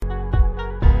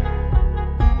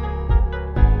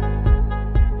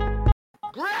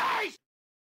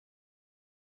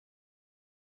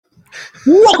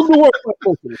Welcome to World Pop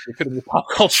Culture. It could be pop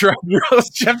culture. I'm your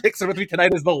host, Jeff Dixon. With me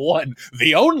tonight is the one,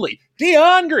 the only,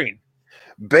 Dion Green.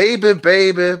 Baby,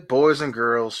 boys and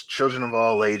girls, children of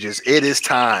all ages, it is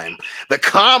time. The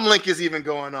comm link is even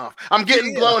going off. I'm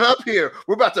getting blown up here.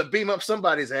 We're about to beam up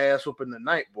somebody's ass whooping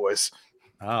tonight, boys.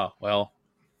 Oh, well,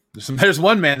 there's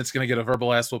one man that's going to get a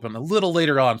verbal ass whooping a little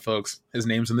later on, folks. His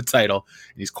name's in the title,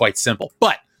 and he's quite simple.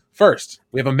 But first,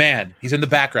 we have a man. He's in the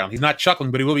background. He's not chuckling,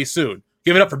 but he will be soon.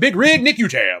 Give it up for Big Rig Nick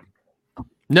Utam.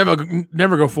 Never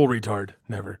go full retard.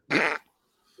 Never.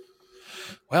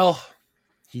 Well,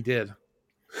 he did.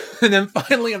 And then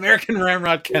finally, American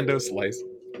Ramrod Kendo Slice.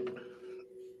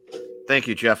 Thank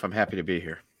you, Jeff. I'm happy to be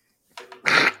here.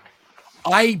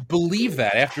 I believe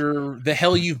that after the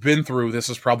hell you've been through, this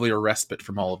is probably a respite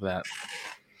from all of that.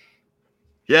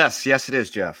 Yes, it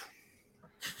is, Jeff.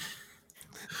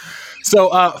 So,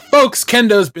 folks,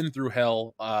 Kendo's been through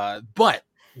hell, but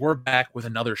we're back with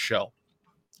another show.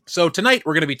 So tonight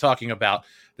we're going to be talking about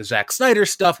the Zack Snyder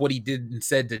stuff, what he did and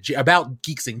said about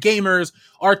Geeks and Gamers,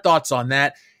 our thoughts on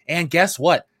that. And guess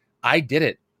what? I did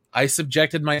it. I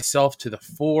subjected myself to the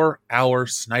 4-hour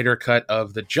Snyder cut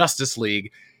of the Justice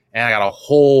League, and I got a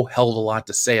whole hell of a lot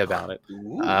to say about it.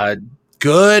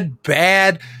 Good,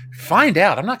 bad, find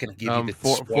out. I'm not going to give you the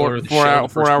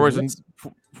 4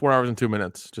 hours and 2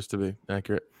 minutes, just to be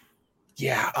accurate.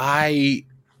 Yeah,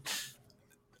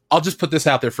 I'll just put this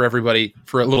out there for everybody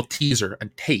for a little teaser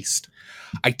and taste.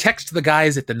 I texted the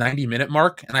guys at the 90-minute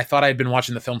mark, and I thought I had been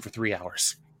watching the film for 3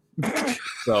 hours.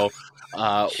 So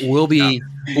we'll be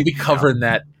covering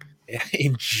that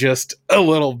in just a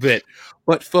little bit.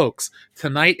 But folks,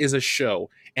 tonight is a show,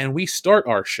 and we start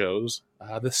our shows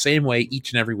the same way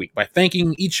each and every week by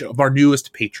thanking each of our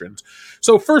newest patrons.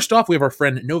 So first off, we have our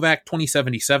friend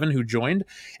Novak2077 who joined,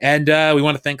 and we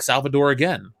want to thank Salvador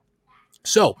again.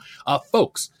 So,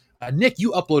 folks, Nick,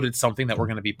 you uploaded something that we're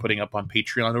going to be putting up on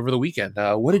Patreon over the weekend.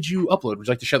 What did you upload? Would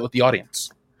you like to share that with the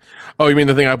audience? Oh, you mean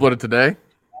the thing I uploaded today?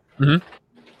 Mm-hmm.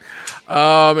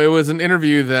 It was an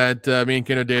interview that me and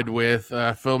Keno did with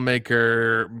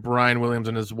filmmaker Brian Williams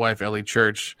and his wife Ellie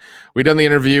Church. We done the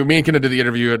interview. Me and Keno did the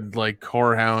interview at like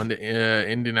Horror Hound,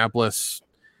 Indianapolis,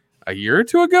 a year or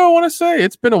two ago. I want to say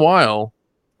it's been a while.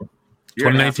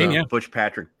 2019, yeah. Butch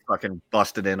Patrick fucking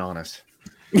busted in on us.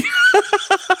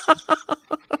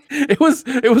 It was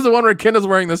the one where Ken was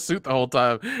wearing the suit the whole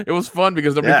time. It was fun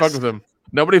because nobody fucked with him.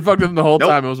 Nobody fucked with him the whole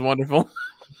time. It was wonderful.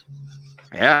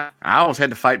 Yeah, I almost had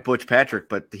to fight Butch Patrick,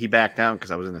 but he backed down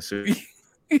because I was in the suit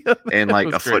and like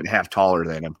a foot and a half taller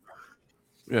than him.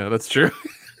 Yeah, that's true.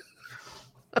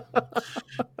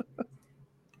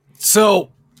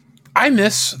 So I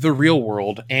miss the real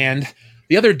world, and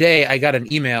the other day I got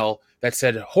an email that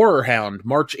said Horror Hound,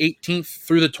 March 18th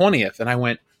through the 20th, and I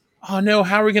went, oh no,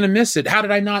 how are we going to miss it? How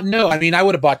did I not know? I mean, I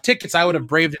would have bought tickets. I would have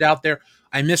braved it out there.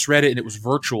 I misread it, and it was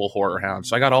virtual Horror Hound,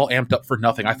 so I got all amped up for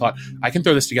nothing. I thought, I can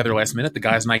throw this together last minute. The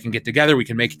guys and I can get together. We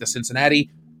can make it to Cincinnati.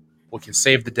 We can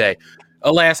save the day.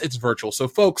 Alas, it's virtual. So,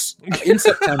 folks, in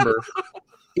September,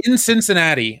 in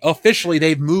Cincinnati, officially,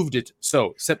 they've moved it.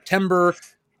 So, September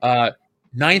 9th,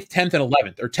 10th, and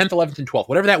 11th, or 10th, 11th, and 12th,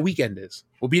 whatever that weekend is.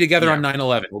 We'll be together on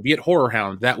 9/11. We'll be at Horror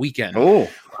Hound that weekend. Oh,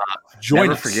 join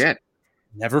us.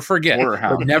 Never forget. Horror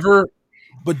Hound.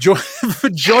 But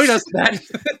join us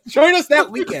that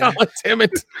weekend. Oh, damn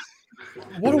it!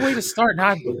 What a way to start!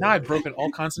 Now I've broken all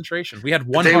concentration. We had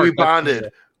one. The day we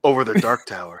bonded over the Dark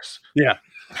Towers. Yeah.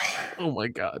 Oh my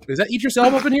God! Is that Idris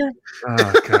Elba up in here?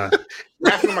 Oh God!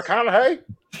 Matthew McConaughey,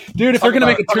 dude, if they're gonna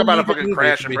make a talk about a fucking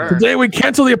crash and burn. Today we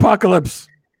cancel the apocalypse.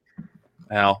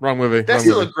 Al, wrong movie. That's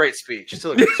still a great speech.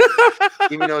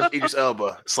 Even though it's Idris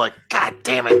Elba, it's like, God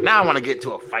damn it! Now I want to get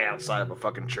into a fight outside of a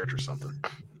fucking church or something.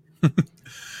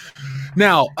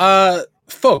 Now,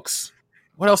 folks,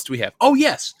 what else do we have? Oh,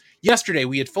 yes. Yesterday,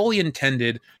 we had fully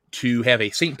intended to have a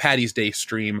St. Paddy's Day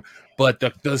stream, but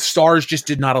the stars just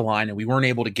did not align, and we weren't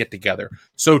able to get together.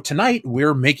 So tonight,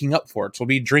 we're making up for it. So we'll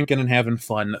be drinking and having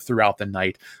fun throughout the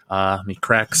night. Let me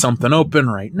crack something open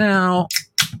right now.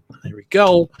 There we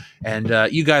go. And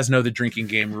you guys know the drinking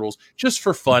game rules. Just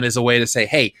for fun is a way to say,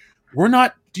 hey, we're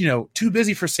not, too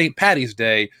busy for St. Paddy's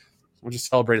Day. We'll just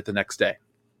celebrate it the next day.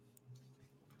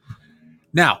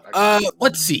 Now,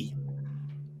 let's see.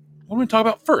 What are we going to talk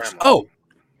about first? Family. Oh,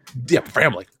 yeah,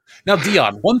 family. Now,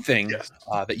 Dion, one thing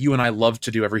that you and I love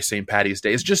to do every St. Paddy's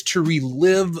Day is just to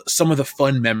relive some of the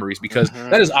fun memories because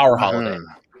that is our holiday.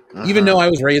 Even though I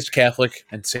was raised Catholic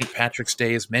and St. Patrick's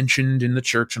Day is mentioned in the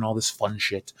church and all this fun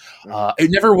shit,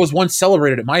 it never was once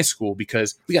celebrated at my school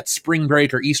because we got spring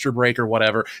break or Easter break or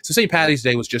whatever. So St. Paddy's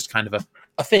Day was just kind of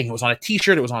a thing. It was on a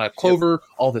t-shirt. It was on a clover,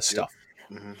 all this stuff.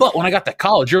 But when I got to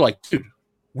college, you're like, dude,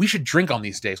 we should drink on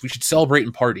these days. We should celebrate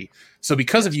and party. So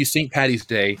because of you, St. Patty's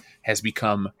Day has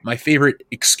become my favorite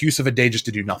excuse of a day just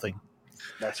to do nothing.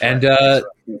 That's right. And That's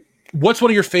right. What's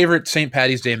one of your favorite St.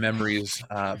 Patty's Day memories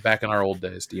back in our old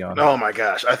days, Dion? Oh my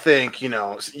gosh. I think,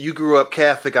 you grew up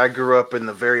Catholic. I grew up in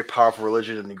the very powerful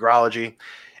religion of Negrology.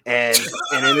 And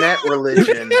in that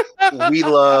religion, we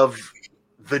love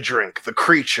the drink, the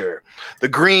creature, the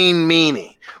green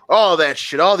meanie, all that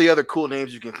shit, all the other cool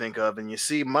names you can think of. And you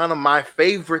see, one of my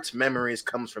favorite memories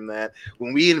comes from that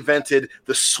when we invented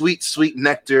the sweet, sweet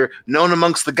nectar known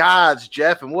amongst the gods,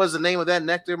 Jeff. And what was the name of that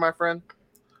nectar, my friend?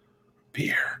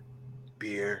 Beer.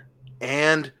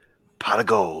 And pot of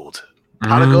gold.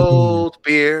 Pot of gold,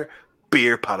 beer,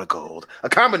 pot of gold. A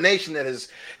combination that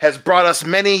has brought us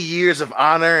many years of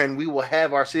honor, and we will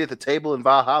have our seat at the table in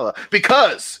Valhalla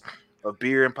because of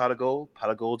beer and pot of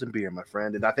gold and beer, my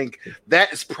friend. And I think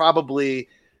that is probably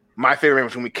my favorite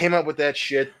image when we came up with that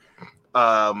shit.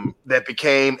 That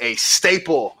became a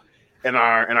staple in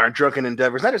our drunken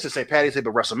endeavors, not just at St. Patty's Day,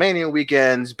 but WrestleMania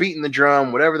weekends, beating the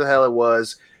drum, whatever the hell it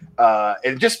was.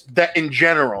 And just that in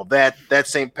general, that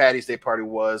St. Patty's Day party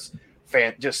was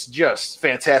just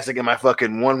fantastic in my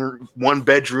fucking one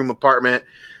bedroom apartment,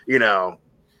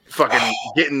 fucking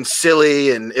getting silly.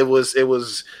 And it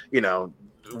was,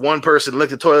 one person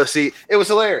licked the toilet seat. It was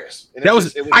hilarious. And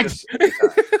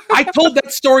I told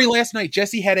that story last night.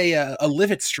 Jessie had a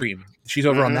Live It stream. She's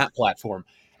over on that platform.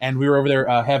 And we were over there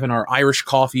having our Irish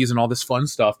coffees and all this fun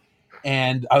stuff.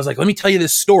 And I was like, let me tell you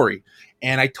this story.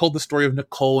 And I told the story of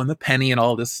Nicole and the penny and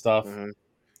all this stuff. Mm-hmm.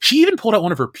 She even pulled out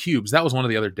one of her pubes. That was one of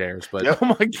the other dares. But oh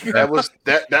my God,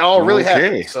 that all really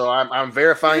happened. So I'm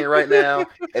verifying it right now.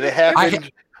 And it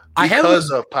happened because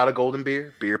of pot of golden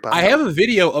beer pot. I have a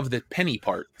video of the penny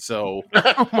part. So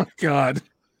oh my God.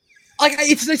 Like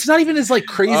it's not even as like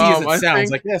crazy as it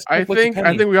sounds. I think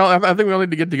we all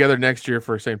need to get together next year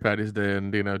for St. Patty's Day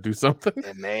and do something.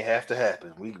 It may have to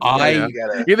happen. We either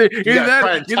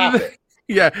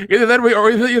that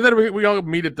we all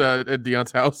meet at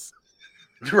Dion's house.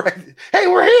 Right. Hey,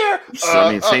 we're here.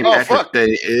 So, St. Patrick's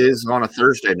Day is on a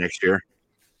Thursday next year.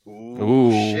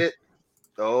 Ooh. Shit.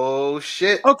 Oh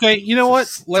shit. Okay, you know what?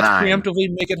 Let's preemptively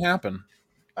make it happen.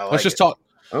 Let's just talk.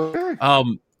 Okay.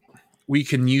 We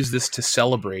can use this to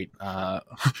celebrate.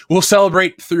 We'll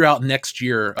celebrate throughout next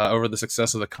year over the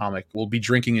success of the comic. We'll be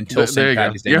drinking until St.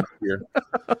 Patty's Day next year.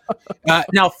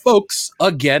 Now, folks,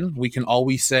 again, we can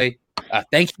always say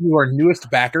thank you to our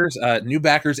newest backers. New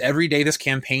backers every day. This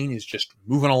campaign is just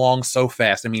moving along so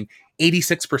fast. I mean,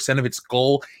 86% of its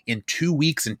goal in 2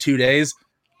 weeks and 2 days.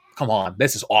 Come on,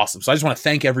 this is awesome. So I just want to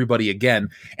thank everybody again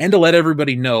and to let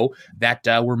everybody know that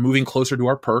we're moving closer to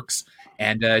our perks.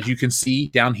 And as you can see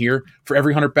down here, for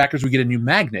every 100 backers, we get a new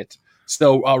magnet.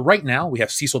 So right now, we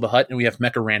have Cecil the Hutt and we have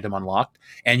Mecha Random unlocked.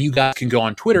 And you guys can go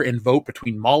on Twitter and vote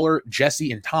between Mahler,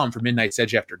 Jesse, and Tom for Midnight's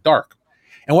Edge After Dark.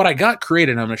 And what I got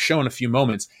created, and I'm going to show in a few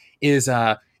moments, is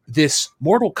this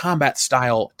Mortal Kombat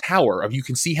style tower of you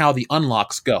can see how the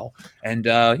unlocks go. And,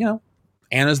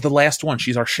 Anna's the last one.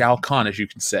 She's our Shao Kahn, as you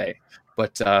can say.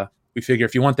 But we figure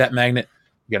if you want that magnet,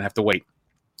 you're going to have to wait.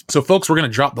 So, folks, we're going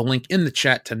to drop the link in the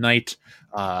chat tonight.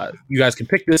 You guys can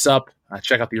pick this up.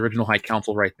 Check out the original High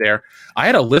Council right there. I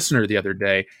had a listener the other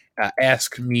day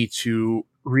ask me to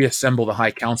reassemble the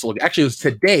High Council. Actually, it was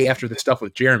today after the stuff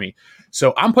with Jeremy.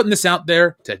 So I'm putting this out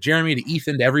there to Jeremy, to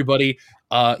Ethan, to everybody.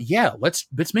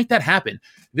 Let's make that happen.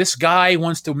 This guy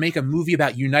wants to make a movie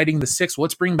about uniting the six.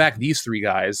 Let's bring back these three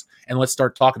guys and let's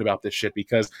start talking about this shit,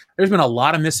 because there's been a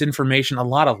lot of misinformation, a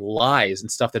lot of lies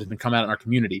and stuff that has been coming out in our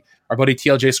community. Our buddy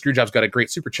TLJ Screwjob's got a great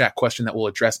super chat question that we'll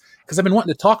address, because I've been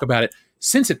wanting to talk about it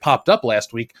since it popped up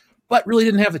last week, but really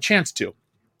didn't have the chance to.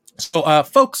 So,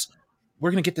 folks,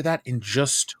 we're going to get to that in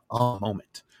just a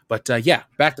moment. But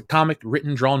back to comic,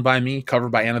 written, drawn by me, covered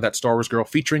by Anna, that Star Wars girl,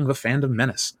 featuring the Fandom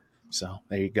Menace. So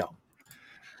there you go.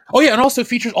 Oh yeah, and also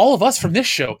features all of us from this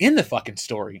show in the fucking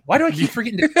story. Why do I keep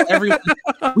forgetting to tell everyone?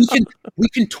 We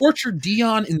can torture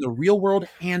Dion in the real world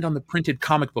and on the printed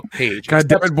comic book page. God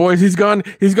damn it, boys! He's gone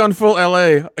full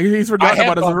LA. He's forgotten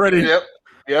about us already. Yep.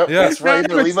 Yeah. That's right.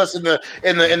 Leave us in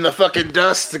the fucking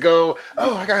dust to go.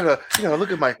 Oh, I gotta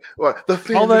look at my the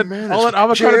Fandom Menace. All that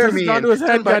avocado has gone to his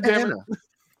head. God damn it.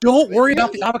 Don't worry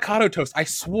about the avocado toast. I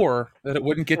swore that it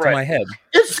wouldn't get to my head.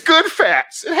 It's good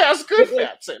fats. It has good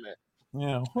fats in it.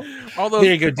 Yeah. There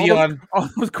you go, Dion. All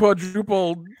those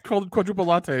quadruple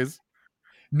lattes.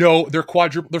 No, they're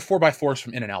quadruple. They're 4x4s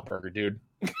from In-N-Out Burger, dude.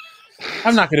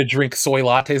 I'm not going to drink soy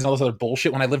lattes and all this other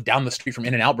bullshit when I live down the street from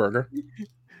In-N-Out Burger.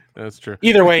 That's true.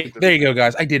 Either way, there you go,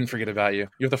 guys. I didn't forget about you.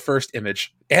 You're the first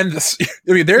image. And this,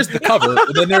 I mean, there's the cover,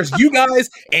 and then there's you guys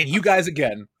and you guys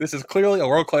again. This is clearly a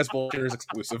World Class Bullshitters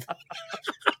exclusive.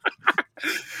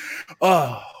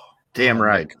 Oh. Damn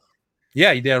right.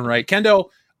 Yeah, you damn right. Kendo,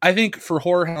 I think for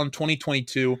Horror Hound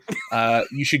 2022,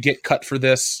 you should get cut for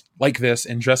this, like this,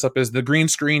 and dress up as the green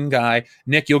screen guy.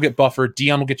 Nick, you'll get Buffer.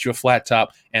 Dion will get you a flat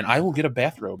top, and I will get a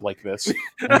bathrobe like this.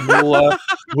 And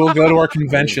we'll go to our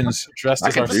conventions dressed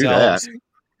as ourselves.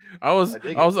 I was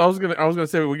gonna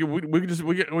say we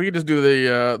could just do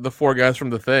the four guys from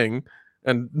The Thing,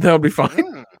 and that would be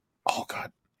fine. Oh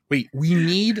God, wait, we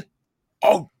need.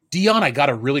 Oh, Dion, I got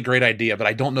a really great idea, but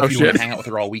I don't know if you want to hang out with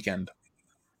her all weekend.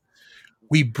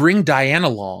 We bring Diane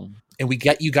along and we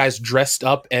get you guys dressed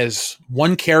up as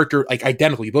one character, like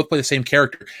identical. You both play the same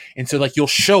character. And so like you'll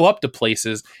show up to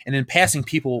places and in passing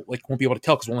people like won't be able to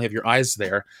tell because we'll only have your eyes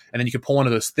there. And then you can pull one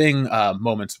of those thing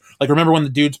moments. Like remember when the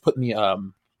dude's putting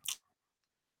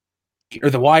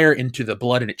the wire into the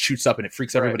blood and it shoots up and it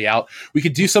freaks everybody out. We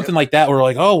could do something like that where we're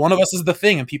like, oh, one of us is the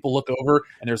thing, and people look over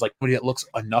and there's like somebody that looks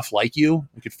enough like you.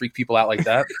 We could freak people out like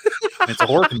that. And it's a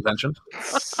horror convention.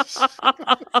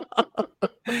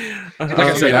 Like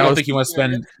I said, I don't think you want to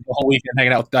spend the whole weekend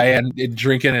hanging out with Diane and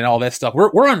drinking and all that stuff.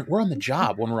 We're on the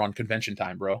job when we're on convention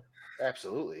time, bro.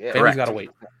 Absolutely, yeah. Family's gotta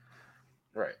wait.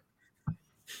 Right.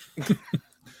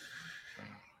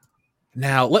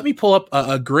 Now, let me pull up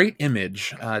a great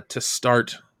image to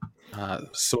start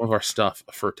some of our stuff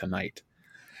for tonight.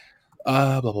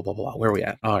 Blah, blah, blah, blah. Where are we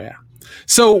at? Oh, yeah.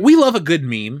 So we love a good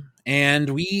meme, and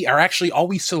we are actually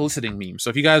always soliciting memes. So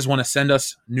if you guys want to send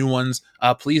us new ones,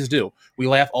 please do. We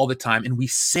laugh all the time, and we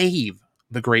save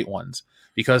the great ones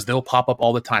because they'll pop up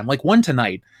all the time, like one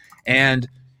tonight. And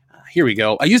here we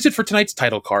go. I used it for tonight's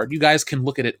title card. You guys can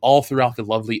look at it all throughout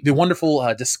the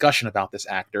wonderful discussion about this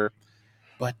actor.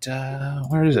 But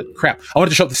where is it? Crap. I wanted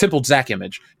to show up the simple Zack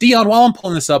image. Dion, while I'm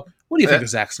pulling this up, what do you think of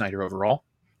Zack Snyder overall?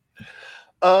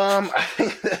 I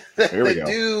think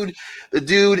the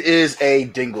dude is a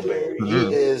dingleberry. Mm-hmm.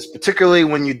 He is, particularly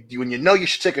when you know you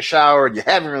should take a shower and you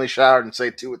haven't really showered in say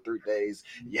 2 or 3 days.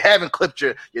 You haven't clipped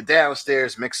your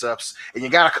downstairs mix-ups, and you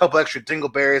got a couple extra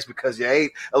dingleberries because you ate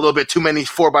a little bit too many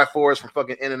 4x4s from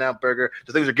fucking In-N-Out Burger.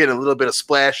 So things are getting a little bit of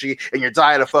splashy, and your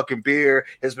diet of fucking beer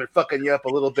has been fucking you up a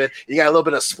little bit. You got a little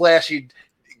bit of splashy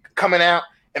coming out,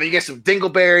 and then you get some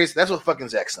dingleberries. That's what fucking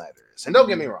Zack Snyder is. And don't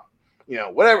get me wrong. You know,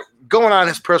 whatever going on in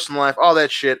his personal life, all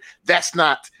that shit, that's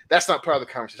not part of the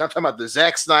conversation. I'm talking about the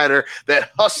Zack Snyder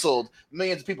that hustled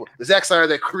millions of people. The Zack Snyder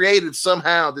that created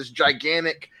somehow this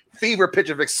gigantic fever pitch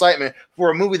of excitement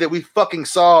for a movie that we fucking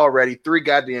saw already 3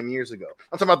 goddamn years ago.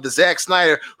 I'm talking about the Zack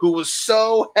Snyder who was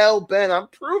so hell-bent on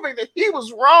proving that he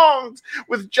was wronged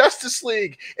with Justice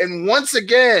League. And once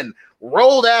again,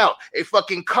 rolled out a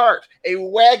fucking cart, a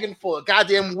wagon full of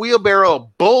goddamn wheelbarrow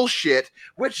of bullshit,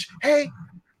 which, hey,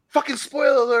 fucking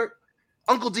spoiler alert,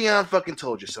 Uncle Dion fucking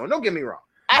told you so. And don't get me wrong.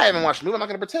 I haven't watched the movie. I'm not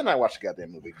going to pretend I watched the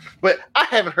goddamn movie. But I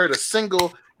haven't heard a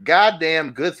single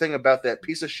goddamn good thing about that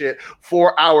piece of shit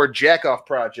 4-hour jack-off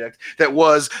project that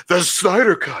was the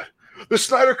Snyder Cut. The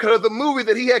Snyder Cut of the movie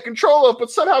that he had control of but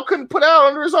somehow couldn't put out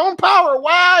under his own power.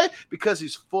 Why? Because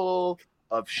he's full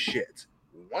of shit.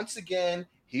 Once again,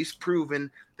 he's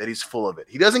proven that he's full of it.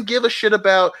 He doesn't give a shit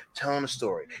about telling a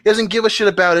story. He doesn't give a shit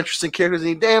about interesting characters, and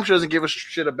he damn sure doesn't give a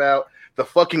shit about the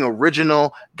fucking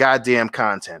original goddamn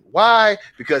content. Why?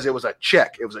 Because it was a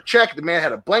check. It was a check. The man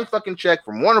had a blank fucking check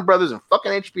from Warner Brothers and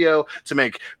fucking HBO to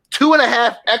make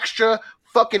 2.5 extra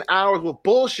fucking hours with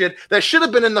bullshit that should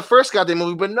have been in the first goddamn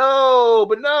movie, but no,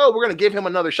 we're gonna give him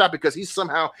another shot because he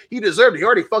deserved it. He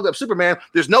already fucked up Superman.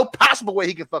 There's no possible way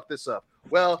he can fuck this up.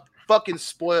 Well, fucking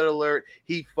spoiler alert,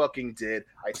 he fucking did.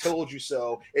 I told you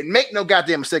so. And make no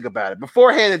goddamn mistake about it.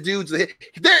 Beforehand, the dudes,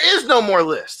 there is no more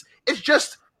list. It's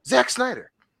just Zack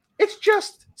Snyder. It's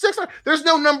just Zack Snyder. There's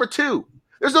no number 2.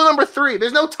 There's no number 3.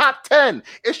 There's no top 10.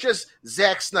 It's just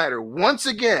Zack Snyder. Once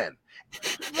again,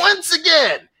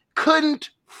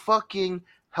 couldn't fucking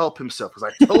help himself.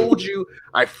 Because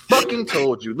I fucking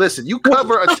told you. Listen, you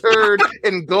cover a turd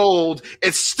in gold,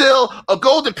 it's still a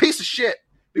golden piece of shit.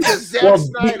 Because Zack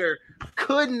Snyder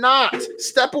could not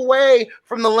step away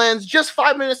from the lens just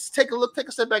 5 minutes to take a look, take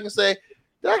a step back and say,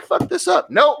 did I fuck this up?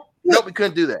 Nope, we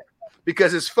couldn't do that.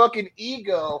 Because his fucking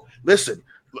ego, listen,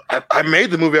 I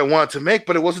made the movie I wanted to make,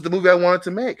 but it wasn't the movie I wanted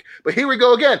to make. But here we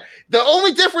go again. The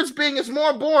only difference being it's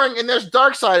more boring and there's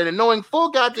Darkseid, and knowing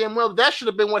full goddamn well that should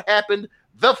have been what happened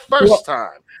the first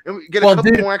time. And we get a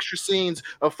couple more extra scenes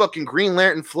of fucking Green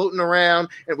Lantern floating around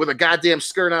and with a goddamn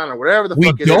skirt on or whatever the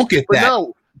fuck it is. We don't get that.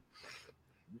 No.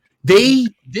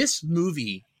 This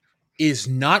movie is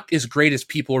not as great as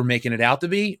people are making it out to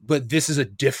be, but this is a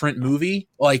different movie,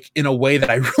 like in a way that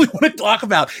I really want to talk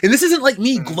about. And this isn't like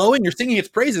me glowing or singing its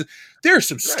praises. There's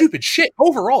some stupid shit.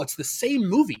 Overall, it's the same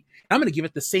movie. I'm going to give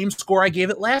it the same score I gave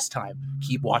it last time.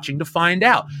 Keep watching to find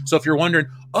out. So if you're wondering,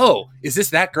 oh, is this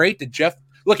that great? Did Jeff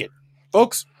look it,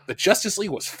 folks? The Justice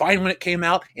League was fine when it came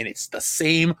out, and it's the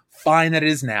same fine that it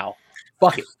is now.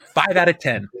 Fuck it. 5 out of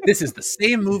 10. This is the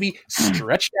same movie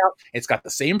stretched out. It's got the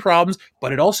same problems,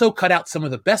 but it also cut out some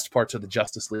of the best parts of the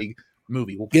Justice League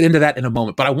movie. We'll get into that in a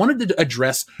moment. But I wanted to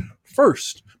address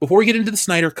first, before we get into the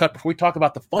Snyder Cut, before we talk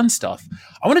about the fun stuff,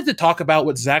 I wanted to talk about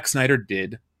what Zack Snyder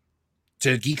did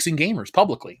to Geeks and Gamers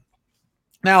publicly.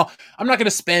 Now, I'm not going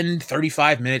to spend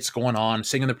 35 minutes going on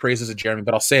singing the praises of Jeremy,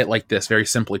 but I'll say it like this, very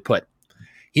simply put.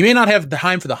 He may not have the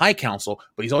time for the High Council,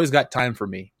 but he's always got time for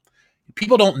me.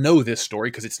 People don't know this story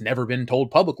because it's never been told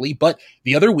publicly, but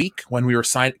the other week when we were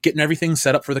getting everything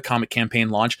set up for the comic campaign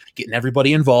launch, getting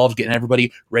everybody involved, getting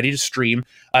everybody ready to stream,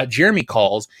 Jeremy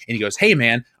calls and he goes, hey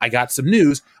man, I got some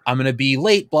news. I'm going to be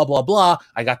late, blah, blah, blah.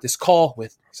 I got this call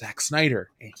with Zack Snyder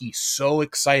and he's so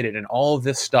excited and all of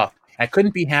this stuff. I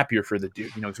couldn't be happier for the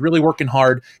dude. He's really working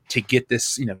hard to get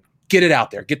this, get it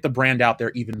out there, get the brand out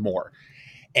there even more.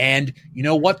 And you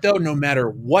know what though, no matter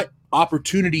what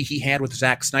opportunity he had with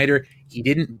Zack Snyder, he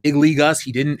didn't big league us.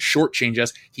 He didn't shortchange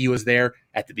us. He was there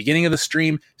at the beginning of the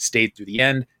stream, stayed through the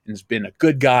end, and has been a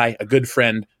good guy, a good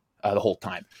friend the whole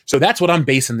time. So that's what I'm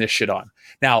basing this shit on.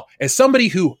 Now, as somebody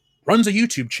who runs a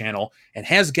YouTube channel and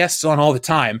has guests on all the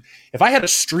time, if I had a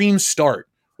stream start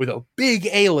with a big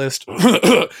A-list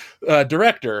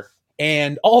director,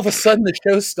 and all of a sudden the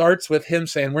show starts with him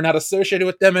saying, we're not associated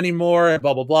with them anymore, and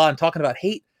blah, blah, blah, and talking about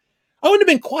hate, I wouldn't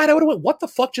have been quiet. I would have went, what the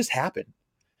fuck just happened?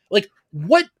 Like,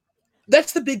 what?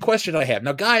 That's the big question I have.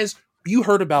 Now, guys, you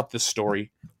heard about this story.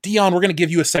 Dion, we're going to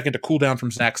give you a second to cool down from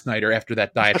Zack Snyder after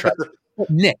that diatribe.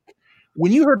 Nick,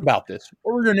 when you heard about this,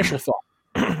 what were your initial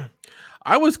thoughts?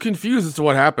 I was confused as to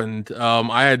what happened.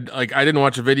 I didn't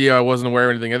watch a video. I wasn't aware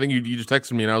of anything. I think you just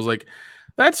texted me, and I was like,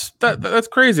 that's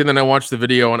crazy. And then I watched the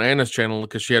video on Anna's channel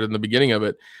because she had it in the beginning of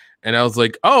it, and I was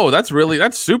like, oh, that's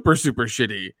super, super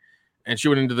shitty. And she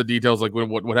went into the details, like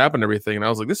what happened, and everything. And I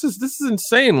was like, this is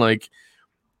insane. Like,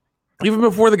 even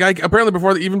before the guy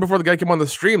came on the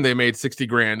stream, they made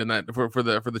 $60,000 in that for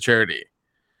the charity.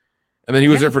 And then he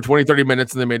was there for 20-30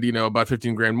 minutes, and they made about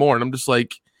 $15,000 more. And I'm just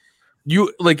like,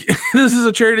 this is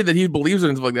a charity that he believes in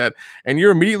and stuff like that, and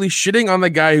you're immediately shitting on the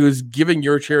guy who's giving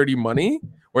your charity money,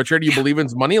 or a charity you believe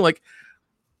in's money. Like,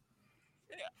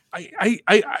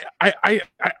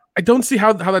 I don't see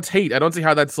how that's hate. I don't see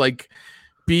how that's like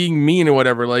being mean or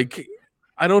whatever. Like,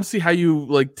 I don't see how you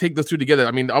like take those two together.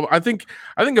 I mean, I think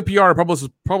a PR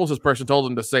publicist person told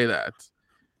him to say that.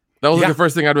 That was like the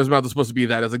first thing out of his mouth was supposed to be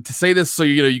that. It's like, to say this so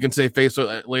you can say face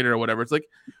later or whatever. It's like,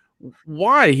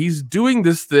 why? He's doing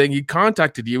this thing. He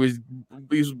contacted you. He's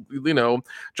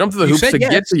jumped through the hoops to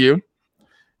get to you.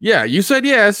 Yeah, you said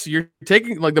yes. You're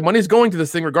taking, like, the money's going to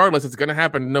this thing regardless. It's going to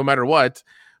happen no matter what.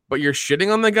 But you're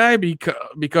shitting on the guy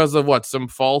because of what? Some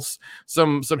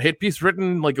hit piece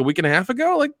written like a week and a half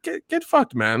ago? Like, get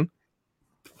fucked, man.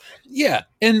 Yeah,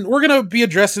 and we're going to be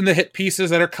addressing the hit pieces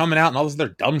that are coming out and all this other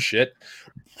dumb shit.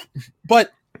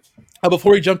 But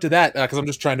before we jump to that, because I'm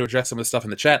just trying to address some of the stuff in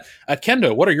the chat,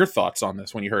 Kendo, what are your thoughts on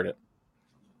this when you heard it?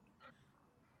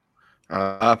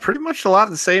 Pretty much a lot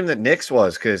of the same that Nick's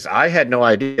was, because I had no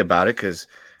idea about it, because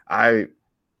I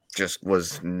just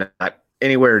was not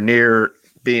anywhere near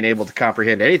being able to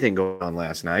comprehend anything going on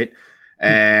last night.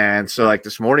 And so, like,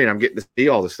 this morning I'm getting to see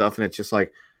all this stuff, and it's just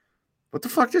like, what the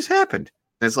fuck just happened?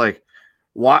 And it's like,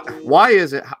 why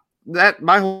is it that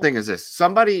my whole thing is this?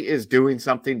 Somebody is doing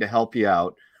something to help you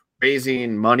out,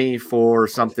 raising money for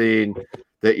something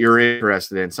that you're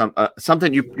interested in,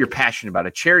 something you're passionate about,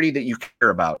 a charity that you care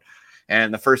about.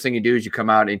 And the first thing you do is you come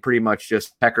out and pretty much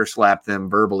just pecker slap them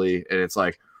verbally. And it's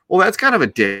like, well, that's kind of a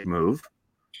dick move.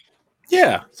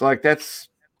 Yeah. So, like,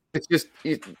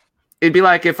 it'd be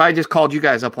like if I just called you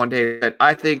guys up one day and said,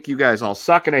 I think you guys all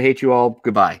suck and I hate you all.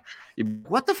 Goodbye.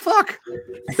 What the fuck?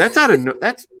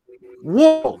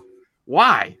 Whoa.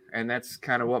 Why? And that's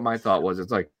kind of what my thought was.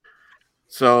 It's like,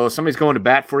 so somebody's going to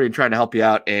bat for you and trying to help you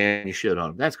out, and you shit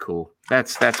on them. That's cool.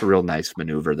 That's a real nice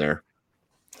maneuver there.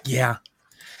 Yeah.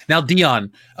 Now,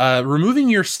 Dion, removing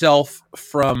yourself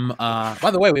from,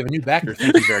 by the way, we have a new backer.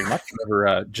 Thank you very much.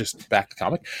 Never just back the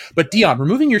comic. But Dion,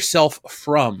 removing yourself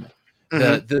from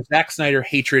the Zack Snyder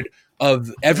hatred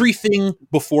of everything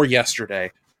before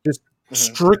yesterday, just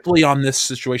strictly on this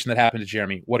situation that happened to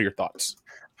Jeremy, what are your thoughts?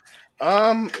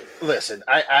 Listen,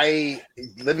 I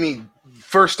let me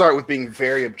first start with being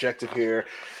very objective here.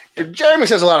 Jeremy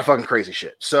says a lot of fucking crazy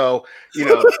shit. So, you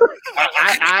know,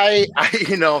 I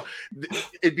you know,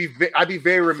 I'd be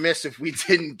very remiss if we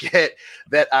didn't get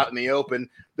that out in the open.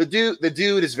 The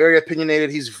dude is very opinionated.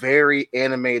 He's very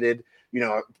animated.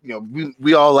 You know,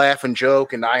 we all laugh and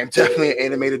joke, and I am definitely an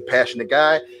animated, passionate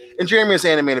guy. And Jeremy is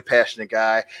an animated, passionate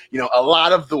guy. You know, a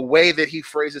lot of the way that he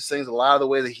phrases things, a lot of the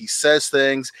way that he says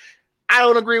things, I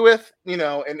don't agree with, you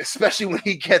know, and especially when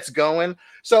he gets going.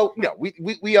 So, you know,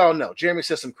 we all know Jeremy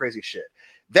says some crazy shit.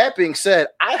 That being said,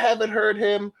 I haven't heard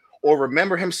him or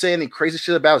remember him saying any crazy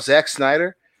shit about Zack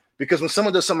Snyder, because when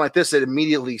someone does something like this, it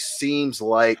immediately seems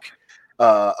like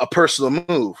a personal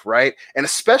move, right? And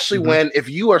especially when, if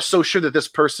you are so sure that this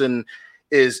person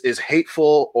is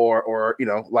hateful or you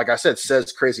know, like I said,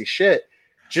 says crazy shit,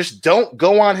 just don't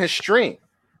go on his stream.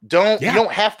 You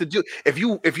don't have to do, if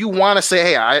you want to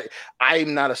say, hey,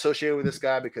 I'm not associated with this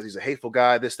guy because he's a hateful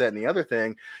guy, this, that, and the other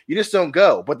thing, you just don't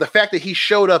go. But the fact that he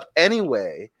showed up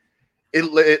anyway,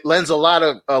 it lends a lot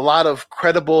of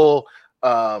credible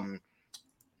action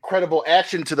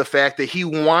to the fact that he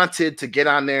wanted to get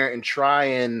on there and try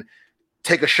and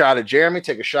take a shot at Jeremy,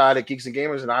 take a shot at Geeks and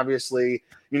Gamers, and obviously,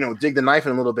 you know, dig the knife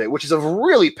in a little bit, which is a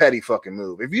really petty fucking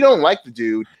move. If you don't like the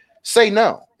dude, say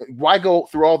no. Why go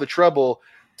through all the trouble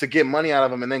to get money out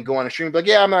of him and then go on a stream? But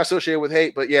yeah, I'm not associated with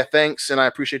hate, but yeah, thanks, and I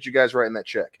appreciate you guys writing that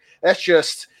check. That's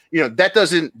just, you know, that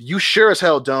doesn't, you sure as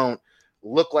hell don't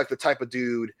look like the type of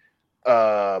dude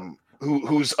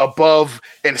who's above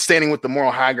and standing with the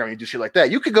moral high ground. You do shit like that.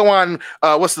 You could go on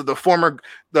the former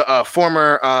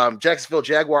Jacksonville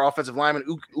Jaguar offensive lineman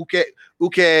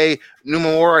Uke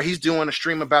Numawara. He's doing a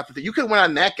stream about you could have went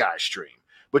on that guy's stream.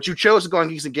 But you chose to go on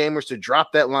Geeks and Gamers to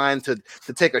drop that line to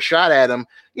take a shot at him.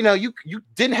 You know, you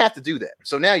didn't have to do that.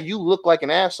 So now you look like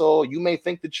an asshole. You may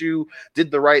think that you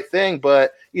did the right thing,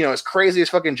 but, you know, as crazy as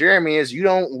fucking Jeremy is, you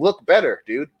don't look better,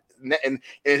 dude. And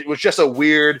it was just a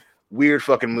weird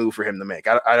fucking move for him to make.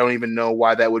 I don't even know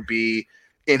why that would be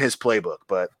in his playbook.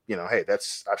 But, you know, hey,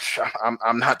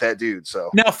 I'm not that dude. So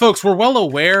now, folks, we're well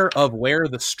aware of where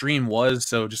the stream was,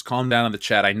 so just calm down in the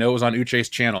chat. I know it was on Uche's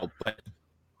channel, but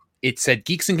it said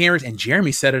Geeks and Gamers, and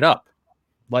Jeremy set it up.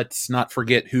 Let's not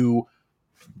forget who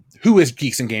is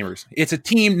Geeks and Gamers. It's a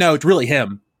team. No, it's really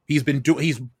him.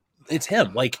 It's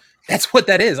him. Like, that's what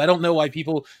that is. I don't know why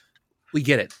people. We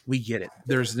get it.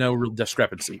 There's no real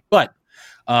discrepancy. But,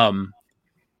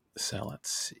 so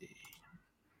let's see.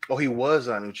 Oh, he was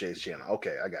on Uche's channel.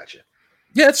 Okay, I got you.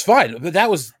 Yeah, it's fine. But that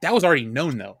was already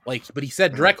known though. Like, but he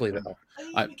said directly though.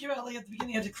 I think came out like at the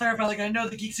beginning. You had to clarify. Like, I know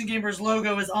the Geeks and Gamers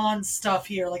logo is on stuff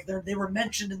here. Like, they were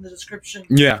mentioned in the description.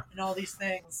 Yeah, and all these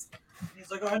things. And he's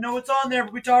like, I know it's on there,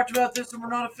 but we talked about this, and we're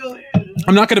not affiliated.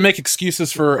 I'm not going to make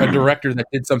excuses for a director that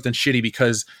did something shitty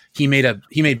because he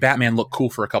made Batman look cool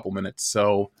for a couple minutes.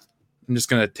 So I'm just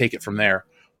going to take it from there.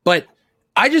 But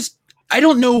I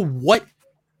don't know what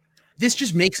this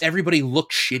just makes everybody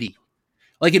look shitty.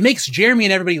 Like, it makes Jeremy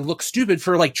and everybody look stupid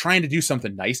for, like, trying to do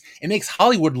something nice. It makes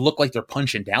Hollywood look like they're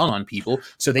punching down on people,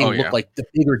 so they look like the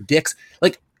bigger dicks.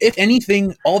 Like, if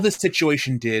anything, all this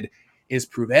situation did is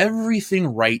prove everything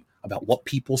right about what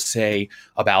people say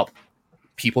about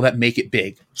people that make it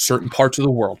big, certain parts of the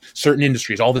world, certain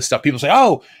industries, all this stuff. People say,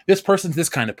 oh, this person's this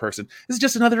kind of person. This is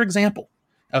just another example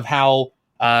of how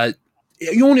I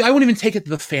won't even take it to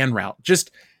the fan route.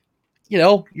 Just, you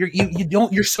know,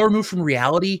 you're so removed from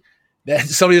reality that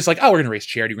somebody that's like, oh, we're going to raise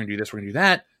charity, we're going to do this, we're going to do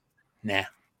that. Nah,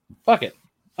 fuck it.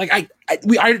 Like, I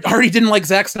already didn't like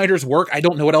Zack Snyder's work. I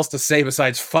don't know what else to say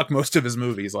besides fuck most of his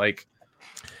movies. Like,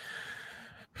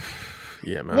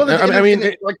 yeah, man. Well, I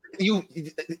mean,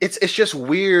 it's just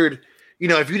weird. You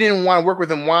know, if you didn't want to work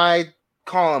with him, why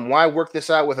call him? Why work this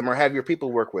out with him or have your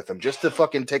people work with him just to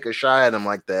fucking take a shot at him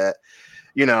like that?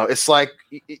 You know, it's like,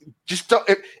 just don't,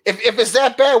 if it's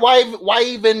that bad, why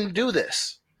even do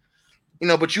this? You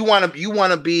know, but you want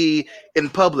to be in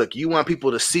public. You want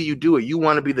people to see you do it. You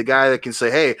want to be the guy that can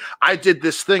say, hey, I did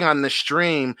this thing on the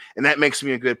stream and that makes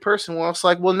me a good person. Well, it's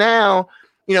like, well, now,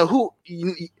 you know,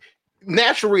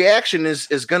 natural reaction is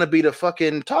going to be to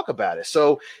fucking talk about it.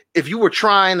 So if you were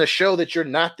trying to show that you're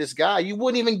not this guy, you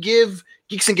wouldn't even give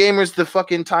Geeks and Gamers the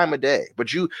fucking time of day.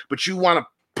 But you want to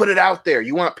put it out there.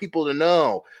 You want people to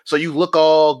know. So you look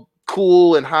all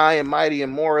cool and high and mighty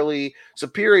and morally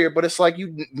superior, but it's like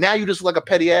you just look like a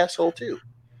petty asshole too.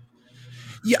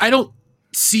 Yeah, I don't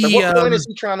see. Like, what point is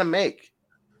he trying to make?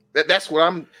 That's what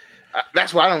I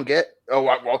don't get. Oh,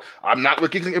 well, I'm not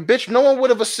looking. Bitch, no one would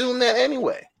have assumed that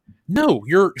anyway. No,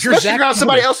 you're especially on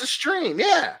somebody else's stream.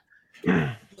 Yeah.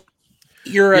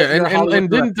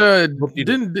 Didn't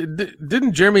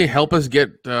Jeremy help us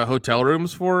get hotel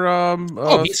rooms for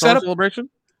he set up Celebration?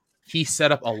 he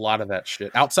set up a lot of that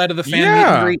shit. Outside of the fan meet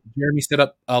Yeah. and greet, Jeremy set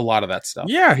up a lot of that stuff.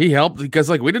 Yeah, he helped because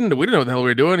like we didn't know what the hell we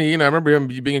were doing. I remember him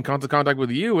being in constant contact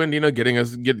with you and getting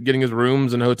his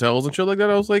rooms and hotels and shit like that.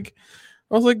 I was like,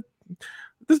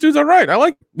 this dude's all right. I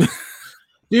like,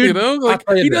 Dude, like I'll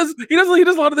tell you he this.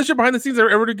 does a lot of the shit behind the scenes that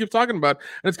everybody keeps talking about,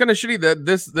 and it's kind of shitty that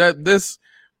this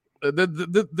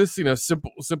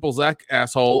simple Zach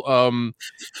asshole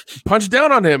punched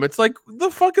down on him. It's like, the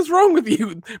fuck is wrong with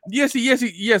you? Yes,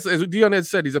 as Dion has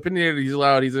said, he's opinionated, he's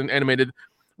loud, he's animated,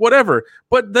 whatever,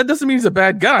 but that doesn't mean he's a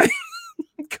bad guy.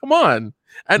 Come on.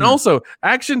 And also,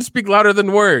 actions speak louder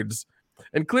than words,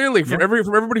 and clearly from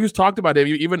everybody who's talked about him,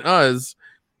 even us,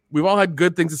 we've all had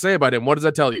good things to say about him. What does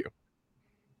that tell you?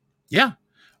 Yeah.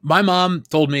 My mom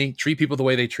told me, treat people the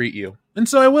way they treat you. And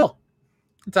so I will.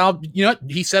 It's how,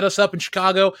 he set us up in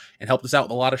Chicago and helped us out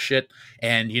with a lot of shit.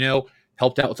 And,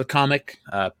 helped out with the comic,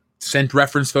 sent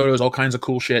reference photos, all kinds of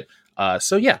cool shit.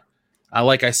 So yeah,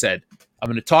 like I said, I'm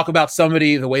going to talk about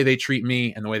somebody, the way they treat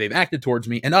me and the way they've acted towards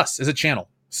me and us as a channel.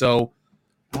 So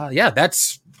yeah,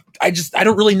 I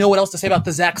don't really know what else to say about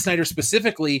the Zack Snyder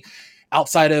specifically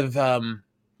outside of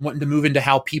wanting to move into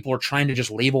how people are trying to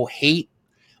just label hate.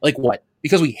 Like what?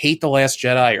 Because we hate The Last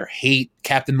Jedi or hate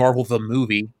Captain Marvel the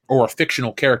movie or a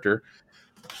fictional character,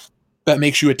 that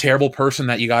makes you a terrible person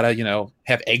that you gotta,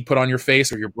 have egg put on your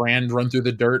face or your brand run through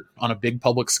the dirt on a big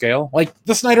public scale. Like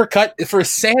the Snyder Cut, for as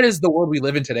sad as the world we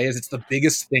live in today is, it's the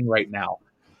biggest thing right now.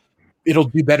 It'll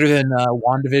do better than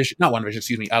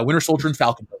Winter Soldier and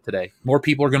Falcon today. More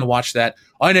people are going to watch that.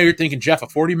 I know you're thinking, Jeff, a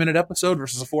 40-minute episode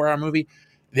versus a 4-hour movie.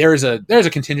 There's a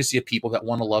contingency of people that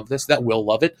want to love this, that will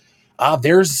love it.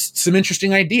 There's some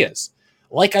interesting ideas.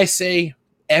 Like I say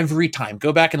every time,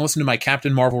 go back and listen to my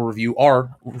Captain Marvel review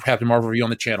on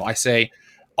the channel. I say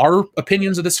our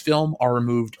opinions of this film are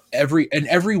removed in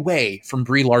every way from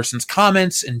Brie Larson's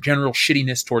comments and general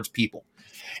shittiness towards people.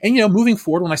 And, moving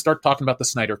forward, when I start talking about the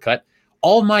Snyder Cut,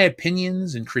 all my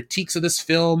opinions and critiques of this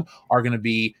film are going to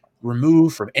be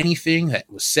removed from anything that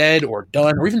was said or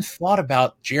done or even thought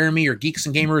about Jeremy or Geeks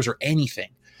and Gamers or anything.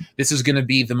 This is going to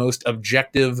be the most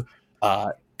objective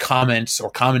comments or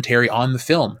commentary on the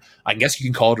film. I guess you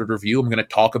can call it a review. I'm going to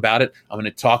talk about it. I'm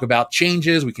going to talk about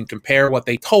changes. We can compare what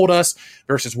they told us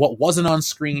versus what wasn't on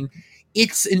screen.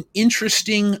 It's an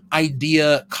interesting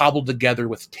idea cobbled together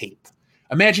with tape.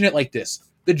 Imagine it like this.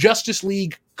 The Justice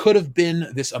League could have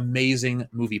been this amazing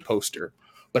movie poster,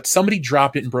 but somebody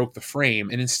dropped it and broke the frame,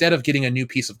 and instead of getting a new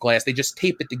piece of glass, they just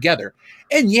taped it together.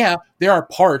 And yeah, there are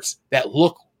parts that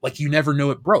look like you never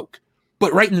know it broke,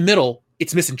 but right in the middle,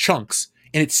 it's missing chunks,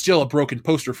 and it's still a broken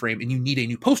poster frame, and you need a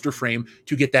new poster frame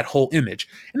to get that whole image.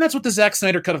 And that's what the Zack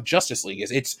Snyder Cut of Justice League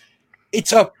is.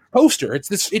 It's a poster.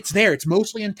 It's there. It's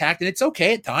mostly intact, and it's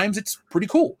okay at times. It's pretty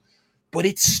cool. But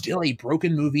it's still a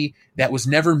broken movie that was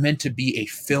never meant to be a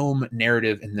film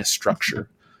narrative in this structure.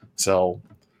 So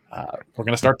we're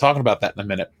going to start talking about that in a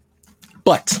minute.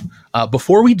 But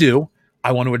before we do,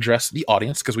 I want to address the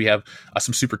audience because we have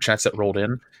some super chats that rolled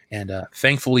in. And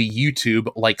thankfully, YouTube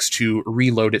likes to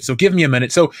reload it. So give me a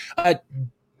minute. So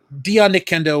Dion Nick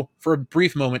Kendo, for a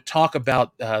brief moment, talk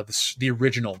about the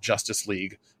original Justice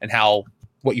League and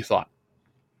what you thought.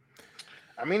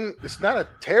 I mean, it's not a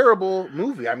terrible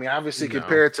movie. I mean, obviously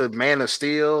compared to Man of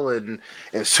Steel and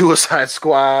Suicide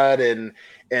Squad and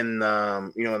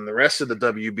the rest of the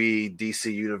WB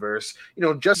DC universe,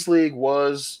 Justice League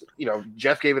was,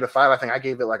 Jeff gave it a 5. I think I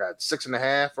gave it like a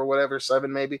 6.5 or whatever,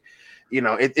 7 maybe.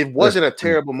 It wasn't a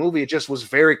terrible movie. It just was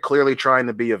very clearly trying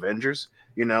to be Avengers,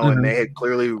 and they had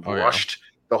clearly rushed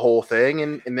the whole thing,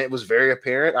 and it was very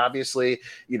apparent. Obviously,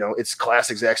 it's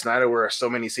classic Zack Snyder where so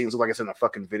many scenes look like it's in a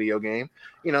fucking video game,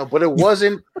 but it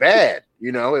wasn't bad.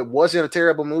 It wasn't a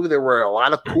terrible movie. There were a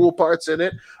lot of cool parts in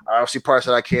it. Obviously, parts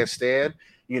that I can't stand.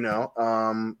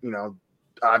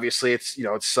 Obviously, it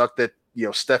sucked that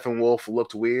Steppenwolf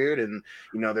looked weird, and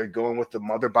they're going with the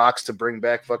mother box to bring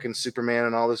back fucking Superman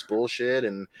and all this bullshit,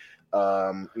 and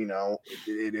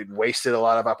it wasted a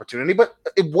lot of opportunity, but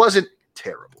it wasn't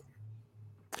terrible.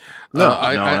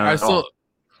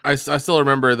 I still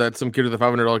remember that some kid with a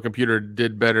 $500 computer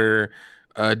did better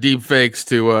deep fakes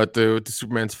to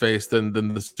Superman's face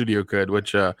than the studio could,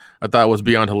 which I thought was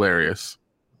beyond hilarious.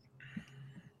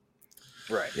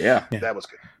 Right. Yeah. That was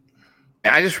good.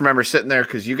 I just remember sitting there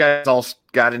because you guys all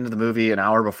got into the movie an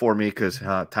hour before me because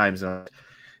time zone,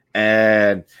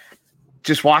 and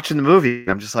just watching the movie.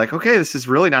 I'm just like, okay, this is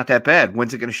really not that bad.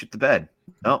 When's it going to shit the bed?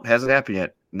 Nope, hasn't happened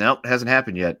yet. Nope, hasn't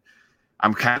happened yet.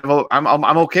 I'm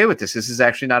okay with this. This is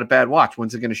actually not a bad watch.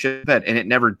 When's it going to shit the bed? And it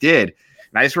never did.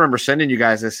 And I just remember sending you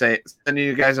guys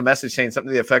a message saying something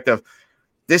to the effect of,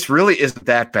 "This really isn't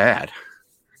that bad."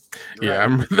 Yeah, I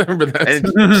remember that. And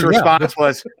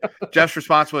Jeff's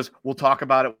response was, "We'll talk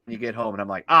about it when you get home." And I'm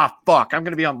like, fuck, I'm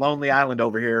gonna be on Lonely Island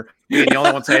over here, being the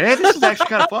only one saying, "Hey, this is actually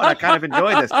kind of fun. I kind of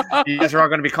enjoy this." You guys are all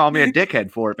gonna be calling me a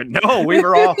dickhead for it, but no, we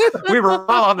were all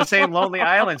on the same Lonely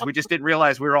Islands. We just didn't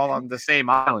realize we were all on the same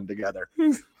island together.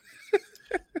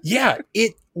 Yeah,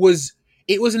 it was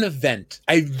an event.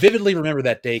 I vividly remember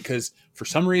that day because for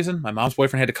some reason my mom's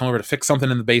boyfriend had to come over to fix something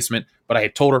in the basement, but I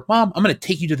had told her, "Mom, I'm going to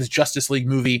take you to this Justice League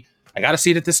movie. I got to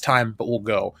see it at this time, but we'll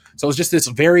go." So it was just this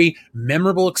very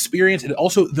memorable experience. And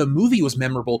also the movie was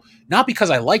memorable, not because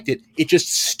I liked it. It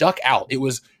just stuck out. It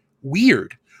was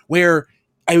weird where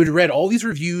I would read all these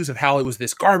reviews of how it was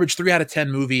this garbage 3 out of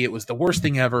 10 movie. It was the worst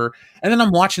thing ever. And then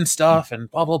I'm watching stuff and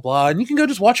blah, blah, blah. And you can go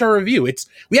just watch our review.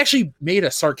 We actually made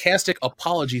a sarcastic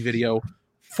apology video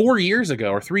 4 years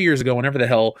ago or 3 years ago, whenever the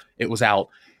hell it was out.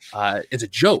 It's a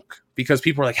joke because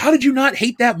people are like, "How did you not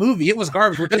hate that movie? It was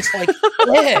garbage." We're just like,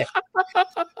 yeah.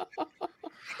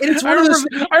 And it's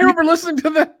I remember listening to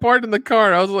that part in the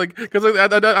car. I was like, because I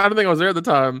don't think I was there at the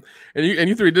time, and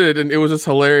you three did it, and it was just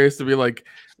hilarious to be like,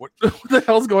 what the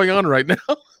hell's going on right now?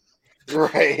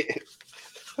 Right.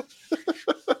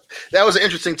 That was an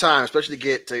interesting time, especially to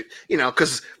get to,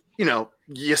 because,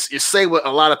 you say what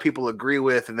a lot of people agree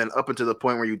with, and then up until the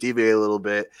point where you deviate a little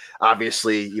bit,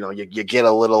 obviously, you get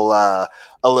a little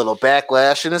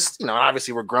backlash, and it's,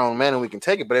 obviously we're grown men and we can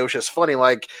take it, but it was just funny,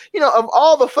 like, of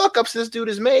all the fuck ups this dude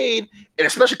has made, and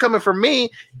especially coming from me,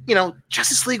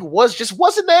 Justice League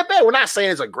wasn't that bad. We're not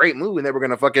saying it's a great movie and that we're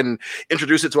gonna fucking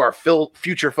introduce it to our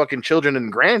future fucking children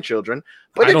and grandchildren,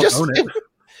 but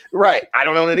right. I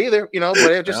don't own it either, but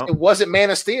it wasn't Man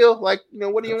of Steel. Like,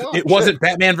 what do you want? It wasn't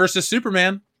Batman versus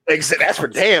Superman. That's for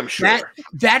damn sure.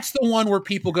 That's the one where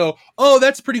people go, "Oh,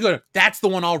 that's pretty good." That's the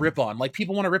one I'll rip on. Like,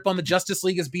 people want to rip on the Justice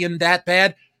League as being that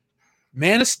bad.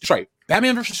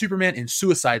 Batman versus Superman and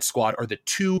Suicide Squad are the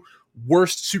 2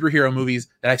 worst superhero movies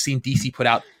that I've seen DC put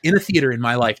out in a theater in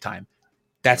my lifetime.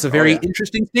 That's a very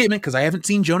interesting statement because I haven't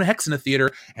seen Jonah Hex in a theater,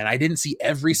 and I didn't see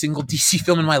every single DC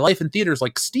film in my life in theaters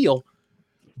like Steel.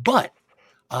 But,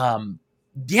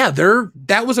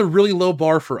 that was a really low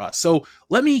bar for us. So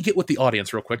let me get with the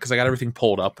audience real quick because I got everything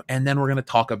pulled up, and then we're going to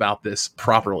talk about this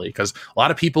properly because a lot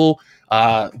of people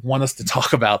want us to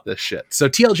talk about this shit. So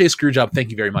TLJ Screwjob, thank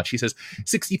you very much. He says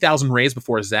 60,000 raised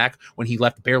before Zach when he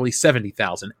left barely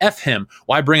 70,000. F him.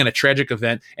 Why bring in a tragic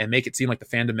event and make it seem like the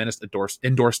fandom menace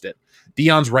endorsed it?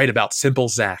 Dion's right about simple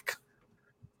Zach.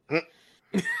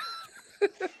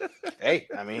 Hey,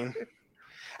 I mean,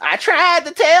 I tried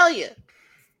to tell you.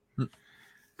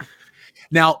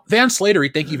 Now, Van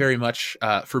Slatery, thank you very much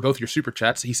for both your super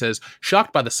chats. He says,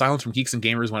 shocked by the silence from Geeks and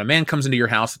Gamers when a man comes into your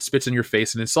house that spits in your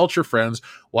face and insults your friends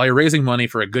while you're raising money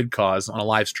for a good cause on a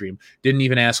live stream. Didn't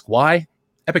even ask why.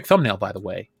 Epic thumbnail, by the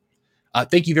way.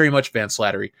 Thank you very much, Van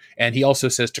Slattery. And he also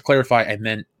says, to clarify, I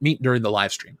meant meet during the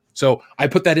live stream. So I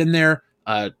put that in there,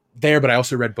 but I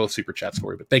also read both super chats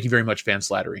for you. But thank you very much, Van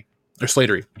Slattery. Or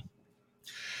Slatery.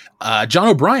 John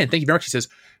O'Brien, thank you very much. He says,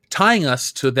 tying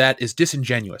us to that is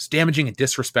disingenuous, damaging, and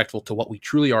disrespectful to what we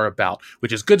truly are about,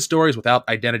 which is good stories without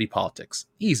identity politics.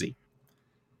 Easy.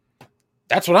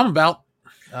 That's what I'm about.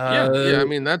 I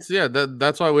mean, that's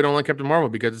why we don't like Captain Marvel,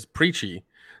 because it's preachy.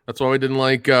 That's why we didn't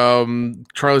like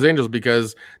Charlie's Angels,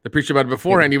 because they preached about it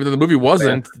beforehand, even though the movie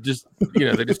wasn't. Just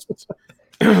they just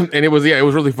and it was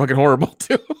really fucking horrible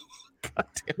too. God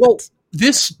damn it.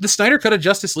 The Snyder Cut of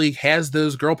Justice League has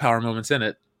those girl power moments in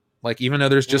it. Like, even though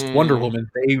there's just Wonder Woman,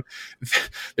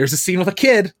 there's a scene with a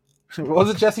kid. What was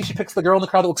it, Jesse? She picks the girl in the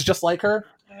crowd that looks just like her.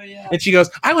 Oh, yeah. And she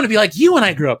goes, "I want to be like you when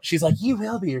I grow up." She's like, "You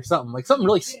will be," or something. Like, something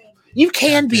really... You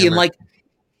can be. And, like,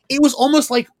 it was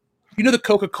almost like, the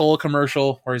Coca-Cola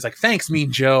commercial where he's like, "Thanks,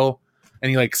 Mean Joe."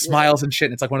 And he, like, smiles and shit.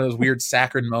 And it's like one of those weird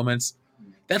saccharine moments.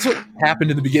 That's what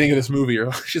happened in the beginning of this movie.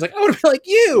 She's like, "I want to be like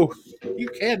you. You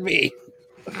can be."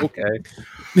 Okay.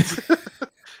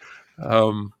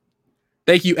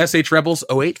 Thank you, SH Rebels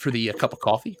 08 for the cup of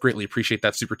coffee. Greatly appreciate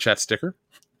that super chat sticker.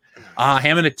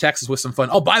 Hammond at Texas with some fun.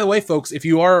 Oh, by the way, folks, if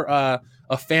you are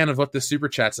a fan of what this super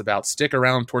chat's about, stick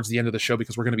around towards the end of the show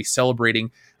because we're going to be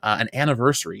celebrating an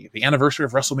anniversary. The anniversary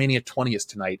of WrestleMania 20 is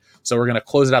tonight. So we're going to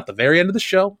close it out the very end of the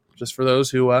show, just for those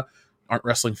who aren't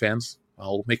wrestling fans.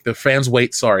 I'll make the fans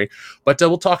wait, sorry. But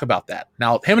we'll talk about that.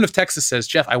 Now, Hammond of Texas says,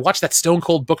 Jeff, I watched that Stone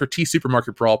Cold Booker T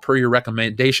Supermarket Brawl per your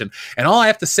recommendation. And all I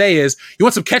have to say is, you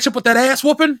want some ketchup with that ass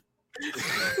whooping?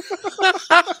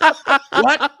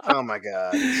 What? Oh, my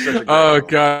God. Oh,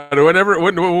 God.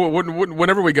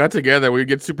 Whenever we got together, we would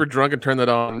get super drunk and turn that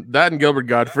on. That and Gilbert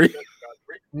Godfrey.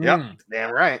 Yep,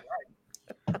 damn right.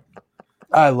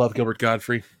 I love Gilbert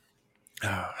Godfrey.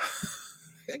 I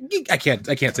can't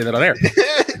say that on air.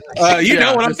 You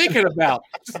know Yeah. what I'm thinking about.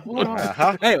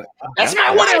 Uh-huh. Anyway, That's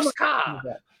my wife's car.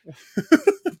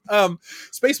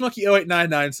 Space Monkey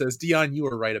 0899 says, Dion, you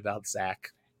were right about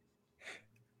Zach.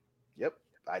 Yep,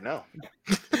 I know.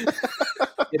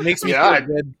 It makes me Yeah, feel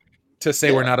good to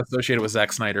say we're not associated with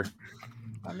Zack Snyder.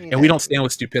 I mean, And we don't stand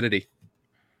with stupidity.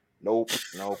 Nope.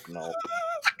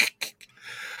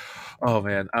 Oh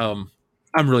man, I'm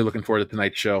really looking forward to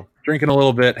tonight's show. Drinking a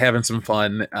little bit, having some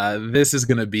fun. This is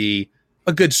going to be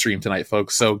a good stream tonight,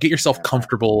 folks. So get yourself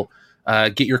comfortable.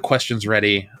 Get your questions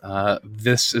ready.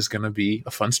 This is going to be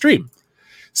a fun stream.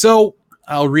 So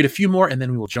I'll read a few more, and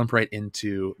then we will jump right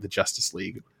into the Justice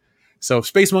League. So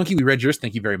Space Monkey, we read yours.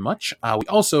 Thank you very much. We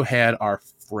also had our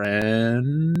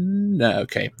friend.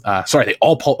 Sorry, they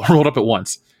all rolled up at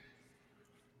once.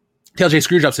 TLJ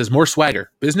Screwjob says, more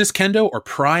swagger. Business Kendo or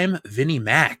Prime Vinnie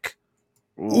Mac?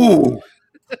 Ooh.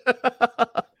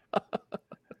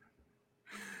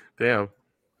 Damn.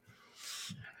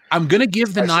 I'm going to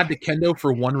give the nod to Kendo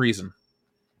for one reason.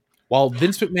 While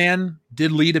Vince McMahon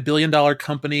did lead a billion-dollar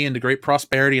company into great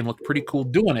prosperity and looked pretty cool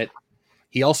doing it,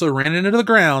 he also ran it into the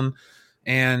ground.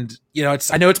 And, you know,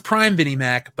 I know it's Prime Vinnie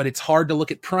Mac, but it's hard to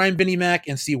look at Prime Vinnie Mac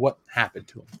and see what happened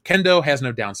to him. Kendo has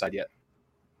no downside yet.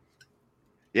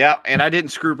 Yeah, and I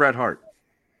didn't screw Bret Hart.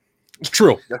 It's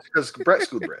true. That's because Brett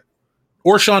screwed Brett.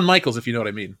 Or Shawn Michaels, if you know what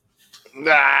I mean.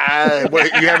 Nah, what,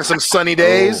 you having some sunny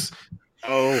days?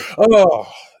 Oh,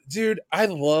 dude, I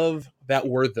love that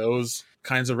we're those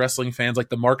kinds of wrestling fans, like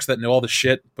the marks that know all the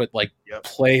shit, but like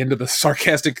play into the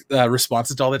sarcastic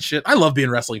responses to all that shit. I love being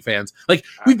wrestling fans. Like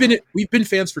we've been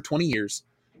fans for 20 years.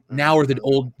 Now we're the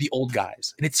old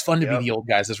guys, and it's fun to be the old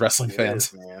guys as wrestling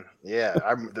fans. Man. Yeah,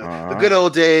 the good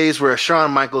old days where Shawn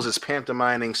Michaels is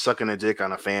pantomiming sucking a dick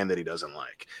on a fan that he doesn't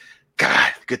like.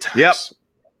 God, good times.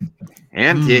 Yep.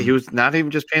 And he was not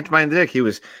even just pantomiming the dick; he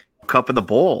was cupping the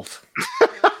balls.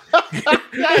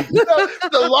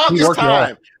 The longest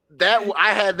time that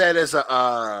I had that as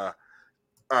a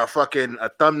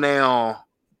thumbnail.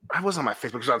 I was on my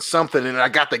Facebook, it was on something, and I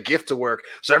got the GIF to work.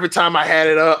 So every time I had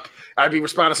it up, I'd be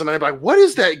responding to somebody like, "What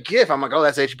is that GIF?" I'm like, "Oh,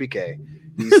 that's HBK.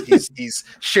 He's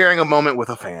sharing a moment with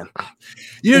a fan."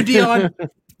 You know, Dion,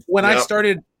 when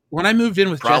I moved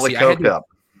in with Probably Jesse, coked up.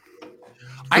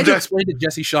 I had to explain to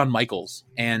Jesse Shawn Michaels,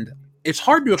 and it's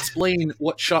hard to explain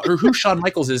who Shawn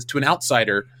Michaels is to an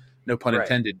outsider, no pun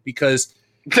intended, because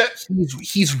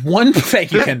he's one.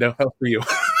 Thank you, Kendo, help for you.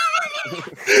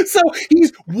 So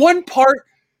he's one part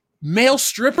male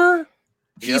stripper,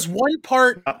 he's one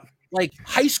part like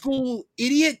high school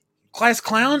idiot, class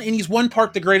clown, and he's one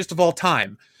part the greatest of all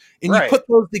time. And you put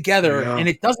those together, and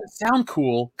it doesn't sound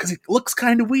cool because it looks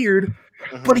kind of weird,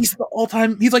 but he's the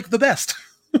all-time. He's like the best.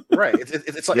 Right.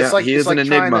 It's like he is an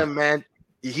enigma.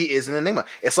 He is an enigma.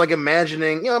 It's like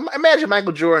imagining, imagine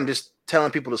Michael Jordan just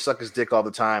telling people to suck his dick all the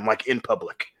time, like in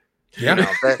public. Yeah.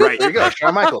 Right. There you go.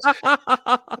 Shawn Michaels.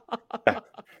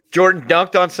 Jordan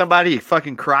dunked on somebody, he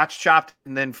fucking crotch chopped,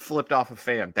 and then flipped off a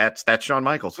fan. That's Shawn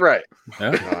Michaels. Right.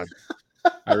 Yeah.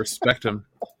 I respect him.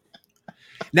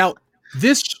 Now,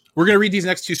 we're going to read these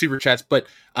next two super chats, but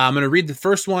I'm going to read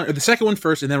the second one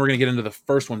first, and then we're going to get into the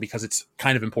first one because it's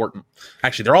kind of important.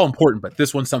 Actually, they're all important, but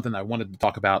this one's something I wanted to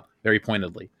talk about very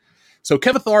pointedly. So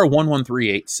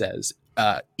Kevithar1138 says,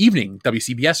 evening,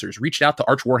 WCBSers reached out to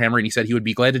Arch Warhammer, and he said he would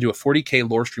be glad to do a 40K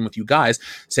lore stream with you guys,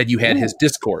 said you had his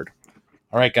Discord.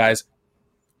 All right, guys,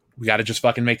 we got to just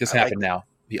fucking make this happen now.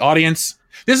 The audience,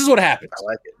 this is what happens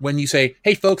when you say,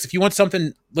 hey, folks, if you want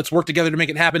something, let's work together to make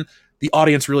it happen. The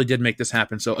audience really did make this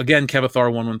happen. So again,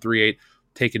 Kevithar1138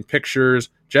 taking pictures.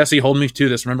 Jesse, hold me to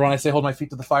this. Remember when I say hold my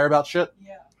feet to the fire about shit?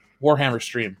 Yeah. Warhammer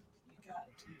stream.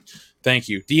 Thank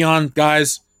you. Dion,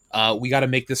 guys, we got to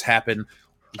make this happen.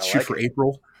 Let's shoot for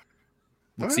April.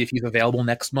 Let's see if he's available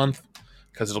next month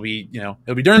because it'll be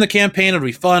during the campaign. It'll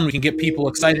be fun. We can get people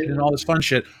excited and all this fun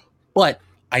shit. But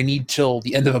I need till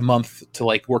the end of the month to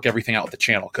like work everything out with the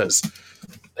channel because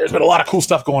there's been a lot of cool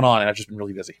stuff going on and I've just been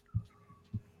really busy.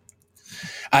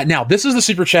 Now, this is the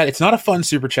super chat. It's not a fun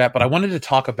super chat, but I wanted to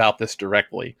talk about this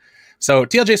directly. So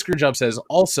TLJ Screwjob says,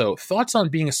 also, thoughts on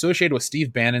being associated with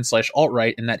Steve Bannon /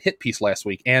 alt-right in that hit piece last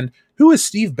week. And who is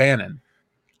Steve Bannon?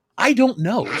 I don't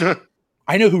know.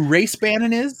 I know who Race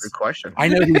Bannon is. Good question. I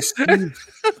know who Steve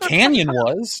Canyon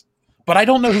was, but I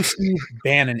don't know who Steve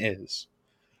Bannon is.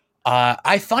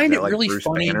 I find it really Bruce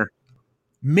funny. Banner?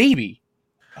 Maybe.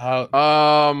 I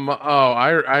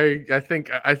think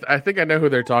I know who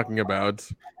they're talking about.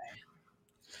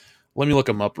 Let me look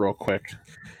him up real quick.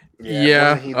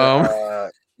 Yeah. He's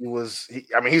a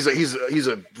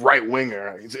right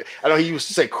winger. I know he used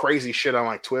to say crazy shit on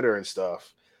like Twitter and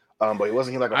stuff. But he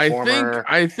wasn't like a former.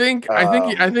 I think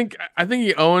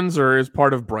he owns or is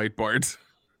part of Breitbart.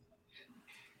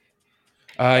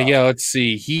 Yeah, let's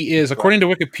see. He is, according to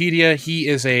Wikipedia, he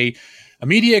is a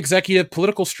media executive,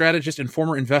 political strategist, and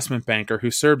former investment banker who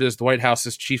served as the White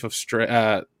House's chief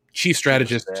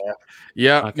strategist.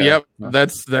 Yeah, Okay. yep.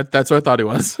 That's what I thought he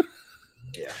was.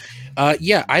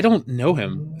 Yeah, I don't know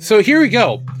him. So here we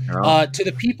go. No. To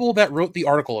the people that wrote the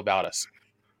article about us.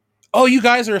 Oh, you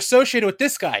guys are associated with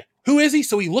this guy. Who is he?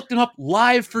 So we looked him up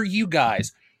live for you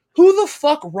guys. Who the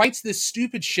fuck writes this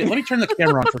stupid shit? Let me turn the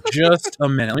camera on for just a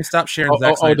minute. Let me stop sharing.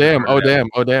 Oh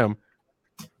damn.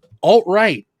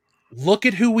 Alt-right. Look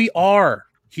at who we are.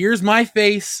 Here's my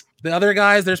face. The other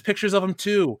guys, there's pictures of them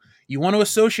too. You want to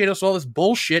associate us with all this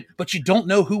bullshit, but you don't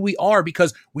know who we are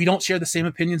because we don't share the same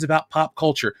opinions about pop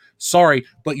culture. Sorry,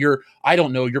 but your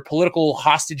political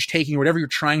hostage taking, whatever you're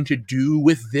trying to do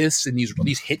with this and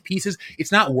these hit pieces,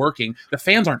 it's not working. The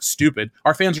fans aren't stupid.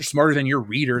 Our fans are smarter than your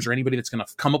readers or anybody that's going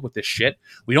to come up with this shit.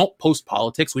 We don't post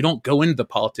politics. We don't go into the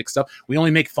politics stuff. We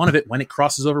only make fun of it when it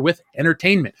crosses over with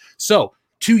entertainment. So,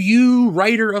 to you,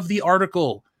 writer of the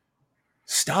article,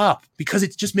 stop, because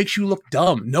it just makes you look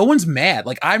dumb. No one's mad.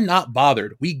 Like, I'm not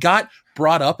bothered. We got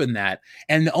brought up in that.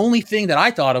 And the only thing that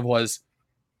I thought of was,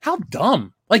 how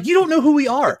dumb. Like, you don't know who we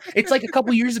are. It's like a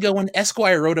couple years ago when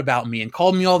Esquire wrote about me and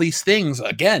called me all these things.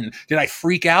 Again, did I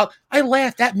freak out? I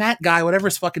laughed. That Matt guy, whatever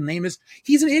his fucking name is,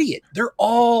 he's an idiot. They're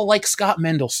all like Scott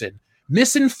Mendelson.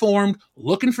 Misinformed,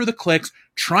 looking for the clicks,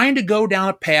 trying to go down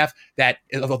a path that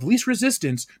of least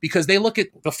resistance because they look at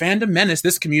the fandom menace,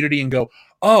 this community, and go,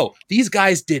 oh, these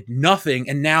guys did nothing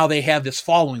and now they have this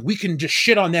following. We can just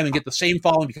shit on them and get the same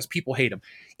following because people hate them.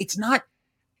 It's not.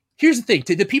 Here's the thing.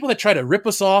 To the people that try to rip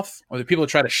us off or the people that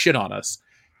try to shit on us,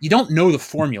 you don't know the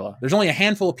formula. There's only a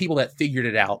handful of people that figured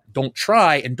it out. Don't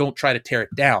try to tear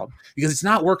it down because it's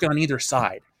not working on either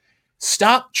side.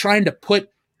 Stop trying to put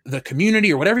the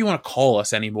community or whatever you want to call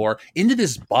us anymore into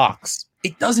this box.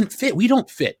 It doesn't fit. We don't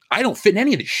fit. I don't fit in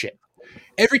any of this shit.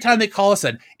 Every time they call us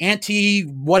an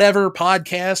anti-whatever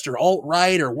podcast or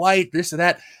alt-right or white, this or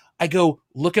that, I go,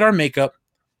 look at our makeup.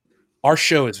 Our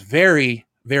show is very,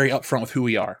 very upfront with who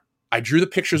we are. I drew the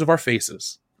pictures of our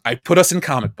faces. I put us in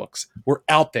comic books. We're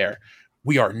out there.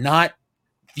 We are not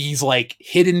these like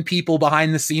hidden people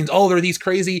behind the scenes. Oh, there are these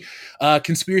crazy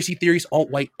conspiracy theories,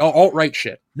 alt-right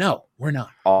shit. No, we're not.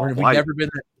 We've never been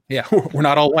that. Yeah, we're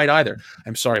not all white either.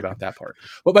 I'm sorry about that part.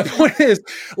 But my point is,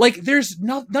 like, there's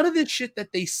none of this shit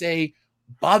that they say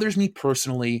bothers me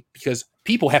personally because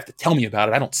people have to tell me about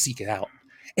it. I don't seek it out.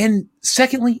 And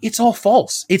secondly, it's all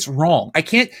false. It's wrong. I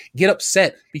can't get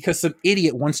upset because some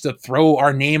idiot wants to throw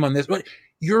our name on this. But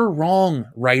you're wrong,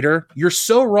 writer. You're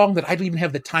so wrong that I don't even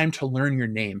have the time to learn your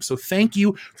name. So thank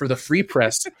you for the free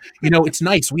press. You know, it's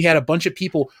nice. We had a bunch of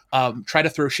people try to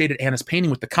throw shade at Anna's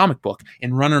painting with the comic book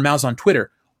and run her mouths on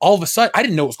Twitter. All of a sudden, I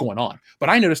didn't know what was going on, but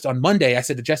I noticed on Monday, I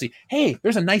said to Jesse, hey,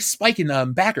 there's a nice spike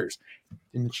in backers.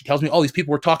 And she tells me, oh, these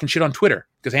people were talking shit on Twitter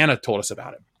because Anna told us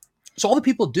about it. So all the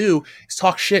people do is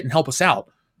talk shit and help us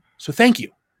out. So thank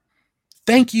you.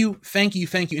 Thank you.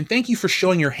 And thank you for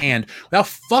showing your hand with how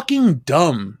fucking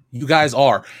dumb you guys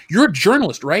are. You're a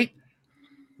journalist, right?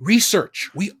 Research.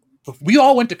 We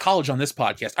all went to college on this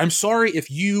podcast. I'm sorry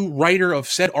if you, writer of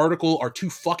said article, are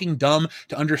too fucking dumb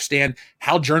to understand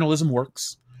how journalism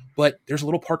works. But there's a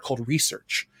little part called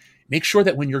research. Make sure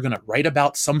that when you're going to write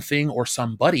about something or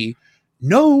somebody,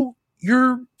 know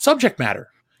your subject matter.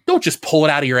 Don't just pull it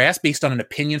out of your ass based on an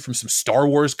opinion from some Star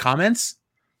Wars comments.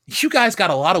 You guys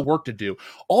got a lot of work to do.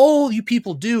 All you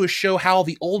people do is show how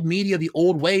the old media, the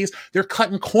old ways, they're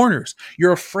cutting corners.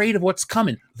 You're afraid of what's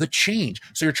coming, the change.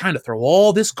 So you're trying to throw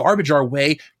all this garbage our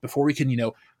way before we can,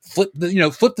 flip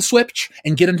the switch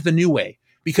and get into the new way.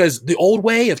 Because the old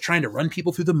way of trying to run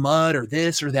people through the mud or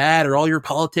this or that or all your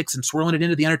politics and swirling it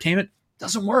into the entertainment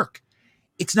doesn't work.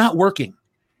 It's not working.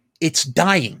 It's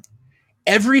dying.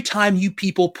 Every time you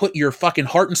people put your fucking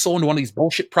heart and soul into one of these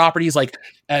bullshit properties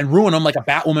and ruin them like a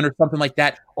Batwoman or something like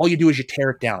that, all you do is you tear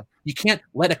it down. You can't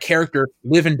let a character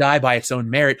live and die by its own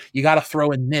merit. You got to throw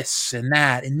in this and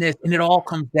that and this, and it all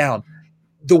comes down.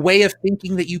 The way of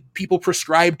thinking that you people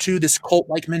prescribe to, this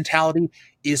cult-like mentality,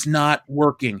 is not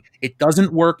working. It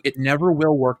doesn't work. It never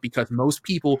will work because most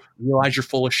people realize you're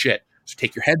full of shit. So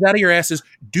take your heads out of your asses,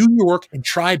 do your work, and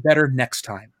try better next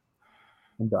time.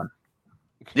 I'm done.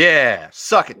 Yeah,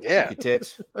 suck it. Yeah. You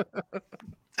tits.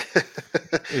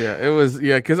 Yeah, it was.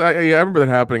 Yeah, because I remember that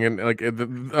happening, and like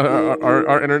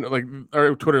our internet, like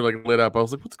our Twitter, like lit up. I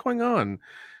was like, "What's going on?"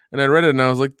 And I read it, and I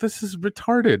was like, "This is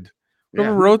retarded."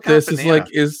 Whoever wrote this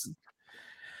is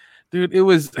Dude,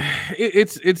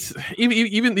 it's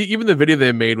even the video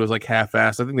they made was like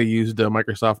half-assed. I think they used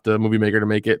Microsoft Movie Maker to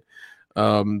make it.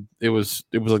 It was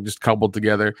like just cobbled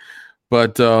together.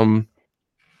 But all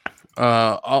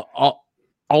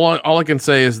I can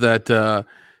say is that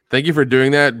thank you for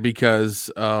doing that, because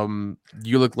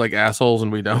you look like assholes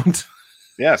and we don't.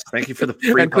 Yes, thank you for the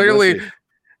free And clearly, publicity.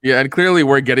 yeah, and clearly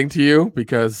we're getting to you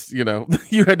because you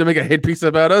had to make a hit piece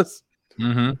about us.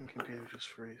 Mm-hmm. Computer just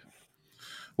freeze.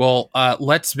 Well,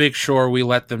 let's make sure we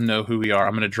let them know who we are.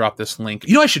 I'm going to drop this link.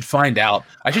 I should find out.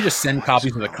 I should just send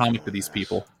copies of the comic to these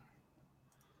people.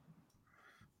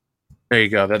 There you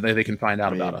go. That they can find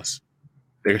out about us.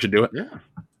 They should do it. Yeah,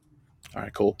 All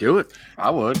right, cool. do it.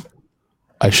 I would.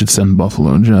 I should send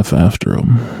Buffalo and Jeff after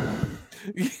him.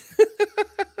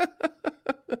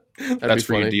 That's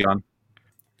for you, Dion.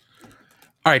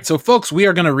 All right, so folks, we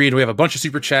are going to read. We have a bunch of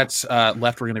super chats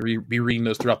left. We're going to be reading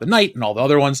those throughout the night and all the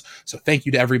other ones. So thank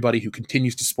you to everybody who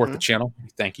continues to support the channel.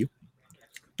 Thank you.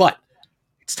 But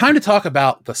it's time to talk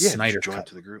about the Snyder join Cut.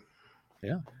 to the group.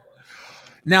 Yeah.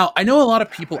 Now, I know a lot of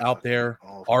people out there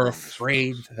are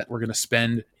afraid that we're going to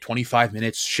spend 25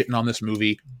 minutes shitting on this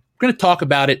movie. We're going to talk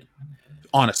about it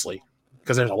honestly,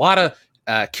 because there's a lot of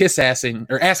ass-kissing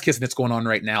that's going on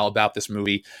right now about this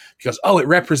movie, because it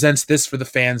represents this for the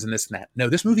fans and this and that. No,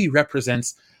 this movie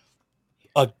represents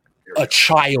a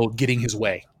child getting his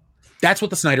way. That's what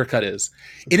the Snyder Cut is.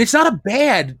 And it's not a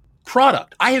bad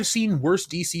product. I have seen worse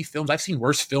DC films. I've seen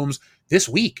worse films this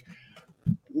week.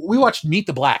 We watched Meet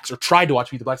the Blacks, or tried to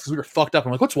watch Meet the Blacks, because we were fucked up.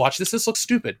 I'm like, let's watch this. This looks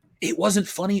stupid. It wasn't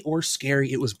funny or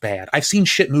scary. It was bad. I've seen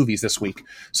shit movies this week.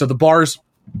 So the bar's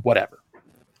whatever.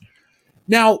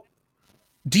 Now,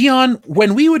 Dion,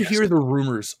 when we would hear the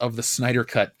rumors of the Snyder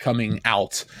Cut coming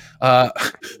out, what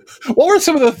were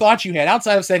some of the thoughts you had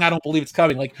outside of saying, I don't believe it's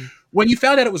coming? Like, when you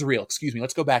found out it was real,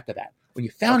 let's go back to that. When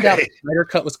you found out the Snyder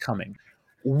Cut was coming,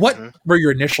 what were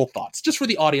your initial thoughts? Just for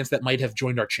the audience that might have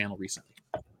joined our channel recently.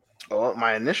 Well,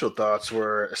 my initial thoughts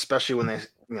were, especially when they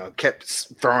kept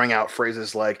throwing out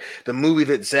phrases like the movie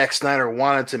that Zack Snyder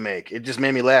wanted to make. It just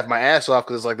made me laugh my ass off,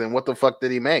 because it's like, then what the fuck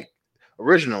did he make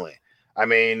originally? I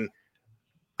mean,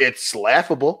 it's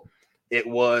laughable. It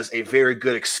was a very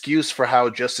good excuse for how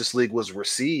Justice League was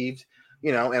received,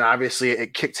 and obviously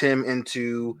it kicked him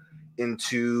into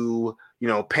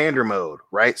pander mode,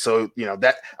 right? So,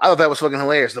 that I thought that was fucking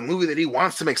hilarious. The movie that he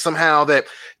wants to make, somehow that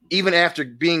even after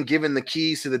being given the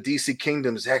keys to the DC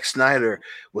kingdom, Zack Snyder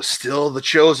was still the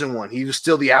chosen one. He was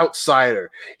still the outsider.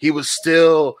 He was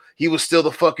still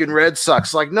the fucking Red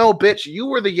Sox. Like, no, bitch, you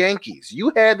were the Yankees.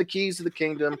 You had the keys to the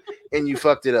kingdom and you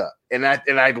fucked it up. And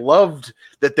I loved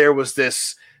that there was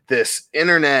this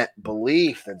internet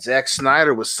belief that Zack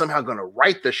Snyder was somehow going to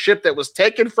right the ship that was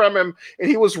taken from him and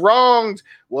he was wronged.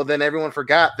 Well, then everyone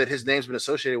forgot that his name's been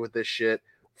associated with this shit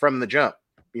from the jump.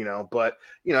 But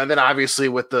and then obviously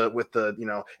with the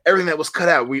everything that was cut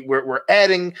out, we're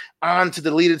adding on to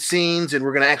deleted scenes, and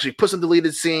we're going to actually put some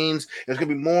deleted scenes. There's going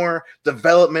to be more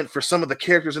development for some of the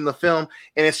characters in the film,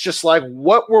 and it's just like,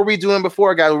 what were we doing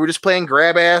before, guys? We were just playing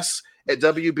grab ass at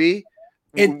WB.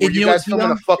 Were you guys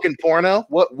filming a fucking porno?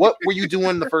 What were you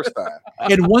doing the first time?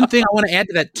 And one thing I want to add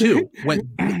to that too,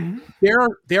 when there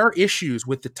are issues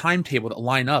with the timetable that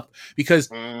line up, because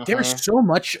there's so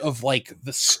much of like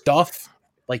the stuff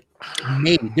like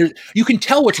made there. You can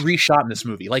tell what's reshot in this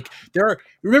movie. Like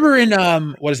remember in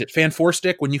what is it, Fan Four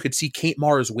Stick, when you could see Kate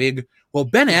Mara's wig? Well,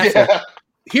 Ben Affleck.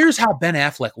 Here's how Ben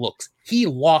Affleck looks. He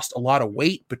lost a lot of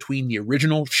weight between the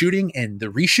original shooting and the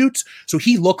reshoots, so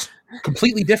he looks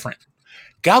completely different.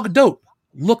 Gal Gadot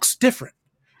looks different.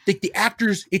 Like the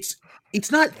actors, it's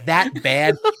not that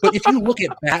bad, but if you look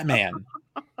at Batman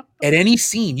at any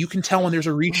scene, you can tell when there's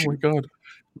a reshoot. Oh my god!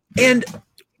 And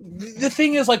the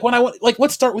thing is, like,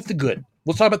 let's start with the good.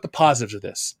 We'll talk about the positives of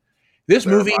this. This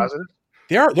movie,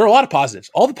 there are a lot of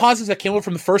positives. All the positives that came over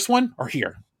from the first one are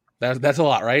here. That's a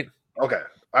lot, right? Okay.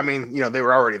 I mean, they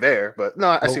were already there, but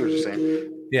no, I see what you're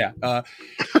saying. Yeah.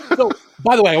 So,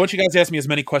 by the way, I want you guys to ask me as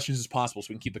many questions as possible so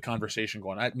we can keep the conversation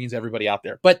going. That means everybody out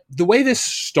there. But the way this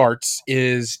starts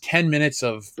is 10 minutes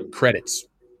of credits.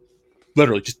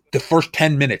 Literally, just the first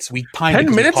 10 minutes. We timed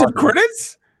 10 minutes of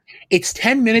credits? It's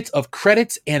 10 minutes of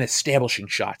credits and establishing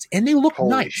shots, and they look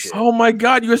nice. Shit. Oh my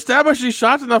god, you established these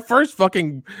shots in the first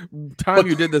fucking time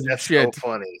you did this shit. So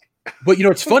funny. But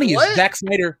what's funny is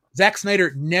Zack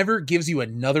Snyder never gives you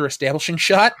another establishing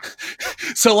shot.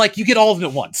 So like you get all of them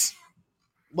at once.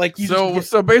 Like so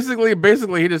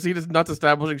basically he just nuts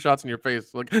establishing shots in your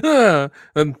face. Like,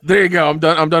 and there you go.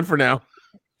 I'm done for now.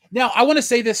 Now I want to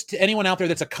say this to anyone out there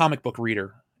that's a comic book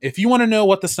reader. If you want to know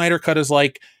what the Snyder Cut is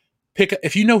like,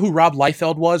 if you know who Rob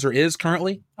Liefeld was or is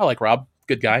currently, I like Rob.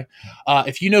 good guy.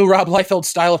 If you know Rob Liefeld's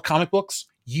style of comic books,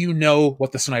 you know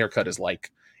what the Snyder Cut is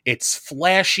like. It's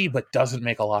flashy, but doesn't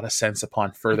make a lot of sense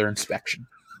upon further inspection.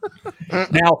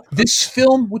 Now, this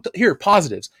film,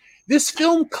 positives. This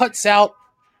film cuts out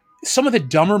some of the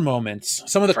dumber moments,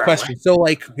 some of the questions. So,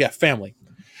 family.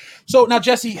 So now,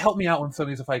 Jesse, help me out with some of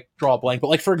these if I draw a blank. But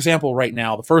like, for example, right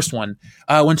now, the first one,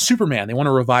 when Superman, they want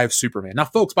to revive Superman. Now,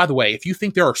 folks, by the way, if you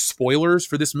think there are spoilers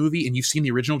for this movie and you've seen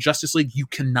the original Justice League, you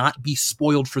cannot be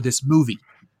spoiled for this movie.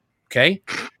 Okay?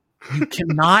 You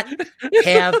cannot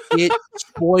have it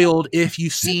spoiled if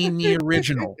you've seen the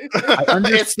original. I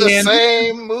understand. It's the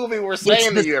same movie we're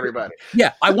saying to you, everybody.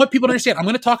 Yeah, I want people to understand. I'm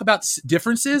going to talk about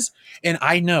differences, and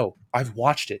I know I've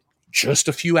watched it just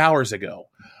a few hours ago.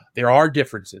 There are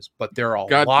differences, but there are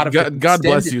a lot of God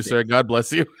bless you, sir. God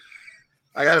bless you.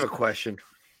 I got a question.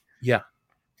 Yeah.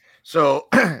 So,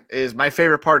 is my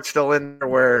favorite part still in there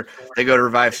where they go to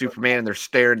revive Superman and they're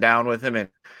staring down with him and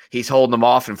he's holding them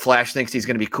off and Flash thinks he's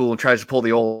going to be cool and tries to pull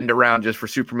the old end around just for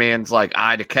Superman's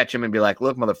eye to catch him and be like,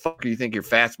 look, motherfucker, you think you're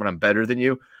fast, but I'm better than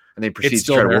you? And then he proceeds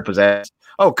to try to whoop his ass.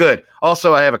 Oh, good.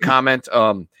 Also, I have a comment.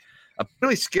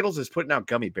 Apparently Skittles is putting out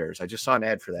gummy bears. I just saw an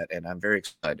ad for that and I'm very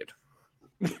excited.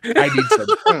 I need some.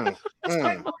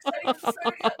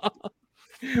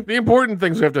 The important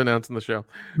things we have to announce in the show.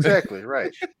 Exactly,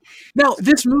 right. Now,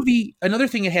 this movie, another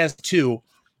thing it has too,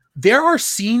 there are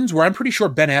scenes where I'm pretty sure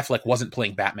Ben Affleck wasn't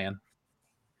playing Batman.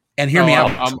 And hear me out.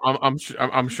 I'm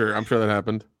sure that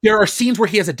happened. There are scenes where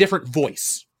he has a different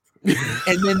voice.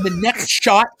 And then the next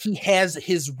shot, he has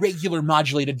his regular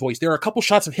modulated voice. There are a couple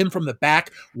shots of him from the back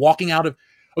walking out of.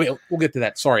 Okay, we'll get to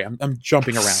that. Sorry, I'm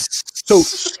jumping around. So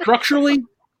structurally,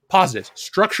 positives.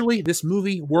 Structurally, this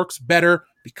movie works better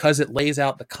because it lays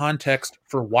out the context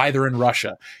for why they're in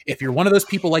Russia. If you're one of those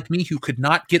people like me who could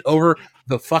not get over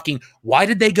the fucking, why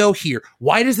did they go here?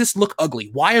 Why does this look ugly?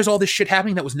 Why is all this shit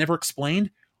happening that was never explained?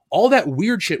 All that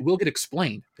weird shit will get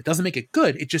explained. It doesn't make it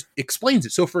good. It just explains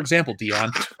it. So, for example,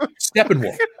 Dion,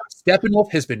 Steppenwolf.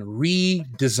 Steppenwolf has been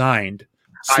redesigned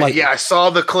slightly. I saw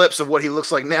the clips of what he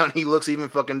looks like now, and he looks even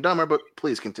fucking dumber, but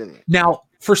please continue. Now,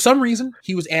 for some reason,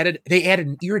 they added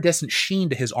an iridescent sheen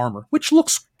to his armor, which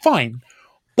looks fine.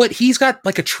 But he's got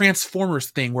like a Transformers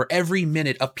thing where every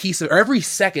minute or every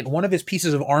second, one of his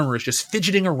pieces of armor is just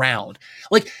fidgeting around.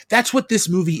 Like, that's what this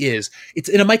movie is. It's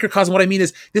in a microcosm. What I mean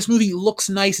is this movie looks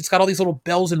nice. It's got all these little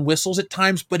bells and whistles at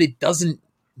times, but it doesn't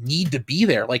need to be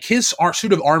there. Like, his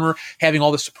suit of armor having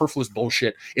all this superfluous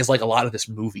bullshit is like a lot of this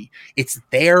movie. It's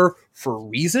there for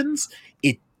reasons.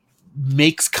 It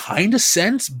makes kind of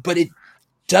sense, but it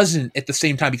doesn't at the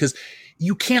same time, because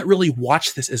you can't really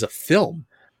watch this as a film.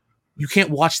 You can't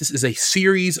watch this as a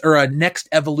series or a next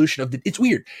evolution of it's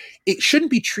weird. It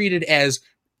shouldn't be treated as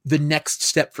the next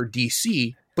step for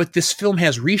DC, but this film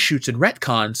has reshoots and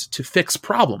retcons to fix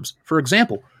problems. For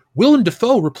example, Willem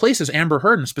Dafoe replaces Amber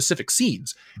Heard in specific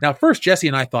scenes. Now, at first, Jesse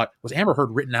and I thought, was Amber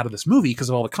Heard written out of this movie because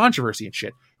of all the controversy and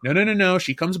shit? No.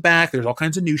 She comes back. There's all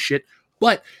kinds of new shit.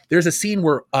 But there's a scene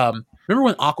where, remember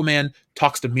when Aquaman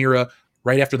talks to Mira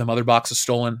right after the mother box is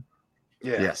stolen?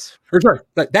 Yeah. Yes. Or sorry,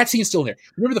 that scene's still in there.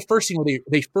 Remember the first scene where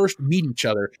they first meet each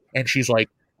other, and she's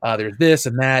like, there's this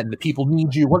and that, and the people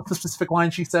need you. What's the specific line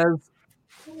she says?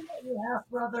 Your half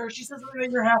brother. She says something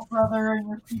about your half brother and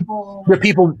your people.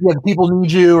 The people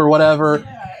need you, or whatever.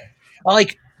 Yeah.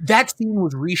 Like, that scene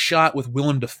was reshot with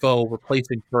Willem Dafoe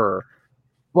replacing her,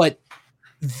 but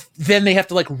then they have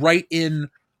to write in.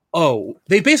 Oh,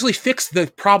 they basically fixed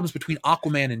the problems between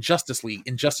Aquaman and Justice League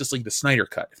in Justice League the Snyder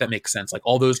Cut, if that makes sense. Like,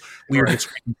 all those weird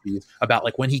discrepancies about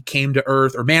when he came to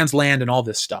Earth or Man's Land and all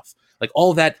this stuff. Like,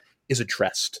 all of that is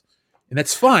addressed. And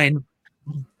that's fine,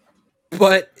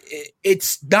 but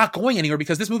it's not going anywhere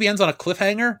because this movie ends on a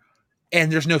cliffhanger and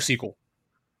there's no sequel.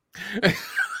 This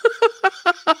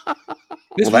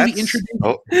movie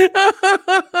introduced.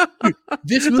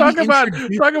 This movie talk about a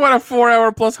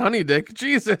 4-hour plus honey dick.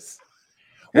 Jesus.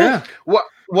 Yeah. Well,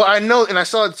 I know, and I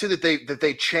saw it too that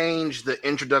they changed the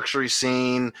introductory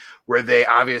scene where they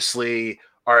obviously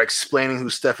are explaining who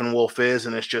Steppenwolf is,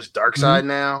 and it's just Darkseid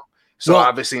now. So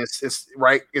obviously, it's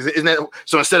right. Isn't that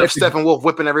so? Instead of Steppenwolf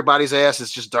whipping everybody's ass,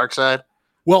 it's just Darkseid.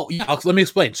 Well, yeah, let me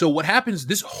explain. So what happens?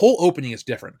 This whole opening is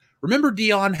different. Remember,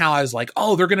 Dion, how I was like,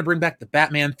 "Oh, they're going to bring back the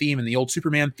Batman theme and the old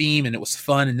Superman theme, and it was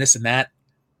fun and this and that."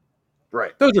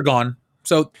 Right. Those are gone.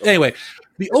 So anyway,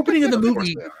 the opening of the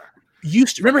movie.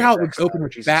 Remember how it would open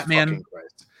with Batman?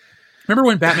 Remember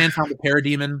when Batman found the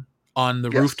parademon on the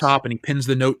rooftop and he pins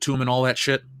the note to him and all that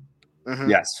shit?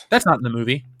 Mm-hmm. Yes. That's not in the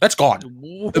movie. That's gone.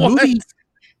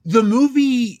 The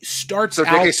movie starts so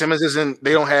out. J.K. Simmons isn't.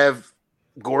 They don't have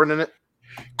Gordon in it.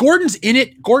 Gordon's in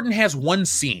it. Gordon has one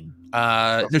scene.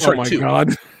 No, Oh sorry, my 2.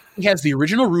 god. He has the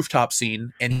original rooftop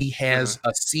scene, and he has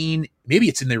a scene, maybe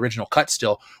it's in the original cut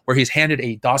still, where he's handed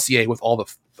a dossier with all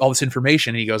this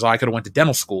information, and he goes, "Oh, I could have went to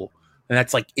dental school," and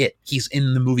that's like it. He's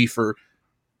in the movie for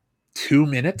 2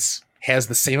 minutes, has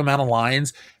the same amount of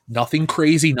lines, nothing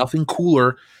crazy, nothing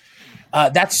cooler.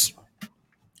 That's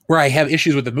where I have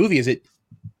issues with the movie. Is it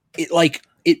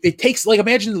takes, like,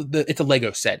 imagine it's a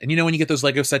Lego set, and when you get those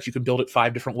Lego sets, you can build it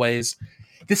 5 different ways.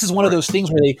 This is one of those things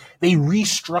where they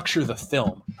restructure the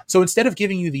film. So instead of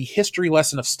giving you the history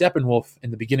lesson of Steppenwolf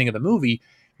in the beginning of the movie,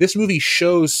 this movie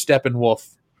shows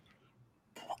Steppenwolf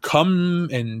come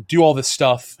and do all this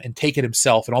stuff and take it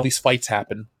himself, and all these fights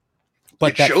happen.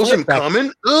 But it shows him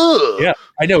coming. Ugh. Yeah,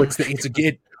 I know it's a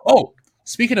kid. Oh,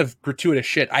 speaking of gratuitous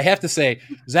shit, I have to say,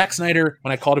 Zack Snyder,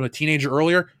 when I called him a teenager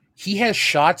earlier, he has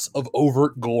shots of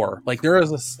overt gore. Like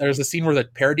there's a scene where the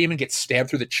parademon gets stabbed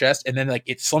through the chest, and then like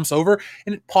it slumps over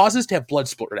and it pauses to have blood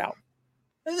splurted out.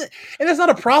 And that's not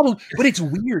a problem, but it's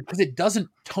weird because it doesn't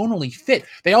tonally fit.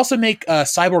 They also make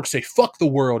Cyborg say "fuck the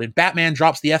world," and Batman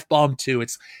drops the F-bomb too.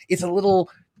 It's a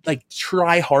little like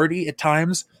try-hardy at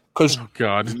times. Because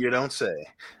God, you don't say.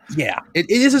 Yeah, it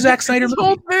is a Zack Snyder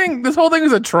movie. This whole thing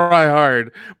is a try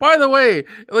hard. By the way,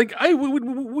 like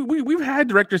we've had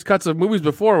director's cuts of movies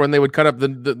before when they would cut up the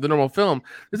normal film.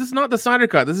 This is not the Snyder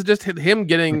cut. This is just him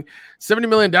getting $70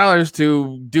 million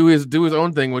to do his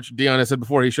own thing, which Dion has said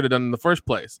before he should have done in the first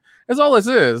place. That's all this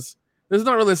is. This is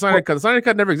not really a Snyder cut. The Snyder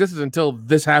cut never existed until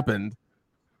this happened.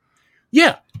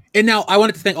 Yeah. And now I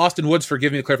wanted to thank Austin Woods for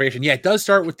giving me the clarification. Yeah, it does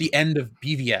start with the end of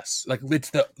BVS. Like it's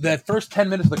the first 10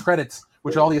 minutes of the credits,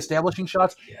 which are all the establishing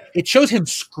shots. It shows him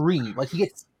scream. Like he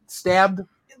gets stabbed. In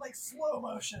like slow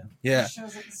motion. Yeah. It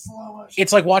shows it in slow motion.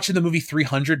 It's like watching the movie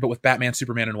 300, but with Batman,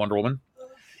 Superman, and Wonder Woman.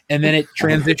 And then it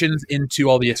transitions into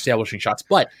all the establishing shots.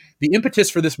 But the impetus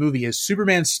for this movie is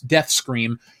Superman's death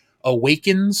scream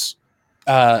awakens,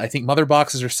 I think, mother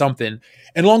boxes or something.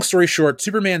 And long story short,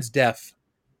 Superman's death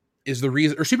is the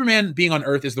reason, or Superman being on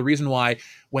Earth is the reason why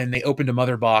when they opened a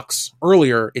mother box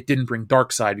earlier, it didn't bring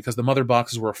Darkseid, because the mother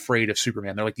boxes were afraid of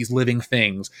Superman. They're like these living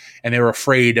things, and they were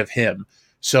afraid of him.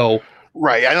 So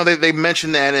right, I know they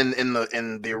mentioned that in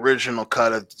the original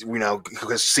cut of,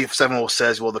 because Steppenwolf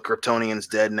says, well, the Kryptonian's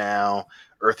dead now,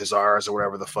 Earth is ours, or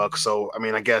whatever the fuck. So I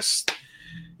mean, I guess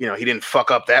he didn't fuck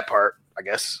up that part. I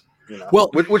guess Well,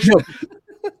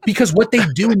 because what they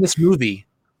do in this movie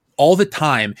all the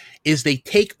time is they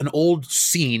take an old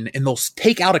scene and they'll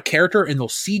take out a character and they'll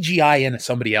CGI in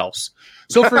somebody else.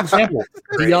 So, for example,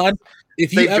 Dion,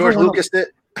 if you ever George Lucas did.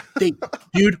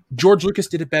 George Lucas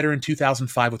did it better in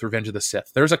 2005 with Revenge of the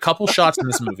Sith. There's a couple shots in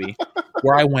this movie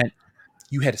where I went,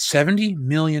 you had $70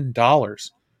 million.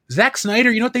 Zack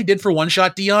Snyder, you know what they did for one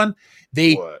shot, Dion?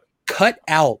 They cut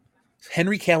out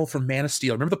Henry Cavill from Man of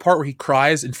Steel. Remember the part where he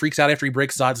cries and freaks out after he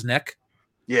breaks Zod's neck?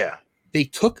 Yeah. They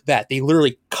took that. They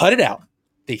literally cut it out.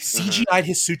 They CGI'd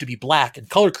his suit to be black and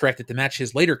color corrected to match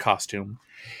his later costume.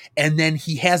 And then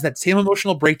he has that same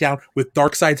emotional breakdown with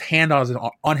Darkseid's hand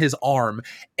on his arm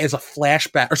as a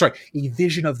flashback, or sorry, a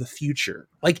vision of the future.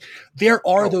 Like, there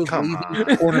are those corner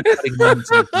cutting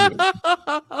moments in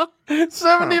the movie.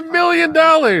 $70 million.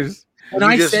 When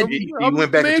I said you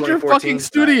went back to major 2014 fucking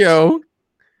studio.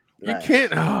 Nice. You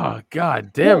can't. Oh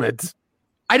God damn it!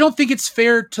 I don't think it's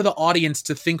fair to the audience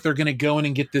to think they're going to go in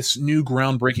and get this new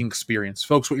groundbreaking experience.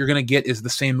 Folks, what you're going to get is the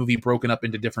same movie broken up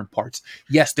into different parts.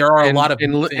 Yes, there are a lot of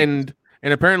and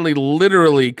apparently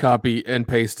literally copy and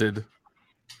pasted.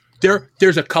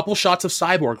 There's a couple shots of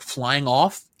Cyborg flying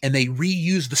off, and they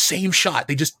reuse the same shot.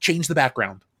 They just change the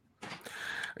background.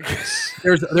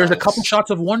 There's a couple shots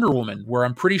of Wonder Woman where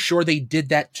I'm pretty sure they did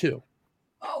that too.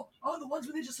 Oh, the ones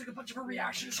where they just took a bunch of her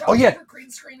reaction shots. Oh, yeah. Green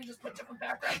screen and just put different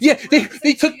backgrounds. Yeah,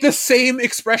 they took the same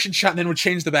expression shot and then would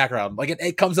change the background. Like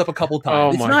it comes up a couple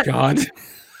times. Oh my god!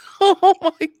 Oh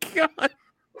my god!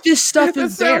 This stuff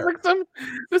is there.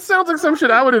 This sounds like some shit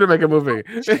I would do to make a movie.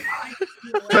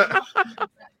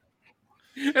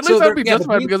 At least I'd be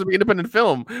justified because it'd be independent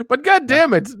film. But god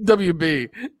damn it, WB.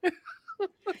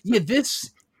 Yeah,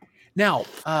 now.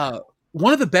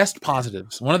 One of the best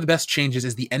positives, one of the best changes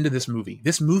is the end of this movie.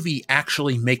 This movie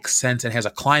actually makes sense and has a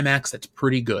climax that's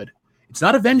pretty good. It's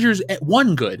not Avengers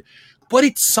 1 good, but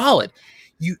it's solid.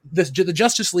 The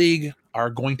Justice League are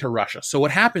going to Russia. So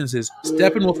what happens is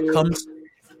Steppenwolf comes...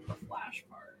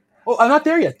 Oh, I'm not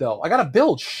there yet, though. I got to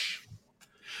build. Shh.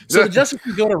 So the Justice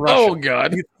League go to Russia. Oh,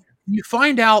 God. You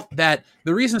find out that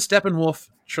the reason Steppenwolf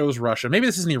chose Russia, maybe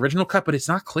this isn't the original cut, but it's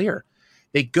not clear.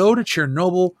 They go to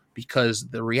Chernobyl because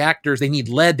the reactors, they need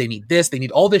lead, they need this, they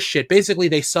need all this shit. Basically,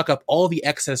 they suck up all the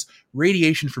excess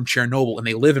radiation from Chernobyl, and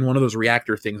they live in one of those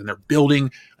reactor things, and they're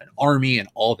building an army and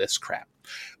all this crap.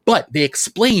 But they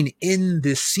explain in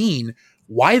this scene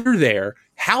why they're there,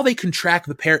 how they can track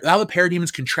how the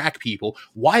parademons can track people,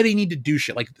 why they need to do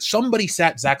shit. Like somebody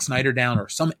sat Zack Snyder down, or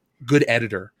some good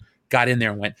editor got in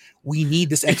there and went, "We need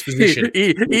this exposition."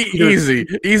 Easy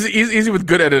with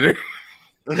good editor.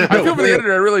 I feel for the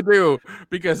editor, I really do,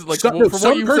 because like from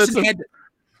what you said.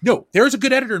 No, there's a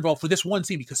good editor involved for this one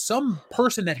scene, because some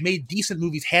person that made decent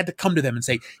movies had to come to them and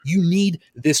say, "You need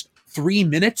this 3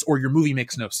 minutes or your movie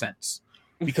makes no sense."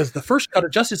 Because the first cut of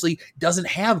Justice League doesn't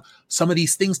have some of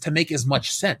these things to make as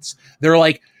much sense. They're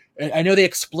like, I know they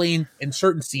explain in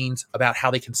certain scenes about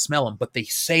how they can smell them, but they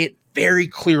say it very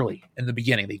clearly in the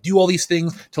beginning. They do all these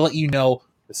things to let you know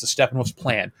this is Steppenwolf's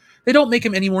plan. They don't make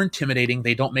him any more intimidating.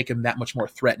 They don't make him that much more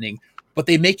threatening, but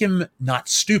they make him not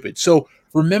stupid. So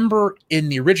remember in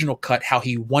the original cut how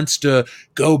he wants to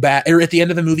go back, or at the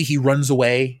end of the movie, he runs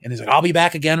away and he's like, "I'll be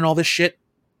back again," and all this shit.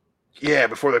 Yeah,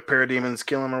 before the parademons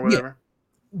kill him or whatever. Yeah.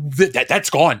 That's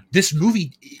gone. This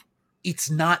movie,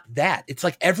 it's not that. It's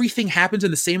like everything happens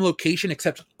in the same location,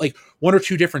 except like 1 or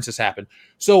 2 differences happen.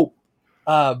 So,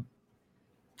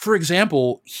 for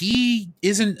example, he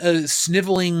isn't a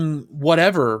sniveling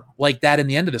whatever like that in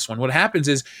the end of this one. What happens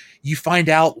is you find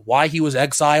out why he was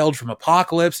exiled from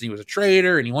Apocalypse, and he was a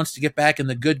traitor, and he wants to get back in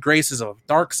the good graces of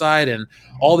Darkseid and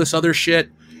all this other shit.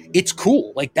 It's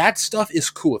cool. Like, that stuff is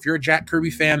cool. If you're a Jack Kirby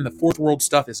fan, the Fourth World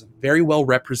stuff is very well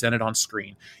represented on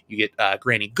screen. You get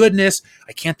Granny Goodness.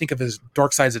 I can't think of his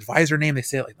Darkseid's advisor name. They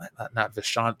say it like not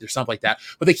Vishant or something like that.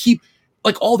 But they keep,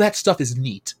 like, all that stuff is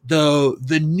neat. The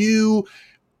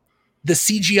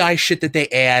CGI shit that they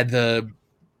add,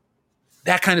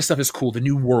 that kind of stuff is cool. The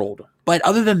new world. But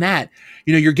other than that,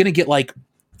 you're going to get, like,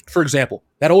 for example,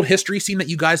 that old history scene that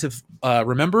you guys have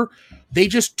remember. They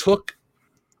just took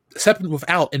Steppenwolf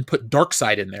out and put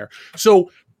Darkseid in there. So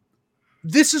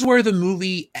this is where the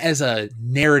movie as a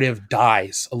narrative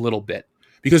dies a little bit.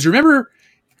 Because remember,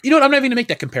 I'm not even going to make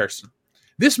that comparison.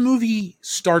 This movie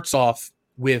starts off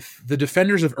with the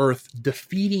Defenders of Earth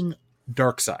defeating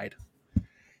Darkseid.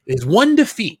 His one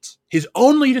defeat, his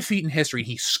only defeat in history,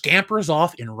 he scampers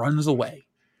off and runs away.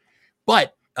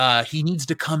 But he needs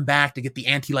to come back to get the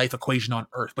anti-life equation on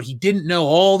Earth. But he didn't know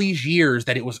all these years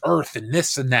that it was Earth and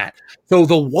this and that. So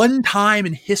the one time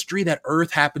in history that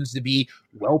Earth happens to be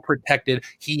well protected,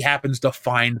 he happens to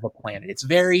find the planet. It's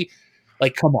very,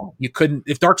 like, come on. You couldn't,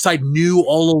 if Darkseid knew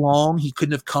all along, he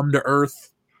couldn't have come to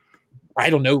Earth,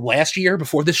 I don't know, last year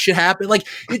before this shit happened. Like,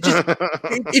 it just,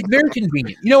 it's very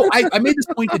convenient. I made this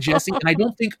point to Jesse, and I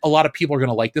don't think a lot of people are going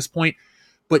to like this point.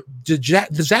 But the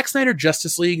Zack Snyder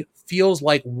Justice League feels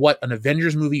like what an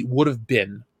Avengers movie would have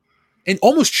been, and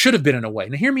almost should have been in a way.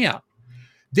 Now, hear me out.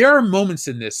 There are moments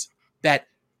in this that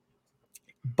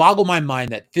boggle my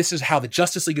mind that this is how the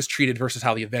Justice League is treated versus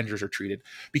how the Avengers are treated.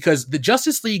 Because the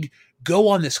Justice League go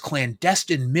on this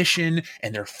clandestine mission,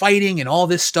 and they're fighting and all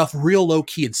this stuff real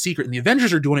low-key and secret, and the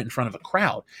Avengers are doing it in front of a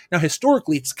crowd. Now,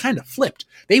 historically, it's kind of flipped.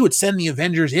 They would send the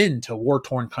Avengers into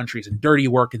war-torn countries and dirty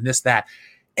work and this, that.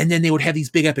 And then they would have these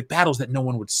big epic battles that no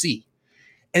one would see.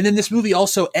 And then this movie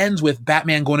also ends with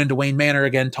Batman going into Wayne Manor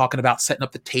again, talking about setting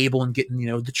up the table and getting,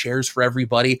 the chairs for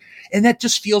everybody. And that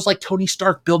just feels like Tony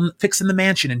Stark fixing the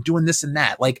mansion and doing this and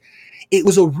that. Like, it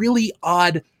was a really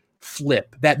odd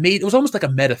flip that it was almost like a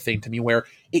meta thing to me, where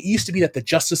it used to be that the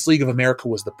Justice League of America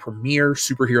was the premier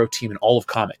superhero team in all of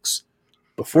comics.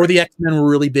 Before the X-Men were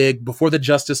really big, before the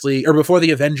Justice League, or before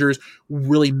the Avengers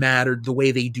really mattered the way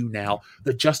they do now,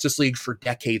 the Justice League for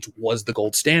decades was the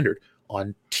gold standard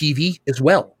on TV as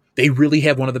well. They really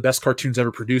have one of the best cartoons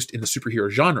ever produced in the superhero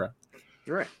genre.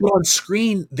 You're right. But on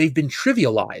screen, they've been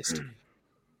trivialized.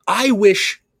 I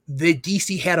wish that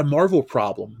DC had a Marvel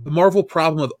problem. The Marvel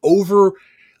problem of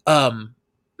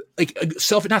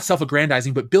not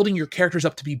self-aggrandizing, but building your characters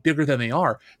up to be bigger than they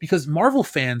are. Because Marvel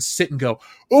fans sit and go,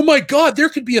 "Oh my God, there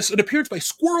could be an appearance by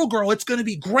Squirrel Girl. It's going to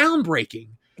be groundbreaking."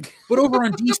 But over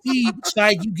on DC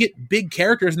side, you get big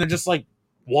characters, and they're just like,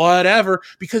 whatever,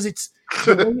 because it's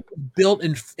the way it's built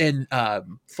and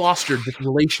fostered this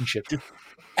relationship.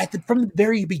 From the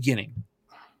very beginning,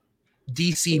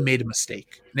 DC made a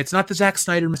mistake. And it's not the Zack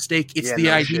Snyder mistake. It's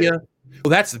the idea. Shit. Well,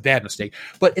 that's a bad mistake.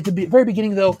 But at the very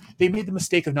beginning, though, they made the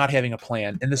mistake of not having a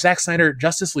plan. And the Zack Snyder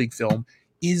Justice League film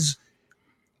it's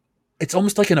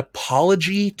almost like an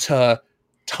apology to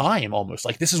time, almost.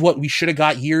 Like, this is what we should have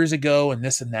got years ago and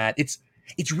this and that. It's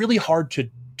really hard to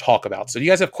talk about. So do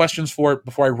you guys have questions for it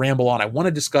before I ramble on? I want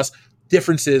to discuss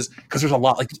differences, because there's a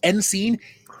lot. Like, the end scene,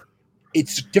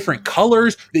 It's different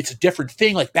colors. It's a different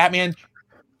thing. Like Batman.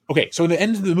 Okay, so in the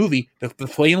end of the movie, the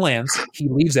plane lands. He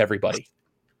leaves everybody.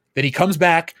 Then he comes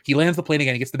back. He lands the plane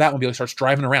again. He gets the Batmobile. He starts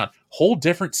driving around. Whole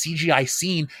different CGI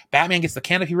scene. Batman gets the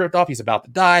canopy ripped off. He's about to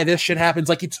die. This shit happens.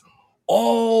 Like it's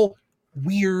all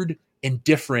weird and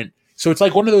different. So it's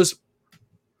like one of those.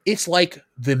 It's like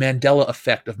the Mandela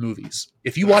effect of movies.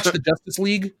 If you watch the Justice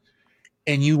League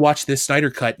and you watch this Snyder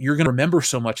cut, you're going to remember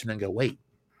so much and then go, wait,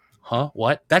 huh?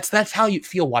 What? That's how you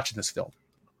feel watching this film.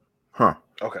 Huh.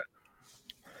 Okay.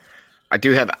 I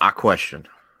do have a question.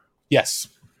 Yes.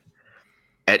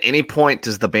 At any point,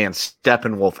 does the band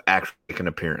Steppenwolf actually make an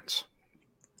appearance?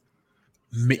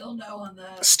 Still no on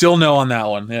that. Still no on that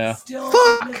one. Yeah. Still.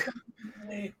 Fuck!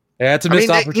 Yeah, it's a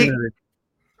missed opportunity.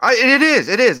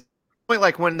 It is.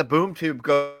 Like when the boom tube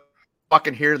goes,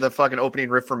 fucking hear the fucking opening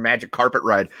riff from Magic Carpet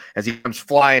Ride as he comes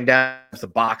flying down the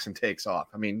box and takes off.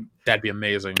 I mean, that'd be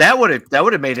amazing. That would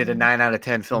have made it a 9 out of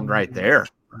 10 film right there.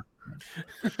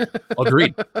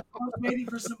 Agreed. I was waiting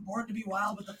for some Born to Be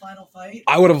Wild with the final fight.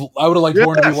 I would have liked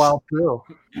Born to Be Wild too.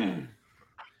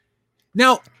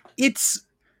 Now it's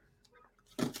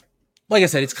like I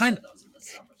said,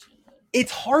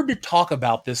 it's hard to talk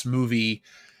about this movie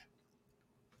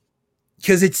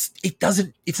because it's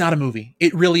not a movie.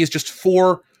 It really is just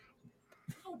a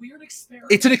weird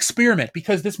experiment. It's an experiment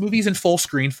because this movie's in full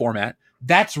screen format.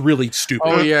 That's really stupid.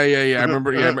 Oh yeah. I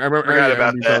remember. Yeah, I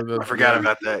forgot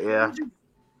about that. Yeah.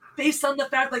 Based on the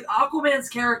fact, like Aquaman's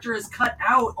character is cut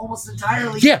out almost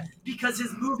entirely. Yeah. Because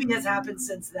his movie has happened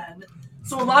since then.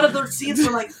 So a lot of those scenes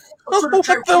were like sort of What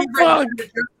the fuck? to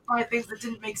justify things that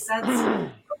didn't make sense.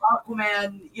 Of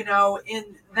Aquaman,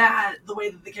 in that the way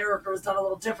that the character was done a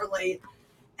little differently.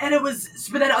 And it was,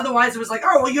 but then otherwise it was like,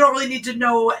 oh well, you don't really need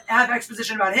to have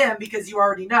exposition about him because you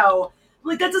already know.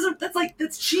 Like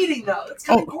that's cheating though. That's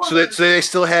kind of corny. So they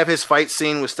still have his fight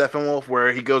scene with Steppenwolf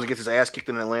where he goes and gets his ass kicked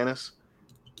in Atlantis.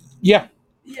 Yeah.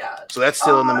 Yeah. So that's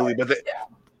still in the movie, but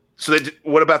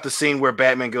what about the scene where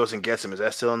Batman goes and gets him? Is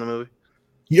that still in the movie?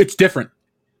 It's different.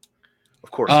 Of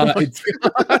course. Of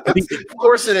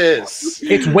course it is.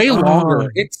 It's way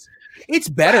longer. It's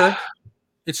better.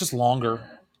 It's just longer.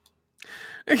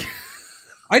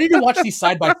 I need to watch these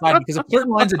side by side because if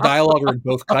certain lines of dialogue are in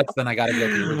both cuts, then I got to go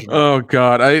to the original. Oh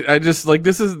god, I just like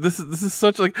this is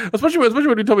such like especially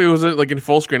when you told me it was like in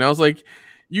full screen. I was like,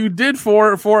 you did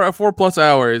 4+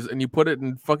 hours and you put it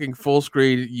in fucking full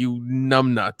screen, you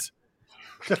numbnut.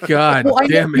 God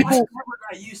damn it! I never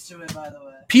got used to it, by the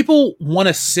way. People want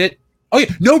to sit. Oh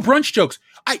yeah, no brunch jokes.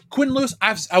 Quentin Lewis.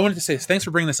 I wanted to say this. Thanks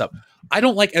for bringing this up. I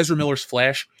don't like Ezra Miller's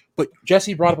Flash, but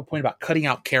Jesse brought up a point about cutting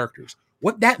out characters.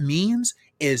 What that means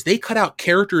is they cut out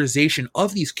characterization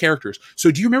of these characters. So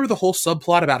do you remember the whole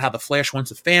subplot about how the Flash wants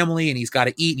a family and he's got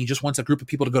to eat and he just wants a group of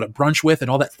people to go to brunch with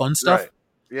and all that fun stuff? Right.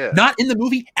 Yeah. Not in the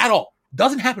movie at all.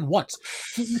 Doesn't happen once.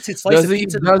 He eats his slice Does of he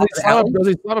pizza.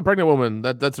 slap a pregnant woman?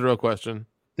 That's the real question.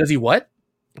 Does he what?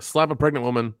 Slap a pregnant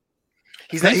woman.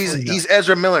 He's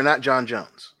Ezra Miller, not John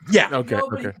Jones. Yeah. Okay. No,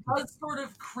 but Okay. he does sort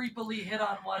of creepily hit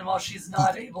on one while she's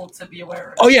not able to be aware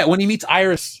of it. Oh yeah, when he meets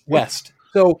Iris West.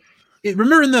 So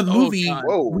remember in the movie, God.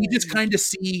 we just kind of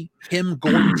see him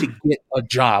going to get a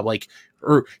job,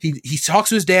 or he talks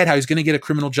to his dad how he's going to get a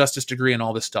criminal justice degree and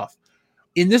all this stuff.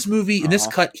 In this movie, in this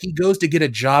cut, he goes to get a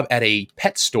job at a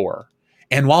pet store,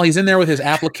 and while he's in there with his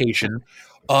application,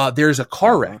 there's a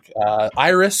car wreck.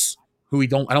 Iris, who I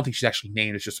don't think she's actually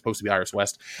named, it's just supposed to be Iris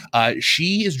West.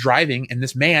 She is driving, and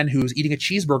this man who's eating a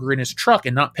cheeseburger in his truck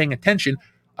and not paying attention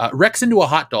wrecks into a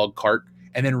hot dog cart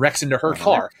and then wrecks into her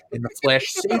car. And the Flash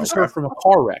saves her from a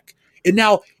car wreck. And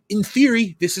now, in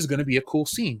theory, this is going to be a cool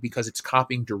scene because it's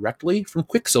copying directly from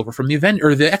Quicksilver from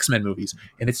the X-Men movies.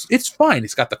 And it's fine.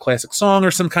 It's got the classic song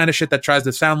or some kind of shit that tries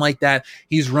to sound like that.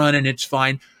 He's running, it's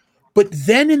fine. But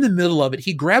then in the middle of it,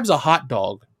 he grabs a hot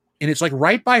dog and it's like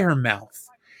right by her mouth.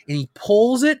 And he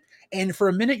pulls it. And for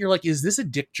a minute, you're like, is this a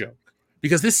dick joke?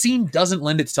 Because this scene doesn't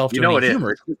lend itself to any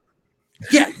humor.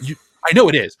 Yeah, I know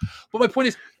it is. But my point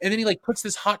is, and then he puts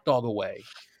this hot dog away.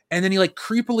 And then he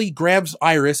creepily grabs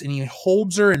Iris and he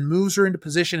holds her and moves her into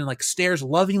position and stares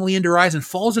lovingly into her eyes and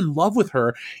falls in love with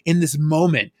her in this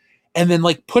moment. And then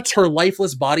puts her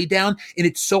lifeless body down. And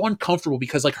it's so uncomfortable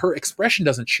because her expression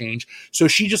doesn't change. So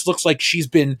she just looks like she's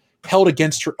been held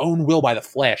against her own will by the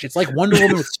Flash. It's like Wonder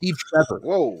Woman with Steve Trevor.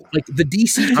 Whoa. The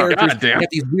DC characters have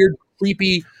these weird,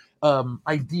 creepy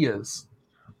ideas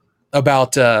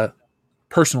about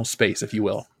personal space, if you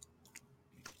will.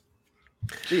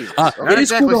 It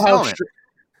is cool how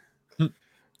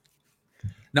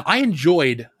now I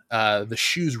enjoyed the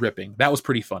shoes ripping. That was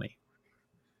pretty funny.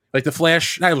 The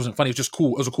Flash, that wasn't funny. It was just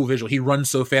cool. It was a cool visual. He runs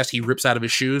so fast, he rips out of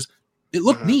his shoes. It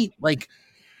looked neat, like,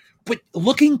 but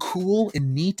looking cool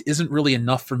and neat isn't really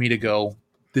enough for me to go,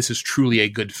 this is truly a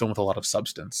good film with a lot of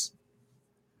substance.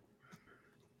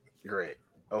 Great.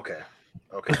 Okay.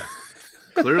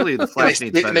 Clearly, the Flash They-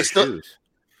 needs they- better they still- shoes.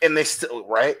 And they still,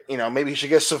 right? Maybe he should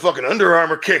get some fucking Under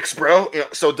Armour kicks, bro.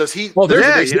 So does he? Well, does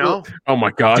there's- they Yeah, still- Oh my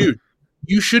god. Dude,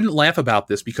 you shouldn't laugh about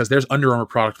this because there's Under Armour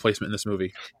product placement in this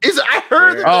movie. I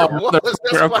heard that Oh, there was.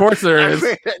 That's of why course there I is.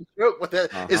 made that joke with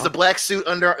that. Is the black suit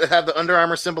have the Under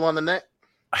Armour symbol on the neck?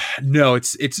 No,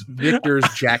 it's Victor's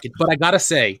jacket. But I gotta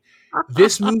say,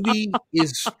 this movie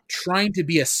is trying to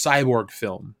be a cyborg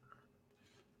film.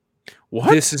 What?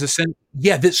 This is this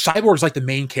Cyborg's like the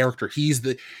main character. He's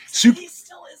the super, He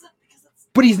still isn't because it's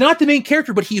but he's not the main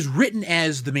character. But he's written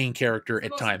as the main character the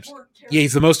at most times. important character. Yeah,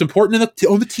 he's the most important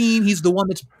on the team. He's the one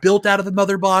that's built out of the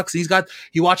mother box.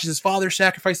 He watches his father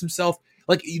sacrifice himself.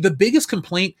 Like the biggest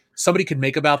complaint somebody could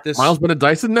make about this, Miles Bennett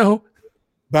Dyson? No.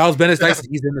 Miles Bennett Dyson,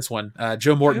 he's in this one.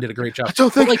 Joe Morton did a great job. I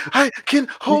don't think But, I can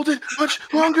hold it much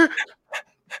longer.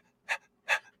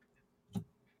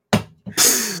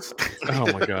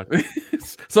 Oh my god.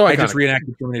 So I just iconic.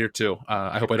 reenacted Terminator 2.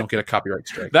 I hope I don't get a copyright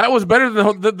strike. That was better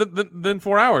than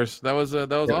 4 hours. That was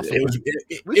awesome. It was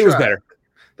We it was tried. better.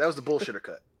 That was the bullshitter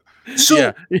cut. So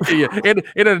yeah.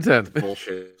 8 out of 10.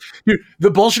 Bullshit. dude,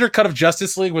 the bullshitter cut of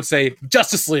Justice League would say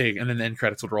Justice League, and then the end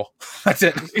credits would roll. That's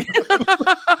it. Man,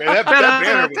 that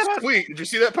banner was sweet. Did you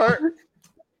see that part?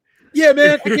 Yeah,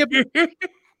 man. I can't...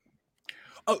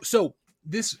 Oh, so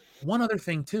this one other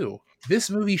thing too.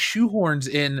 This movie shoehorns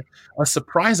in a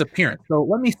surprise appearance. So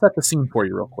let me set the scene for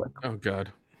you real quick. Oh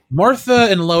god. Martha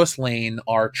and Lois Lane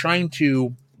are trying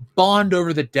to bond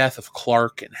over the death of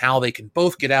Clark and how they can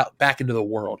both get out back into the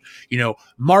world.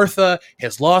 Martha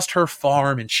has lost her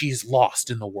farm and she's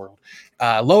lost in the world.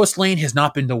 Lois Lane has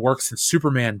not been to work since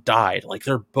Superman died. Like,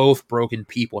 they're both broken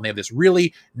people, and they have this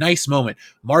really nice moment.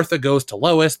 Martha goes to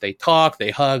Lois, they talk, they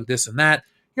hug, this and that.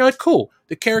 You're like, cool.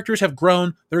 The characters have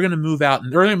grown. They're going to move out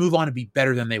and they're going to move on and be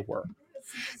better than they were.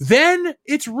 Then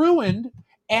it's ruined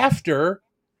after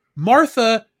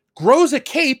Martha grows a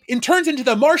cape and turns into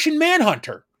the Martian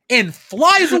Manhunter and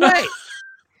flies away. Wait,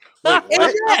 And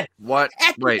what? then, What?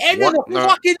 at the Wait, end what? of the No.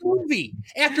 fucking movie,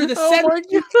 after the Oh my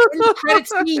 17 God. credit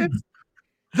scenes,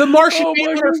 the Martian Oh my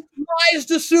Manhunter flies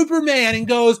to Superman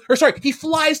and he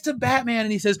flies to Batman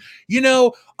and he says,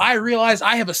 I realize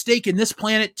I have a stake in this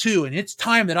planet too, and it's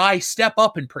time that I step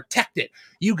up and protect it.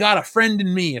 You got a friend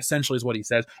in me, essentially is what he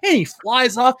says. And he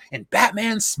flies off and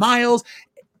Batman smiles.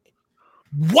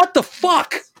 What the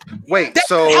fuck? Wait, That's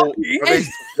so how are it they- ends.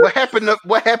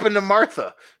 what happened to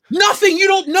Martha? Nothing. You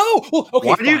don't know. Well, okay,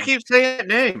 Why do you fine. keep saying that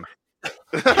name?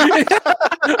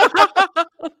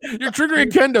 You're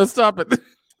triggering Kendo. Stop it.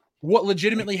 What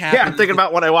legitimately happened? Yeah, I'm thinking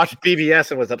about when I watched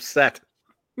BVS and was upset.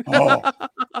 Oh.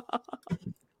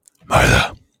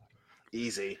 Martha.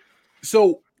 Easy.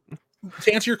 So,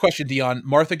 to answer your question, Dion,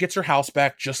 Martha gets her house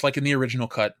back just like in the original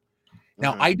cut.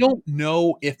 Now, Mhm. I don't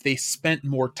know if they spent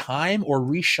more time or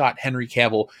reshot Henry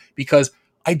Cavill because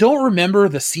I don't remember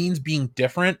the scenes being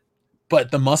different, but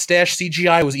the mustache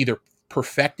CGI was either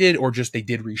perfected or just they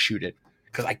did reshoot it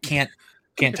because I can't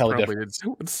tell the Probably difference.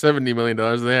 it's $70 million.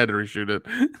 They had to reshoot it.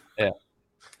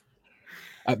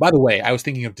 By the way, I was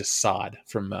thinking of Desaad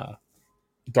from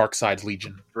Darkseid's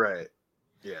Legion. Right.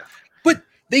 Yeah. But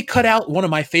they cut out one of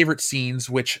my favorite scenes,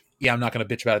 which, I'm not going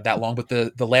to bitch about it that long, but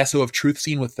the Lasso of Truth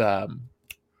scene with Aquaman.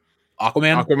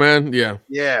 Aquaman, yeah.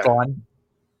 Yeah. Gone.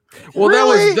 Well,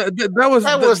 Really? that was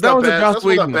That was a the best. Joss That was the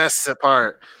Whedon. best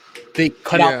part. They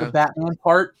cut out Yeah. the Batman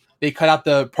part. They cut out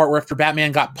the part where after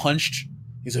Batman got punched,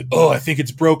 he's like, "Oh, I think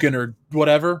it's broken" or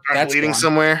whatever. I'm That's bleeding gone.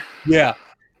 somewhere. Yeah.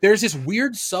 There's this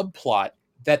weird subplot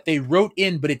that they wrote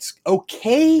in, but it's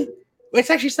okay.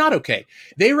 It's not okay.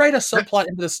 They write a subplot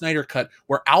into the Snyder Cut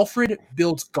where Alfred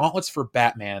builds gauntlets for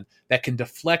Batman that can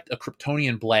deflect a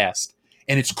Kryptonian blast.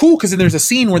 And it's cool because then there's a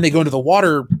scene when they go into the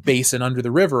water basin under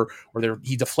the river where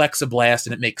he deflects a blast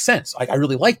and it makes sense. I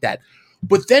really like that.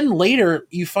 But then later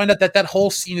you find out that whole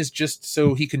scene is just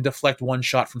so he can deflect one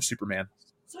shot from Superman.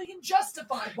 So he can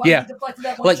justify why Yeah. he deflected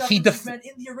that Like, one shot he from Superman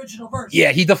in the original version.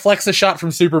 Yeah, he deflects a shot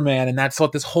from Superman, and that's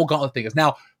what this whole gauntlet thing is.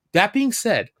 Now, that being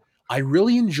said, I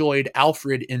really enjoyed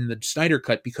Alfred in the Snyder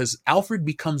Cut because Alfred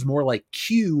becomes more like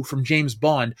Q from James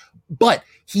Bond, but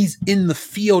he's in the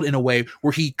field in a way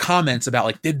where he comments about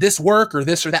like, did this work or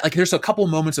this or that? Like, there's a couple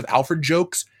moments of Alfred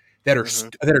jokes that are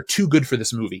that are too good for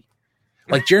this movie.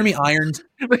 Like Jeremy Irons,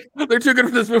 They're too good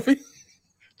for this movie.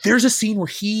 there's a scene where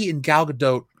he and Gal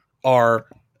Gadot are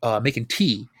making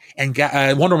tea. And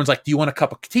Wonder Woman's like, "Do you want a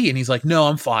cup of tea?" And he's like, "No,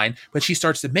 I'm fine." But she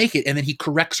starts to make it, and then he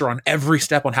corrects her on every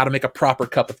step on how to make a proper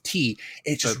cup of tea.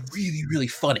 It's just really, really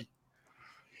funny.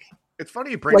 It's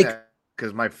funny you bring Like- that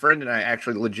because my friend and I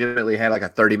actually legitimately had like a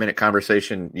 30-minute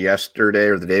conversation yesterday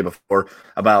or the day before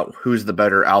about who's the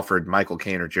better Alfred, Michael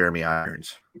Caine or Jeremy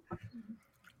Irons.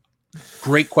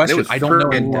 Great question. was I don't know.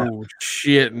 friggin' Oh,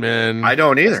 shit, man. I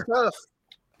don't That's either. tough.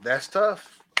 That's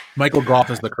tough. Michael Goff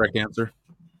is the correct answer.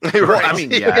 Well, I mean,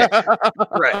 yeah,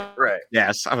 right.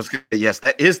 yes, I was gonna say yes,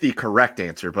 that is the correct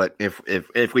answer. But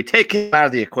if we take him out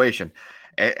of the equation,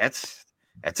 it's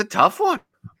a tough one.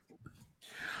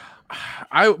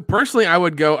 I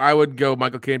would go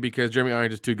Michael Caine because Jeremy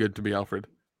Irons is too good to be Alfred.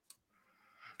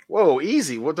 Whoa,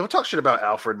 easy. Well, don't talk shit about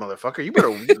Alfred, motherfucker. You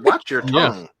better watch your Yeah.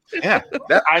 tongue. Yeah,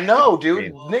 I know,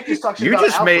 dude. Nick is talking you about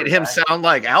just made Alfred, him guy. sound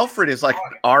like Alfred is like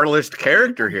an R-list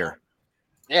character here.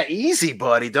 Yeah, easy,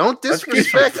 buddy. Don't Let's get some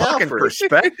disrespect fucking Alfred.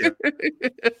 perspective.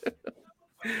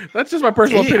 That's just my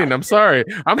personal Damn. opinion. I'm sorry.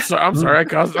 I'm sorry. I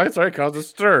caused a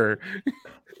stir.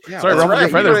 Yeah, Sorry, that's ruffled your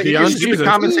right. feathers, You Dion. just keep Jesus.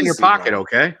 comments in your Easy, pocket, man.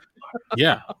 okay?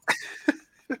 Yeah.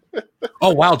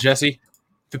 Oh wow, Jesse,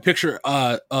 the picture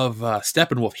of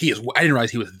Steppenwolf. I didn't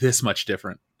realize he was this much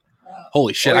different.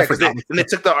 Holy shit! Oh, yeah, I 'cause forgot.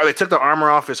 they took the armor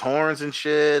off his horns and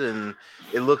shit, and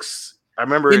it looks. I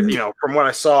remember, In- from what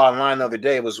I saw online the other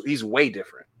day, he's way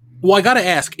different. Well, I gotta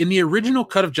ask. In the original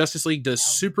cut of Justice League,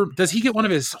 does he get one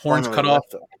of his horns cut off?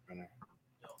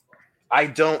 I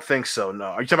don't think so. No.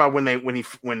 Are you talking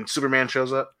about when Superman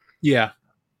shows up? Yeah.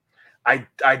 I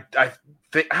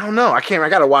think I don't know. I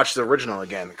gotta watch the original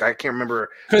again. I can't remember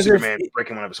 'Cause Superman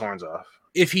breaking one of his horns off.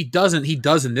 If he doesn't, he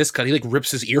does in this cut. He like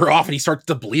rips his ear off and he starts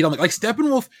to bleed. I'm like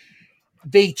Steppenwolf.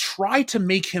 They try to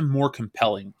make him more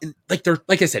compelling. And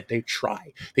like I said, they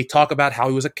try. They talk about how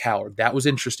he was a coward. That was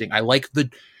interesting. I like the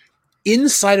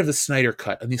inside of the Snyder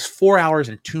cut and these 4 hours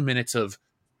and 2 minutes of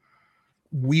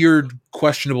weird,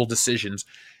 questionable decisions.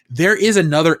 There is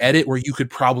another edit where you could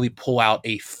probably pull out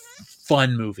a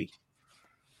fun movie.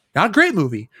 Not a great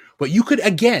movie, but you could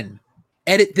again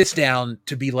edit this down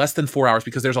to be less than 4 hours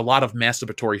because there's a lot of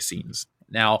masturbatory scenes.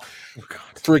 Now,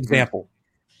 for example,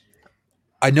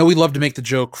 I know we love to make the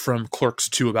joke from Clerks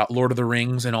 2 about Lord of the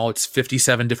Rings and all its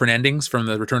 57 different endings from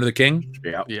the Return of the King.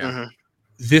 Yeah. Yeah. Mhm.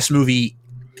 This movie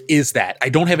is that. I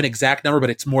don't have an exact number, but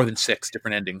it's more than 6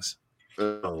 different endings.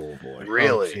 Oh boy.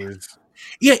 Really? Oh, jeez.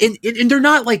 Yeah, and they're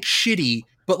not like shitty,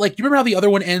 but like you remember how the other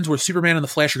one ends where Superman and the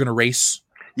Flash are going to race?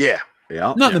 Yeah.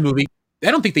 Yeah. Not in the movie.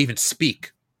 I don't think they even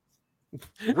speak.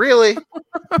 Really?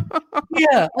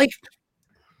 Yeah, like,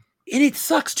 and it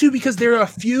sucks too because there are a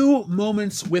few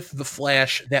moments with the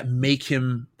Flash that make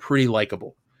him pretty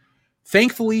likable.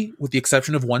 Thankfully, with the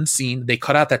exception of one scene, they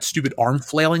cut out that stupid arm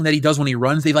flailing that he does when he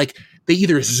runs. They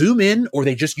either zoom in or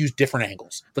they just use different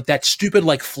angles. But that stupid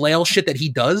like flail shit that he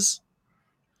does,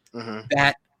 Mhm.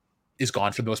 that is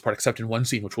gone for the most part, except in one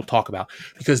scene, which we'll talk about,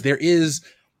 because there's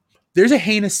a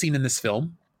heinous scene in this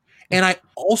film. And I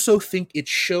also think it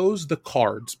shows the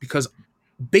cards because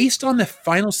based on the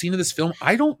final scene of this film,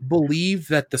 I don't believe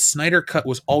that the Snyder cut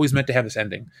was always meant to have this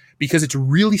ending because it's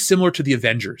really similar to the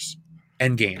Avengers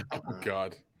Endgame. Oh,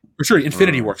 God. For sure,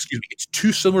 Infinity War, excuse me. It's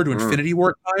too similar to Infinity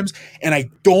War at times, and I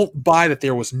don't buy that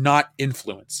there was not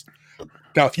influence.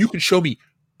 Now, if you can show me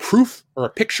proof or a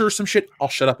picture or some shit, I'll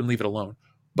shut up and leave it alone.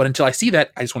 But until I see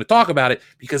that, I just want to talk about it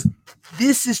because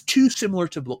this is too similar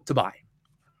to buy.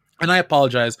 And I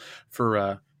apologize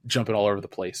for jumping all over the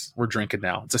place. We're drinking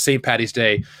now. It's a St. Patty's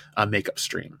Day makeup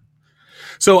stream.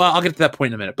 So I'll get to that point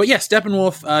in a minute. But yeah,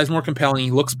 Steppenwolf is more compelling.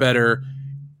 He looks better.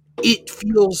 He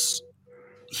feels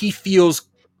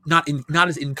not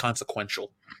as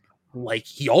inconsequential. Like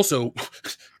he also,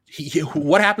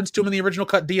 what happens to him in the original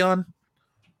cut, Dion?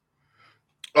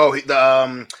 Oh,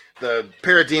 the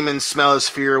parademons smell his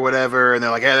fear or whatever, and they're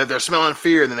like, hey, they're smelling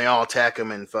fear, and then they all attack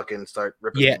him and fucking start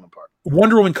ripping him apart.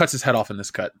 Wonder Woman cuts his head off in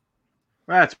this cut.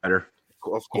 That's better.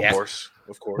 Of Yeah. course.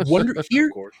 Of course. Here,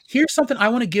 Of course. here's something I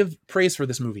want to give praise for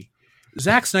this movie.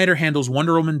 Zack Snyder handles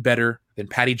Wonder Woman better than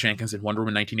Patty Jenkins in Wonder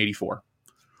Woman 1984.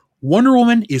 Wonder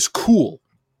Woman is cool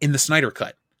in the Snyder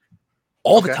cut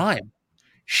all the Okay. time.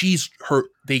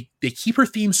 They keep her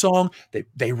theme song.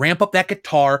 They ramp up that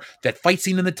guitar, that fight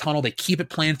scene in the tunnel. They keep it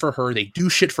playing for her. They do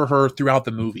shit for her throughout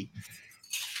the movie.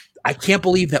 I can't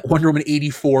believe that Wonder Woman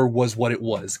 84 was what it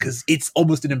was because it's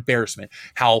almost an embarrassment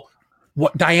how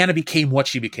what Diana became what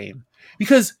she became.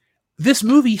 Because this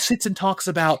movie sits and talks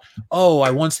about, oh,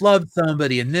 I once loved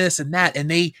somebody and this and that, and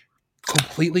they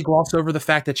completely gloss over the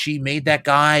fact that she made that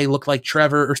guy look like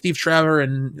Steve Trevor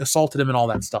and assaulted him and all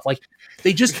that stuff. Like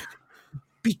they just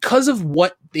because of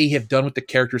what they have done with the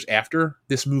characters after,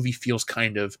 this movie feels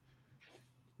kind of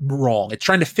wrong. It's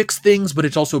trying to fix things, but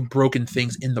it's also broken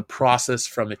things in the process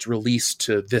from its release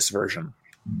to this version.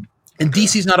 And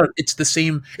DC's not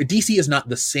DC is not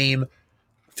the same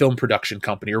film production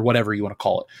company or whatever you want to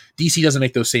call it. DC doesn't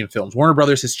make those same films. Warner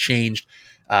Brothers has changed.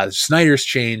 Snyder's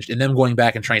changed, and them going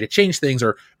back and trying to change things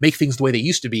or make things the way they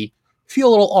used to be feel a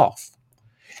little off.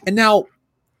 And now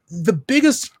the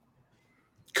biggest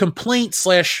complaint /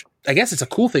 I guess it's a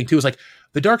cool thing too, is like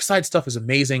the Dark Side stuff is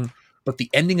amazing, but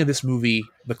the ending of this movie,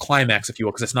 the climax, if you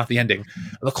will, because it's not the ending,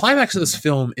 the climax of this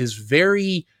film is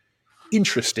very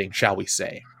interesting, shall we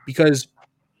say, because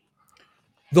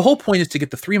the whole point is to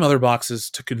get the 3 mother boxes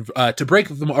to break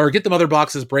them, or get the mother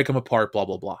boxes, break them apart, blah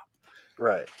blah blah.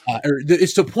 Right.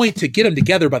 It's the point to get them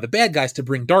together by the bad guys to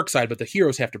bring Darkseid, but the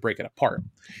heroes have to break it apart.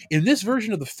 In this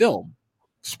version of the film,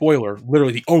 spoiler,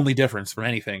 literally the only difference from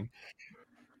anything,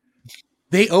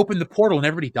 they open the portal and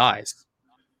everybody dies.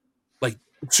 Like,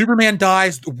 Superman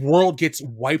dies, the world gets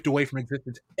wiped away from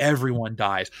existence, everyone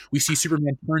dies. We see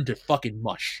Superman turn to fucking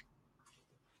mush.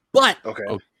 But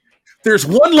there's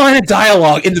one line of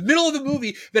dialogue in the middle of the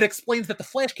movie that explains that the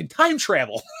Flash can time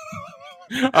travel.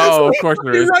 Oh, of course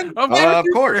there is. Of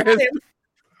course.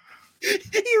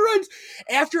 He runs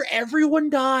after everyone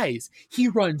dies. He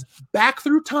runs back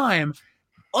through time,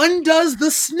 undoes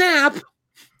the snap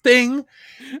thing,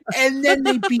 and then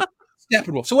they beat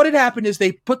Steppenwolf. So what had happened is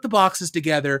they put the boxes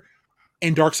together,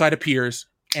 and Darkseid appears,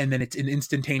 and then it's an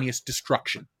instantaneous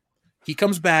destruction. He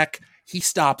comes back, he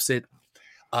stops it,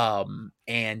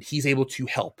 and he's able to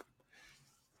help.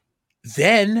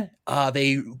 Then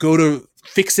they go to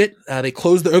fix it. They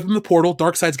open the portal.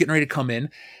 Darkseid's getting ready to come in.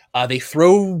 They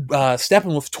throw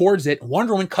Steppenwolf towards it.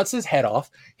 Wonder Woman cuts his head off.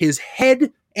 His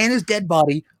head and his dead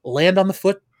body land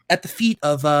at the feet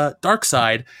of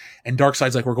Darkseid, and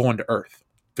Darkseid's like, "We're going to Earth."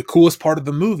 The coolest part of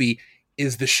the movie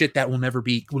is the shit that will never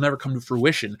come to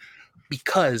fruition,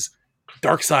 because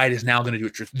Darkseid is now going to do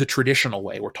it the traditional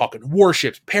way. We're talking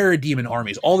warships, parademon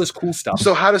armies, all this cool stuff.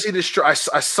 So how does he destroy? I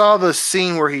saw the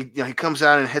scene where he comes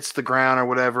out and hits the ground or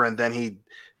whatever, and then he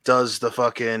does the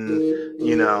fucking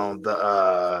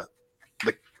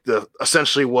the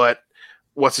essentially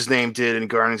what's his name did in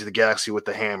Guardians of the Galaxy with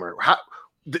the hammer. How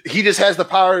he just has the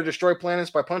power to destroy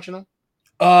planets by punching them?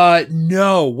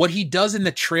 No. What he does in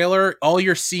the trailer, all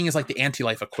you're seeing is like the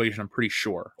anti-life equation. I'm pretty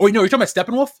sure. Oh, no, you're talking about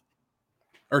Steppenwolf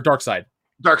or Darkseid?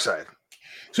 Darkseid.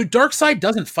 So Darkseid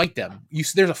doesn't fight them.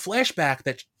 There's a flashback,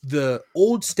 that the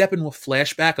old Steppenwolf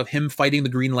flashback of him fighting the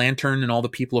Green Lantern and all the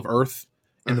people of Earth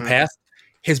in the past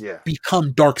has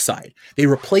become Darkseid. They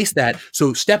replaced that,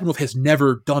 so Steppenwolf has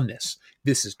never done this.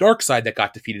 This is Darkseid that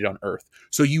got defeated on Earth.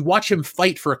 So you watch him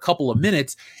fight for a couple of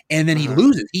minutes, and then he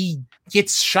loses. He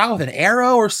gets shot with an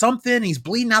arrow or something. He's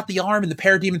bleeding out the arm, and the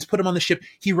parademons put him on the ship.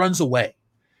 He runs away.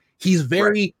 He's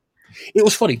very... Right. It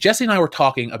was funny. Jesse and I were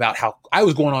talking about how I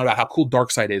was going on about how cool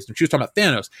Darkseid is, and she was talking about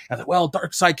Thanos. I was like, well,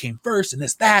 Darkseid came first, and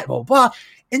this, that, blah, blah, blah.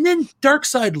 And then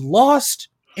Darkseid lost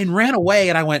and ran away,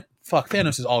 and I went, fuck,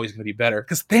 Thanos is always going to be better.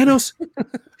 Because Thanos...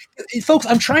 Folks,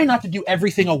 I'm trying not to do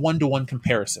everything a one-to-one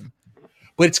comparison.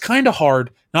 But it's kind of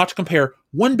hard not to compare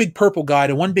one big purple guy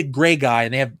to one big gray guy,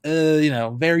 and they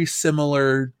have, very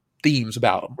similar themes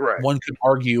about them. Right. One could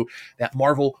argue that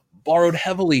Marvel borrowed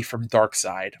heavily from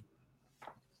Darkseid.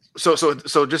 So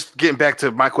just getting back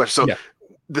to my question. So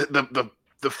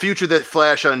the future that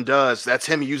Flash undoes, that's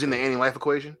him using the anti-life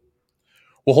equation?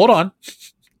 Well, hold on.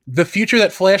 The future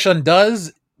that Flash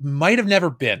undoes might have never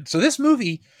been. So this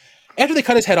movie, after they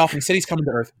cut his head off and he said he's coming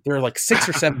to Earth, there are like 6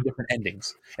 or 7 different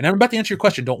endings. And I'm about to answer your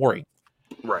question, don't worry.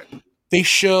 Right. They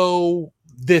show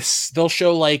this. They'll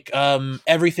show like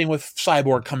everything with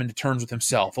Cyborg coming to terms with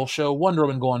himself. They'll show Wonder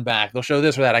Woman going back. They'll show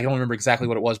this or that. I don't remember exactly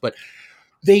what it was, but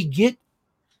they get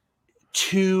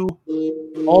to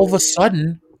all of a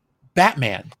sudden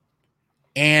Batman,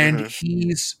 and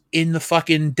he's in the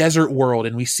fucking desert world,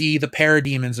 and we see the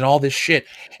parademons and all this shit,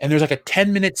 and there's like a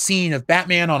 10-minute scene of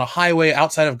Batman on a highway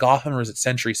outside of Gotham, or is it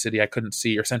Century City? I couldn't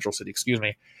see, or Central City, excuse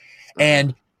me.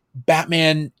 And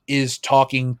Batman is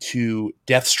talking to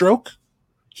Deathstroke.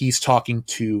 He's talking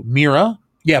to Mira.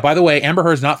 Yeah, by the way, Amber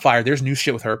Heard's not fired. There's new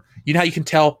shit with her. You know how you can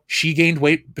tell she gained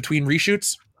weight between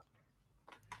reshoots?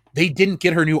 They didn't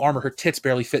get her new armor. Her tits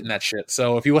barely fit in that shit.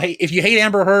 So if you hate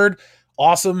Amber Heard,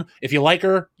 awesome. If you like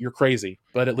her, you're crazy.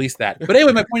 But at least that. But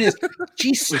anyway, my point is,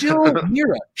 she's still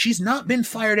Mira. She's not been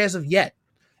fired as of yet,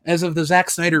 as of the Zack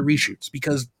Snyder reshoots,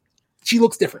 because she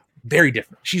looks different, very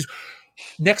different. She's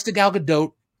next to Gal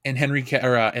Gadot and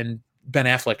and Ben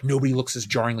Affleck. Nobody looks as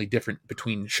jarringly different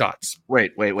between shots.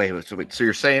 Wait. So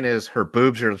you're saying is her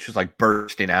boobs are just like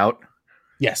bursting out?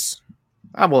 Yes.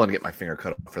 I'm willing to get my finger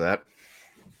cut off for that.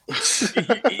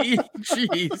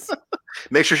 Jeez.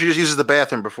 Make sure she just uses the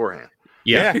bathroom beforehand.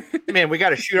 Yeah. Man, we got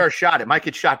to shoot our shot. It might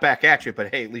get shot back at you,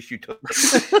 but hey, at least you took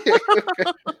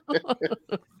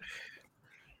it.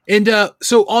 And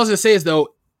so all I was gonna say is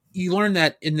though, you learn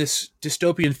that in this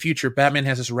dystopian future, Batman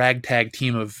has this ragtag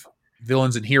team of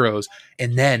villains and heroes,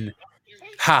 and then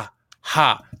the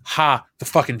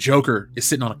fucking Joker is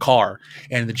sitting on a car,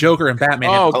 and the Joker and Batman.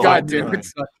 Oh have god damn it.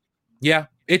 Yeah,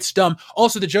 it's dumb.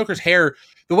 Also, the Joker's hair,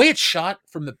 the way it's shot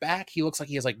from the back, he looks like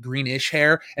he has like greenish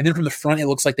hair, and then from the front, it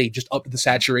looks like they just upped the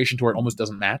saturation to where it almost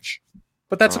doesn't match.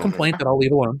 But that's a complaint that I'll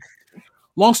leave alone.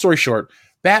 Long story short,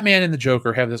 Batman and the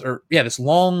Joker have this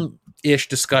long-ish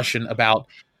discussion about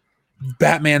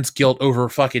Batman's guilt over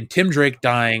fucking Tim Drake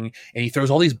dying, and he throws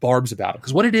all these barbs about him.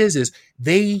 Because what it is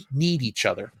they need each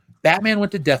other. Batman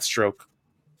went to Deathstroke,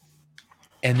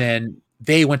 and then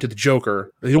they went to the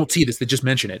Joker. They don't see this, they just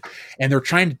mention it. And they're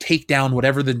trying to take down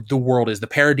whatever the world is, the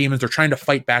parademons. They're trying to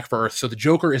fight back for Earth. So the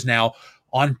Joker is now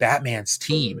on Batman's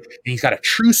team. And he's got a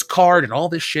truce card and all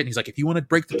this shit. And he's like, if you want to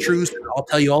break the truce, I'll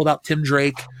tell you all about Tim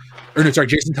Drake. Or no, sorry,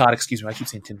 Jason Todd, excuse me. I keep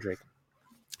saying Tim Drake.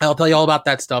 I'll tell you all about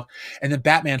that stuff. And then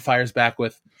Batman fires back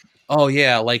with, oh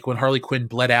yeah, like when Harley Quinn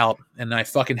bled out and I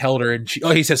fucking held her and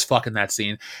he says fuck in that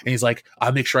scene. And he's like,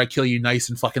 I'll make sure I kill you nice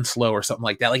and fucking slow or something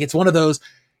like that. Like it's one of those,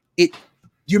 do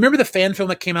you remember the fan film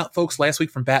that came out, folks, last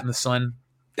week from Bat in the Sun?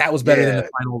 That was better than the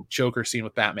final Joker scene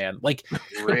with Batman. Like,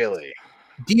 really?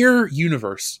 Dear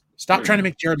universe, stop trying to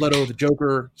make Jared Leto the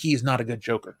Joker. He is not a good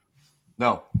Joker.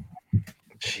 No.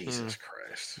 Jesus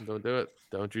Christ. Don't do it.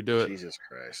 Don't you do it. Jesus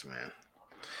Christ, man.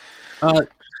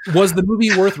 Was the movie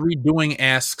worth redoing?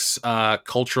 Asks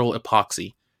Cultural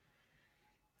Epoxy.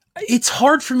 It's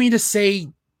hard for me to say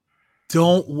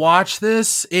don't watch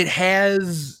this. It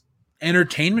has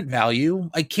entertainment value.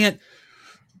 I can't,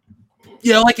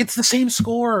 like it's the same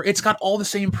score. It's got all the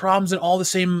same problems and all the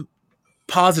same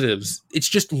positives. It's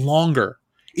just longer.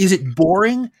 Is it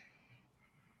boring?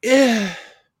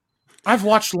 I've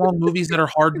watched long movies that are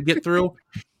hard to get through.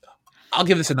 I'll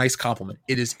give this a nice compliment.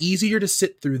 It is easier to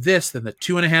sit through this than the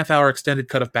 2.5-hour extended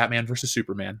cut of Batman versus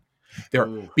Superman.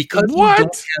 Because what? You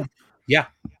don't have, yeah,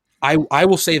 I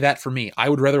will say that for me. I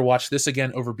would rather watch this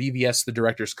again over BVS, the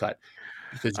director's cut,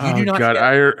 because you do not. God,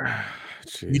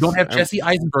 you don't have Jesse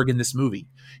Eisenberg in this movie.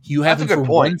 You have That's him a good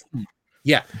for point. one scene.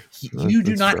 Yeah, you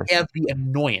do not have the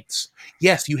annoyance.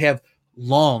 Yes, you have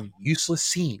long, useless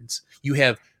scenes. You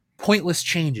have pointless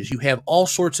changes. You have all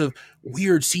sorts of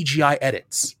weird CGI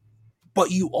edits. But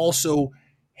you also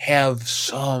have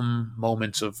some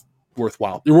moments of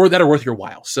worthwhile that are worth your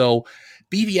while. So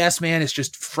BVS, man, is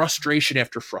just frustration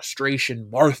after frustration.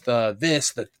 Martha,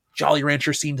 the Jolly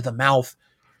Rancher scene to the mouth.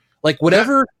 Like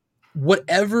whatever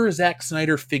Zack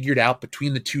Snyder figured out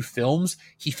between the two films,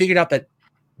 he figured out that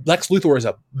Lex Luthor is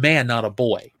a man, not a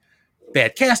boy.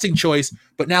 Bad casting choice,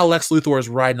 but now Lex Luthor is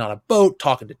riding on a boat,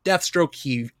 talking to Deathstroke.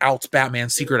 He outs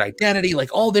Batman's secret identity.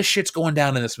 Like all this shit's going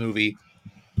down in this movie.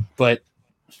 But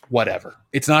whatever.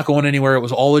 It's not going anywhere. It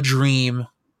was all a dream.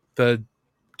 The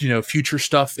future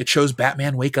stuff, it shows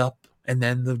Batman wake up and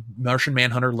then the Martian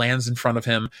Manhunter lands in front of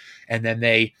him and then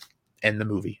they end the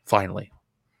movie finally.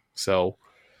 So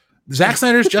Zack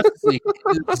Snyder's Justice League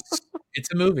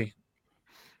it's a movie.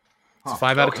 It's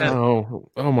 5 out of 10.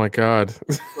 Oh my God.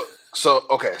 So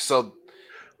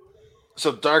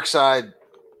Darkseid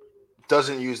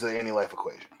doesn't use the anti-life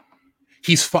equation.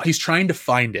 He's trying to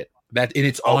find it. And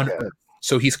it's on Earth.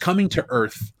 So he's coming to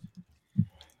Earth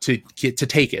to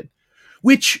take it,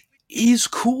 which is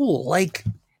cool. Like,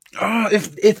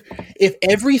 if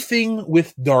everything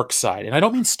with Darkseid, and I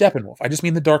don't mean Steppenwolf, I just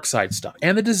mean the Darkseid stuff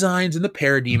and the designs and the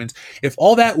parademons, if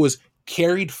all that was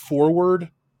carried forward,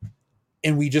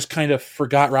 and we just kind of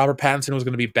forgot Robert Pattinson was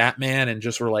going to be Batman, and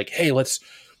just were like, hey, let's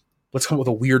come up with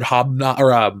a weird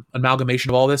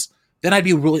amalgamation of all this, then I'd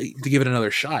be willing to give it another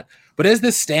shot. But as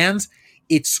this stands,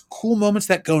 it's cool moments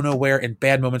that go nowhere and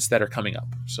bad moments that are coming up.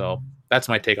 So that's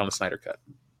my take on the Snyder Cut.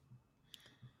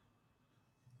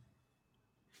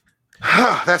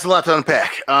 That's a lot to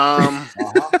unpack.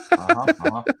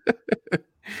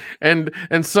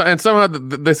 And somehow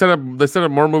they set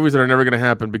up more movies that are never going to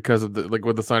happen because of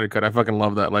with the Snyder Cut. I fucking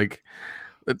love that. Like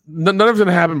none of it's going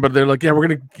to happen, but they're like, yeah, we're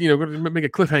gonna make a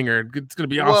cliffhanger. It's going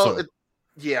to be awesome.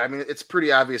 I mean, it's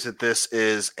pretty obvious that this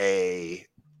is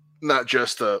not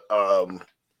just an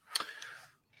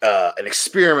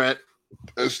experiment,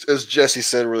 as Jesse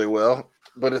said really well,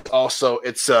 but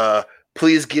it's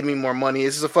please give me more money.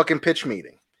 This is a fucking pitch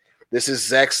meeting. This is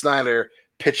Zack Snyder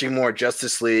pitching more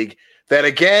Justice League. That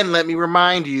again, let me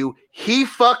remind you, he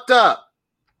fucked up,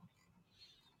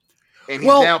 and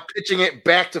he's now pitching it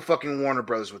back to fucking Warner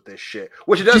Brothers with this shit,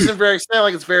 which it doesn't sound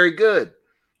like it's very good.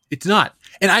 It's not,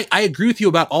 and I agree with you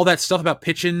about all that stuff about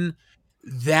pitching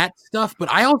that stuff,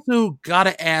 but I also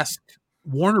gotta ask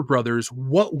Warner Brothers,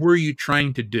 what were you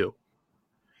trying to do?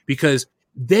 Because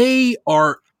They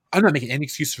are. I'm not making any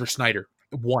excuses for Snyder.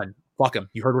 One, fuck him.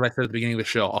 You heard what I said at the beginning of the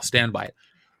show. I'll stand by it.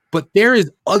 But there are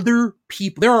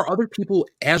other people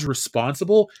as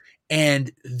responsible,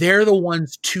 and they're the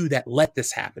ones too that let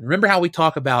this happen. Remember how we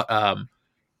talk about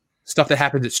stuff that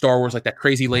happens at Star Wars, like that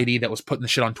crazy lady that was putting the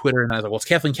shit on Twitter, and I was like, well, it's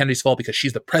Kathleen Kennedy's fault because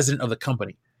she's the president of the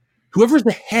company. Whoever's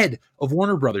the head of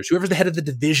Warner Brothers, whoever's the head of the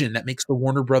division that makes the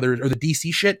Warner Brothers or the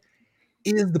DC shit,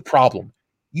 is the problem.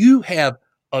 You have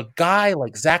a guy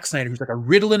like Zack Snyder who's like a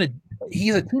Ritalin.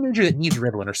 He's a teenager that needs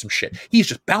Ritalin or some shit. He's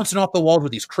just bouncing off the walls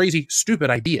with these crazy, stupid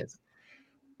ideas.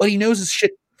 But he knows his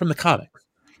shit from the comics.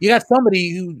 You got somebody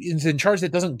who is in charge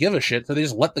that doesn't give a shit, so they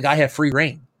just let the guy have free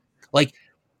reign. Like,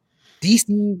 DC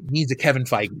needs a Kevin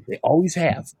Feige. They always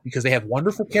have, because they have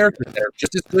wonderful characters that are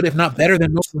just as good, if not better,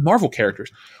 than most of the Marvel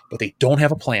characters. But they don't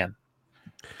have a plan.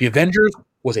 The Avengers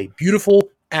was a beautiful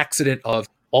accident of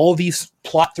all these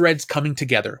plot threads coming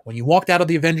together. When you walked out of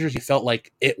the Avengers, you felt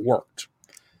like it worked.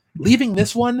 Leaving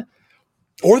this one,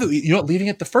 or leaving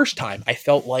it the first time, I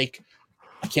felt like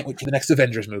I can't wait for the next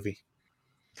Avengers movie.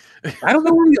 I don't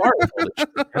know where we are with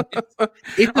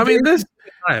all this.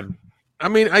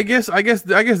 I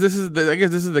guess this is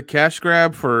the cash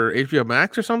grab for HBO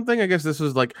Max or something. I guess this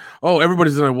is like, oh,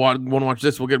 everybody's gonna want to watch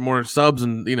this. We'll get more subs,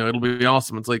 and it'll be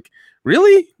awesome. It's like,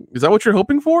 really? Is that what you're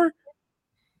hoping for?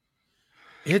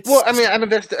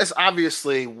 That's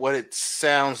obviously what it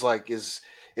sounds like is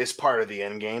part of the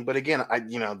end game. But again,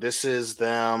 this is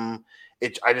them.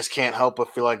 I just can't help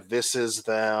but feel like this is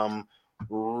them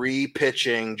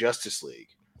repitching Justice League.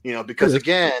 Because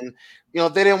again,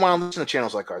 they didn't want to listen to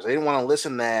channels like ours. They didn't want to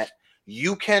listen that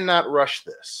you cannot rush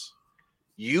this.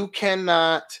 You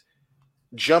cannot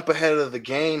jump ahead of the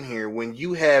game here when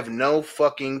you have no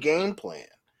fucking game plan.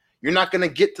 You're not going to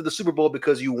get to the Super Bowl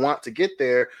because you want to get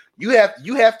there. You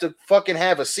have to fucking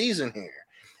have a season here.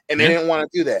 And they didn't want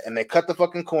to do that. And they cut the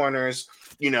fucking corners.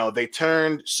 They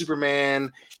turned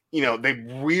Superman, they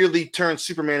really turned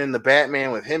Superman into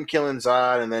Batman with him killing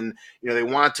Zod. And then,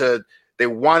 they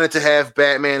wanted to have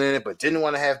Batman in it, but didn't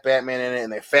want to have Batman in it.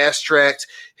 And they fast tracked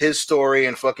his story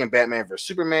in fucking Batman vs.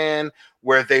 Superman,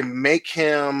 where they make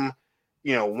him,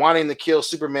 wanting to kill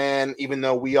Superman, even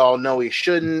though we all know he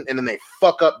shouldn't. And then they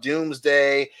fuck up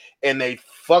Doomsday, and they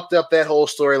fucked up that whole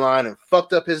storyline and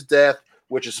fucked up his death,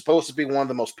 which is supposed to be one of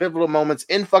the most pivotal moments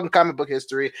in fucking comic book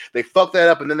history. They fucked that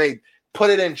up, and then they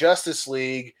put it in Justice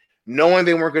League, knowing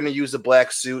they weren't going to use the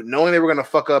black suit, knowing they were going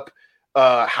to fuck up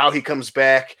how he comes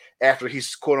back after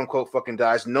he's quote unquote fucking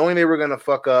dies, knowing they were going to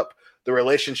fuck up the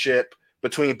relationship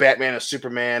between Batman and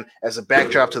Superman as a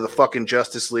backdrop to the fucking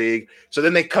Justice League. So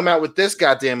then they come out with this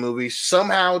goddamn movie,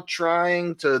 somehow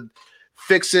trying to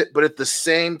fix it, but at the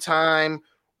same time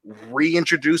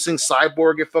reintroducing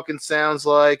Cyborg, it fucking sounds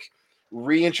like,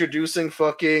 reintroducing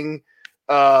fucking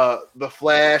the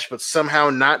Flash, but somehow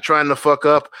not trying to fuck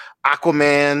up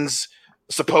Aquaman's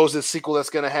supposed sequel that's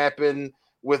going to happen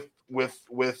with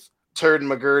Turd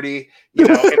McGurdy.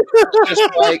 It's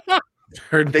just like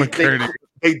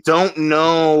they don't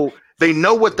know. They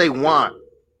know what they want,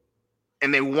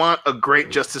 and they want a great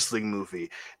Justice League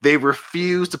movie. They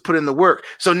refuse to put in the work.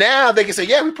 So now they can say,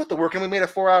 yeah, we put the work in. We made a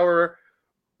 4-hour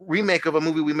remake of a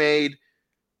movie we made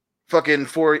fucking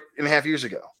 4.5 years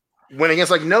ago. When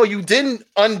it's like, no, you didn't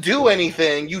undo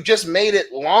anything. You just made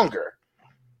it longer.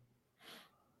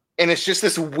 And it's just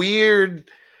this weird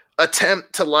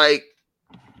attempt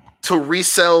to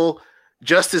resell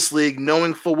Justice League,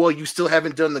 knowing full well you still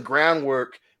haven't done the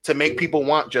groundwork to make people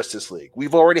want Justice League.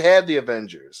 We've already had the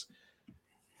Avengers.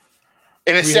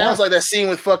 And it sounds like that scene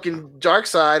with fucking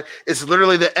Darkseid is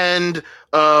literally the end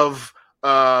of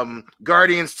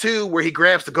Guardians 2, where he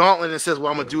grabs the gauntlet and says,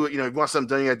 well, I'm going to do it. If you want something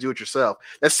done, you got to do it yourself.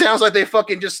 That sounds like they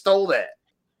fucking just stole that.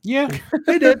 Yeah,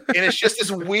 they did. And it's just this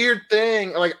weird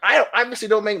thing. Like, I obviously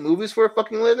don't make movies for a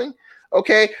fucking living.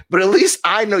 Okay. But at least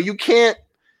I know you can't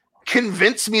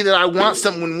convince me that I want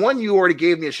something when, one, you already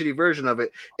gave me a shitty version of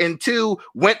it, and two,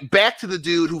 went back to the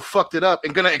dude who fucked it up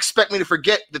and gonna expect me to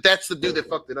forget that that's the dude that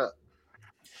fucked it up.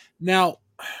 Now,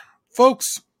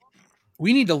 folks,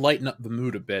 we need to lighten up the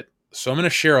mood a bit, so I'm going to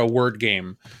share a word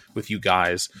game with you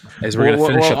guys as we're going to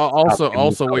finish up.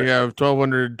 Also, we have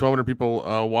 1,200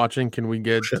 people watching. Can we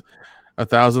get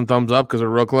 1,000 thumbs up, because we're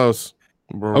real close?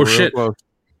 We're shit! Close.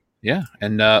 Yeah,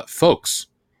 and folks,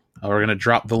 we're going to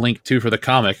drop the link too for the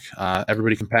comic.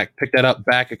 Everybody can pick that up,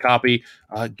 back a copy,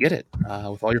 get it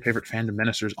with all your favorite fandom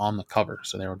ministers on the cover.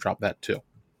 So they will drop that too.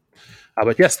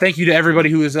 But yes, thank you to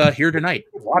everybody who is here tonight.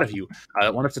 A lot of you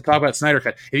want us to talk about Snyder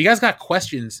Cut. If you guys got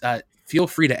questions, feel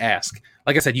free to ask.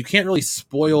 Like I said, you can't really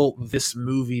spoil this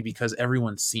movie because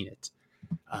everyone's seen it.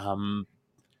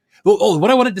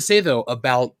 What I wanted to say though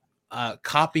about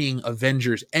copying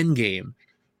Avengers Endgame,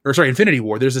 or sorry, Infinity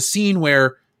War. There's a scene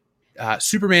where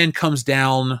Superman comes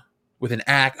down with an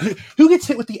axe. Who gets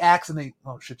hit with the axe and they,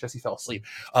 oh shit, Jesse fell asleep.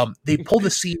 They pull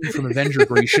the scene from Avengers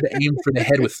where he should have aimed for the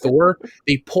head with Thor.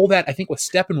 They pull that, I think, with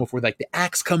Steppenwolf, where like the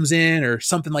axe comes in or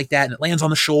something like that and it lands on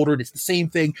the shoulder and it's the same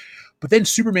thing. But then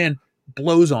Superman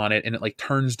blows on it and it like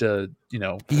turns to, he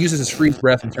uses his freeze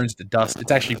breath and turns to dust.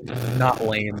 It's actually not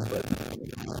lame, but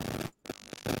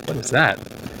what is that?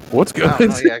 What's going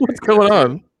What's going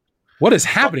on? What is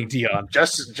happening, Dion?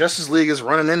 Justice League is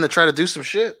running in to try to do some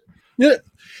shit. Yeah.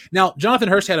 Now, Jonathan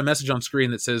Hurst had a message on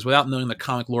screen that says, without knowing the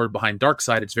comic lore behind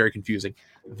Darkseid, it's very confusing.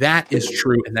 That is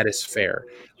true, and that is fair.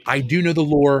 I do know the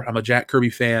lore. I'm a Jack Kirby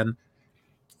fan.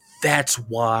 That's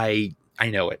why I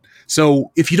know it.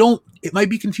 So if you don't, it might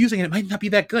be confusing, and it might not be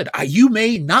that good. You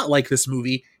may not like this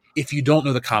movie if you don't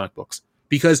know the comic books,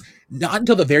 because not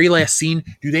until the very last scene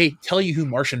do they tell you who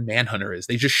Martian Manhunter is.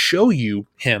 They just show you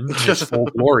him in his full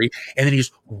glory, and then he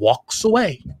just walks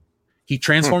away. He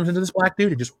transforms into this black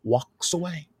dude and just walks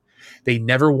away. They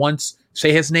never once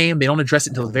say his name. They don't address it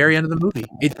until the very end of the movie.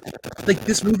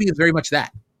 This movie is very much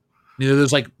that.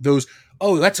 There's like those,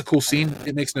 oh, that's a cool scene.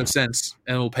 It makes no sense.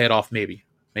 And we'll pay it off. Maybe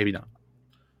not.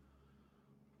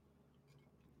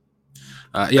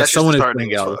 Someone is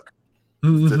playing out.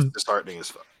 Disheartening as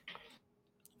fuck.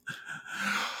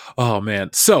 Oh,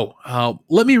 man. So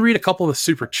let me read a couple of the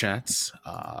super chats.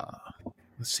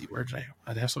 Let's see, where did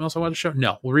I have something else I wanted to show?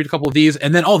 No, we'll read a couple of these.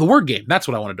 And then, the word game. That's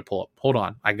what I wanted to pull up. Hold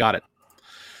on. I got it.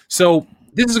 So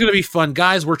this is going to be fun.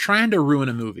 Guys, we're trying to ruin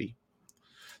a movie.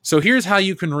 So here's how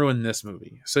you can ruin this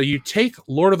movie. So you take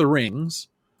Lord of the Rings,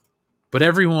 but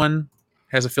everyone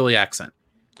has a Philly accent.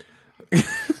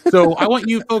 So I want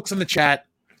you folks in the chat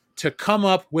to come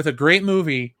up with a great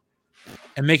movie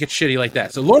and make it shitty like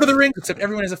that. So Lord of the Rings, except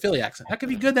everyone has a Philly accent. That could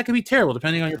be good. That could be terrible,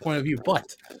 depending on your point of view.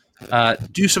 But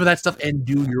do some of that stuff and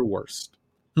do your worst.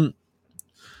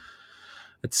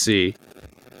 Let's see.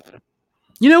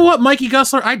 You know what, Mikey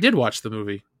Gussler? I did watch the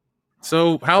movie.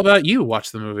 So how about you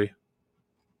watch the movie?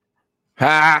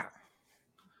 Ha!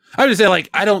 I would just say,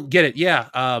 I don't get it.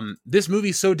 Yeah, this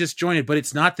movie's so disjointed, but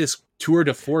it's not this tour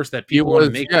de force that people want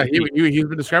to make. Yeah, he's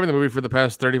been describing the movie for the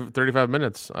past 35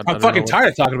 minutes. I'm fucking tired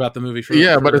of talking about the movie.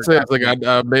 But it's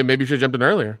like maybe you should have jumped in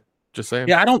earlier. Just saying.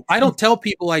 Yeah, I don't tell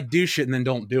people I do shit and then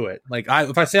don't do it.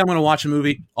 If I say I'm going to watch a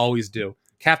movie, always do.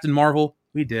 Captain Marvel,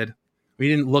 we did. We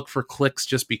didn't look for clicks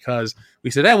just because we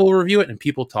said, we'll review it, and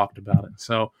people talked about it.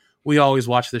 So we always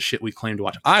watch the shit we claim to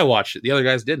watch. I watched it. The other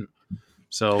guys didn't.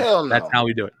 So that's how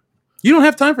we do it. You don't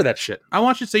have time for that shit. I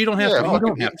watch it so you don't have to. You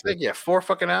don't have to. Yeah, 4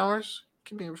 fucking hours.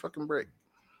 Give me a fucking break.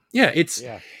 Yeah, it's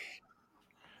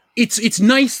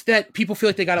nice that people feel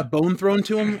like they got a bone thrown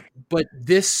to them, but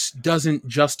this doesn't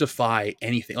justify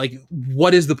anything.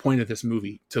 What is the point of this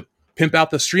movie? To pimp out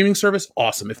the streaming service?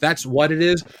 Awesome. If that's what it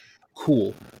is,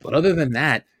 cool. But other than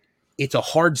that, it's a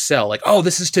hard sell.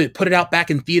 This is to put it out back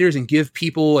in theaters and give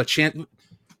people a chance.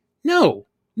 No.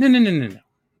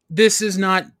 This is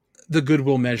not the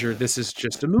goodwill measure. This is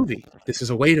just a movie. This is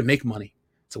a way to make money.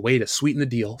 It's a way to sweeten the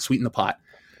deal, sweeten the pot.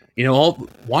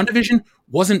 WandaVision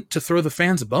wasn't to throw the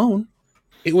fans a bone.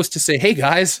 It was to say, hey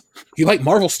guys, you like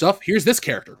Marvel stuff? Here's this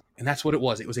character. And that's what it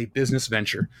was. It was a business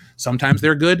venture. Sometimes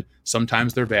they're good.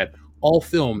 Sometimes they're bad. All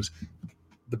films,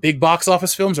 the big box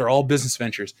office films, are all business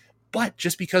ventures. But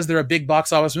just because they're a big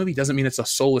box office movie doesn't mean it's a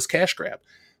soulless cash grab.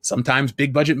 Sometimes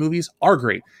big budget movies are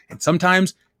great. And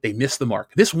sometimes they miss the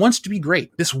mark. This wants to be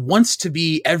great. This wants to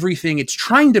be everything. It's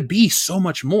trying to be so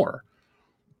much more.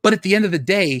 But at the end of the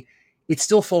day, it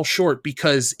still falls short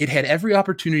because it had every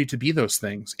opportunity to be those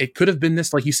things. It could have been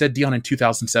this, like you said, Dion, in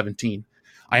 2017.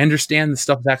 I understand the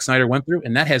stuff Zack Snyder went through,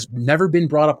 and that has never been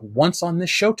brought up once on this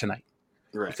show tonight.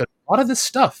 Right. Because a lot of this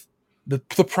stuff, the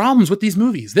problems with these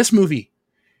movies, this movie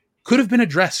could have been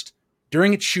addressed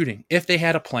during its shooting if they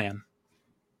had a plan.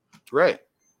 Right.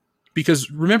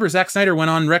 Because remember, Zack Snyder went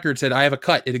on record, said, I have a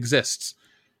cut. It exists.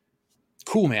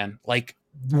 Cool, man.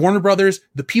 Warner Brothers,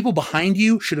 the people behind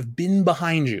you should have been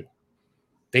behind you.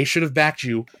 They should have backed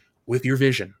you with your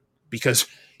vision. Because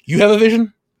you have a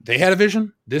vision. They had a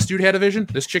vision. This dude had a vision.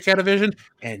 This chick had a vision.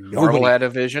 And Marvel had a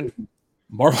vision.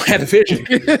 Marvel had a vision.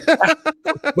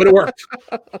 But it worked.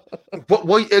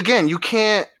 Well, again, you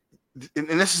can't,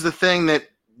 and this is the thing that,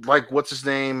 what's his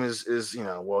name is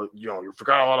you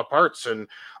forgot a lot of parts, and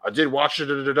I did watch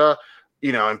it,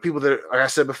 and people that, like I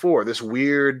said before, this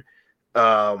weird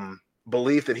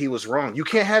belief that he was wrong. You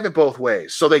can't have it both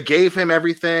ways. So they gave him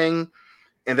everything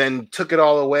and then took it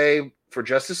all away for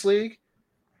Justice League.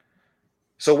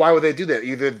 So why would they do that?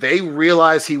 Either they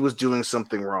realized he was doing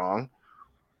something wrong,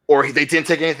 or they didn't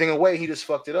take anything away. He just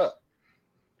fucked it up.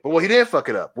 But well, he didn't fuck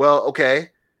it up. Well, okay.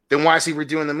 Then why is he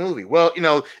redoing the movie? Well,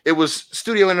 it was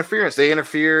studio interference. They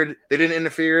interfered. They didn't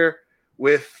interfere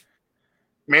with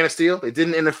Man of Steel. They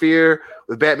didn't interfere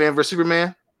with Batman vs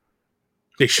Superman.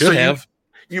 They should have.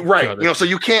 You right. So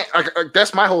you can't.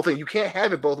 That's my whole thing. You can't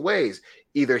have it both ways.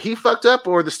 Either he fucked up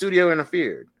or the studio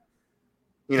interfered.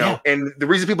 And the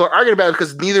reason people are arguing about it is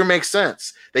because neither makes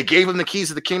sense. They gave him the keys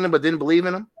to the kingdom, but didn't believe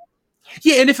in him.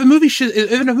 Yeah, and if a movie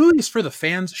is for the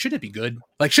fans, should it be good?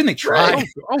 Like, shouldn't they try? Right.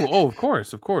 Oh, of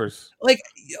course. Like,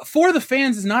 for the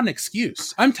fans is not an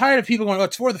excuse. I'm tired of people going, "Oh,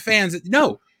 it's for the fans."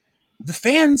 No, the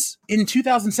fans in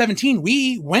 2017,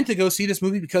 we went to go see this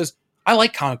movie because I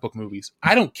like comic book movies.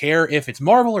 I don't care if it's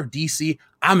Marvel or DC.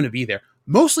 I'm going to be there,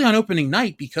 mostly on opening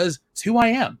night because it's who I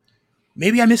am.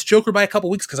 Maybe I missed Joker by a couple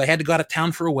weeks because I had to go out of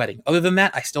town for a wedding. Other than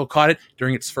that, I still caught it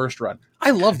during its first run.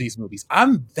 I love these movies.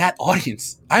 I'm that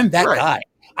audience. I'm that guy.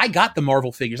 I got the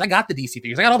Marvel figures. I got the DC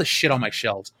figures. I got all this shit on my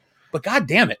shelves. But God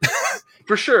damn it.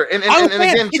 For sure. And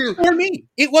again, too. For me.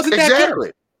 It wasn't exactly.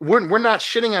 That good. We're not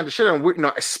shitting on the shit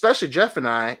on, especially Jeff and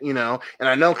I, and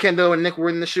I know Kendo and Nick were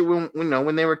in the shit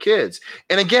when they were kids.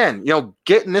 And again,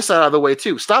 getting this out of the way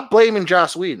too. Stop blaming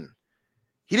Joss Whedon.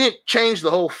 He didn't change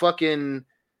the whole fucking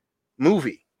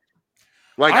movie.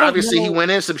 Like, obviously he went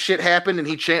in, some shit happened, and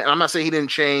he changed. I'm not saying he didn't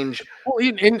change. Well,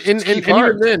 and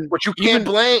even then, but you can't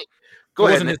blame. Go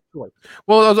ahead. His choice.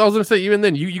 Well, I was going to say, even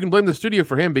then, you can blame the studio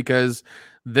for him because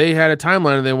they had a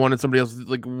timeline and they wanted somebody else.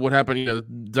 Like, what happened?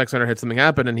 Zack Snyder had something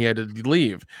happen and he had to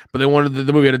leave, but they wanted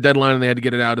the movie had a deadline and they had to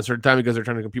get it out at a certain time because they're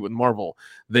trying to compete with Marvel.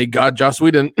 They got Joss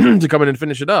Whedon to come in and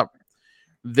finish it up.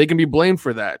 They can be blamed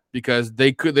for that because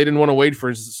they didn't want to wait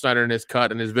for Snyder and his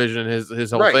cut and his vision and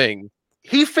his whole thing.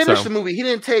 He finished the movie. He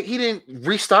didn't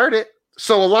restart it.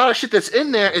 So a lot of shit that's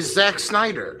in there is Zack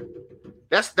Snyder.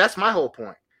 That's my whole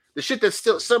point. The shit that's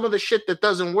still, some of the shit that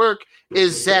doesn't work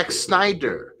is Zack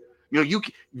Snyder. You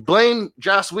blame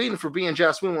Joss Whedon for being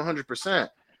Joss Whedon 100%.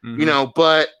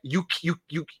 But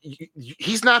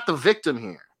he's not the victim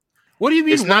here. What do you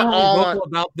mean? It's not all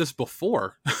about this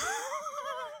before.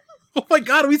 Oh my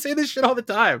God, we say this shit all the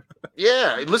time.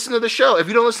 Yeah, listen to the show. If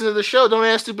you don't listen to the show, don't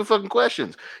ask stupid fucking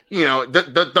questions.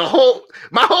 My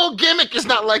whole gimmick is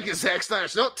not like Zack Snyder.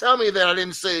 So don't tell me that I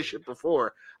didn't say this shit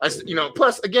before.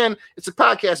 Plus again, it's a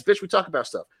podcast, bitch. We talk about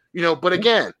stuff. But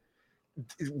again,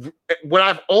 what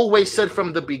I've always said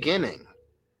from the beginning,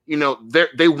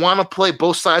 they want to play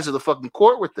both sides of the fucking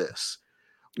court with this.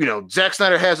 Zack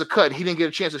Snyder has a cut. He didn't get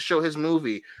a chance to show his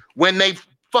movie when they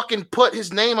fucking put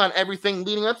his name on everything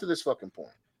leading up to this fucking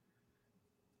point.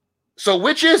 So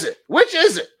which is it?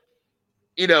 Was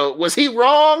he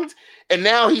wronged and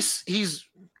now he's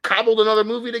cobbled another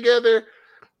movie together,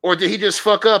 or did he just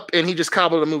fuck up and he just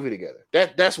cobbled a movie together?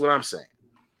 That's what I'm saying.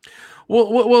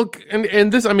 Well,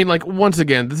 and this, I mean, like, once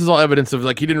again, this is all evidence of,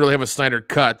 like, he didn't really have a Snyder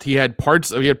cut. He had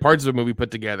parts of a movie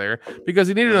put together because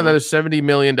he needed another $70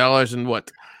 million in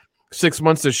 6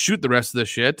 months to shoot the rest of the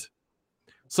shit.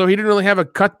 So he didn't really have a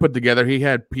cut put together. He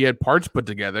had parts put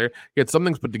together. He had some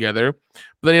things put together. But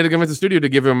then he had to convince the studio to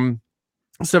give him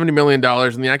 $70 million,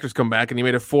 and the actors come back, and he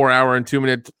made a 4-hour and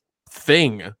 2-minute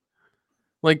thing.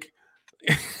 Like,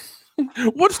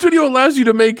 what studio allows you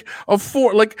to make a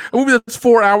movie that's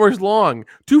 4 hours long?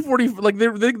 240. Like,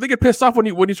 they get pissed off when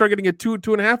you start getting it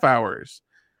 2.5 hours.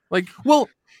 Like, well,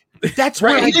 that's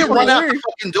right. He didn't run out the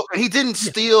fucking door. He didn't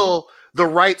steal the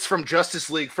rights from Justice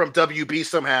League from WB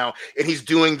somehow, and he's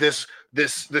doing this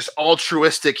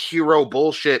altruistic hero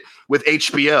bullshit with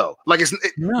HBO. Like,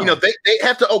 they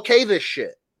have to okay this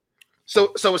shit.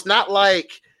 So it's not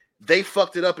like they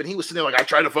fucked it up and he was sitting there like, I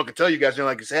tried to fucking tell you guys. And they're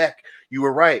like, Zach, you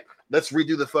were right. Let's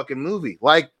redo the fucking movie.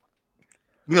 Like,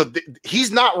 he's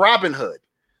not Robin Hood.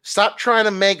 Stop trying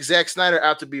to make Zack Snyder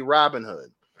out to be Robin Hood.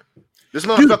 This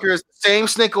motherfucker is the same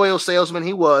snake oil salesman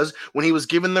he was when he was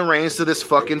given the reins to this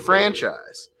fucking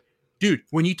franchise. Dude,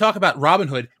 when you talk about Robin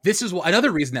Hood, this is another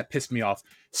reason that pissed me off.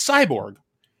 Cyborg.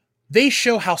 They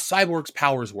show how Cyborg's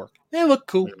powers work. They look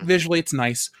cool. Visually, it's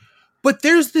nice. But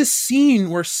there's this scene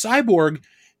where Cyborg,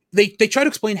 they try to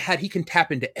explain how he can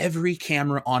tap into every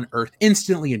camera on Earth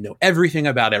instantly and know everything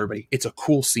about everybody. It's a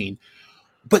cool scene.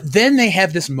 But then they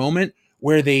have this moment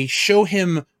where they show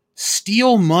him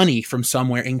steal money from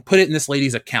somewhere and put it in this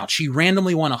lady's account. She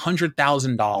randomly won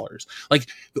 $100,000. Like,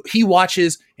 he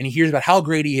watches and he hears about how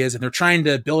great he is, and they're trying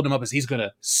to build him up as he's going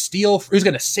to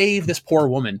save this poor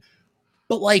woman.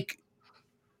 But, like,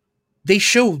 they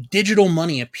show digital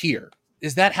money appear.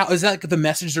 Is that the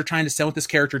message they're trying to sell with this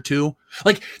character too?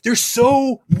 Like, there's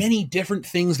so many different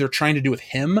things they're trying to do with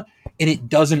him, and it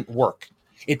doesn't work.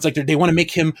 It's like they want to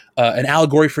make him an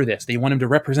allegory for this. They want him to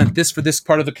represent this for this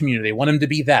part of the community. They want him to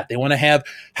be that. They want to have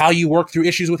how you work through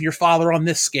issues with your father on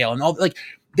this scale and all. Like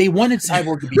they wanted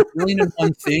Cyborg to be a billion and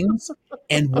one things,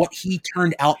 and what he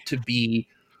turned out to be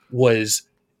was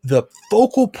the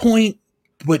focal point,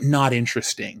 but not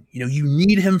interesting. You know, you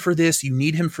need him for this, you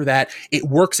need him for that. It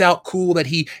works out cool that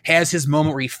he has his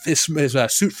moment where his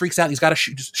suit freaks out. He's got to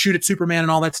shoot at Superman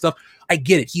and all that stuff. I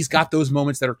get it. He's got those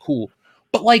moments that are cool.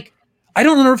 But like, I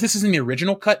don't remember if this is in the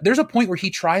original cut. There's a point where he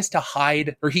tries to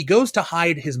hide, or he goes to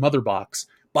hide his mother box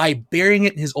by burying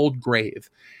it in his old grave.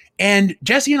 And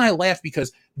Jesse and I laughed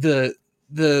because the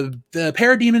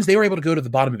parademons, they were able to go to the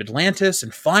bottom of Atlantis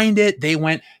and find it. They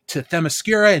went to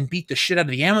Themyscira and beat the shit out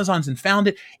of the Amazons and found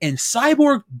it. And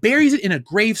Cyborg buries it in a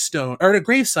gravestone or at a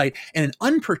gravesite in an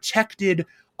unprotected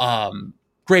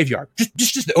graveyard,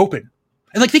 just open.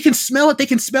 And like they can smell it. They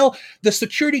can smell the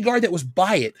security guard that was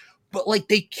by it, but like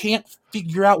they can't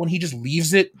figure out when he just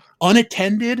leaves it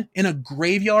unattended in a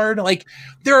graveyard. Like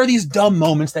there are these dumb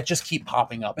moments that just keep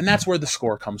popping up, and that's where the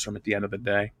score comes from at the end of the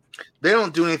day. They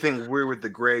don't do anything weird with the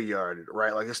graveyard,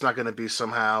 right? Like it's not going to be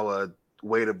somehow a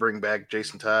way to bring back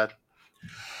Jason Todd.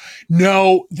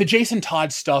 No, the Jason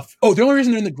Todd stuff. Oh, the only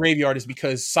reason they're in the graveyard is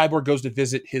because Cyborg goes to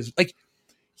visit his, like,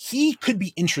 he could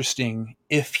be interesting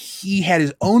if he had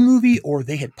his own movie or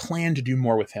they had planned to do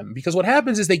more with him. Because what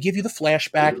happens is they give you the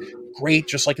flashback, great,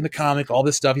 just like in the comic, all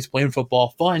this stuff, he's playing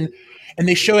football, fun, and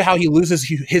they show how he loses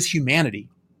his humanity.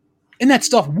 And that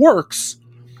stuff works,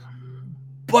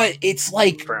 but it's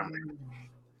like,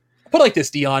 put it like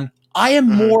this, Dion, I am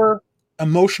more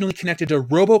emotionally connected to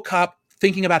RoboCop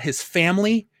thinking about his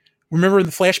family. Remember in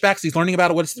the flashbacks, he's learning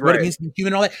about what it means to be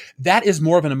human and all that. That is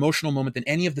more of an emotional moment than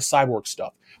any of the Cyborg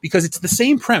stuff because it's the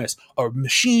same premise: a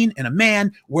machine and a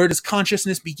man. Where does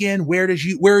consciousness begin? Where do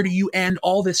you end?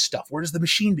 All this stuff. Where does the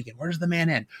machine begin? Where does the man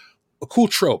end? A cool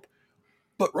trope.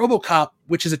 But RoboCop,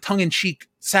 which is a tongue-in-cheek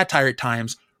satire at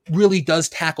times, really does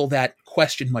tackle that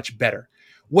question much better.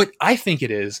 What I think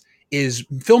it is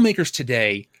filmmakers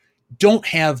today don't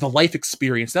have the life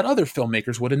experience that other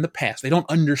filmmakers would in the past. They don't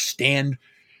understand.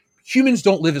 Humans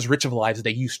don't live as rich of lives as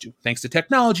they used to. Thanks to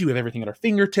technology, we have everything at our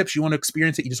fingertips. You want to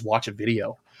experience it, you just watch a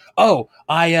video. Oh,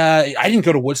 I didn't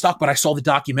go to Woodstock, but I saw the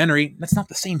documentary. That's not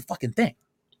the same fucking thing.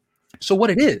 So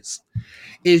what it is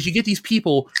you get these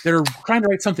people that are trying to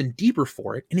write something deeper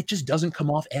for it, and it just doesn't come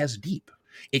off as deep.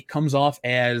 It comes off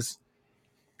as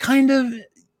kind of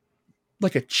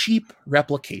like a cheap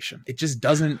replication. It just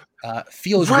doesn't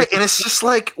feel as right. And it's just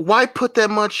like, why put that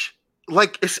much?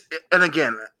 Like, it's, and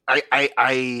again,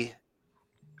 I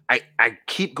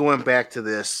keep going back to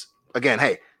this again.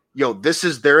 Hey,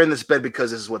 they're in this bed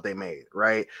because this is what they made,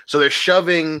 right? So they're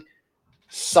shoving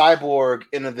Cyborg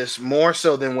into this more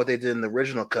so than what they did in the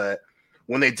original cut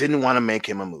when they didn't want to make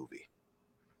him a movie.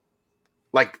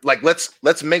 Like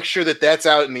let's make sure that that's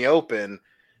out in the open.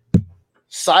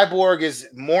 Cyborg is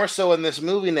more so in this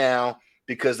movie now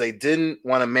because they didn't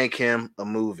want to make him a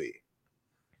movie.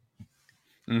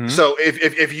 Mm-hmm. So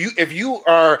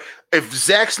if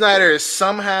Zack Snyder is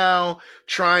somehow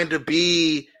trying to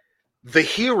be the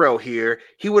hero here,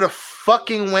 he would have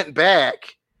fucking went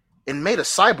back and made a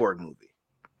Cyborg movie.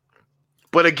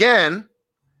 But again,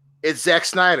 it's Zack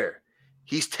Snyder.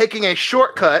 He's taking a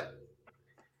shortcut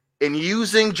and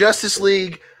using Justice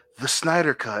League, the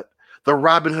Snyder Cut, the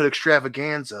Robin Hood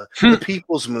extravaganza, the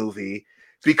People's movie,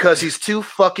 because he's too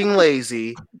fucking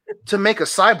lazy to make a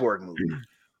Cyborg movie.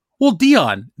 Well,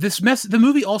 Dion, the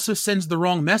movie also sends the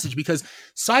wrong message because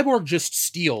Cyborg just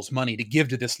steals money to give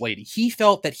to this lady. He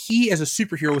felt that he, as a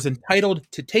superhero, was entitled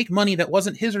to take money that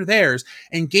wasn't his or theirs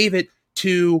and gave it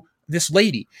to this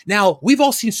lady. Now, we've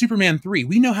all seen Superman 3.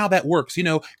 We know how that works. You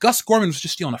know, Gus Gorman was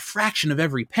just stealing a fraction of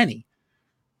every penny.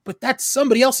 But that's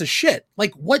somebody else's shit.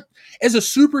 Like, what, as a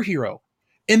superhero,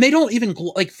 and they don't even,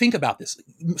 think about this.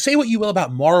 Say what you will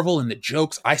about Marvel and the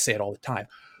jokes. I say it all the time.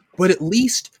 But at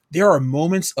least there are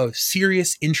moments of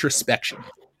serious introspection.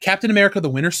 Captain America, the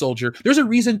Winter Soldier, there's a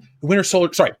reason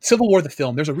Civil War, the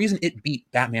film, there's a reason it beat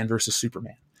Batman versus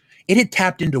Superman. It had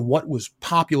tapped into what was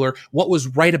popular, what was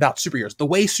right about superheroes, the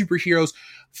way superheroes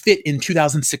fit in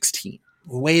 2016,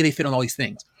 the way they fit on all these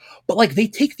things. But they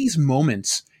take these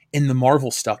moments in the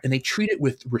Marvel stuff and they treat it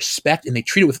with respect and they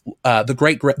treat it with the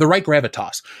right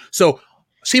gravitas. So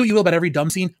say what you will about every dumb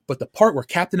scene, but the part where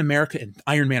Captain America and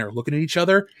Iron Man are looking at each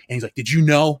other and he's like, "Did you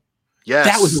know?" Yes,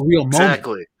 that was a real moment.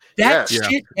 Exactly. That Yes.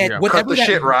 shit Yeah. at Yeah. whatever Cut the that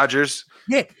shit, Rogers.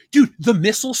 Yeah, dude, the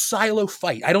missile silo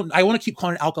fight. I want to keep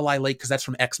calling it Alkali Lake because that's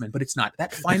from X-Men, but it's not.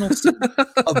 That final scene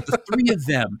of the three of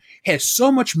them has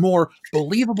so much more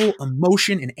believable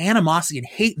emotion and animosity and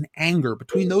hate and anger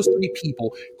between those three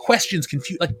people. Questions,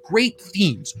 confusion, like great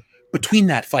themes between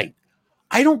that fight.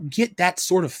 I don't get that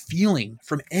sort of feeling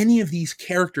from any of these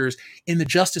characters in the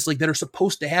Justice League that are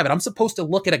supposed to have it. I'm supposed to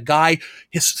look at a guy,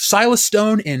 his Silas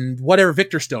Stone and whatever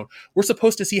Victor Stone. We're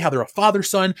supposed to see how they're a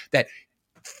father-son, that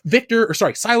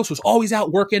Silas was always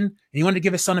out working and he wanted to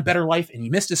give his son a better life and he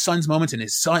missed his son's moments and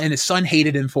his son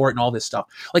hated him for it and all this stuff.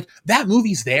 Like that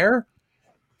movie's there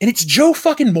and it's Joe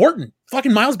fucking Morton,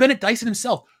 fucking Miles Bennett Dyson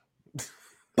himself.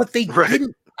 But they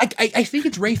didn't. I think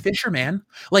it's Ray Fisher, man.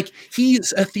 Like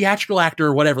he's a theatrical actor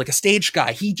or whatever, like a stage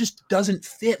guy. He just doesn't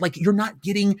fit. Like you're not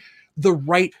getting the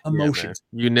right emotions.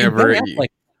 You never.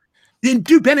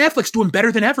 Dude, Ben Affleck's doing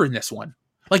better than ever in this one.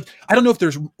 Like I don't know if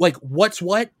there's like what's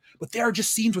what. But there are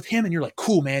just scenes with him and you're like,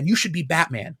 cool, man, you should be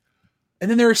Batman.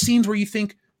 And then there are scenes where you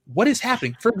think, what is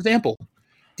happening? For example,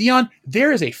 Dion,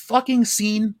 there is a fucking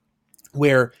scene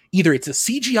where either it's a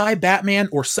CGI Batman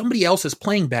or somebody else is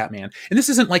playing Batman. And this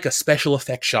isn't like a special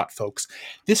effect shot, folks.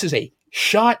 This is a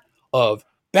shot of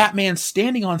Batman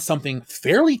standing on something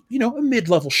fairly, a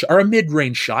mid-level shot or a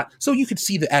mid-range shot. So you could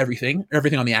see everything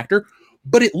on the actor.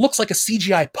 But it looks like a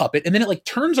CGI puppet, and then it like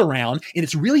turns around and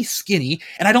it's really skinny,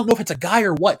 and I don't know if it's a guy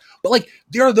or what, but like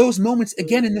there are those moments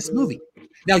again in this movie.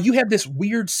 Now you have this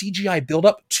weird CGI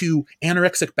buildup to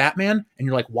anorexic Batman, and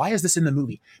you're like, why is this in the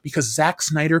movie? Because Zack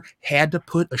Snyder had to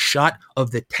put a shot of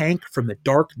the tank from The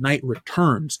Dark Knight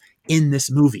Returns in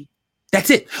this movie. That's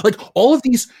it. Like all of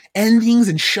these endings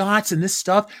and shots and this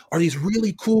stuff are these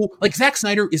really cool. Like Zack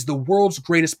Snyder is the world's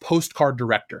greatest postcard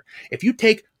director. If you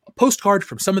take a postcard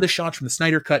from some of the shots from the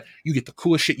Snyder Cut, you get the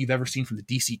coolest shit you've ever seen from the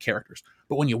DC characters.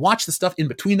 But when you watch the stuff in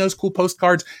between those cool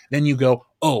postcards, then you go,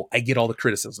 oh, I get all the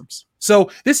criticisms. So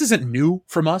this isn't new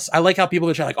from us. I like how people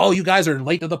are like, oh, you guys are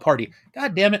late to the party.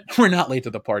 God damn it. We're not late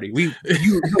to the party. You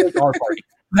our party.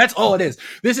 That's all it is.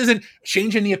 This isn't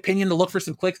changing the opinion to look for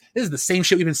some clicks. This is the same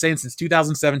shit we've been saying since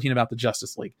 2017 about the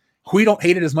Justice League. We don't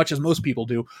hate it as much as most people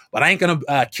do, but I ain't going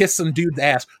to kiss some dude's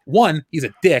ass. One, he's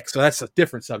a dick, so that's a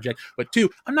different subject. But two,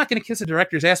 I'm not going to kiss a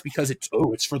director's ass because it's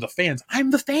for the fans.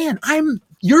 I'm the fan. I'm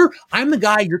the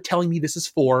guy you're telling me this is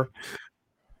for,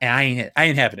 and I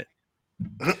ain't having it.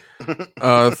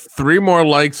 3 more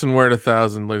likes and we're at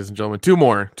 1,000, ladies and gentlemen. 2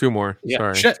 more. Yeah,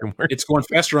 Sorry. shit. 2 more. It's going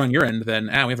faster on your end than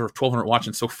we have over 1,200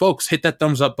 watching. So, folks, hit that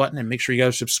thumbs up button and make sure you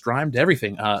guys subscribe to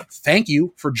everything. Thank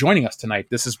you for joining us tonight.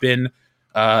 This has been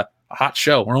a hot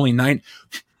show. We're only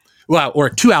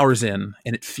 2 hours in,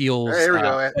 and it feels. There we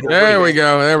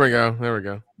go. There we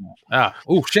go.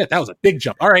 Oh shit, that was a big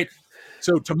jump. All right,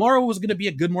 so tomorrow was going to be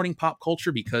a Good Morning Pop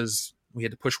Culture because we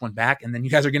had to push one back, and then you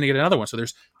guys are going to get another one. So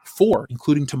there's 4,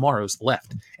 including tomorrow's,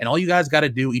 left. And all you guys got to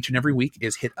do each and every week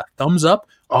is hit a thumbs up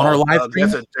on our live stream.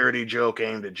 That's a dirty joke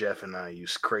aimed at Jeff and I, you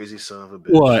crazy son of a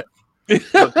bitch. What?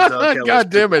 God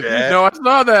damn it! No,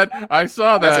 I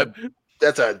saw that.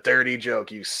 That's a dirty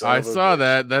joke, you son of a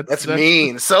bitch. That's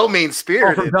mean. So mean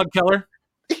spirited. From Doug Keller.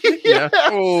 Yeah.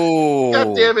 Oh,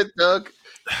 God damn it, Doug.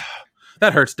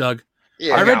 That hurts, Doug.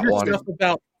 Yeah, I read your one. stuff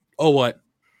about. Oh, what?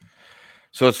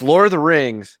 So it's Lord of the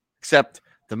Rings, except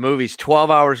the movie's 12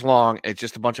 hours long. It's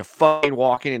just a bunch of fucking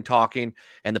walking and talking,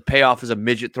 and the payoff is a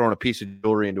midget throwing a piece of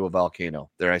jewelry into a volcano.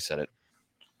 There, I said it.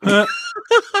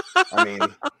 I mean,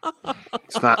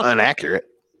 it's not inaccurate.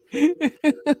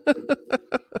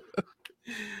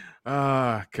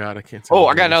 God, I can't. Oh,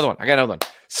 I got another one.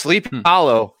 Sleepy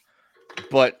Hollow,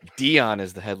 but Dion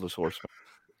is the headless horseman.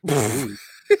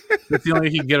 That's the only way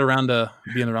he can get around to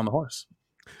being around the horse.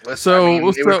 Listen, it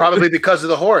was probably because of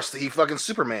the horse that he fucking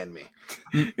Superman me.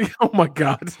 Oh my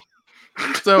god.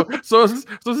 So this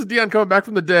is Dion coming back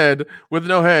from the dead with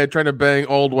no head, trying to bang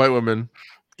old white women.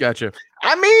 Gotcha.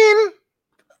 I mean,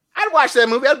 I'd watch that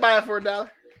movie. I'd buy it for $1.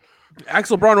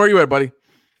 Axel Braun, where you at, buddy?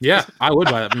 Yeah, I would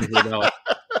buy that movie for $1.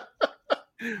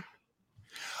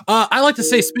 I like to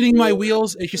say, spinning my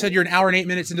wheels. As you said, you're an hour and 8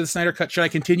 minutes into the Snyder Cut. Should I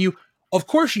continue? Of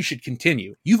course you should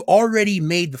continue. You've already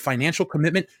made the financial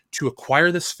commitment to acquire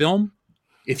this film.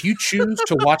 If you choose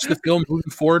to watch the film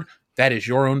moving forward, that is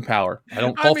your own power. I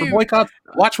don't call for boycotts.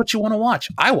 Watch what you want to watch.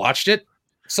 I watched it.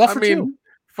 Suffer too.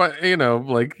 You know,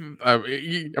 like I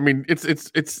mean, it's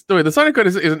the way the Snyder Cut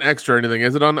isn't extra or anything.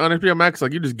 Is it on HBO Max?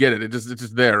 Like you just get it. It's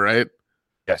just there, right?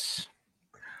 Yes.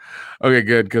 Okay,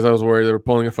 good, because I was worried they were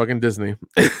pulling a fucking Disney.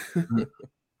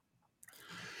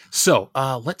 So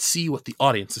let's see what the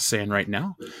audience is saying right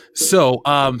now. So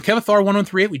Kevin Thar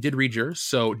 1138, we did read yours.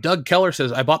 So Doug Keller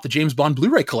says, I bought the James Bond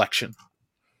Blu-ray collection.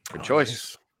 Good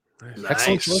choice.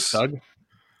 Excellent choice, Doug.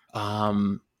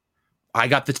 I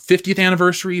got the 50th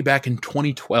anniversary back in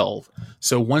 2012.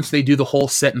 So once they do the whole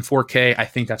set in 4K, I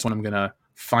think that's when I'm going to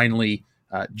finally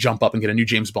jump up and get a new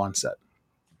James Bond set.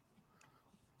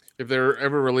 If they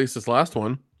ever release this last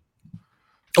one.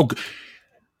 Oh,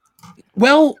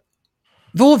 well,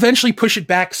 they'll eventually push it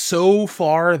back so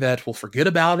far that we'll forget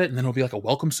about it, and then it'll be like a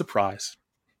welcome surprise.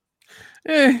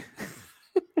 I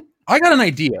got an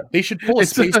idea. They should pull a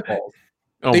Spaceballs.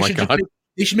 Oh my God.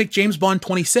 They should make James Bond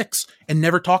 26 and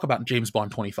never talk about James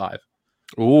Bond 25.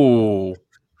 Ooh.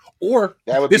 Or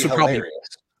That would this be would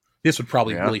hilarious.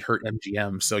 probably really hurt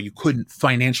MGM, so you couldn't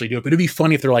financially do it. But it'd be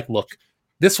funny if they're like, look,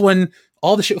 this one,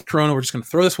 all the shit with Corona, we're just going to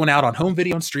throw this one out on home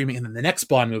video and streaming, and then the next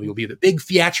Bond movie will be the big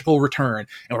theatrical return,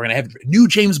 and we're going to have a new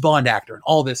James Bond actor and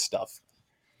all this stuff.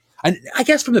 And I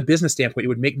guess from the business standpoint, it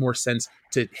would make more sense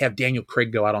to have Daniel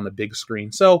Craig go out on the big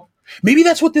screen. So maybe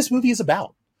that's what this movie is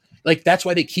about. Like, that's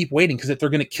why they keep waiting, because if they're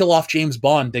going to kill off James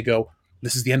Bond, they go,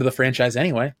 this is the end of the franchise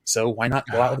anyway, so why not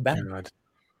go out with a bang?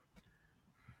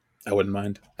 I wouldn't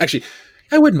mind. Actually,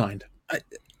 I wouldn't mind.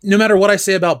 No matter what I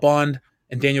say about Bond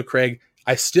and Daniel Craig,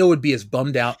 I still would be as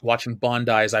bummed out watching Bond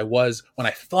die as I was when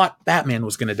I thought Batman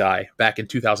was going to die back in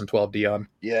 2012, Dion.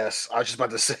 Yes, I was just about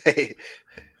to say.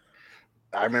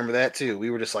 I remember that too.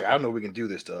 We were just like, I don't know if we can do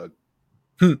this, Doug.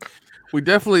 We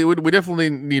definitely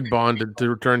need Bond to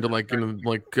return to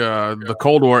the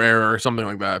Cold War era or something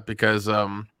like that, because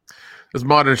this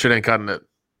modern shit ain't cutting it.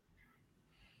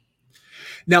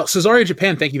 Now, Cesario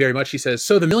Japan, thank you very much. He says,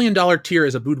 so the $1 million tier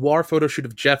is a boudoir photo shoot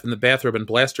of Jeff in the bathrobe and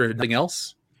Blaster and nothing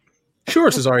else? Sure,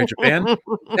 Cesario Japan.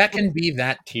 That can be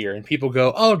that tier. And people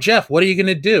go, oh, Jeff, what are you going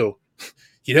to do?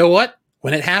 You know what?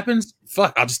 When it happens,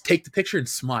 fuck, I'll just take the picture and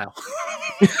smile.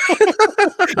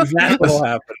 That's what'll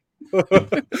happen.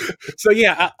 So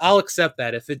yeah, I'll accept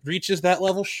that. If it reaches that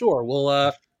level, sure,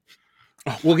 we'll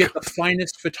get the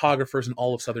finest photographers in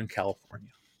all of Southern California.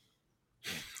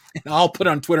 And I'll put it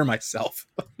on Twitter myself.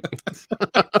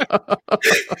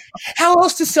 How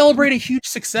else to celebrate a huge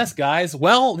success, guys?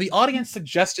 Well, the audience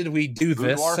suggested we do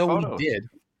this, Boudoir so photos. we did.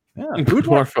 Yeah,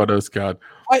 boudoir photos, God.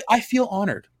 I feel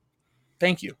honored.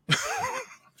 Thank you.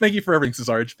 Thank you for everything,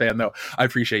 Cesario Japan, though. I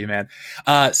appreciate you, man.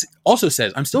 Also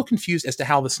says, I'm still confused as to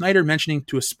how the Snyder mentioning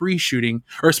to a spree shooting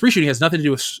has nothing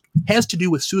to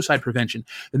do with suicide prevention.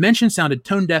 The mention sounded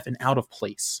tone deaf and out of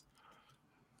place.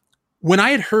 When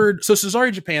I had heard, so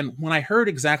Cesario Japan, when I heard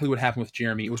exactly what happened with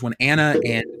Jeremy, it was when Anna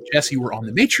and Jesse were on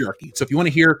the matriarchy. So if you want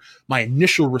to hear my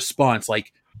initial response,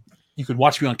 like, you could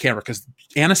watch me on camera, because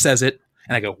Anna says it,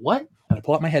 and I go, what? And I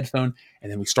pull out my headphone,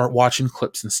 and then we start watching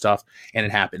clips and stuff, and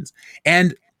it happens.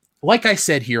 And like I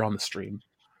said here on the stream,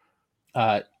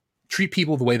 treat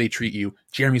people the way they treat you.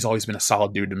 Jeremy's always been a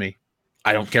solid dude to me.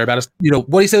 I don't care about his,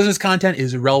 what he says in his content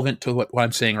is irrelevant to what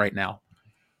I'm saying right now.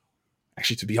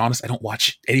 Actually, to be honest, I don't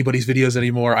watch anybody's videos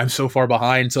anymore. I'm so far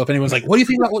behind. So if anyone's like, what do you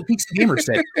think about what Geeks and Gamers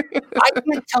said? I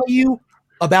can't tell you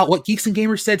about what Geeks and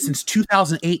Gamers said since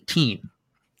 2018.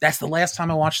 That's the last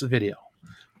time I watched the video.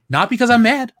 Not because I'm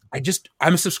mad.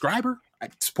 I'm a subscriber. I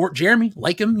support Jeremy,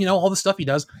 like him, all the stuff he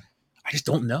does. I just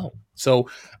don't know. So,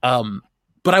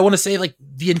 but I want to say, like,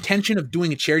 the intention of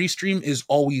doing a charity stream is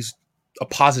always a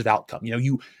positive outcome.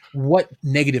 What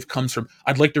negative comes from,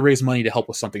 I'd like to raise money to help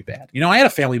with something bad. I had a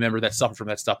family member that suffered from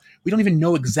that stuff. We don't even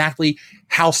know exactly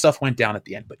how stuff went down at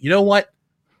the end. But you know what?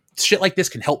 Shit like this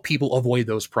can help people avoid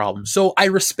those problems. So I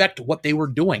respect what they were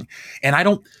doing. And I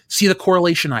don't see the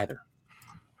correlation either.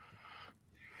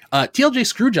 TLJ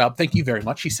Screwjob, thank you very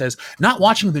much. He says, not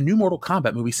watching the new Mortal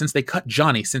Kombat movie since they cut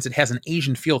Johnny, since it has an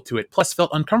Asian feel to it, plus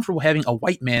felt uncomfortable having a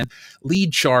white man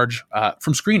lead charge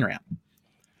from Screen Rant.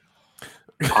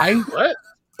 What?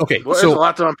 Okay, Well, so there's a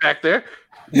lot to unpack there.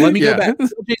 let me go back.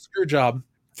 TLJ Screwjob,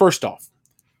 first off,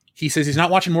 he says he's not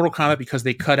watching Mortal Kombat because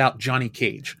they cut out Johnny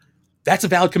Cage. That's a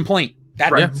valid complaint.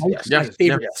 That Right. is my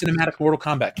favorite cinematic Mortal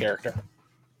Kombat character.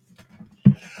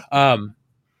 And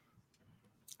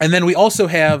then we also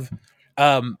have,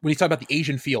 when you talk about the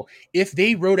Asian feel, if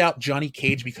they wrote out Johnny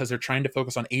Cage because they're trying to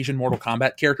focus on Asian Mortal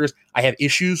Kombat characters, I have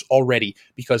issues already,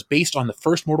 because based on the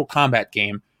first Mortal Kombat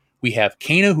game, we have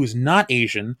Kano, who's not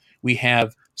Asian, we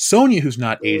have Sonya, who's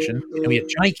not Asian, and we have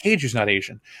Johnny Cage, who's not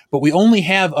Asian. But we only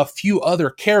have a few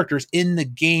other characters in the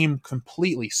game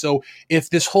completely. So if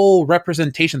this whole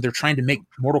representation they're trying to make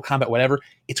Mortal Kombat whatever,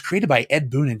 it's created by Ed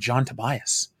Boon and John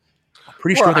Tobias. I'm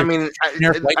pretty sure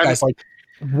they're white guys like,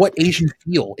 what Asian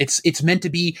feel? It's meant to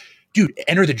be, dude,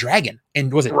 Enter the Dragon.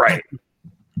 And was it Right?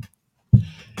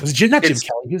 Was it not Jim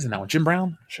Kelly? He was in that one. Jim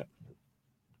Brown? Shit.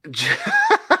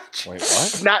 Wait,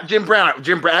 what? Not Jim Brown.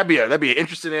 Jim Brown. That'd be an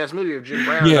interesting ass movie of Jim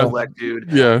Brown, Yeah. black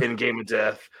dude, Yeah. in Game of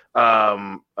Death.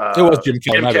 It was Jim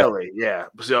Kelly. Jim Kelly, yeah.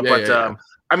 So, Yeah.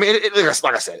 I mean, like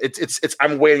I said, it's.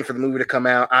 I'm waiting for the movie to come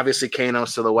out. Obviously,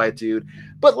 Kano's still a white dude,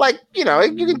 but like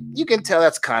you can tell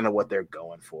that's kind of what they're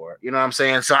going for. You know what I'm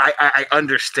saying? So I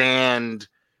understand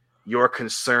your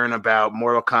concern about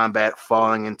Mortal Kombat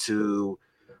falling into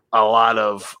a lot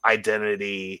of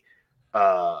identity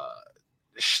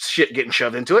shit getting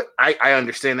shoved into it. I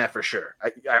understand that for sure.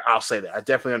 I'll say that. I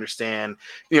definitely understand.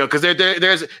 Because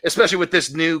there's especially with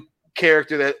this new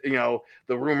character that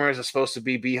the rumors is supposed to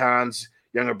be Bihan's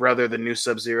younger brother, the new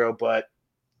Sub-Zero, but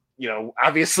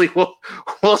obviously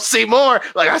we'll see more.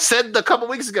 Like I said a couple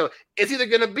weeks ago, it's either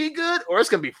gonna be good or it's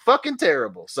gonna be fucking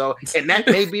terrible. So, and that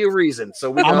may be a reason. So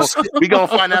we gonna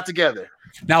find out together.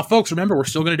 Now, folks, remember we're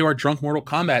still going to do our Drunk Mortal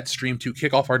Kombat stream to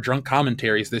kick off our drunk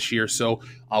commentaries this year. So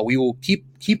we will keep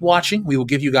watching. We will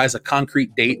give you guys a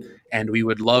concrete date, and we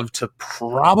would love to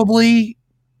probably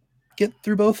get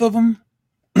through both of them.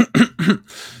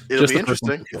 It'll be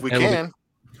interesting if we can.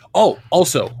 Oh,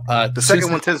 also, the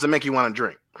second one tends to make you want to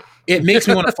drink. It makes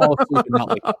me want to fall asleep and not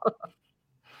wake up.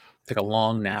 Take a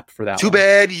long nap for that. Too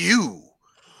bad you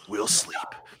will sleep.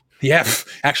 Yeah,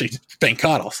 actually, thank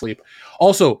God I'll sleep.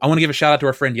 Also, I want to give a shout out to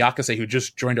our friend Yakase, who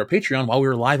just joined our Patreon while we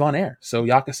were live on air. So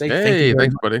Yakase,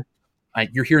 thanks, buddy.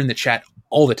 You're here in the chat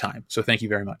all the time, so thank you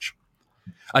very much.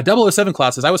 007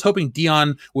 Cloud says, I was hoping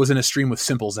Dion was in a stream with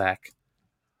Simple Zach.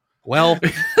 Well,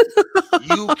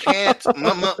 you can't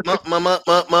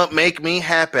make me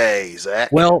happy,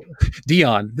 Zach. Well,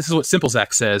 Dion, this is what Simple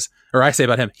Zach says, or I say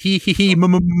about him. He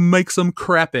make some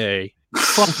crappy.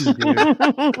 Fuck you, dude.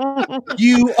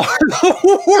 You are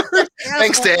the worst.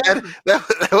 Thanks, Dad.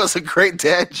 That was a great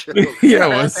dad joke. Yeah, it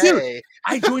was. Dude,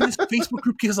 I joined this Facebook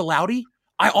group because of Loudy.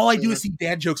 All I do is see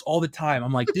dad jokes all the time.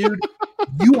 I'm like, dude,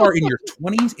 you are in your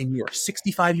 20s and you are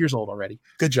 65 years old already.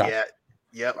 Good job. Yeah.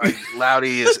 Yep,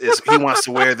 Loudy is he wants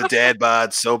to wear the dad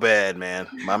bod so bad, man.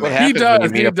 My What man. happens when you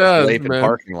meet up with Leif in man.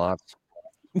 parking lots?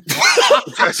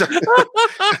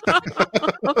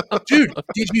 Dude,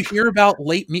 did you hear about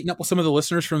late meeting up with some of the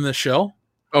listeners from the show?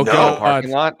 Oh No, God!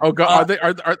 Parking lot? Oh God!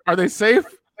 Are they safe?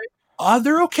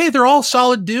 They're okay. They're all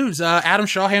solid dudes. Adam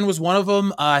Shawhan was one of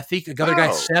them. I think another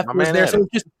guy, Seth, my was man there. Adam.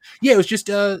 So it was just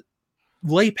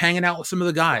Leif hanging out with some of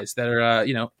the guys that are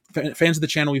fans of the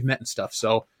channel we've met and stuff.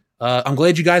 So I'm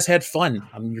glad you guys had fun.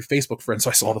 I'm your Facebook friend, so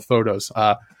I saw the photos.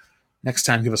 Next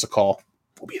time, give us a call.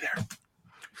 We'll be there.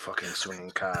 Fucking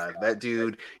Swinging Cod. That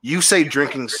dude, you say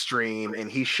drinking stream and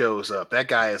he shows up. That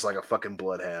guy is like a fucking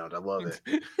bloodhound. I love it.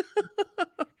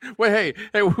 Wait,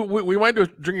 hey, we might do a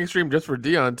drinking stream just for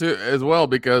Dion too, as well,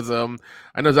 because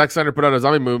I know Zack Snyder put out a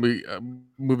zombie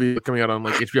movie coming out on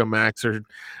like HBO Max or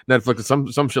Netflix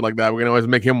or some shit like that. We can always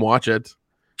make him watch it.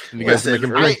 And you guys can make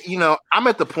him drink. I'm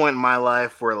at the point in my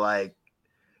life where like,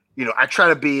 I try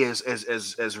to be as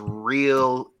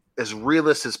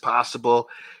realist as possible.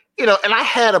 And I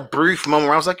had a brief moment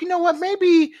where I was like, you know what,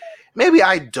 maybe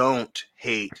I don't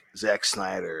hate Zack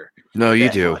Snyder. No, you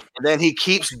do. much. And then he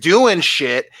keeps doing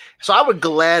shit. So I would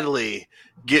gladly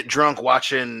get drunk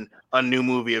watching a new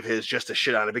movie of his just to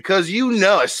shit on it because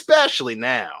especially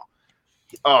now,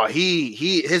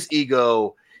 his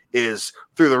ego is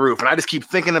through the roof. And I just keep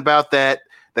thinking about the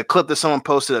clip that someone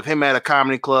posted of him at a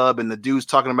comedy club and the dude's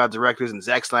talking about directors and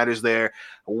Zack Snyder's there.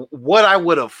 What I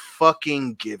would have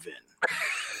fucking given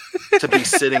to be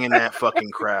sitting in that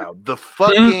fucking crowd.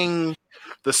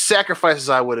 The sacrifices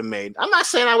I would have made. I'm not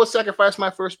saying I would sacrifice my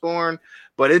firstborn,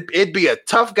 but it'd be a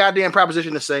tough goddamn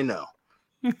proposition to say no.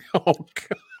 Oh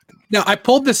God! Now, I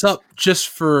pulled this up just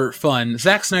for fun.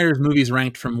 Zack Snyder's movies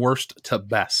ranked from worst to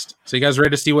best. So you guys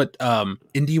ready to see what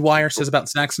IndieWire says about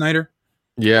Zack Snyder?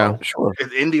 Yeah, Sure.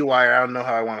 If IndieWire, I don't know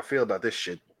how I want to feel about this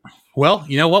shit. Well,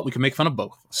 you know what? We can make fun of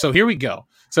both. So here we go.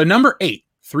 So number 8,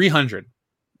 300.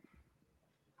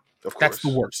 Of course. That's the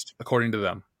worst, according to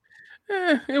them.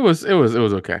 it was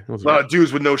okay. It was A lot of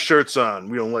dudes with no shirts on.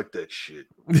 We don't like that shit.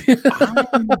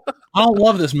 I don't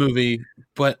love this movie,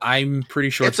 but I'm pretty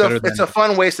sure it's better than It's a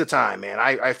fun waste of time, man.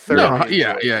 I thoroughly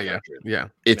yeah. It's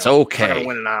It's not okay. gonna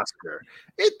win an Oscar.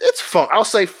 It's fun. I'll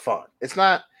say fun. It's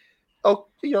not.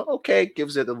 Okay.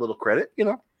 Gives it a little credit,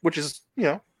 which is,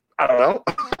 I don't know,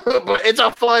 but it's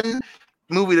a fun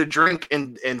movie to drink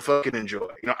and fucking enjoy.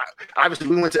 Obviously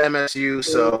we went to MSU,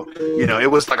 so it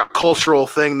was like a cultural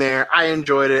thing there. I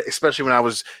enjoyed it, especially when I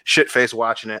was shit faced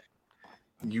watching it.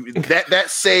 That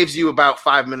saves you about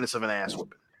 5 minutes of an ass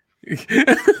whooping.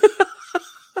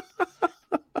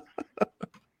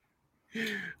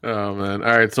 Oh man!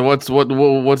 All right, so what's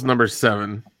number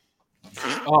 7?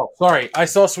 Oh, sorry. I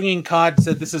saw Swinging Cod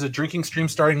said this is a drinking stream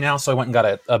starting now, so I went and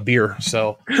got a beer.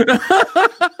 So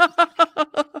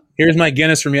here's my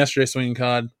Guinness from yesterday, Swinging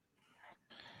Cod.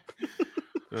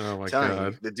 Oh my Telling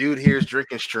god. you, the dude here's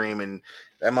drinking stream, and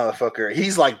that motherfucker,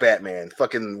 he's like Batman,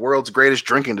 fucking world's greatest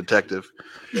drinking detective.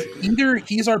 Either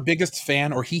he's our biggest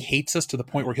fan or he hates us to the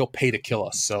point where he'll pay to kill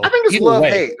us. So I think it's either love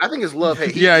way, hate. I think it's love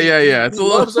hate. Yeah. It's a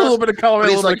loves little us, bit of column but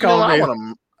A, a he's little bit of like,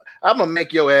 column B. I'm gonna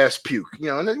make your ass puke,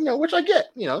 and then, which I get,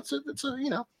 it's a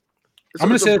I'm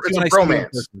going to say that it's too a when I see one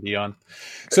bromance. person, Dion.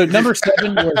 So number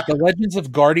 7 was the Legends of the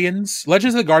Guardians,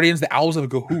 the Owls of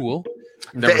Gahul.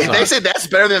 They said that's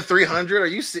better than 300. Are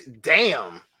you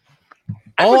damn?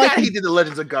 I forgot he did the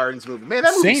Legends of Guardians movie. Man,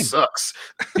 that movie sucks.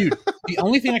 Dude, the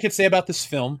only thing I could say about this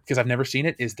film, because I've never seen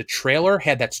it, is the trailer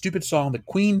had that stupid song, The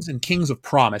Queens and Kings of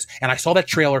Promise. And I saw that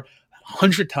trailer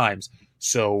 100 times.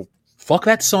 So fuck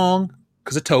that song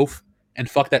because of Toph, and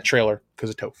fuck that trailer because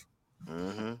of Toph.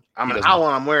 Mm-hmm. I'm an owl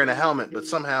and I'm wearing a helmet, but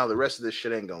somehow the rest of this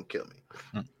shit ain't gonna kill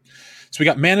me. So we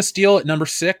got Man of Steel at number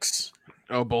 6.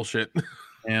 Oh, bullshit.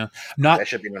 Yeah. That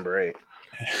should be number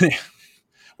 8.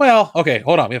 Well, okay,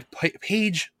 hold on. We have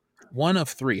page 1 of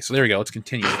 3. So there we go. Let's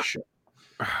continue this shit.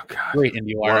 Oh god. Great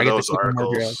IndieWire. One of I get those to click on more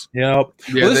articles. videos.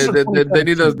 Yep. Yeah, Well, they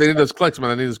need those clicks,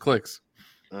 man. They need those clicks.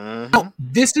 Mm-hmm. Oh,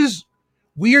 this is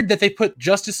weird that they put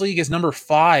Justice League as number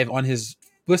 5 on his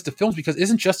list of films, because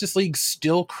isn't Justice League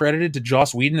still credited to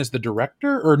Joss Whedon as the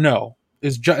director, or no?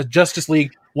 Is Justice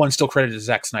League 1 still credited to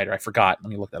Zack Snyder? I forgot. Let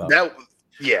me look that up.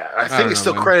 I think it's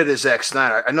still credited as Zack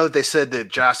Snyder. I know that they said that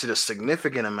Joss did a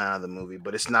significant amount of the movie,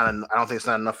 but it's not. I don't think it's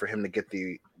not enough for him to get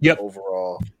the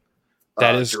overall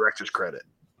director's credit.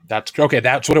 That's okay.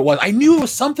 That's what it was. I knew it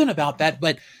was something about that,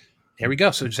 but there we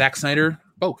go. So Zack Snyder,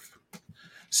 both.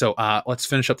 So let's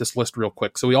finish up this list real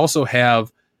quick. So we also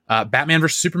have Batman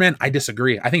versus Superman. I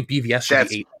disagree. I think BVS should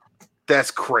be 8.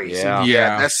 That's crazy.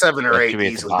 Yeah. That's 7 or 8 should be at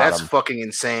the easily. That's bottom. fucking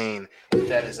insane.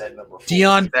 That is at number 4.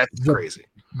 Dion, that's crazy.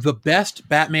 The best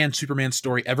Batman Superman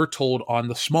story ever told on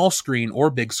the small screen or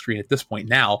big screen at this point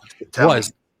now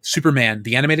was Superman,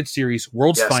 the animated series,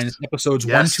 World's Finest, episodes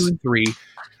 1, 2, and 3.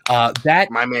 That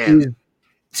my man.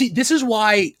 See, this is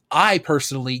why I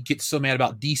personally get so mad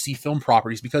about DC film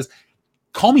properties, because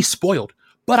call me spoiled,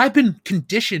 but I've been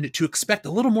conditioned to expect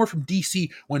a little more from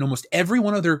DC when almost every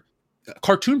one of their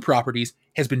cartoon properties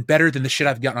has been better than the shit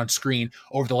I've gotten on screen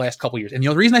over the last couple years. And the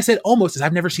only reason I said almost is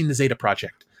I've never seen the Zeta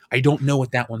Project. I don't know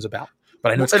what that one's about,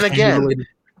 but I know it's and again, related.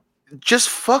 Just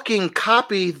fucking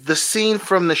copy the scene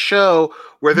from the show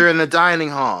where they're in the dining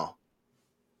hall.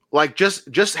 Like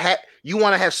you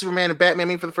want to have Superman and Batman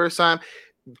meet for the first time.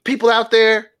 People out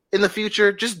there in the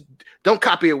future, just don't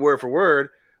copy it word for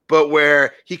word, but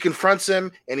where he confronts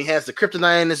him and he has the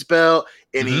kryptonite in his belt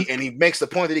and he makes the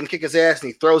point that he can kick his ass and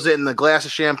he throws it in the glass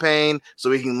of champagne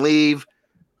so he can leave.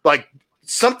 Like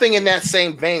something in that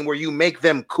same vein where you make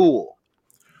them cool.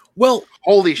 Well,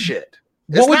 holy shit.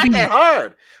 It's not that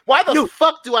hard. Why the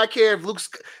fuck do I care if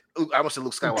I almost said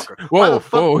Luke Skywalker. Why the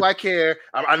fuck do I care?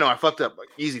 I know I fucked up.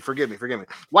 Easy, forgive me.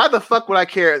 Why the fuck would I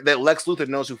care that Lex Luthor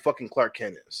knows who fucking Clark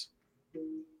Kent is?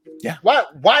 Yeah.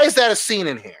 Why is that a scene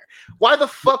in here? Why the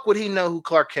fuck would he know who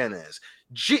Clark Kent is?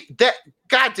 That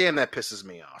goddamn, that pisses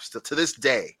me off still to this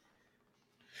day.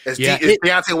 As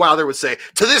Deontay Wilder would say,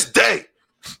 to this day.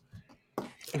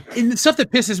 And the stuff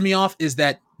that pisses me off is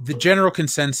that the general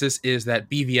consensus is that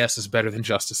BVS is better than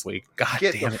Justice League. God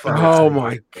damn it. Oh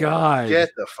my God. Get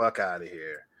the fuck out of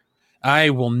here. I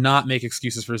will not make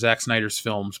excuses for Zack Snyder's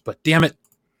films, but damn it,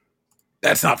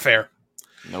 that's not fair.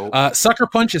 Nope. Sucker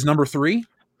Punch is number 3.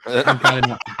 I'm kind of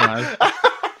not surprised.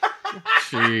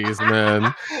 Jeez,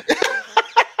 man.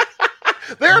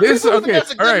 There are people who think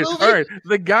that's a good all movie. right.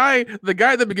 The guy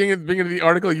at the beginning of the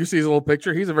article, you see his little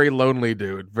picture. He's a very lonely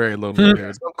dude. Very lonely dude.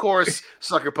 Of course,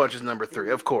 Sucker Punch is number 3.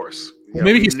 Of course.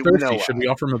 Maybe he's thirsty. Should we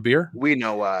offer him a beer? We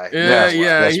know why. Yeah.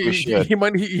 Yes, He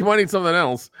might need something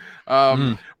else.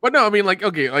 But no, I mean, like,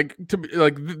 okay, like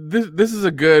this is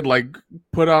a good like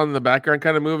put on the background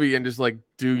kind of movie and just like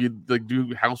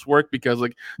do housework, because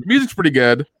like the music's pretty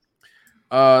good.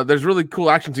 There's really cool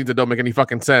action scenes that don't make any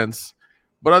fucking sense.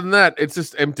 But other than that, it's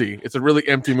just empty. It's a really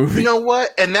empty movie. You know what?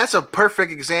 And that's a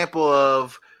perfect example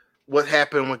of what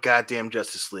happened with goddamn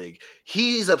Justice League.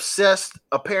 He's obsessed,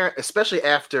 especially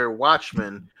after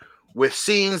Watchmen, with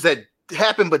scenes that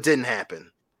happened but didn't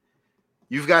happen.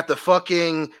 You've got the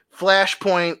fucking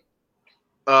Flashpoint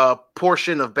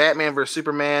portion of Batman vs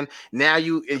Superman. Now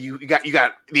you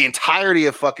got the entirety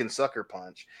of fucking Sucker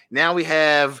Punch. Now we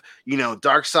have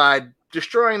Darkseid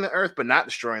destroying the Earth but not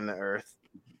destroying the Earth.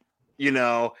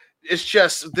 It's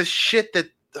just this shit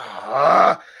that,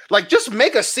 like, just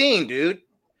make a scene, dude.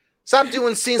 Stop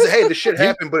doing scenes that, hey, the shit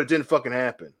happened, but it didn't fucking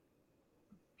happen.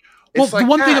 Well, the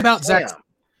one thing about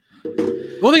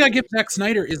one thing I give Zack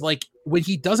Snyder is like when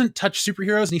he doesn't touch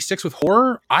superheroes and he sticks with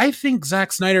horror. I think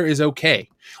Zack Snyder is okay.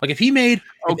 Like if he made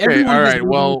if Okay, every one all of his right.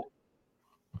 movies Well,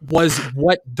 was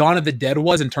what Dawn of the Dead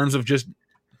was in terms of just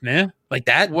like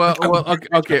that. well, like, I well. would-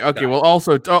 Okay. Well,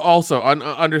 also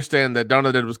understand that Dawn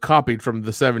of the Dead was copied from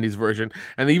the '70s version,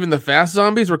 and even the Fast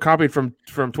Zombies were copied from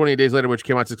 28 Days Later, which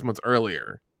came out 6 months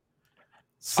earlier.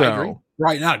 I agree. So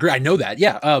Right, not agree. I know that.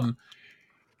 Yeah.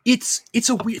 It's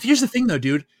a weird. Here's the thing, though,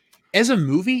 dude. As a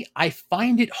movie, I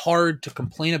find it hard to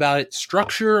complain about its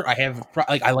structure.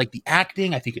 I like the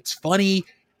acting. I think it's funny.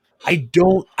 I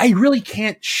really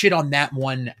can't shit on that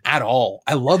one at all.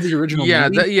 I love the original movie. I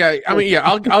mean, yeah.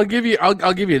 I'll give you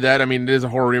that. I mean, it is a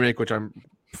horror remake, which I'm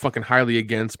fucking highly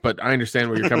against, but I understand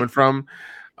where you're coming from.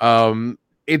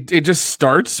 It just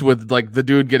starts with like the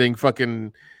dude getting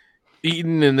fucking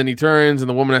eaten, and then he turns, and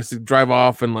the woman has to drive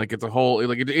off, and like it's a whole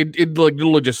like it like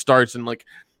literally just starts, and like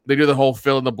they do the whole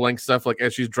fill in the blank stuff like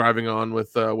as she's driving on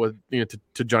with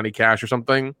to Johnny Cash or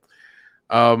something.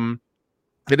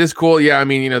 It is cool. Yeah, I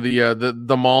mean,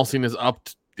 the mall scene is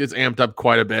amped up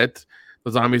quite a bit.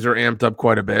 The zombies are amped up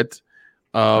quite a bit.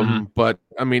 But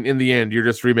I mean, in the end, you're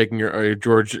just remaking your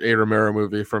George A. Romero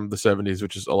movie from the 70s,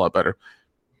 which is a lot better.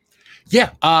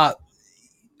 Yeah.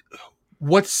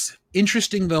 What's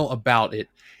interesting though about it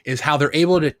is how they're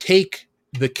able to take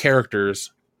the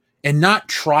characters and not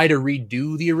try to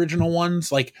redo the original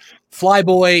ones, like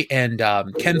Flyboy and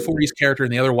Ken Forey's character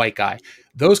and the other white guy.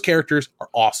 Those characters are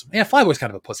awesome. Yeah, Flyboy's kind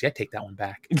of a pussy. I take that one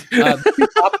back. They're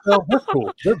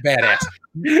cool. They're badass.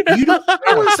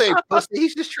 I wouldn't say pussy.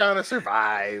 He's just trying to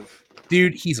survive.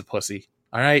 Dude, he's a pussy.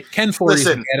 All right, Ken Forey.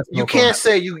 Listen, you can't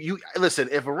say you listen.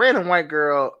 If a random white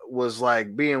girl was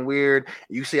like being weird,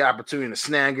 you see opportunity to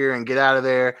snag her and get out of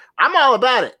there. I'm all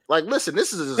about it. Like, listen,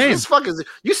 this fucking.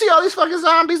 You see all these fucking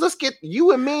zombies? Let's get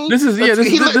you and me. This is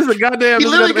a goddamn. He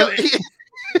literally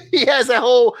he has that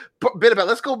whole bit about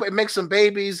let's go make some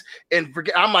babies and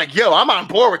forget. I'm like, yo, I'm on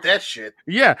board with that shit.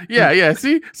 Yeah.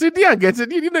 See, Dion gets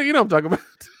it. You know what I'm talking about.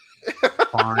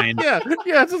 Fine. Yeah.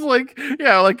 It's just like,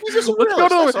 let's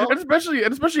go to,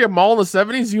 especially a mall in the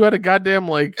 70s. You had a goddamn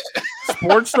like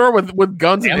sports store with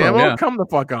guns and ammo. Yeah. Come the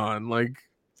fuck on, like.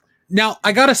 Now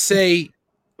I gotta say,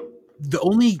 the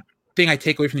only thing I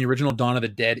take away from the original Dawn of the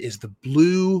Dead is the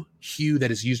blue hue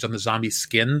that is used on the zombie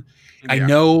skin. Yeah. I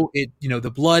know it. The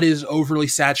blood is overly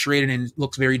saturated and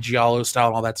looks very giallo style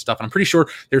and all that stuff. And I'm pretty sure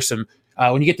there's some.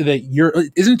 When you get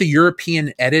to isn't the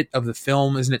European edit of the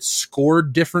film, isn't it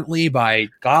scored differently by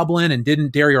Goblin? And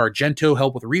didn't Dario Argento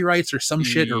help with rewrites or some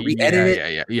shit or re-edit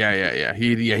it? Yeah.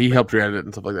 He helped re-edit it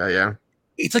and stuff like that. Yeah.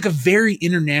 It's like a very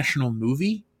international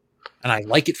movie, and I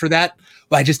like it for that.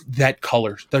 But that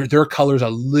colors, their colors a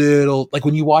little like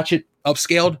when you watch it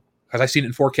upscaled, because I've seen it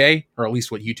in 4K, or at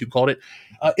least what YouTube called it.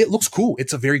 It looks cool.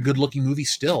 It's a very good looking movie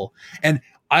still, and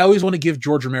I always want to give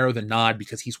George Romero the nod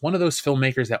because he's one of those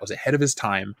filmmakers that was ahead of his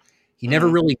time. He never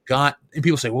really got, and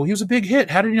people say, well, he was a big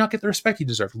hit. How did he not get the respect he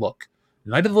deserved? Look,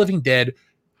 Night of the Living Dead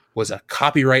was a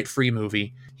copyright-free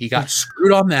movie. He got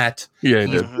screwed on that. Yeah,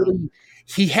 he did.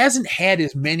 He hasn't had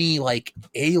as many like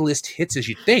A-list hits as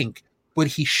you think, but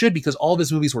he should because all of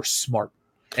his movies were smart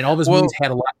and all of his movies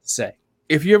had a lot to say.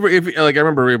 If I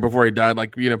remember before he died,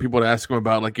 like, people would ask him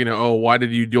about like, why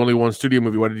did you do only one studio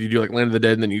movie? Why did you do like Land of the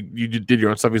Dead? And then you did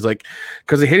your own stuff. He's like,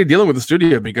 because they hated dealing with the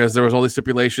studio because there was all these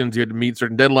stipulations. You had to meet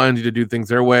certain deadlines. You had to do things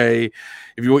their way.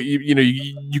 If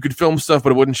you could film stuff,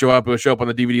 but it wouldn't show up. It would show up on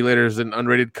the DVD later as an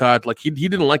unrated cut. Like he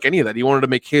didn't like any of that. He wanted to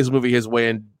make his movie his way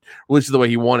and release it the way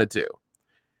he wanted to.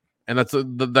 And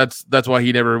that's why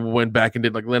he never went back and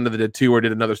did like Land of the Dead 2 or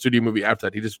did another studio movie after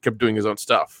that. He just kept doing his own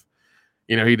stuff.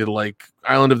 He did like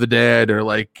Island of the Dead or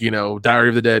like, Diary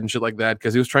of the Dead and shit like that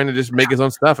because he was trying to just make his own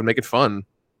stuff and make it fun.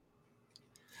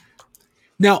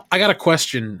 Now, I got a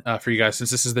question for you guys since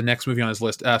this is the next movie on his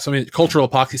list. Cultural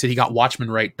Epoxy said he got Watchmen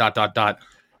right, ...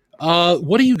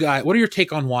 What are your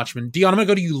take on Watchmen? Dion, I'm going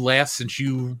to go to you last since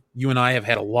you and I have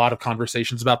had a lot of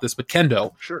conversations about this, but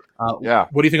Kendo. Sure. Yeah.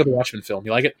 What do you think of the Watchmen film?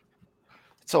 You like it?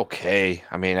 It's okay.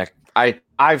 I mean, I've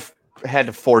had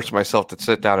to force myself to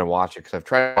sit down and watch it because I've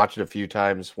tried to watch it a few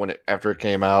times after it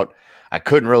came out. I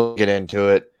couldn't really get into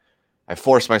it. I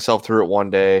forced myself through it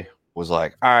one day. Was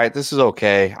like, all right, this is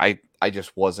okay. I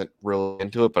just wasn't really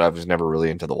into it, but I was never really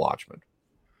into The Watchmen.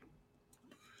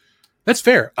 That's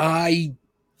fair. I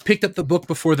picked up the book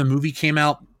before the movie came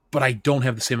out, but I don't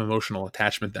have the same emotional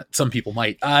attachment that some people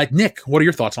might. Nick, what are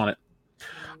your thoughts on it?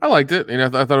 I liked it. I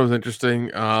thought it was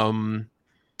interesting.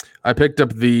 I picked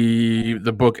up the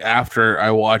book after I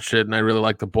watched it, and I really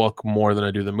like the book more than I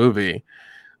do the movie.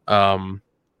 But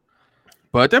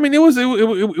I mean, it was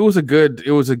a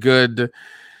good.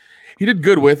 He did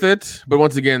good with it, but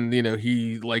once again,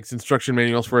 he likes instruction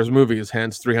manuals for his movies,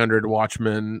 hence 300,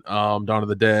 Watchmen, Dawn of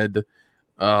the Dead,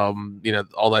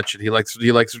 all that shit. He likes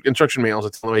instruction manuals.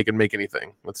 It's the only way he can make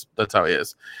anything. That's how he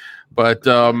is. But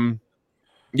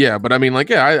yeah, but I mean,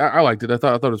 I liked it. I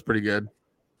thought it was pretty good.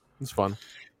 It's fun.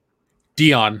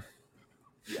 Dion.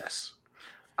 Yes.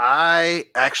 I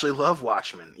actually love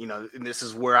Watchmen. And this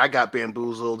is where I got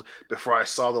bamboozled before I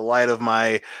saw the light of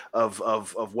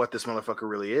of what this motherfucker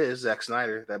really is, Zack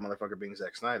Snyder. That motherfucker being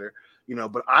Zack Snyder.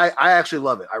 But I actually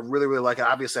love it. I really, really like it.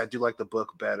 Obviously, I do like the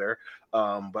book better,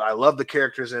 but I love the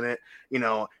characters in it.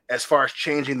 As far as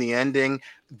changing the ending,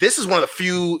 this is one of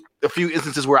the few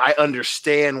instances where I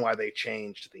understand why they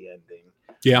changed the ending.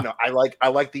 Yeah, I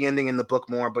like the ending in the book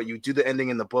more, but you do the ending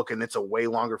in the book and it's a way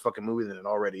longer fucking movie than it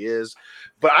already is.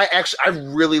 But I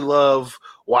really love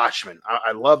Watchmen.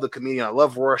 I love the comedian. I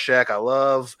love Rorschach. I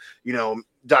love,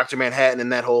 Dr. Manhattan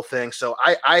and that whole thing. So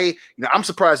I'm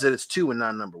surprised that it's 2 and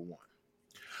not number 1.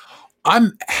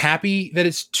 I'm happy that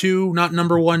it's 2, not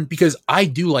number 1, because I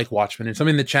do like Watchmen. And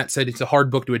somebody in the chat said it's a hard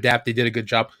book to adapt. They did a good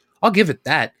job. I'll give it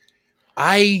that.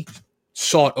 I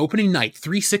saw it opening night.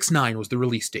 3/6/9 was the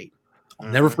release date. I'll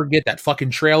never forget that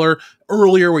fucking trailer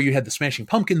earlier where you had the Smashing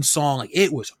Pumpkins song.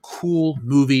 It was a cool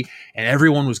movie, and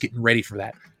everyone was getting ready for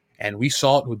that. And we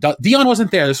saw it with Dion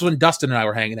wasn't there. This was when Dustin and I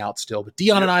were hanging out still, but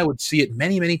Dion and I would see it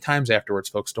many, many times afterwards,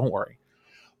 folks. Don't worry.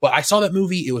 But I saw that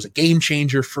movie. It was a game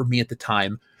changer for me at the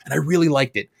time, and I really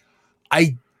liked it.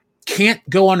 I can't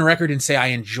go on record and say I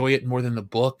enjoy it more than the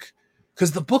book,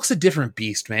 because the book's a different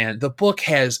beast, man. The book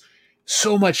has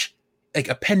so much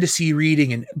appendice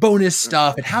reading and bonus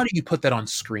stuff, and how do you put that on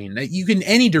screen?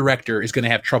 Any director is going to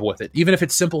have trouble with it, even if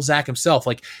it's simple Zach himself.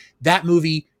 That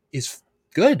movie is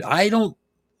good. I don't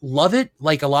love it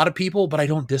like a lot of people, but I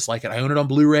don't dislike it. I own it on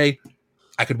Blu-ray.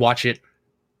 I could watch it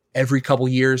every couple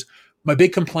years. My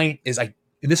big complaint is and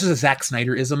this is a Zack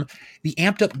Snyder-ism, the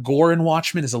amped up gore in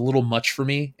Watchmen is a little much for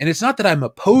me. And it's not that I'm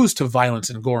opposed to violence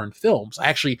and gore in films. I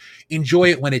actually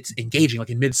enjoy it when it's engaging, like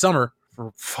in Midsommar.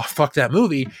 Fuck that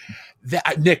movie.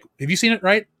 Nick, have you seen it?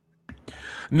 Right?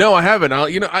 No, I haven't.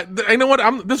 I know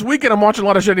what. This weekend I'm watching a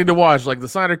lot of shit I need to watch, like the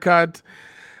Snyder Cut.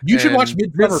 You should watch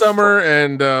Midsommar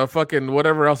and fucking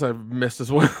whatever else I've missed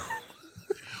as well.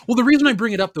 Well, the reason I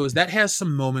bring it up though is that has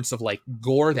some moments of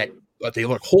gore that they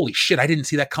look, holy shit, I didn't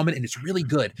see that coming, and it's really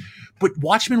good. But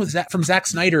Watchmen from Zack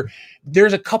Snyder,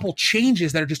 there's a couple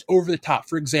changes that are just over the top.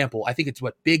 For example, I think it's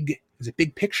Big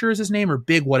Picture is his name, or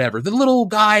Big whatever, the little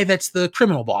guy that's the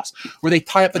criminal boss, where they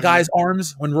tie up the guy's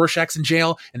arms when Rorschach's in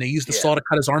jail, and they use the saw to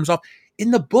cut his arms off. In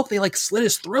the book, they slit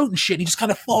his throat and shit, and he just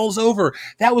kind of falls over.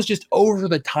 That was just over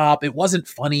the top. It wasn't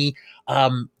funny.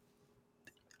 Other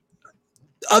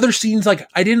scenes,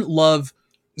 I didn't love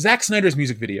Zack Snyder's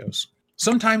music videos.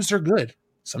 Sometimes they're good.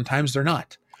 Sometimes they're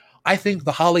not. I think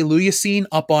the Hallelujah scene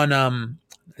up on,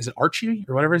 is it Archie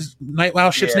or whatever his Night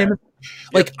Owl ship's name is?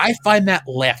 I find that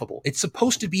laughable. It's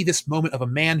supposed to be this moment of a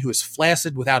man who is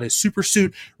flaccid without his super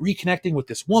suit, reconnecting with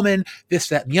this woman, this,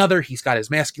 that, and the other. He's got his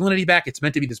masculinity back. It's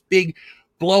meant to be this big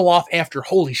blow off after,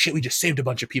 holy shit, we just saved a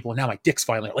bunch of people, and now my dick's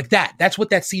finally out. That. That's what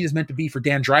that scene is meant to be for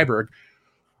Dan Dreiberg.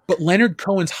 But Leonard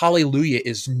Cohen's Hallelujah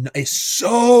is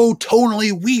so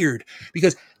tonally weird,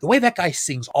 because the way that guy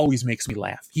sings always makes me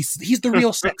laugh. He's the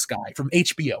real sex guy from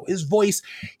HBO. His voice,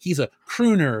 he's a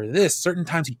crooner. Certain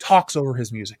times he talks over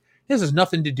his music. This has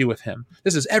nothing to do with him.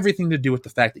 This has everything to do with the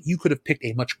fact that you could have picked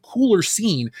a much cooler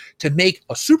scene to make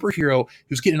a superhero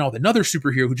who's getting on with another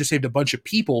superhero who just saved a bunch of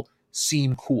people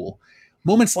seem cool.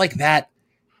 Moments like that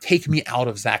take me out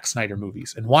of Zack Snyder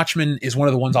movies. And Watchmen is one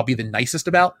of the ones I'll be the nicest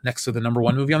about, next to the number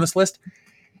 1 movie on this list.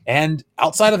 And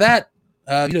outside of that,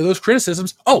 those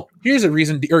criticisms. Oh, here's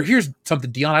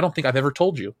something, Dion, I don't think I've ever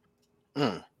told you.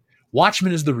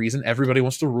 Watchmen is the reason Everybody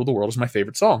Wants to Rule the World is my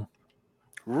favorite song.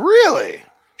 Really?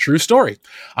 True story.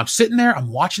 I'm sitting there,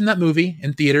 I'm watching that movie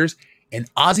in theaters, and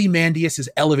Ozymandias'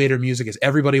 elevator music is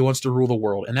Everybody Wants to Rule the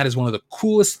World. And that is one of the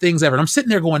coolest things ever. And I'm sitting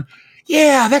there going,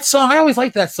 yeah, that song. I always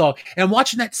liked that song. And I'm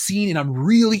watching that scene and I'm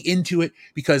really into it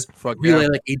because I really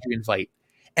like Adrian Veidt.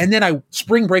 And then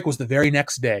Spring Break was the very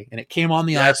next day, and it came on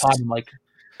the iPod. I'm like,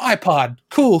 iPod,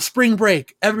 cool, Spring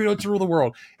Break, Everybody Wants to Rule the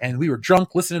World. And we were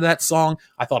drunk listening to that song.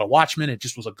 I thought of Watchmen. It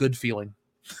just was a good feeling.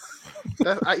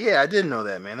 I didn't know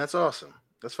that, man. That's awesome.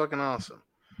 That's fucking awesome.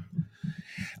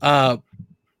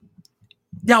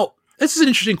 Now, this is an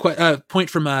interesting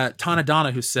point from Tana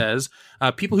Donna, who says,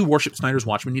 people who worship Snyder's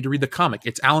Watchmen need to read the comic.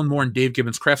 It's Alan Moore and Dave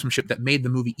Gibbons' craftsmanship that made the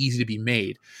movie easy to be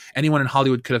made. Anyone in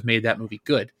Hollywood could have made that movie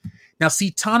good. Now,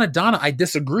 see, Tana Donna, I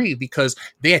disagree, because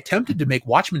they attempted to make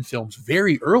Watchmen films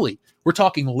very early. We're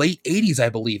talking late 80s, I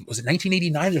believe. Was it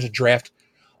 1989? There's a draft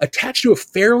attached to a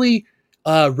fairly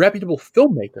reputable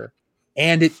filmmaker.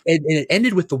 And it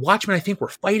ended with the Watchmen, I think, were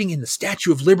fighting in the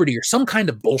Statue of Liberty or some kind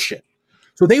of bullshit.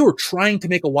 So they were trying to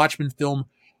make a Watchmen film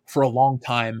for a long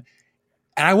time.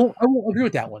 And I won't agree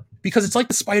with that one because it's like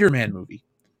the Spider-Man movie.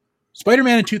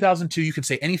 Spider-Man in 2002, you can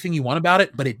say anything you want about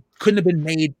it, but it couldn't have been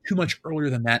made too much earlier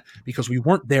than that because we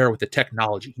weren't there with the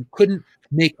technology. You couldn't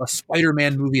make a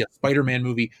Spider-Man movie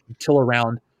until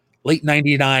around late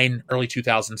 99, early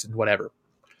 2000s and whatever.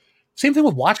 Same thing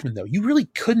with Watchmen, though. You really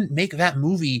couldn't make that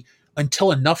movie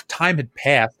until enough time had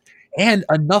passed and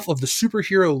enough of the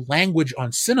superhero language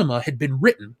on cinema had been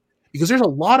written. Because there's a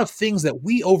lot of things that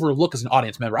we overlook as an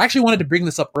audience member. I actually wanted to bring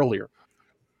this up earlier.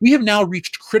 We have now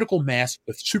reached critical mass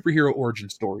with superhero origin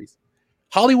stories.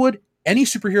 Hollywood, any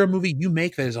superhero movie you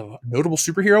make that is a notable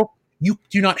superhero, you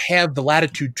do not have the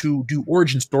latitude to do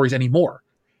origin stories anymore.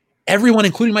 Everyone,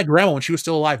 including my grandma when she was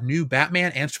still alive, knew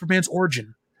Batman and Superman's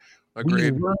origin.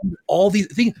 Agreed. We learned all these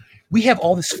things. We have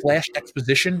all this flash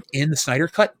exposition in the Snyder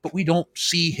Cut, but we don't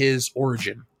see his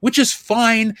origin, which is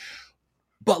fine.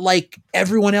 But like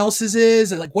everyone else's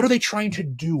is, like, what are they trying to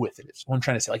do with it? Is what I'm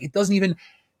trying to say. Like, it doesn't even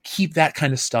keep that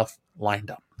kind of stuff lined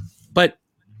up. But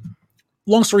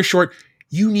long story short,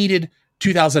 you needed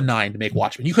 2009 to make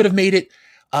Watchmen. You could have made it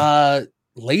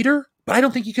later, but I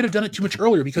don't think you could have done it too much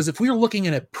earlier because if we were looking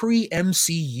in a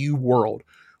pre-MCU world,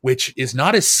 which is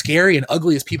not as scary and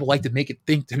ugly as people like to make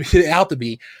it out to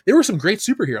be, there were some great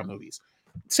superhero movies.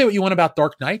 Say what you want about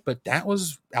Dark Knight, but that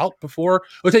was out before.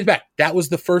 I'll take it back. That was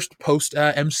the first post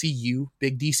MCU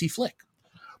big DC flick.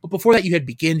 But before that, you had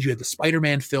Begins, you had the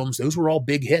Spider-Man films. Those were all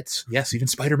big hits. Yes, even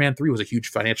Spider-Man 3 was a huge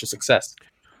financial success.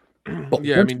 But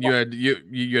yeah, I mean,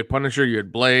 you had Punisher, you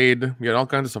had Blade, you had all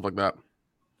kinds of stuff like that.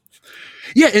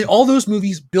 Yeah, and all those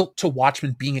movies built to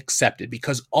Watchmen being accepted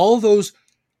because all those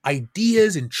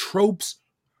ideas and tropes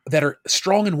that are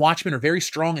strong in Watchmen are very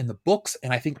strong in the books,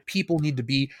 and I think people need to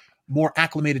be more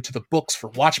acclimated to the books for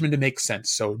Watchmen to make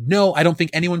sense. So no, I don't think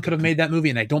anyone could have made that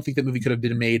movie, and I don't think that movie could have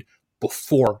been made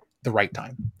before the right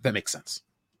time. If that makes sense.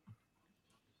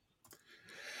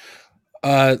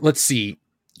 Let's see.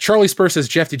 Charlie Spur says,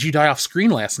 Jeff, did you die off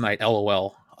screen last night?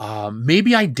 LOL.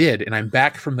 Maybe I did, and I'm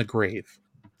back from the grave.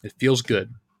 It feels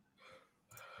good.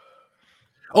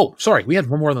 Oh, sorry. We had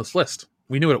one more on this list.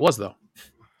 We knew what it was, though.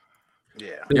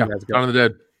 Yeah. Dawn of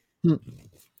the Dead.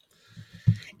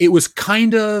 It was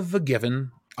kind of a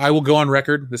given. I will go on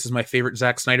record. This is my favorite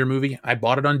Zack Snyder movie. I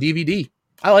bought it on DVD.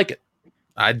 I like it.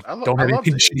 I don't have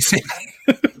anything to say.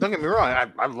 Don't get me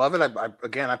wrong. I love it.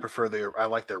 I prefer I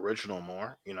like the original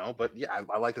more, but yeah,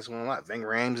 I like this one a lot. Ving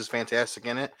Rhames is fantastic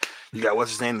in it. You got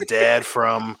what's his name? The dad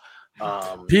from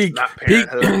Peak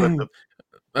Ving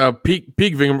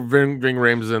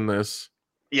Rhames is in this.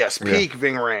 Yes, peak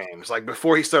Ving Rhames. Like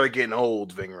before he started getting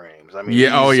old, Ving Rhames. I mean,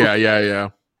 yeah.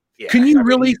 Can you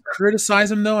really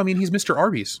criticize him though? I mean, he's Mr.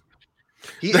 Arby's.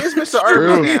 He is Mr.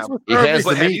 Arby's now. He has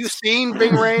But the have meat. you seen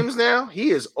Ving Rhames now? He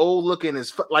is old looking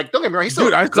as like. Don't get me wrong. He's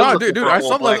still I saw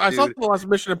the last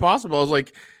Mission Impossible. I was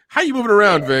like, "How you moving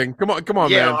around, Ving? Come on,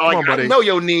 yeah, man. Come on, buddy. I know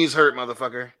your knees hurt,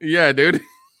 motherfucker. Yeah, dude.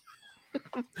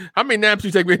 How many naps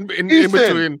you take in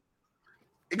between?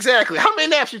 Exactly. How many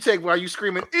naps you take while you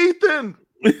screaming, Ethan?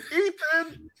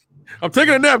 Ethan? I'm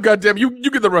taking a nap. Goddamn, you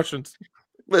get the Russians.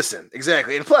 Listen,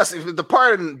 exactly. And plus, the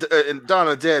part in Dawn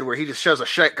of the Dead where he just shoves a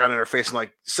shotgun in her face and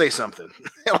like say something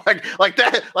like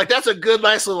that, like that's a good,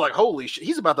 nice little like holy shit.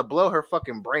 He's about to blow her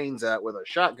fucking brains out with a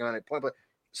shotgun at point blank.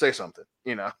 Say something,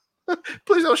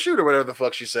 Please don't shoot her. Whatever the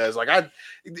fuck she says.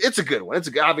 It's a good one. It's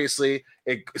obviously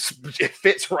it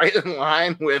fits right in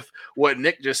line with what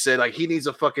Nick just said. Like he needs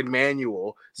a fucking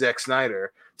manual, Zack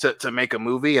Snyder, to make a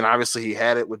movie, and obviously he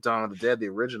had it with Dawn of the Dead, the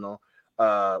original.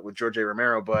 With George A.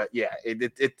 Romero, but yeah,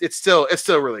 it's still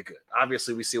really good.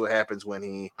 Obviously, we see what happens when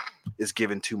he is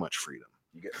given too much freedom.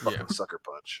 You get fucking sucker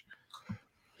punch.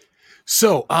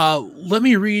 So let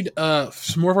me read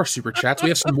some more of our super chats. We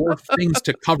have some more things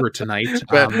to cover tonight.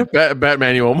 Bat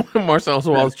Manual, Marcel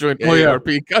Wallace joined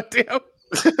AARP. Goddamn.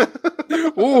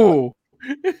 Ooh.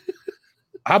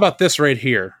 How about this right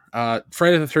here?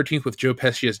 Friday the 13th with Joe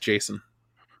Pesci as Jason.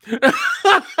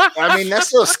 I mean, that's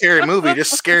still a scary movie,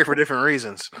 just scary for different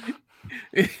reasons.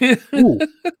 Ooh.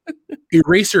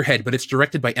 Eraserhead, but it's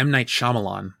directed by M. Night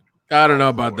Shyamalan. I don't know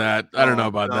about that.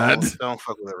 Don't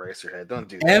fuck with Eraserhead. Don't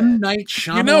do that. M. Night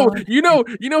Shyamalan. He's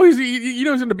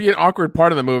going to be an awkward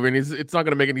part of the movie, and it's not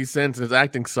going to make any sense. And his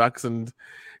acting sucks, and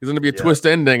he's going to be a twist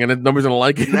ending, and nobody's going to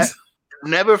like it.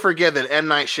 Never forget that M.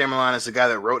 Night Shyamalan is the guy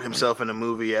that wrote himself in a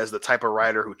movie as the type of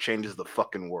writer who changes the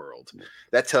fucking world.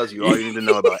 That tells you all you need to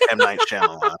know about M. Night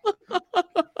Shyamalan.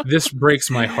 This breaks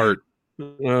my heart.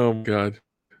 Oh, God.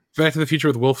 Back to the Future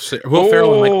with Will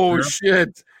Ferrell and Michael Oh Cera.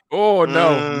 shit! Oh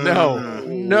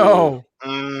no!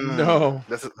 No.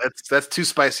 That's too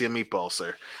spicy a meatball,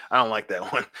 sir. I don't like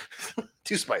that one.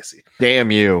 Too spicy.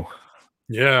 Damn you.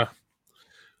 Yeah.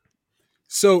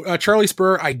 So Charlie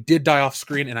Spur, I did die off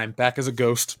screen, and I'm back as a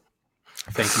ghost.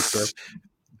 Thank you, sir.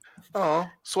 Oh,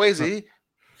 Swayze.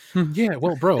 Yeah,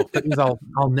 well, bro, that means I'll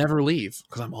never leave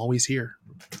because I'm always here.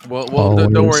 Well, Always.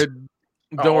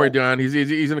 don't worry, Dion.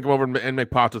 He's gonna come over and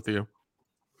make pots with you.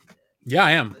 Yeah,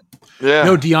 I am. Yeah.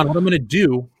 No, Dion, what I'm going to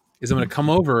do is I'm going to come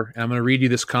over and I'm going to read you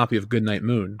this copy of Goodnight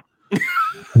Moon.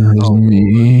 There's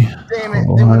me. Damn it.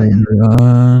 Oh, They went in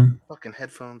Adrian. fucking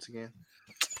headphones again.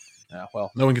 Yeah,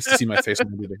 well, no one gets to see my face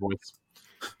when I do the voice.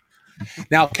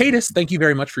 Now, Cadis, thank you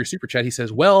very much for your super chat. He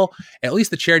says, well, at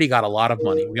least the charity got a lot of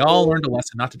money. We all learned a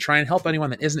lesson not to try and help anyone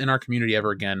that isn't in our community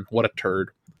ever again. What a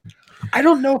turd. I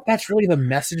don't know if that's really the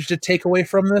message to take away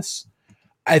from this.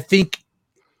 I think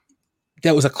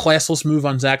that was a classless move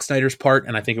on Zack Snyder's part,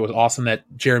 and I think it was awesome that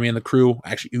Jeremy and the crew,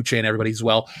 actually Uche and everybody as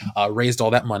well, raised all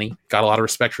that money. Got a lot of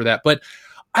respect for that. But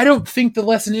I don't think the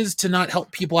lesson is to not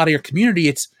help people out of your community.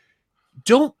 It's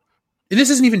don't, and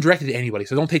this isn't even directed to anybody,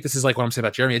 so don't take this as like what I'm saying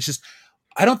about Jeremy. It's just,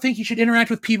 I don't think you should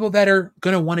interact with people that are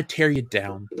going to want to tear you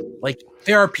down. Like,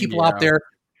 there are people out there,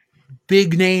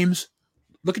 big names.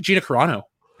 Look at Gina Carano.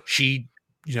 She,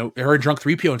 her and Drunk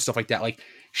 3PO and stuff like that. Like,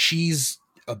 she's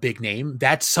a big name.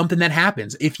 That's something that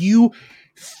happens. If you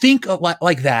think a lot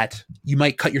like that, you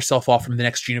might cut yourself off from the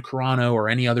next Gina Carano or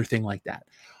any other thing like that.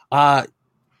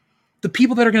 The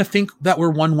people that are going to think that we're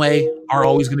one way are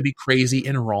always going to be crazy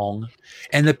and wrong.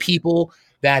 And the people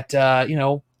that,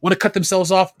 want to cut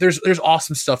themselves off, there's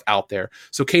awesome stuff out there.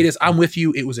 So, Cadis, I'm with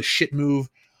you. It was a shit move.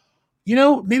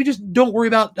 Maybe just don't worry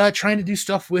about trying to do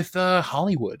stuff with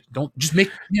Hollywood. Don't just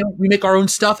make, we make our own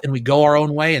stuff and we go our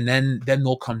own way, and then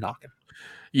they'll come knocking.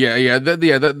 Yeah, that's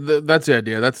the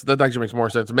idea. That actually makes more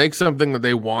sense. Make something that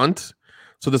they want,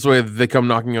 so this way they come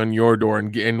knocking on your door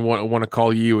and want to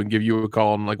call you and give you a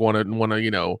call and like want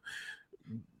to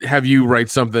have you write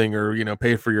something or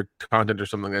pay for your content or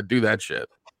something. That do that shit.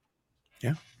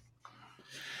 Yeah.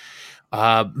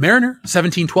 Mariner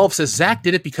 1712 says Zach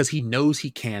did it because he knows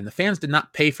he can. The fans did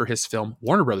not pay for his film.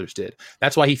 Warner Brothers did.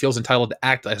 That's why he feels entitled to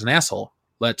act as an asshole.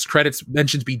 Let's credits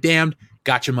mentions be damned.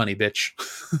 Got your money, bitch.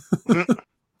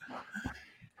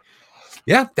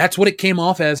 Yeah, that's what it came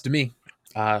off as to me.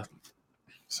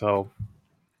 So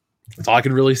that's all I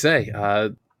can really say.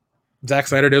 Zack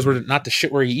Snyder knows not to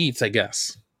shit where he eats, I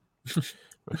guess.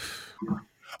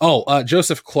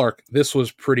 Joseph Clark. This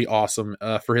was pretty awesome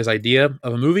for his idea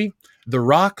of a movie. The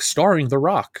Rock starring The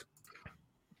Rock.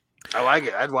 I like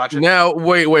it. I'd watch it. Now,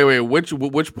 wait.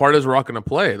 Which part is Rock gonna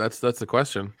play? That's the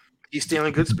question. He's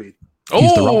Stanley Goodspeed.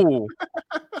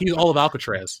 He's all of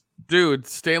Alcatraz. Dude,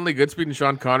 Stanley Goodspeed and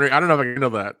Sean Connery. I don't know if I can know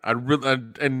that. I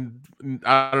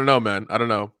don't know, man. I don't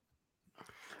know.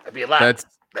 That'd be a lot. That's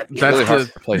Really hard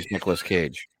to replace Nicolas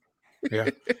Cage. Yeah.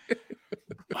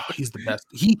 He's the best.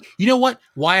 You know what?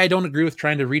 Why I don't agree with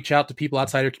trying to reach out to people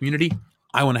outside our community?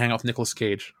 I want to hang out with Nicolas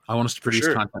Cage. I want us to produce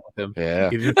content with him. Yeah.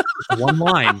 Even if it's just one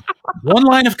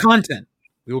line of content,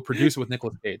 we will produce it with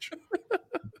Nicolas Cage.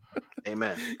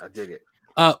 Amen. I dig it.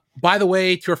 By the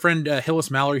way, to our friend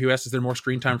Hillis Mallory, who asked, is there more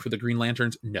screen time for the Green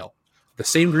Lanterns? No. The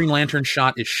same Green Lantern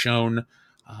shot is shown,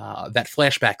 that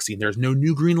flashback scene. There's no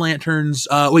new Green Lanterns.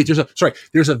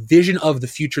 There's a vision of the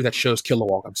future that shows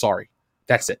Kilowog. I'm sorry.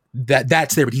 That's it.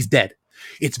 That's there, but he's dead.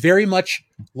 It's very much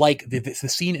like the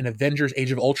scene in Avengers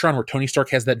Age of Ultron where Tony Stark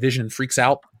has that vision and freaks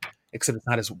out, except it's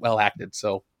not as well acted.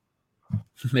 So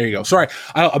there you go. Sorry,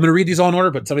 I'm going to read these all in order,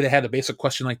 but somebody that had a basic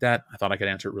question like that, I thought I could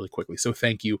answer it really quickly. So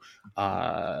thank you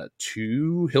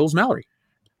to Hills Mallory.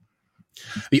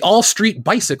 The All Street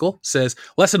Bicycle says,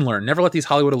 lesson learned, never let these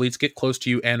Hollywood elites get close to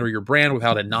you and or your brand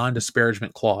without a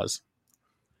non-disparagement clause.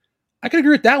 I can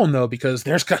agree with that one, though, because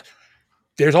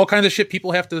there's all kinds of shit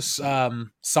people have to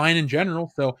sign in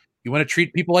general. So you want to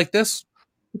treat people like this,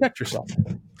 protect yourself.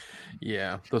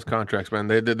 Yeah, those contracts, man.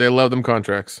 They love them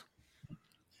contracts.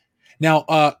 Now,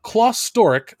 Klaus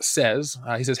Storick says,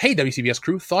 he says, hey, WCBS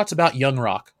crew, thoughts about Young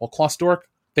Rock? Well, Klaus Storick,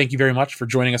 thank you very much for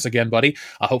joining us again, buddy.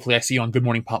 Hopefully I see you on Good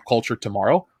Morning Pop Culture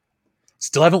tomorrow.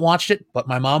 Still haven't watched it, but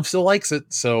my mom still likes it.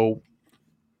 So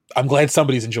I'm glad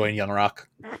somebody's enjoying Young Rock.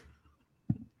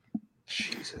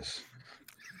 Jesus.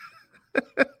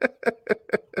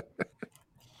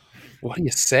 What do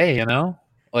you say,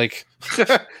 Like,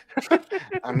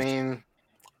 I mean,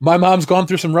 my mom's gone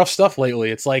through some rough stuff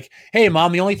lately. It's like, hey,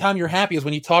 Mom, the only time you're happy is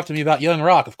when you talk to me about Young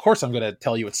Rock. Of course I'm going to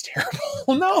tell you it's terrible.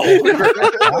 No.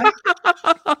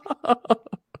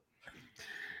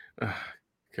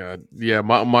 God, yeah,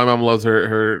 my mom loves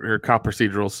her cop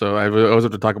procedural, so I always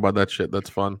have to talk about that shit. That's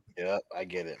fun. Yep, I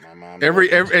get it. My mom.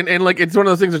 Every and like it's one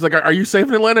of those things. It's like, are you safe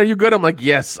in Atlanta? Are you good? I'm like,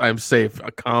 yes, I'm safe.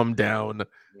 Calm down.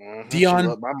 Mhm.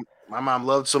 Dion, my mom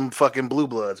loved some fucking Blue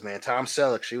Bloods, man. Tom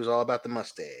Selleck, she was all about the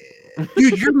mustache.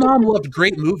 dude, your mom loved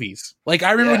great movies. Like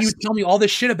I remember when you Yes. would tell me all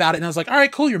this shit about it, and I was like, all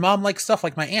right, cool. Your mom likes stuff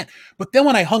like my aunt. But then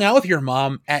when I hung out with your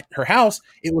mom at her house,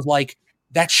 it was like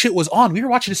that shit was on. We were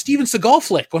watching a Steven Seagal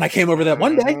flick when I came over that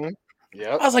one day. Mhm.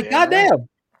 Yep, I was like, damn God damn, right.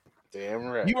 Damn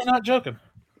right. you were not joking.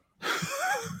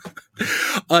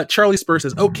 Charlie Spur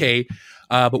says, okay,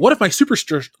 but what if my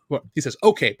superstar? Well, he says,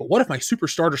 okay, but what if my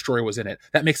superstar destroyer was in it?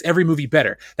 That makes every movie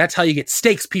better. That's how you get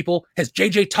stakes, people. Has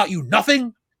JJ taught you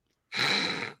nothing?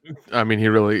 I mean,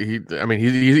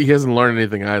 he hasn't learned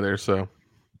anything either. So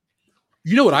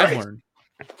You know what I've Right. learned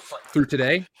through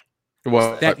today?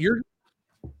 what? That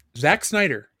Zack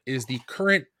Snyder is the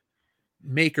current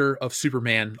maker of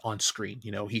Superman on screen.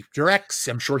 You know, he directs,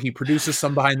 I'm sure he produces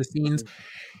some behind the scenes.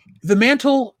 The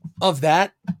mantle of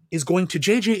that is going to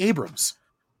J.J. Abrams.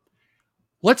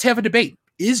 Let's have a debate.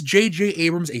 Is J.J.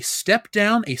 Abrams a step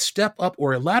down, a step up,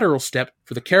 or a lateral step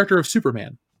for the character of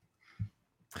Superman?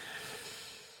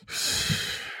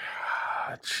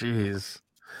 Jeez.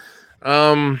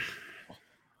 I'm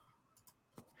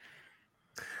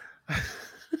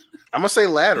gonna say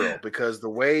lateral because the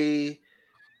way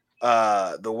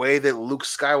that Luke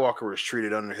Skywalker was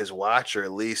treated under his watch, or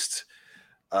at least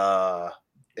while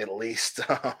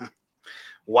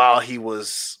he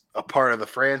was a part of the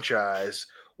franchise,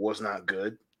 was not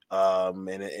good.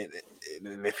 And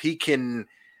if he can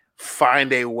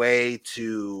find a way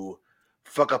to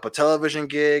fuck up a television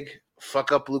gig,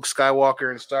 fuck up Luke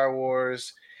Skywalker in Star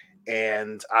Wars,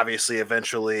 and obviously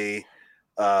eventually,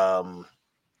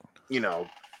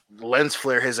 lens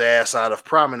flare his ass out of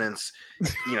prominence,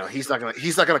 he's not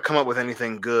gonna come up with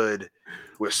anything good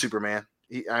with Superman.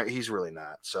 He's really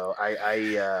not. So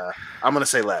I'm gonna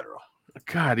say lateral.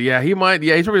 God, yeah, he might.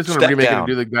 Yeah, he's probably just going to Step remake it down. and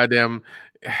do the goddamn.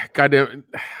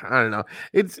 I don't know.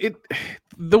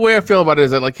 The way I feel about it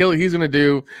is that like he's going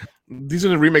to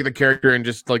remake the character and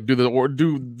just like do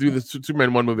the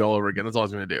Superman 1 movie all over again. That's all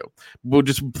he's going to do. We'll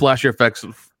just flashy effects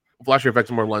and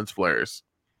more lens flares.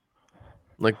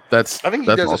 Like that's. I think he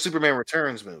that's does all. a Superman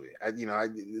Returns movie.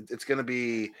 It's gonna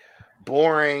be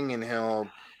boring, and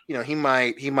he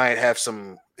might have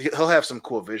some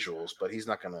cool visuals, but he's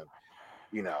not gonna,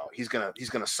 he's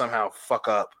gonna somehow fuck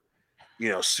up,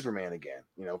 Superman again.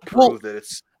 Prove that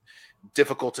it's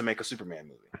difficult to make a Superman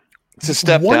movie. It's a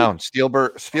step One- down.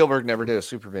 Spielberg never did a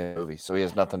Superman movie, so he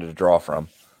has nothing to draw from.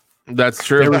 That's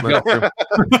true. There we That's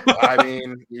true. I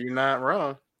mean, you're not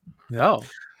wrong. No.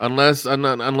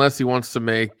 Unless he wants to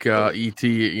make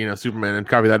E.T. Superman and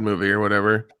copy that movie or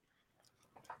whatever.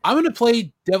 I'm going to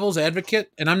play devil's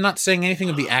advocate, and I'm not saying anything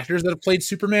of the actors that have played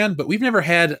Superman, but we've never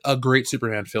had a great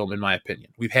Superman film, in my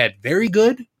opinion. We've had very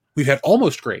good, we've had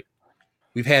almost great,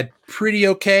 we've had pretty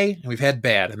okay, and we've had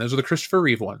bad, and those are the Christopher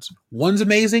Reeve ones. 1's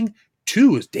amazing,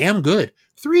 2 is damn good,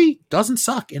 3 doesn't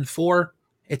suck, and 4,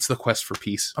 it's the quest for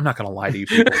peace. I'm not going to lie to you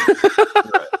people.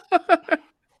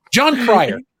 John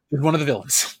Cryer is one of the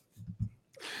villains.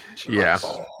 Yeah.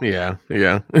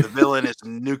 The villain is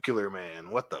Nuclear Man.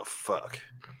 What the fuck?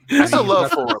 I still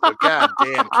love for it, but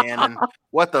goddamn, Cannon.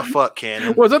 What the fuck,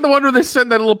 Cannon? Was that the one where they sent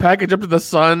that little package up to the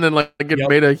sun and like it Yep.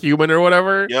 made a human or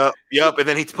whatever? Yep. And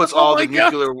then he puts Oh all my the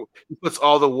God. he puts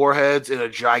all the warheads in a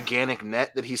gigantic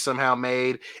net that he somehow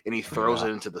made, and he throws it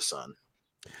into the sun.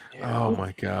 Oh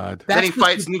my god. Then he That's the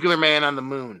fights Nuclear Man on the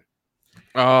moon.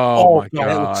 Oh my God,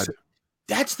 that looks god. so-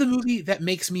 That's the movie that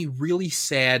makes me really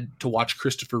sad to watch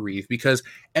Christopher Reeve, because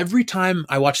every time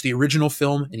I watch the original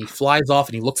film and he flies off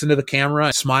and he looks into the camera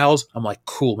and smiles, I'm like,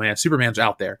 cool, man, Superman's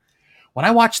out there. When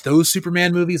I watch those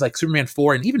Superman movies like Superman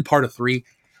 4 and even part of 3,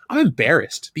 I'm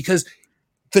embarrassed because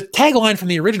the tagline from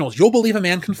the original is, "You'll believe a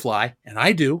man can fly," and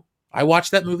I do. I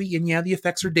watched that movie, and yeah, the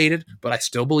effects are dated, but I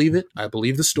still believe it. I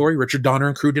believe the story. Richard Donner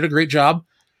and crew did a great job.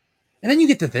 And then you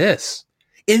get to this,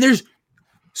 and there's,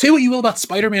 say what you will about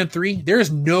Spider-Man 3, there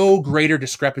is no greater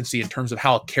discrepancy in terms of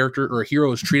how a character or a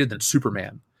hero is treated than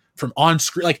Superman. From on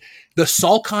screen, like the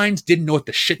Salkinds didn't know what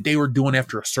the shit they were doing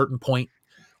after a certain point.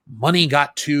 Money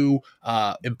got too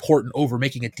important over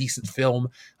making a decent film.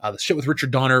 The shit with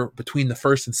Richard Donner between the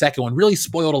first and second one really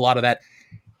spoiled a lot of that.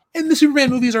 And the Superman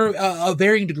movies are a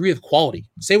varying degree of quality.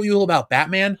 Say what you will about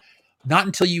Batman, not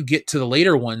until you get to the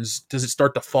later ones does it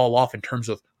start to fall off in terms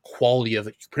of quality of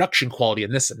production quality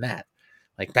and this and that.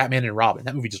 Like Batman and Robin,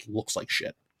 that movie just looks like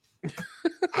shit.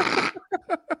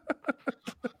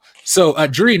 So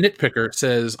Jury Nitpicker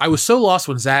says, I was so lost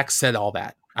when Zach said all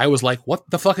that. I was like, what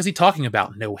the fuck is he talking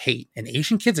about? No hate and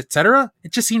Asian kids, etc.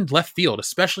 It just seemed left field,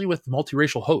 especially with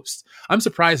multiracial hosts. I'm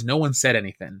surprised no one said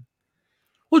anything.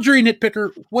 Well, Jury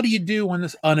Nitpicker, what do you do when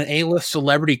an A-list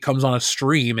celebrity comes on a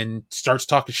stream and starts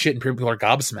talking shit and people are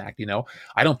gobsmacked? You know,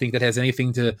 I don't think that has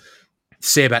anything to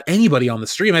say about anybody on the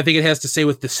stream. I think it has to say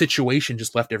with the situation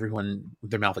just left everyone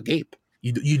with their mouth agape.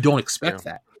 You don't expect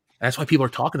that. That's why people are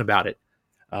talking about it.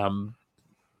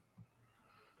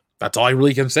 That's all I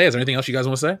really can say. Is there anything else you guys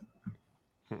want to say?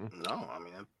 No, I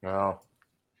mean, No.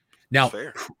 Now,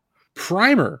 fair.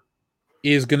 Primer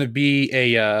is going to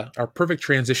be our perfect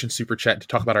transition super chat to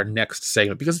talk about our next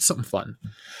segment because it's something fun.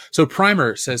 So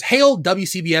Primer says, "Hail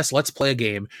WCBS, let's play a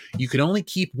game. You can only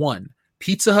keep one.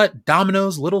 Pizza Hut,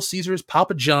 Domino's, Little Caesars,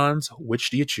 Papa John's. Which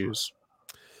do you choose?"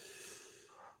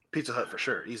 Pizza Hut for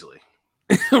sure, easily.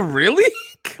 Really?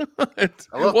 God.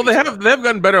 Well, they Pizza have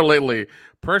gotten better lately.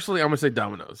 Personally, I'm gonna say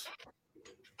Domino's.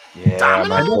 Yeah,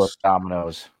 Domino's? I'm gonna go with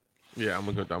Domino's. Yeah, I'm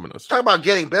gonna go Domino's. Talk about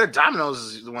getting better. Domino's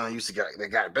is the one that used to get.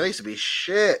 They used to be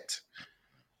shit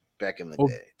back in the Well,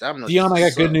 day. Domino's. Dion, I got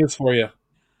sucked. good news for you.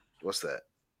 What's that?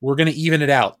 We're going to even it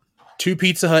out. 2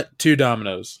 Pizza Hut, 2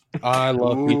 Domino's. I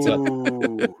love pizza.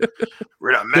 Ooh.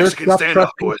 We're not Their Mexican stuffed stand crust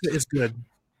up, boys. pizza is good.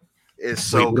 It's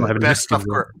so we don't have good. any Best stuff.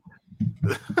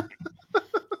 Mexicans,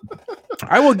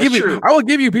 I will give That's you. true. I will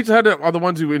give you. Pizza Hut are the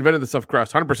ones who invented the stuffed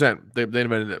crust. 100%. They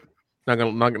invented it. Not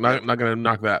gonna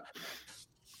knock that.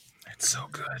 It's so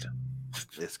good.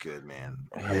 It's good, man.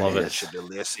 I love it. It's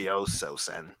delicioso,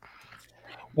 son.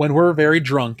 When we're very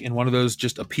drunk and one of those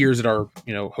just appears at our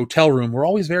hotel room, we're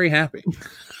always very happy.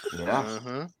 Yeah.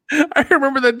 Mm-hmm. I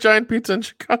remember that giant pizza in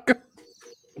Chicago.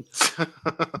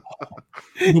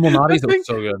 Illuminati's was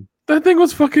so good. That thing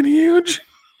was fucking huge.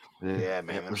 Yeah,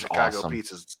 man. It Them was Chicago awesome.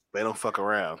 pizzas, they don't fuck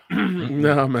around.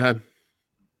 No, man.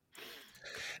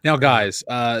 Now, guys,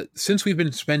 since we've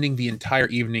been spending the entire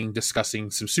evening discussing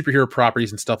some superhero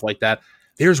properties and stuff like that,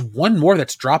 there's one more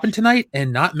that's dropping tonight,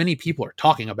 and not many people are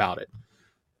talking about it.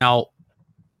 Now,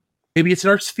 maybe it's in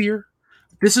our sphere.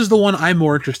 This is the one I'm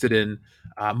more interested in.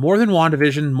 More than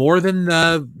WandaVision, more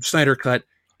than Snyder Cut.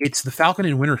 It's The Falcon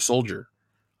and Winter Soldier.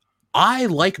 I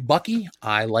like Bucky.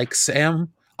 I like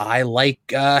Sam. I like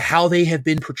how they have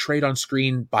been portrayed on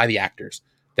screen by the actors.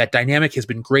 That dynamic has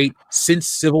been great since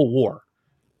Civil War.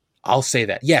 I'll say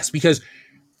that. Yes, because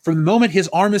from the moment his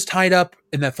arm is tied up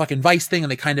in that fucking vice thing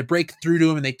and they kind of break through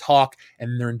to him and they talk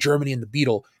and they're in Germany and the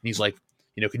Beetle and he's like,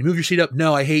 can you move your seat up?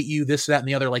 No, I hate you, this, that, and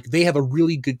the other. Like, they have a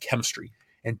really good chemistry.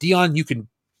 And Dion, you can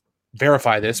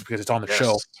verify this because it's on the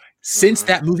show. Since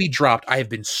that movie dropped, I have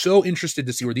been so interested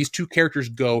to see where these two characters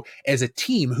go as a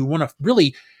team who want to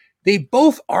really, they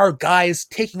both are guys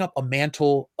taking up a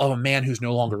mantle of a man who's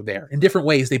no longer there. In different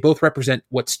ways, they both represent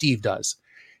what Steve does.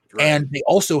 Right. And they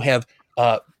also have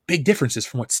big differences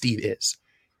from what Steve is.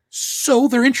 So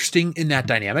they're interesting in that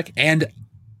dynamic. And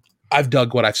I've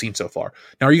dug what I've seen so far.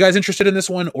 Now, are you guys interested in this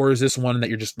one, or is this one that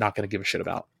you're just not going to give a shit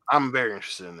about? I'm very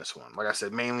interested in this one. Like I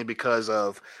said, mainly because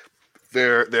of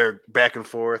their back and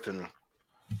forth, and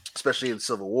especially in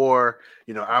Civil War.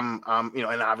 I'm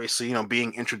and obviously,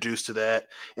 being introduced to that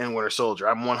in Winter Soldier.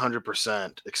 I'm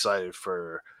 100% excited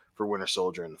for Winter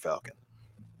Soldier and the Falcon.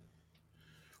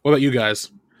 What about you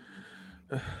guys?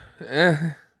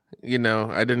 I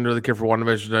didn't really care for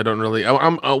WandaVision. I don't really.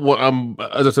 I'm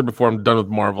as I said before, I'm done with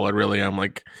Marvel. I really am.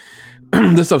 Like,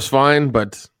 this stuff's fine,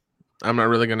 but I'm not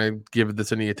really gonna give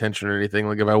this any attention or anything.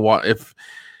 Like, if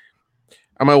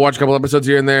I might watch a couple episodes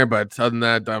here and there, but other than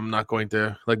that, I'm not going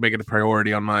to make it a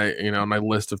priority on my my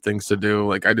list of things to do.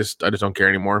 Like, I just don't care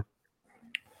anymore.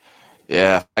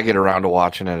 Yeah, if I get around to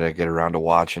watching it, I get around to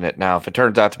watching it. Now, if it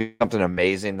turns out to be something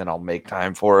amazing, then I'll make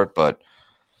time for it. But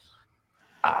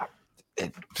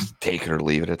take it or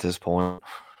leave it at this point.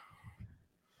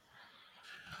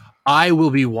 I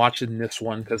will be watching this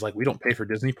one because we don't pay for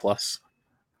Disney Plus.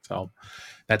 So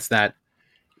that's that.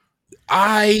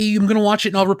 I am going to watch it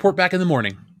and I'll report back in the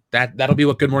morning. That'll be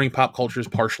what Good Morning Pop Culture is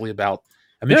partially about.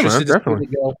 I'm interested to see where they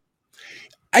go.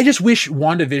 I just wish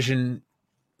WandaVision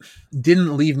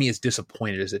didn't leave me as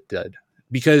disappointed as it did,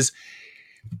 because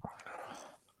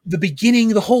the beginning,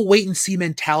 the whole wait and see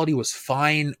mentality was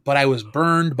fine, but I was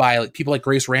burned by people like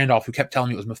Grace Randolph who kept telling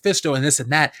me it was Mephisto and this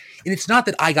and that. And it's not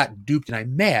that I got duped and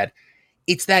I'm mad.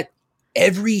 It's that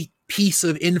every piece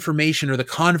of information or the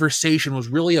conversation was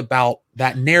really about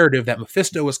that narrative that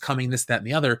Mephisto was coming, this, that, and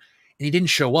the other, and he didn't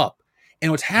show up.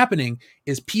 And what's happening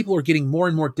is people are getting more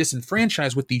and more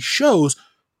disenfranchised with these shows,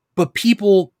 but the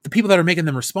people that are making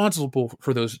them responsible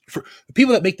for the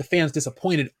people that make the fans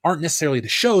disappointed aren't necessarily the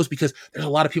shows, because there's a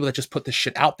lot of people that just put this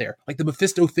shit out there. Like the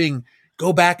Mephisto thing,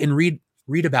 go back and read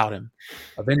read about him.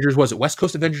 Avengers, was it West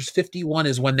Coast Avengers 51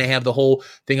 is when they have the whole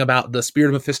thing about the spirit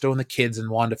of Mephisto and the kids,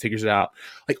 and Wanda figures it out.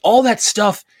 Like, all that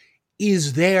stuff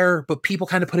is there, but people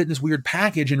kind of put it in this weird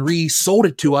package and resold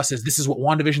it to us as this is what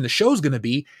WandaVision the show's going to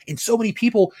be. And so many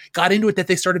people got into it that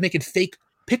they started making fake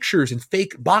pictures and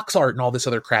fake box art and all this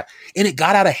other crap, and it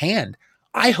got out of hand.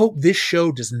 I hope this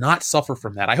show does not suffer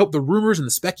from that. I hope the rumors and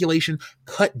the speculation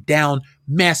cut down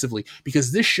massively,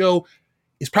 because this show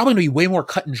is probably going to be way more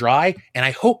cut and dry. And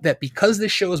I hope that because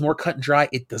this show is more cut and dry,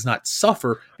 it does not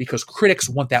suffer because critics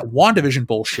want that WandaVision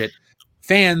bullshit.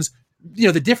 Fans,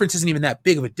 the difference isn't even that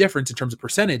big of a difference in terms of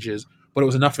percentages, but it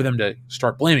was enough for them to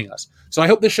start blaming us. So I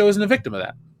hope this show isn't a victim of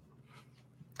that.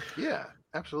 Yeah,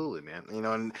 absolutely, man.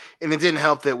 And it didn't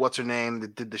help that what's her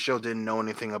name, the show didn't know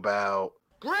anything about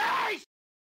Grace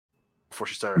before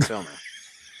she started filming.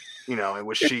 And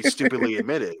which she stupidly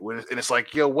admitted. And it's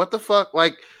like, yo, what the fuck?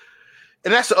 Like,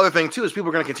 and that's the other thing too, is people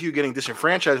are going to continue getting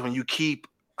disenfranchised when you keep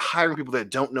hiring people that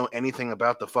don't know anything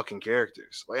about the fucking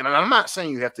characters. Like, and I'm not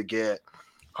saying you have to get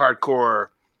hardcore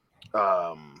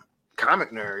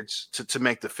comic nerds to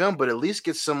make the film, but at least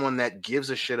get someone that gives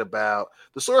a shit about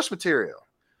the source material.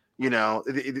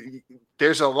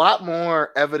 There's a lot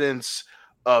more evidence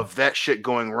of that shit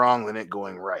going wrong than it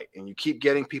going right, and you keep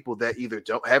getting people that either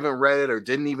haven't read it or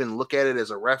didn't even look at it as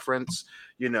a reference.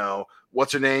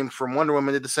 What's her name from Wonder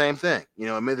Woman did the same thing.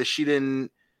 Admitted that she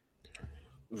didn't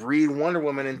read Wonder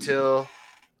Woman until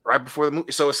right before the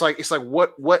movie. So it's like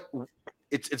what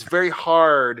it's very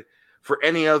hard for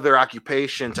any other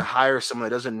occupation to hire someone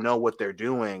that doesn't know what they're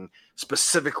doing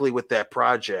specifically with that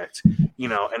project.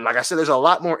 And like I said, there's a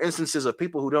lot more instances of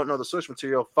people who don't know the source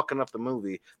material fucking up the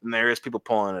movie than there is people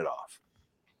pulling it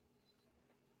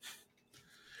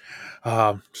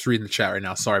off. Just reading the chat right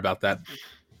now. Sorry about that.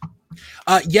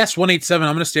 Yes, 187.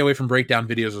 I'm going to stay away from breakdown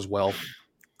videos as well.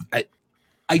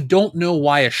 I don't know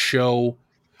why a show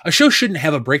shouldn't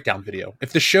have a breakdown video.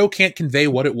 If the show can't convey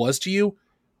what it was to you,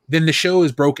 then the show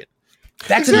is broken.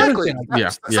 That's exactly. another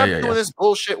thing. Stop doing this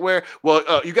bullshit where,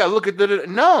 you got to look at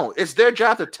No, it's their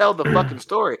job to tell the fucking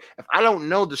story. If I don't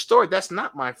know the story, that's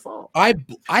not my fault. I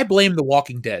blame The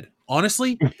Walking Dead.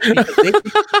 Honestly, no,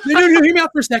 hear me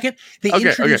out for a second. They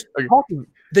introduced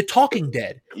the Talking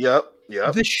Dead. Yep.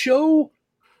 The show,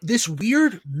 this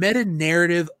weird meta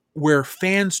narrative where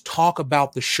fans talk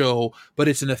about the show, but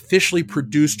it's an officially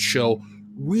produced show,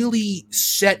 really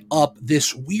set up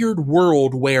this weird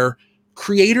world where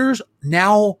creators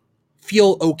now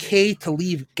feel okay to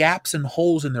leave gaps and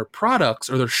holes in their products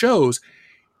or their shows,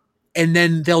 and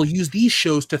then they'll use these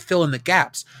shows to fill in the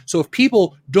gaps. So if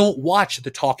people don't watch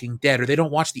The Talking Dead or they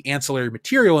don't watch the ancillary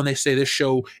material and they say this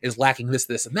show is lacking this,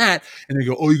 this, and that, and they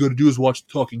go, all you got to do is watch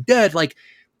The Talking Dead, like,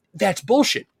 that's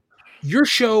bullshit. Your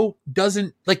show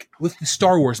doesn't, like with the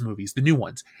Star Wars movies, the new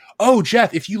ones. Oh,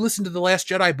 Jeff, if you listen to the Last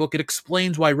Jedi book, it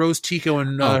explains why Rose Tico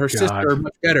and her sister are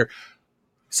much better.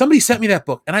 Somebody sent me that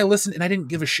book, and I listened, and I didn't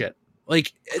give a shit.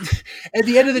 Like, at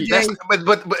the end of the day,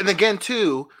 but and again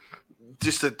too,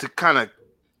 just to kind of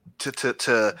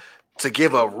to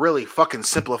give a really fucking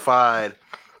simplified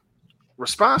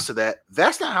response to that,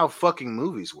 that's not how fucking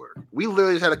movies work. We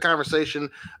literally just had a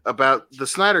conversation about the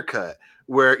Snyder Cut,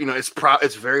 where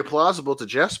it's very plausible, to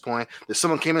Jeff's point, that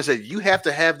someone came and said you have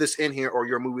to have this in here or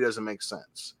your movie doesn't make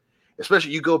sense.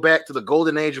 Especially you go back to the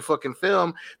golden age of fucking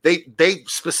film, they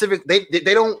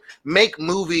don't make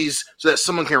movies so that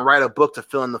someone can write a book to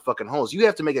fill in the fucking holes. You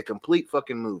have to make a complete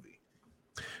fucking movie.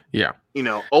 Yeah.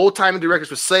 Old timey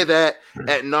directors would say that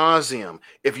ad nauseum.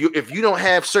 If you don't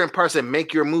have certain parts that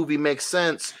make your movie make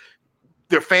sense,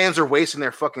 their fans are wasting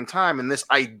their fucking time. And this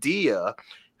idea,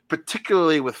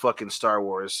 particularly with fucking Star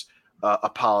Wars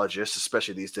apologists,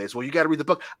 especially these days, well, you got to read the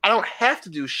book. I don't have to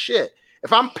do shit.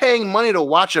 If I'm paying money to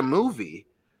watch a movie,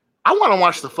 I want to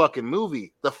watch the fucking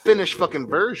movie, the finished fucking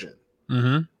version.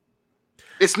 Mm-hmm.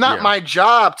 It's not my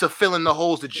job to fill in the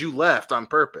holes that you left on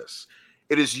purpose.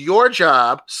 It is your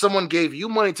job. Someone gave you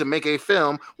money to make a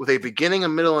film with a beginning, a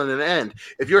middle, and an end.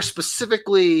 If you're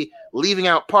specifically leaving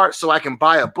out parts so I can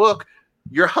buy a book,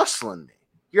 you're hustling me.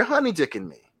 You're honey dicking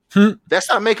me. That's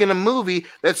not making a movie.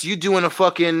 That's you doing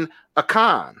a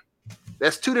con.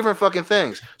 That's two different fucking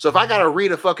things. So if I gotta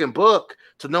read a fucking book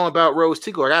to know about Rose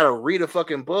Tico, I gotta read a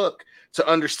fucking book to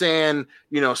understand,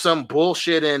 some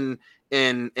bullshit in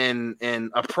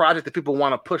a project that people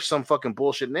want to push some fucking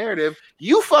bullshit narrative,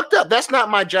 you fucked up. That's not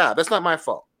my job. That's not my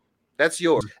fault. That's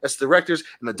yours. That's the directors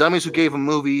and the dummies who gave a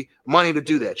movie money to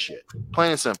do that shit.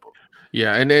 Plain and simple.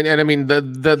 Yeah, and I mean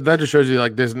that just shows you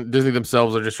like Disney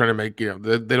themselves are just trying to make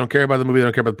they don't care about the movie, they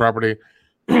don't care about the property.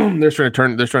 They're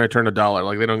trying to turn a dollar.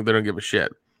 Like they don't give a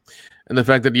shit. And the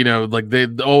fact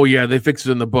that they fixed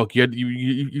it in the book.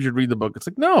 You should read the book. It's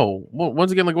like, no. Well,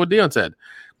 once again, like what Dion said,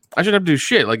 I shouldn't have to do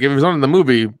shit. Like if it was on in the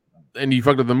movie and you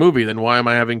fucked up the movie, then why am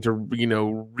I having to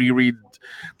reread?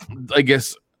 I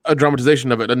guess a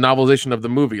dramatization of it, a novelization of the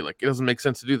movie. Like it doesn't make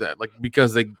sense to do that. Like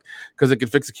because it could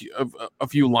fix a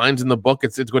few lines in the book,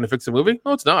 it's going to fix the movie.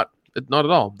 No, it's not. It's not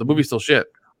at all. The movie's still shit.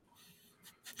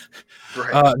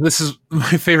 Right. This is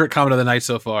my favorite comment of the night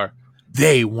so far.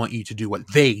 They want you to do what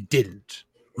they didn't.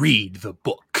 Read the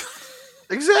book.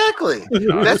 Exactly.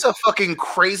 That's a fucking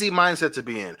crazy mindset to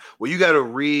be in. Well, you got to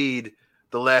read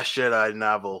the Last Jedi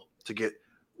novel to get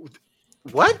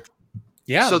what?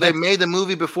 Yeah. So they made the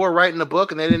movie before writing the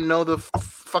book, and they didn't know the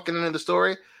fucking end of the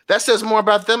story. That says more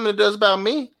about them than it does about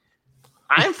me.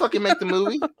 I didn't fucking make the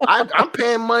movie. I'm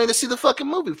paying money to see the fucking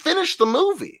movie. Finish the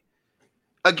movie.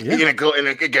 Again,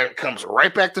 it comes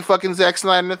right back to fucking Zack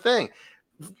Snyder and the thing.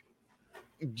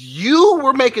 You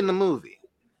were making the movie.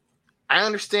 I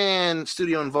understand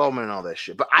studio involvement and all that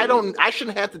shit, but I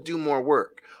shouldn't have to do more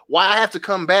work. Why I have to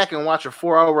come back and watch a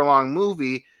 4-hour-long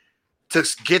movie to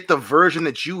get the version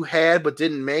that you had but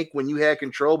didn't make when you had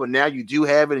control, but now you do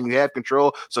have it and you have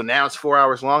control, so now it's 4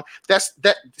 hours long.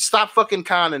 Stop fucking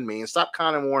conning me and stop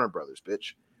conning Warner Brothers,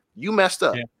 bitch. You messed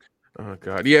up. Yeah. Oh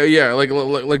god, yeah.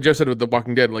 Like Jeff said with The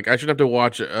Walking Dead, like I should have to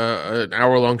watch an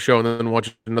hour-long show and then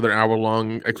watch another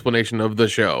hour-long explanation of the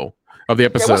show of the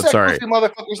episode. What's that Sorry, goofy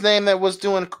motherfucker's name that was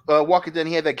doing Walking Dead?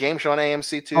 He had that game show on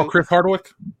AMC too. Oh, Chris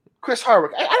Hardwick. Chris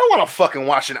Hardwick. I don't want to fucking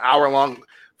watch an hour-long,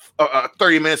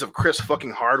 30 minutes of Chris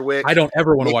fucking Hardwick. I don't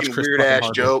ever want to watch making Chris weird ass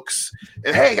jokes.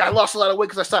 And hey, I lost a lot of weight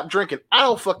because I stopped drinking. I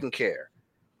don't fucking care.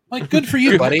 Like, good for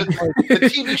you, buddy. The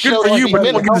TV show, good for you, like, but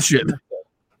been look at the shit.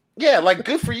 Yeah, like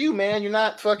good for you, man. You're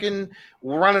not fucking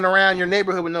running around your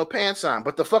neighborhood with no pants on.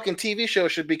 But the fucking TV show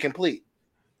should be complete.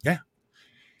 Yeah.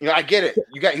 I get it.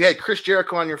 You had Chris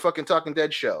Jericho on your fucking Talking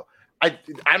Dead show.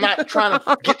 I'm not trying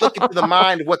to look into the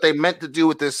mind of what they meant to do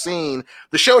with this scene.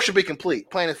 The show should be complete.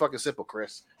 Plain and fucking simple,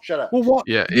 Chris. Shut up. Well,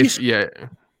 yeah.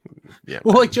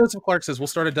 Well, like Joseph Clark says, we'll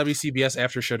start a WCBS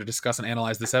after show to discuss and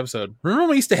analyze this episode. Remember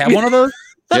when we used to have one of those?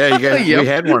 Yeah, you guys, we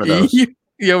had one of those.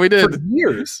 Yeah, we did. For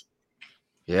years.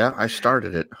 Yeah, I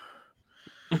started it.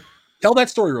 Tell that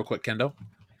story real quick, Kendo.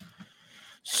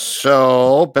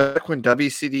 So back when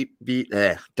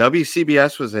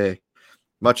WCBS was a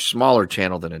much smaller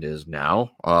channel than it is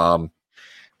now,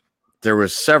 there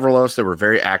was several of us that were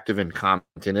very active in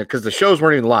commenting it because the shows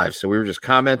weren't even live, so we were just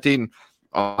commenting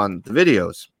on the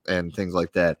videos and things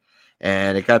like that.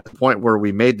 And it got to the point where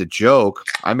I made the joke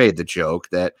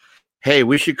that, hey,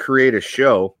 we should create a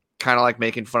show kind of like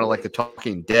making fun of like the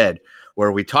Talking Dead,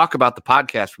 where we talk about the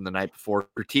podcast from the night before,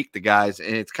 critique the guys,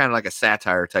 and it's kind of like a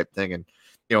satire type thing, and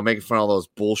making fun of all those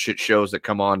bullshit shows that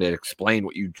come on to explain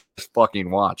what you just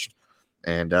fucking watched.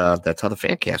 And that's how the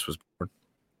Fancast was born.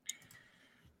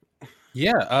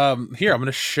 Yeah, here, I'm going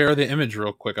to share the image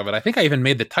real quick of it. I think I even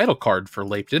made the title card for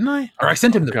Lape, didn't I? Or I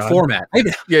sent him the format. Yeah,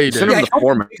 you did. Sent him the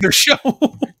format. Their show.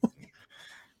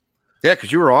 Yeah, because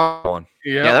you were on one.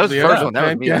 Yeah, that was the first one. That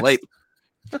was me and Lape.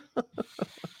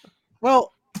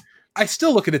 Well, I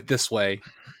still look at it this way.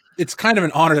 It's kind of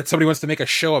an honor that somebody wants to make a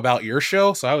show about your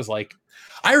show. So I was like,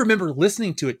 I remember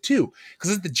listening to it too,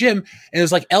 because at the gym, and it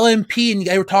was like LMP, and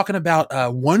they were talking about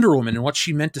Wonder Woman and what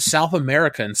she meant to South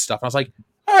America and stuff. And I was like,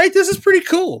 all right, this is pretty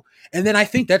cool. And then I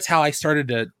think that's how I started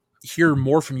to hear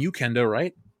more from you, Kendo,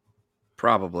 right?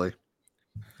 Probably.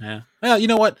 Yeah. Well, you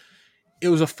know what? It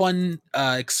was a fun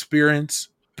experience,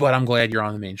 but I'm glad you're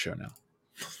on the main show now.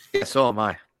 Yeah, so am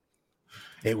I.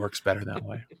 It works better that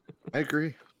way. I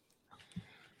agree.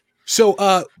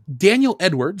 So, Daniel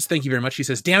Edwards, thank you very much. He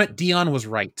says, damn it, Dion was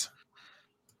right.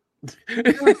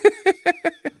 It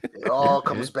all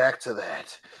comes back to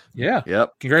that. Yeah.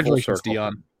 Yep. Congratulations,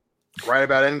 Dion. Right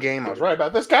about Endgame. I was right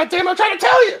about this. Goddamn, I'm trying to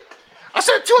tell you. I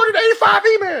sent 285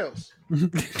 emails.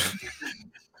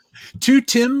 To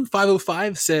Tim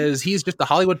 505 says he's just a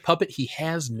Hollywood puppet. He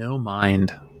has no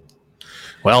mind.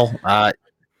 Well,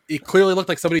 it clearly looked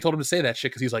like somebody told him to say that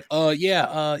shit because he's like,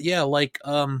 yeah, like,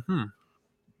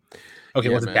 Okay,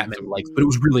 it wasn't Batman like, but it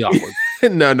was really awkward.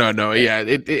 No. Yeah,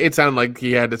 it sounded like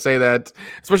he had to say that,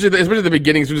 especially at the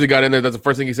beginning. As soon as he got in there, that's the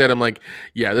first thing he said. I'm like,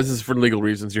 yeah, this is for legal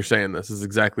reasons. You're saying this is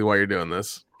exactly why you're doing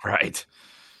this, right?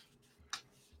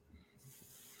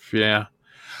 Yeah.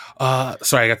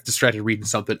 Sorry, I got distracted reading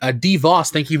something. D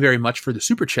Voss, thank you very much for the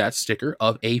super chat sticker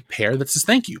of a pair that says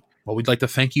thank you. Well, we'd like to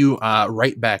thank you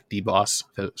right back, D Voss.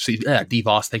 D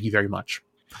Voss, thank you very much.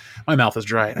 My mouth is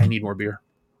dry. I need more beer.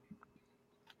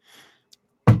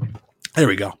 There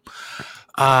we go.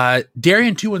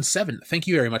 Darian217, thank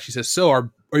you very much. He says, so are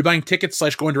you buying tickets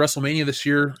 / going to WrestleMania this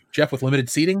year, Jeff, with limited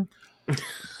seating?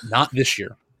 Not this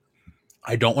year.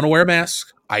 I don't want to wear a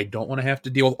mask. I don't want to have to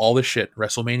deal with all this shit.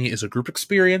 WrestleMania is a group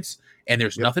experience, and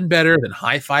there's nothing better than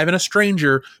high-fiving a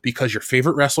stranger because your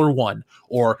favorite wrestler won,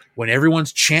 or when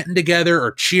everyone's chanting together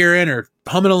or cheering or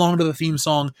humming along to the theme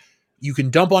song. You can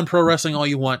dump on pro wrestling all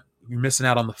you want. You're missing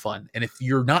out on the fun. And if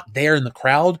you're not there in the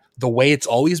crowd the way it's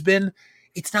always been,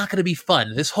 it's not going to be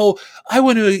fun. This whole, I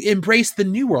want to embrace the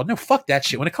new world. No, fuck that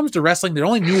shit. When it comes to wrestling, the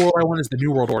only new world I want is the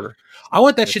New World Order. I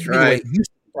want that shit to be the way it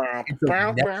used to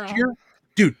be. Next year,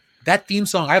 dude, that theme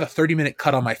song, I have a 30-minute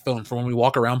cut on my phone for when we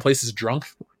walk around places drunk.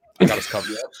 I got us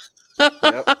covered.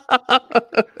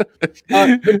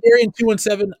 Barbarian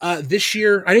 217, this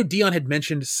year, I know Dion had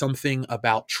mentioned something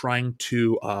about trying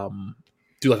to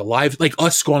do like a live, like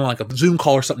us going on like a Zoom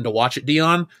call or something to watch it,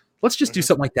 Dion. Let's just do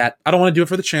something like that. I don't want to do it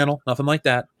for the channel. Nothing like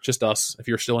that. Just us. If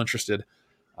you're still interested,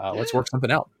 let's work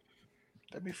something out.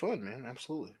 That'd be fun, man.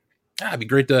 Absolutely. It'd be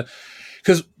great to,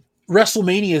 because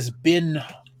WrestleMania has been,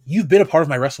 you've been a part of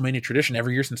my WrestleMania tradition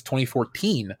every year since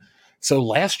 2014. So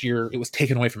last year it was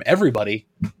taken away from everybody.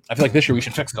 I feel like this year we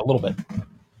should fix it a little bit.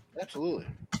 Absolutely.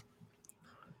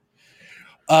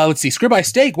 Let's see. Scribby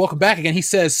Steak, welcome back again. He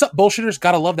says, "Sup, bullshitters?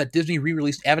 Gotta love that Disney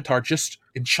re-released Avatar just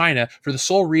in China for the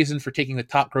sole reason for taking the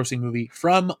top-grossing movie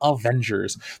from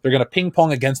Avengers. They're gonna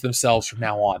ping-pong against themselves from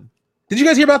now on." Did you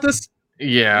guys hear about this?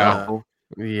 Yeah. No.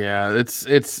 Yeah.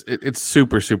 It's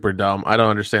super, super dumb. I don't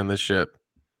understand this shit.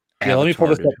 Yeah, let me pull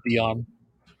this Avatar, up, Dion,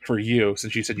 for you,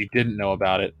 since you said you didn't know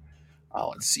about it.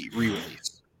 Let's see.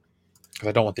 Re-release. Because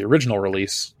I don't want the original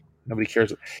release. Nobody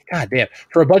cares. God damn.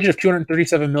 For a budget of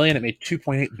 $237 million, it made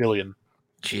 $2.8 billion.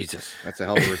 Jesus, that's a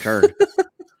hell of a return.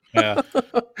 Yeah.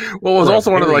 Well, it was For a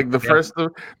also one of very- the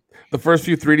first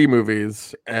few 3D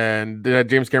movies, and it had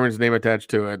James Cameron's name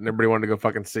attached to it, and everybody wanted to go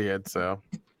fucking see it.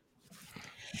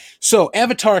 So,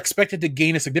 Avatar expected to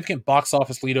gain a significant box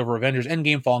office lead over Avengers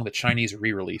Endgame following the Chinese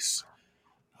re-release.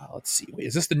 Let's see. Wait,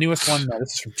 is this the newest one? No,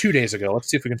 this is from 2 days ago. Let's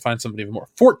see if we can find something even more.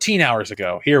 14 hours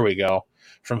ago. Here we go.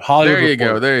 From Hollywood There you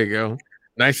Reporter. go. There you go.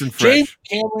 Nice and fresh. James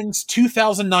Cameron's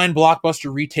 2009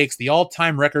 blockbuster retakes the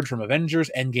all-time record from Avengers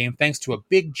Endgame thanks to a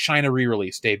big China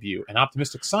re-release debut, an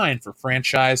optimistic sign for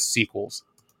franchise sequels.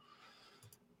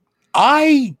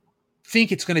 I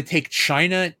think it's going to take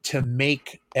China to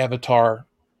make Avatar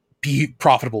be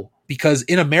profitable, because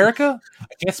in America, I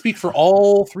can't speak for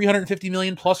all 350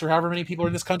 million plus or however many people are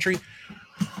in this country,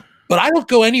 but I don't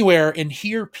go anywhere and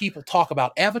hear people talk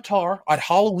about Avatar at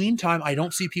Halloween time. I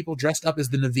don't see people dressed up as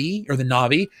the Na'vi or the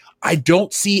Na'vi. I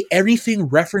don't see anything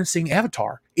referencing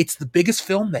Avatar. It's the biggest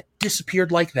film that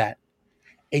disappeared like that.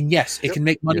 And yes, it can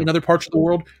make money in other parts of the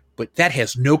world, but that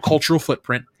has no cultural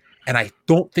footprint. And I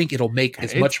don't think it'll make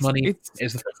as much money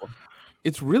as the first one.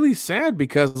 It's really sad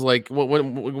because, like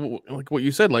what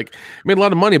you said, like it made a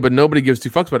lot of money, but nobody gives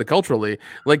two fucks about it culturally.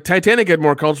 Like Titanic had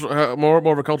more cultural, more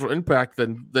of a cultural impact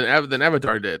than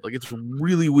Avatar did. Like it's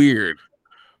really weird.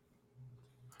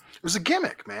 It was a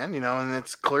gimmick, man, and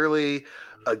it's clearly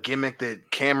a gimmick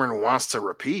that Cameron wants to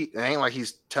repeat. It ain't like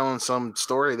he's telling some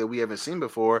story that we haven't seen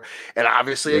before. And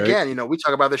obviously, again, we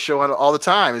talk about this show all the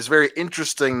time. It's very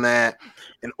interesting that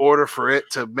in order for it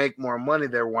to make more money,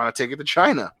 they want to take it to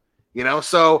China.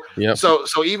 So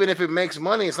even if it makes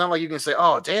money, it's not like you can say,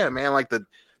 "Oh, damn, man!" Like the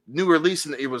new release,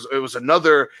 and it was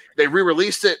another. They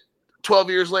re-released it 12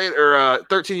 years later, or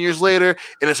 13 years later,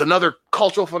 and it's another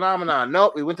cultural phenomenon.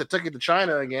 Nope, we took it to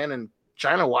China again, and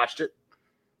China watched it.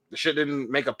 The shit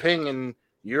didn't make a ping in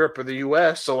Europe or the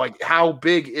U.S. So, like, how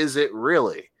big is it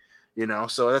really?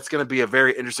 So that's going to be a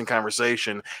very interesting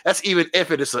conversation. That's even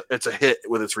if it's a hit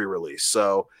with its re-release.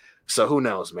 So who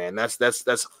knows, man?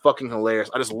 That's fucking hilarious.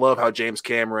 I just love how James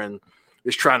Cameron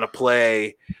is trying to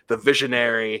play the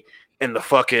visionary and the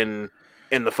fucking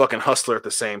hustler at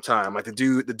the same time. Like the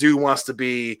dude wants to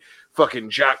be fucking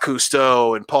Jacques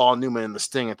Cousteau and Paul Newman and the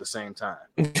Sting at the same time.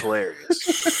 It's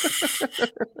hilarious.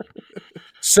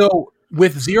 So,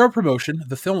 with zero promotion,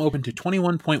 the film opened to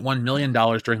 $21.1 million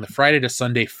during the Friday to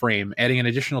Sunday frame, adding an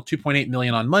additional $2.8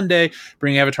 million on Monday,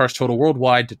 bringing Avatar's total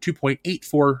worldwide to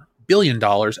 $2.84 billion,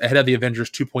 ahead of the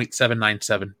Avengers'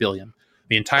 $2.797 billion.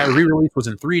 The entire re-release was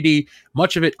in 3D,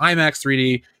 much of it IMAX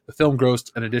 3D. The film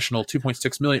grossed an additional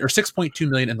 $2.6 million or $6.2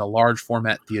 million in the large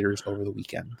format theaters over the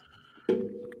weekend.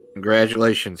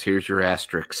 Congratulations. Here's your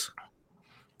asterisks.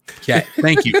 Yeah,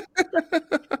 thank you.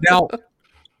 Now,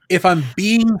 if I'm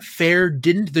being fair,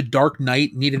 didn't The Dark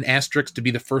Knight need an asterisk to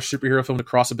be the first superhero film to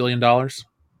cross $1 billion?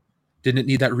 Didn't it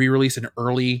need that re-release in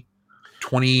early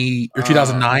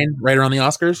 2009, right around the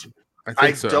Oscars? I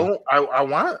think so. I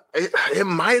want it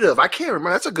might have. I can't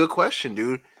remember. That's a good question,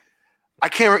 dude. I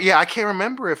can't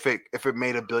remember if it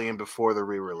made $1 billion before the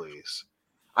re-release.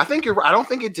 I think you're. I don't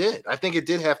think it did. I think it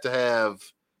did have to have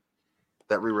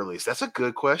that re-release. That's a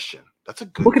good question. That's a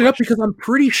good. Look it up because I'm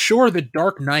pretty sure the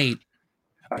Dark Knight.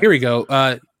 Here we go.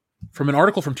 From an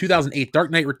article from 2008,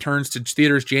 Dark Knight returns to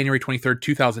theaters January 23rd,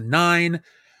 2009.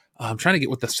 I'm trying to get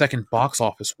what the second box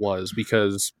office was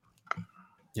because,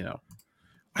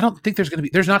 I don't think there's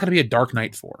not going to be a Dark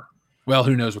Knight 4. Well,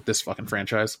 who knows with this fucking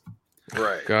franchise?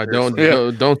 Right. God, don't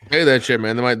say that shit,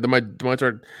 man. They might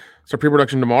start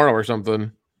pre-production tomorrow or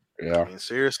something. Yeah. I mean,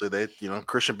 seriously,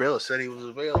 Christian Bale said he was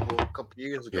available a couple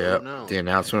years ago. Yeah. No. The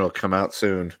announcement will come out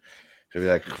soon. It'll be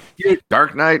like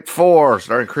Dark Knight 4,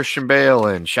 starring Christian Bale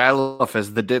and Shia LaBeouf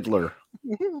as the Diddler.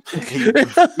 He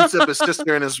beats up his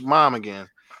sister and his mom again.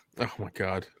 Oh my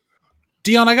God.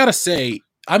 Dion, I gotta say,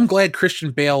 I'm glad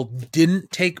Christian Bale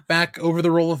didn't take back over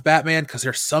the role of Batman because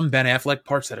there's some Ben Affleck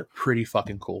parts that are pretty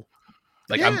fucking cool.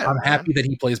 Like, I'm happy that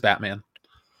he plays Batman.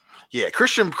 Yeah,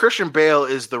 Christian Bale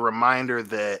is the reminder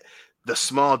that the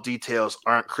small details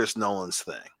aren't Chris Nolan's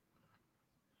thing.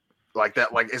 Like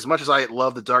that, like as much as I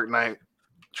love the Dark Knight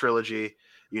trilogy,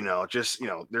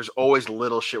 there's always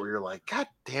little shit where you're like, God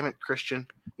damn it, Christian.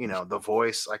 The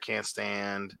voice I can't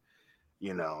stand.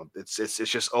 It's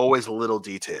just always little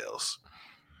details.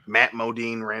 Matt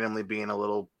Modine randomly being a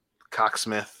little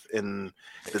cocksmith in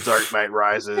The Dark Knight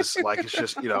Rises. Like, it's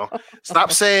just,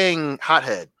 stop saying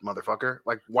hothead, motherfucker.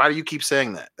 Like, why do you keep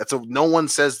saying that? No one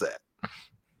says that.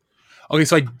 Okay,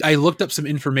 so I looked up some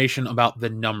information about the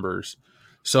numbers.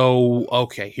 So,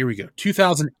 okay, here we go.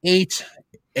 2008,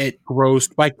 it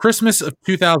grossed, by Christmas of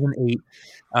 2008,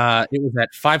 it was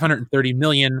at 530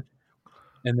 million.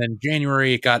 And then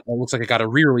January, it looks like it got a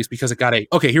re-release because it got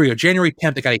here we go. January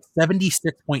 10th, it got a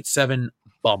 76.7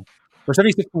 bump, or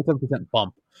 76.7%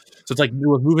 bump. So it's like it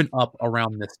was moving up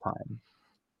around this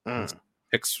time.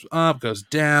 Picks up, goes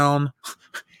down.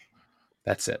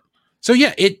 That's it. So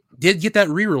yeah, it did get that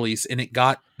re-release, and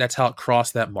that's how it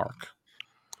crossed that mark.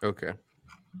 Okay.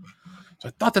 So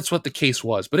I thought that's what the case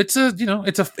was, but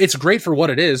it's great for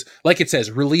what it is. Like it says,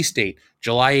 release date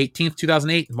July 18th,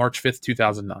 2008, March 5th,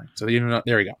 2009. So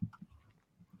there we go.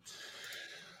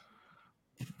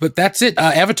 But that's it.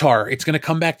 Avatar. It's going to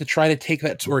come back to try to take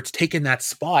that, or it's taken that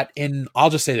spot. And I'll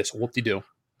just say this: whoop-de-doo.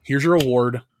 Here's your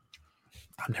award.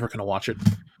 I'm never going to watch it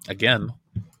again.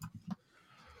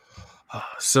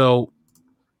 So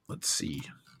let's see.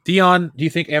 Dion, do you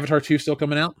think Avatar 2 is still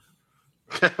coming out?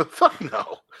 Fuck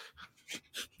no.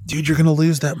 Dude, you're going to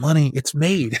lose that money. It's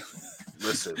made.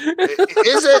 Listen,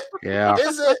 is it? Yeah.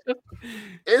 Is it?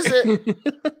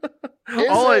 The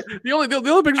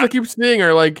only pictures I keep seeing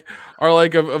are like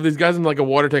of these guys in like a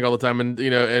water tank all the time, and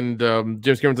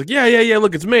James Cameron's like, yeah,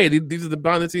 look, it's made. These are the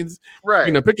behind the scenes,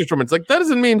 right? Pictures from it. It's like that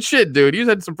doesn't mean shit, dude. You just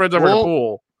had some friends over at the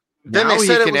pool. Then now they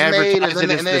said he can advertise it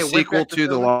as the sequel to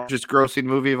the film. largest grossing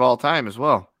movie of all time as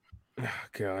well. Oh,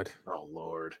 God. Oh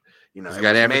Lord. He's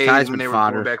got advertisement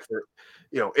fodder.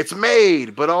 It's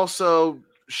made, but also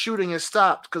shooting has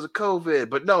stopped because of COVID.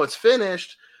 But no, it's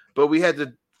finished. But we had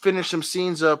to finish some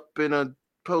scenes up in a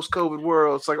post-COVID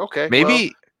world. It's like, okay,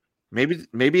 maybe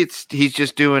it's he's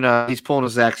just doing he's pulling a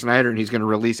Zack Snyder and he's going to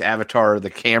release Avatar the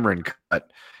Cameron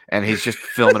cut, and he's just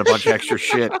filming a bunch of extra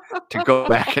shit to go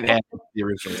back and add the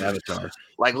original Avatar.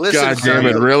 Like, listen, God damn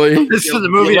it, really? This is the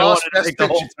movie I wanted to take the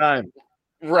whole time.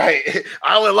 Right.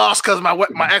 I only lost because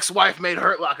my ex-wife made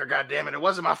Hurt Locker. God damn it, it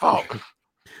wasn't my fault.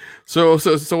 So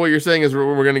what you're saying is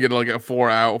we're gonna get like a 4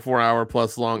 hour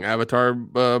plus long Avatar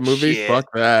movie? Shit.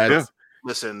 Fuck that. Yeah.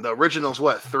 Listen, the original's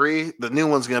 3? The new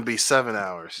one's gonna be 7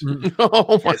 hours.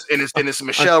 Oh my and it's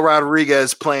Michelle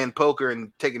Rodriguez playing poker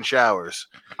and taking showers.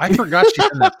 I forgot she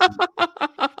did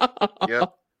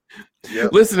that.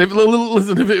 Yep. Listen, if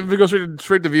it goes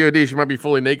straight to VOD, she might be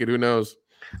fully naked. Who knows?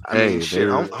 That's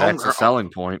a selling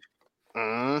point.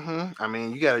 Mm-hmm. I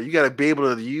mean, you gotta be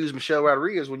able to use Michelle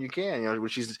Rodriguez when you can, when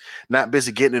she's not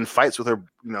busy getting in fights with her,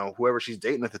 whoever she's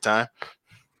dating at the time.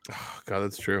 Oh, God,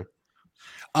 that's true.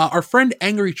 Our friend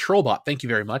Angry Trollbot, thank you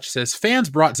very much, says fans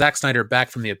brought Zack Snyder back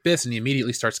from the abyss, and he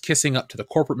immediately starts kissing up to the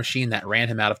corporate machine that ran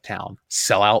him out of town.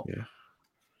 Sell out. Yeah.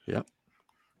 Yep.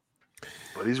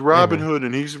 But he's Robin Hood,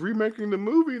 and he's remaking the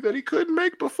movie that he couldn't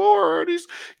make before, and he's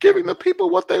giving the people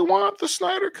what they want. The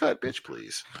Snyder Cut, bitch,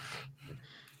 please.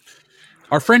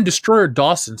 Our friend Destroyer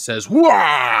Dawson says,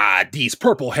 "Wah, these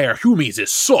purple hair humies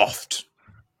is soft."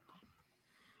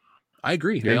 I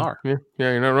agree, they are. Yeah,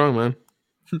 you're not wrong, man.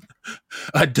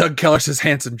 Doug Keller says,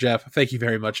 "Handsome Jeff." Thank you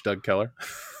very much, Doug Keller.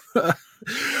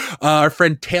 Our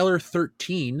friend Taylor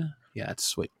 13. Yeah, that's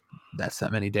sweet. That's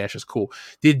that many dashes. Cool.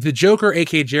 Did the Joker,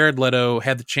 aka Jared Leto,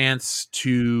 have the chance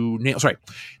to nail? Sorry,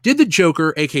 did the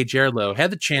Joker, aka Jared Leto, had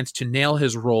the chance to nail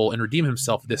his role and redeem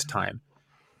himself this time?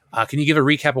 Can you give a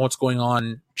recap on what's going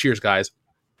on? Cheers, guys.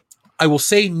 I will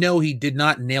say no, he did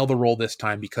not nail the role this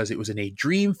time because it was in a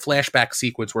dream flashback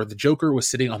sequence where the Joker was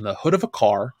sitting on the hood of a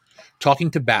car talking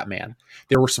to Batman.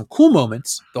 There were some cool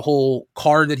moments, the whole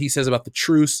card that he says about the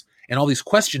truce and all these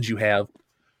questions you have,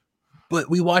 but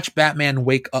we watch Batman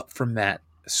wake up from that.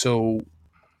 So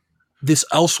this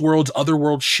Elseworlds,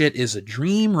 Otherworld shit is a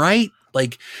dream, right?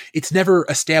 Like, it's never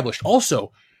established.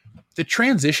 Also, the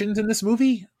transitions in this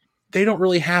movie, they don't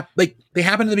really happen. Like, they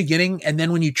happen in the beginning, and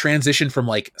then when you transition from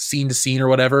like scene to scene or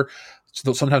whatever,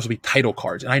 so sometimes it'll be title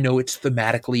cards. And I know it's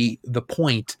thematically the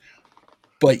point,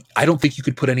 but I don't think you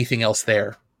could put anything else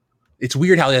there. It's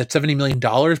weird how they had $70 million,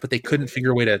 but they couldn't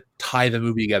figure a way to tie the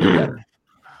movie together better.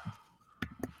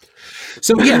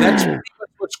 So yeah, that's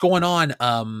what's going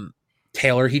on.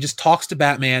 Taylor, he just talks to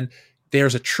Batman.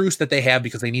 There's a truce that they have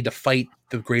because they need to fight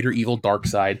the greater evil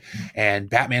Darkseid. And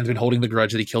Batman's been holding the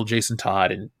grudge that he killed Jason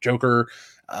Todd. And Joker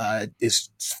is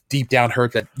deep down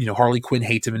hurt that, Harley Quinn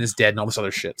hates him and is dead and all this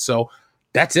other shit. So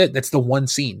that's it. That's the one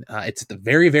scene. It's at the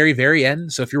very, very, very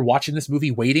end. So if you're watching this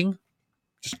movie waiting,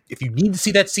 just if you need to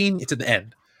see that scene, it's at the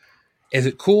end. Is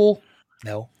it cool?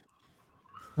 No.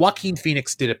 Joaquin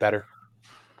Phoenix did it better.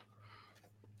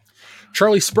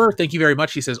 Charlie Spur, thank you very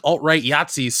much. He says, alt-right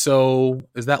Yahtzee, so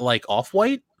is that like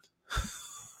off-white?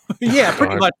 Yeah,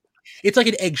 pretty much. It's like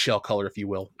an eggshell color, if you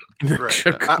will. Right.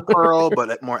 Not pearl,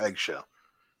 but more eggshell.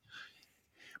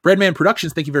 Breadman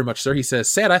Productions, thank you very much, sir. He says,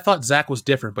 sad, I thought Zach was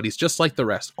different, but he's just like the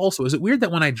rest. Also, is it weird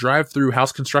that when I drive through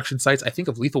house construction sites, I think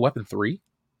of Lethal Weapon 3?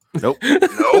 Nope,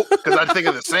 because I think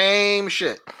of the same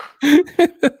shit.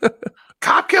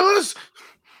 Cop killers?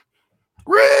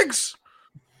 Rigs?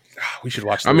 We should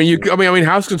watch. I mean,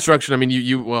 house construction. I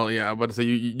mean, well, yeah. But say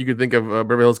you could think of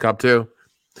Beverly Hills Cop 2.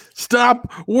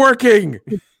 Stop working.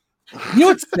 You know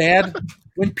what's sad?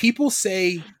 When people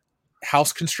say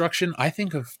house construction, I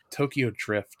think of Tokyo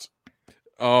Drift.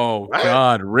 Oh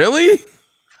God, really?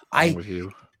 I'm with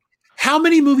you. How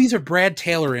many movies are Brad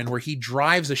Taylor in where he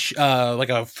drives like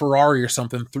a Ferrari or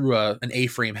something through an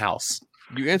A-frame house?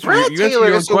 You answer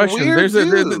your own question. There's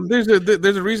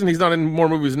a reason he's not in more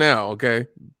movies now. Okay.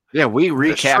 Yeah, we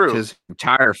recapped his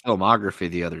entire filmography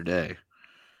the other day.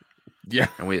 Yeah.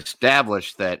 And we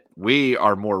established that we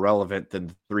are more relevant than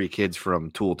the three kids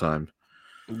from Tool Time.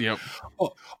 Yep.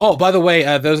 Oh, by the way,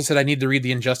 those that said I need to read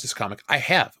the Injustice comic, I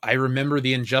have. I remember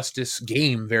the Injustice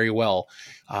game very well.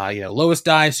 Lois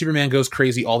dies, Superman goes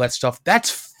crazy, all that stuff.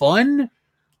 That's fun.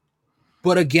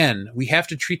 But again, we have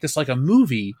to treat this like a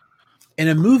movie. And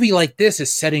a movie like this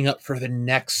is setting up for the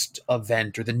next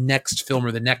event or the next film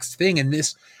or the next thing. And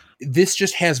this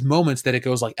just has moments that it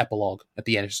goes like epilogue at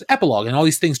the end. It's just epilogue, and all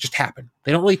these things just happen.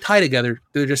 They don't really tie together.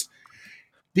 They're just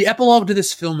the epilogue to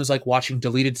this film is like watching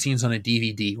deleted scenes on a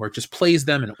DVD where it just plays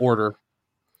them in order,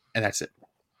 and that's it,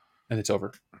 and it's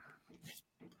over.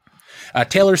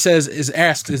 Taylor is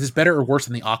this better or worse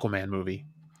than the Aquaman movie?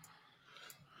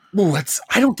 Ooh,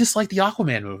 I don't dislike the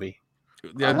Aquaman movie.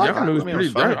 Yeah, like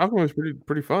Aquaman was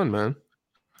pretty fun, man.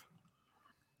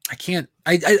 I can't.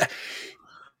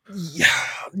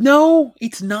 No,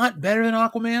 it's not better than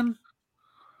Aquaman.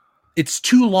 It's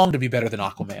too long to be better than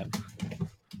Aquaman.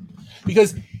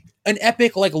 Because an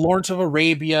epic like Lawrence of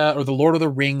Arabia or The Lord of the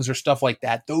Rings or stuff like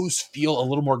that, those feel a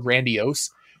little more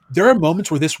grandiose. There are moments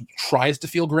where this tries to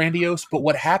feel grandiose, but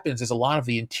what happens is a lot of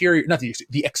the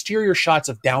exterior shots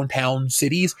of downtown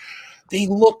cities, they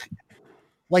look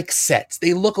like sets.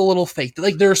 They look a little fake.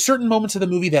 Like there are certain moments of the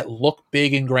movie that look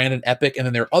big and grand and epic, and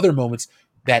then there are other moments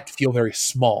that feel very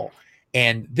small.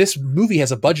 And this movie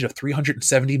has a budget of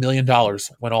 $370 million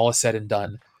when all is said and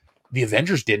done. The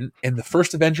Avengers didn't, and the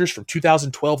first Avengers from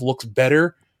 2012 looks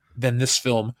better than this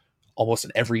film almost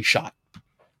in every shot.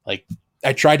 Like,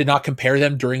 I tried to not compare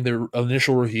them during the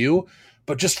initial review,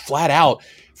 but just flat out,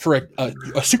 for a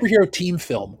superhero team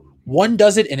film, one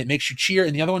does it and it makes you cheer,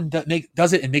 and the other one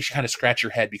does it and makes you kind of scratch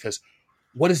your head because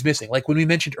what is missing? Like when we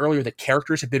mentioned earlier that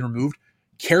characters have been removed,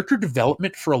 character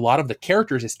development for a lot of the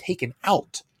characters is taken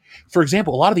out. For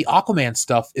example, a lot of the Aquaman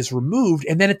stuff is removed,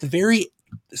 and then at the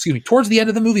towards the end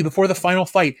of the movie, before the final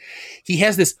fight, he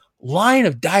has this line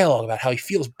of dialogue about how he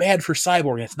feels bad for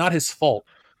Cyborg and it's not his fault.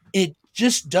 It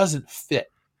just doesn't fit.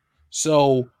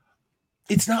 So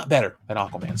it's not better than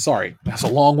Aquaman. Sorry. That's a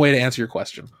long way to answer your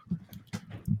question.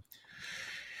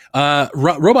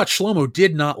 Robot Shlomo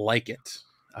did not like it.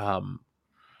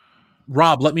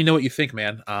 Rob, let me know what you think,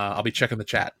 man. I'll be checking the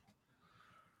chat.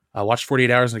 Watched 48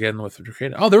 Hours again with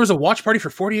Creator. Oh, there was a watch party for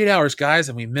 48 Hours, guys,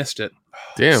 and we missed it.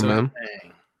 Damn, man.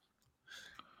 Dang.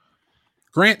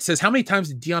 Grant says, how many times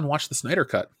did Dion watch the Snyder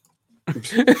Cut?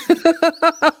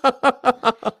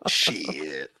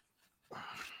 Shit.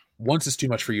 Once is too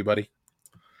much for you, buddy.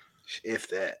 If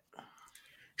that.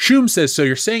 Shoom says, so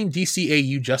you're saying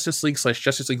DCAU Justice League /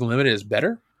 Justice League Unlimited is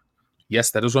better?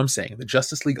 Yes, that is what I'm saying. The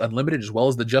Justice League Unlimited as well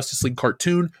as the Justice League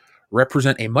cartoon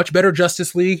represent a much better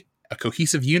Justice League, a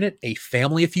cohesive unit, a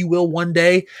family, if you will, one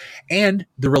day. And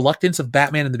the reluctance of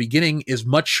Batman in the beginning is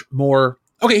much more...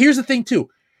 Okay, here's the thing, too.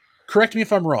 Correct me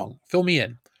if I'm wrong. Fill me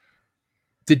in.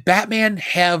 Did Batman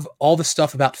have all the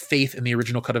stuff about faith in the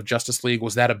original cut of Justice League?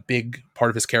 Was that a big part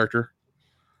of his character?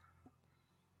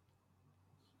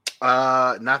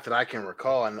 Not that I can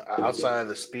recall. And outside of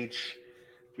the speech,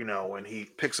 when he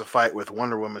picks a fight with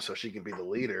Wonder Woman so she can be the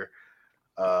leader,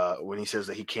 when he says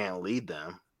that he can't lead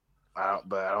them, I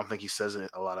don't think he says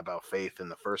a lot about faith in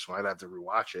the first one. I'd have to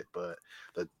rewatch it, but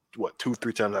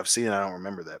 2-3 times I've seen it, I don't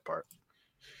remember that part.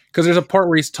 Because there's a part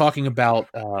where he's talking about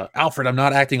Alfred, I'm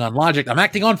not acting on logic, I'm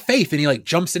acting on faith, and he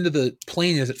jumps into the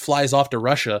plane as it flies off to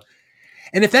Russia.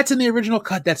 And if that's in the original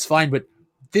cut, that's fine. But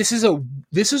this is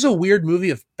a weird movie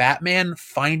of Batman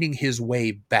finding his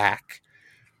way back.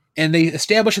 And they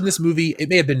establish in this movie, it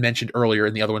may have been mentioned earlier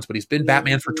in the other ones, but he's been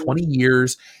Batman for 20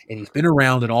 years, and he's been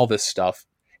around and all this stuff.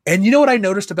 And you know what I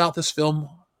noticed about this film,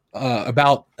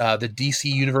 about the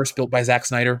DC universe built by Zack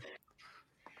Snyder?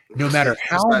 No matter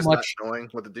how much knowing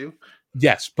what to do.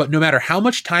 Yes, but no matter how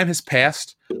much time has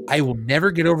passed, I will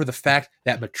never get over the fact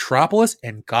that Metropolis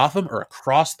and Gotham are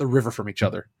across the river from each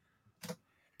other.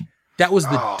 That was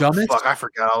the dumbest. Fuck, I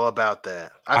forgot all about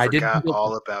that. I forgot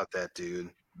all about that, dude.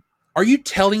 Are you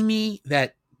telling me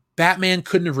that Batman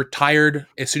couldn't have retired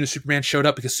as soon as Superman showed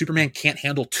up because Superman can't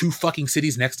handle 2 fucking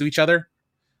cities next to each other?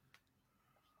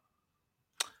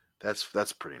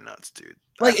 That's pretty nuts, dude.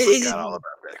 I forgot all about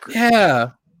that. Yeah.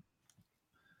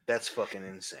 That's fucking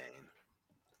insane.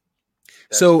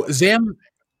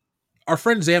 Our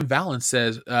friend Zam Valens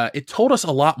says, it told us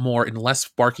a lot more in less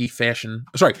sparkly fashion,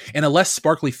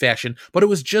 but it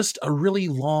was just a really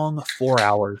long 4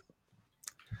 hours.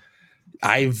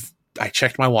 I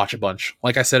checked my watch a bunch.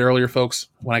 Like I said earlier, folks,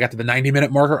 when I got to the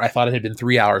 90-minute marker, I thought it had been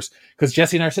 3 hours. Because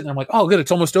Jesse and I are sitting there, I'm like, oh, good,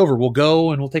 it's almost over. We'll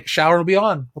go and we'll take a shower and we'll be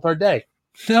on with our day.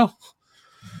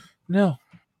 No.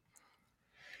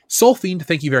 Soul Fiend,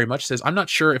 thank you very much, says, I'm not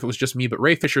sure if it was just me, but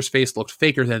Ray Fisher's face looked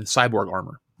faker than Cyborg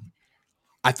armor.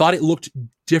 I thought it looked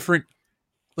different.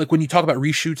 Like when you talk about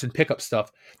reshoots and pickup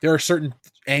stuff, there are certain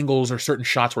angles or certain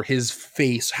shots where his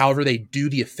face, however they do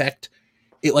the effect,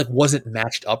 it wasn't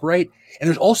matched up right. And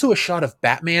there's also a shot of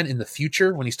Batman in the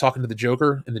future when he's talking to the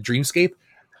Joker in the dreamscape,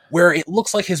 where it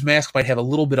looks like his mask might have a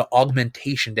little bit of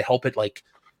augmentation to help it,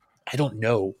 I don't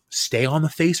know, stay on the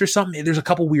face or something. There's a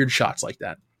couple weird shots like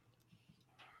that.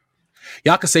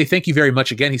 Yakase, thank you very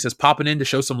much again. He says, popping in to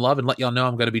show some love and let y'all know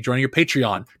I'm going to be joining your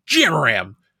Patreon.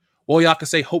 Jamaram! Well,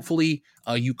 Yakase, hopefully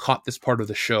you caught this part of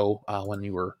the show when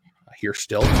you were here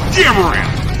still.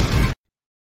 Jamaram!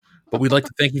 But we'd like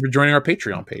to thank you for joining our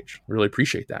Patreon page. We really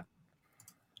appreciate that.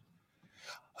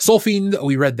 Soulfiend,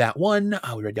 we read that one.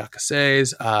 We read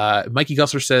Yakase's. Mikey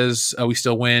Gusler says, we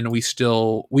still win. We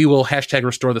will #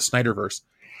 restore the Snyderverse.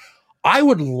 I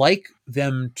would like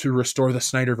them to restore the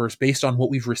Snyderverse based on what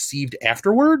we've received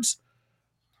afterwards,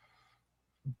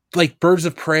 like Birds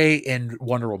of Prey and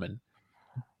Wonder Woman.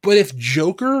 But if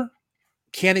Joker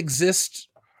can't exist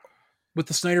with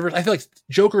the Snyderverse, I feel like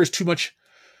Joker is too much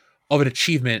of an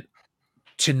achievement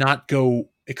to not go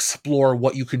explore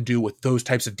what you can do with those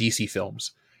types of DC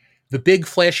films. The big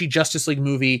flashy Justice League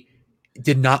movie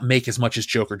did not make as much as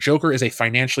Joker. Joker is a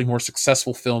financially more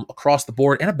successful film across the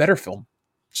board and a better film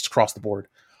just across the board.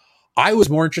 I was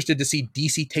more interested to see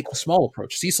DC take the small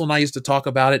approach. Cecil and I used to talk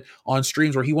about it on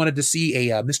streams where he wanted to see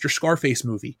a Mr. Scarface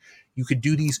movie. You could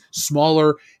do these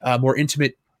smaller, more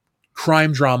intimate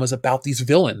crime dramas about these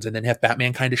villains and then have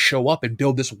Batman kind of show up and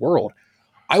build this world.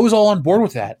 I was all on board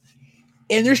with that.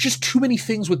 And there's just too many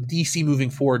things with DC moving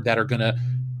forward that are going to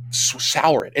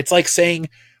sour it. It's like saying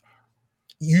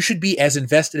you should be as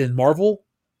invested in Marvel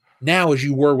now as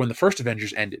you were when the first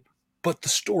Avengers ended, but the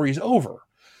story's over.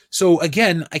 So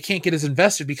again, I can't get as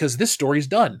invested because this story's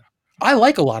done. I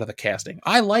like a lot of the casting.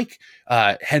 I like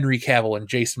Henry Cavill and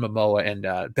Jason Momoa and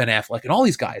Ben Affleck and all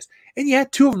these guys. And yeah,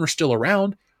 2 of them are still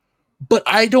around. But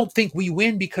I don't think we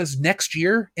win because next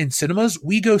year in cinemas,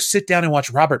 we go sit down and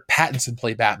watch Robert Pattinson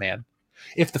play Batman.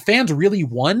 If the fans really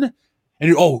won,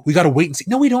 and we got to wait and see.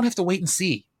 No, we don't have to wait and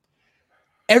see.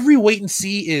 Every wait and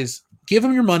see is give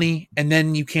them your money, and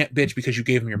then you can't bitch because you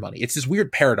gave them your money. It's this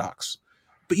weird paradox.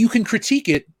 But you can critique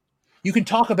it. You can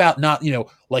talk about not,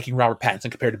 liking Robert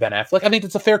Pattinson compared to Ben Affleck. I think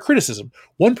that's a fair criticism.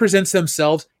 One presents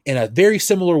themselves in a very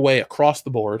similar way across the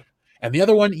board, and the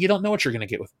other one, you don't know what you're going to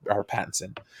get with Robert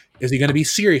Pattinson. Is he going to be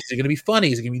serious? Is he going to be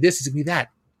funny? Is he going to be this? Is he going to be that?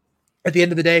 at the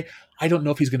end of the day, I don't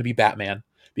know if he's going to be Batman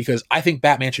because I think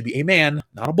Batman should be a man,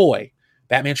 not a boy.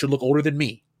 Batman should look older than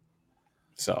me.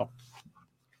 So,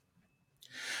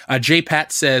 J.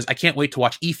 Pat says, I can't wait to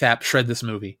watch EFAP shred this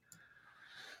movie.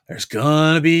 There's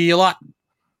going to be a lot.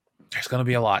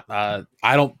 I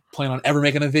don't plan on ever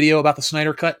making a video about the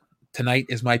Snyder Cut. Tonight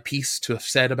is my piece to have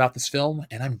said about this film,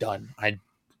 and I'm done. I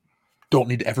don't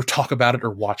need to ever talk about it or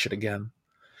watch it again.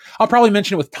 I'll probably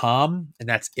mention it with Tom, and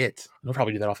that's it. We'll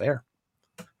probably do that off air.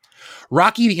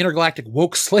 Rocky, the intergalactic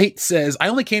woke slate, says, I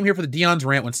only came here for the Dion's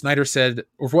rant when Snyder said,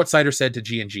 or for what Snyder said to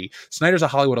G&G. Snyder's a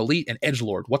Hollywood elite and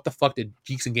edgelord. What the fuck did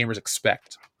geeks and gamers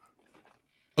expect?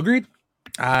 Agreed.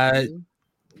 Yeah,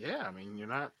 I mean, you're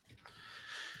not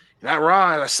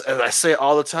wrong. As I say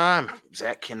all the time,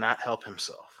 Zach cannot help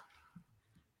himself.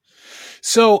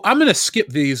 So I'm going to skip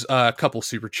these couple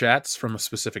super chats from a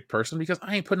specific person because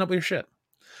I ain't putting up with your shit.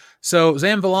 So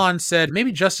Zam Villan said,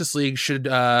 maybe Justice League should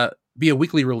be a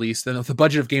weekly release than with the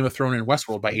budget of Game of Thrones and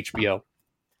Westworld by HBO.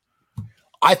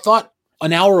 I thought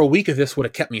an hour a week of this would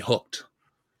have kept me hooked.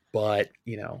 But,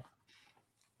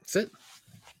 that's it.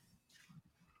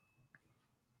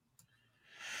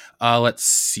 Let's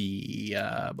see.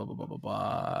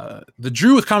 The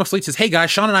Drew with Comics Elite says, hey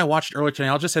guys, Sean and I watched earlier today.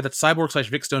 I'll just say that Cyborg /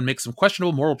 Vic Stone makes some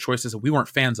questionable moral choices that we weren't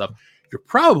fans of. You're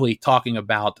probably talking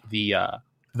about the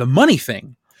money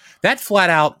thing. That flat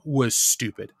out was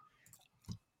stupid.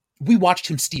 We watched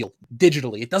him steal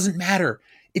digitally. It doesn't matter.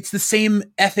 It's the same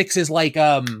ethics as don't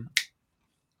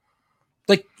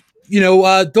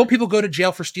people go to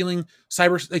jail for stealing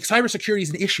cybersecurity is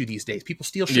an issue these days. People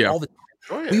steal shit all the time.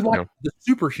 Oh, yeah. We watched the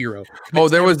superhero. Oh,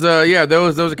 there was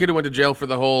a kid who went to jail for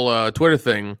the whole Twitter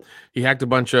thing. He hacked a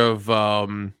bunch of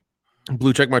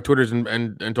blue check mark Twitters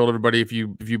and told everybody if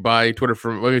you buy Twitter if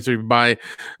you buy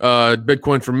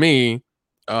Bitcoin from me,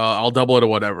 I'll double it or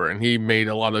whatever. And he made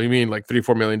like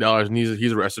 $3-4 million, and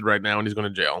he's arrested right now and he's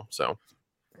going to jail. So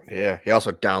yeah, he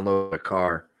also downloaded a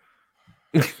car.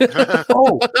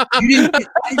 Oh, I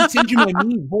didn't send you my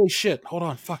meme. Holy shit. Hold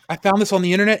on. Fuck. I found this on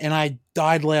the internet and I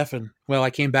died laughing. Well, I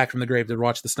came back from the grave to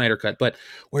watch the Snyder Cut, but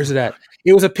where's it at?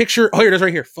 It was a picture. Oh, here it is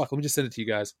right here. Fuck. Let me just send it to you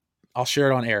guys. I'll share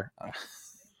it on air.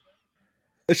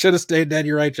 I should have stayed dead.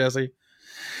 You're right, Jesse.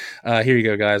 Here you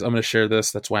go, guys. I'm going to share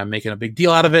this. That's why I'm making a big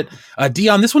deal out of it.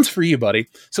 Dion, this one's for you, buddy.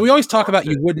 So we always talk about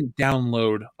you wouldn't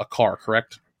download a car,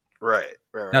 correct? Right.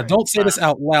 Now, don't say this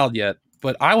out loud yet.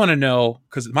 But I want to know,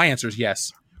 because my answer is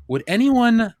yes. Would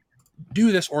anyone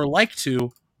do this or would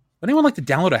anyone like to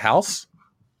download a house?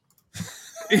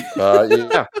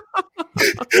 Yeah.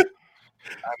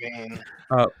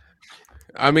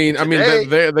 I mean,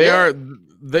 today, they are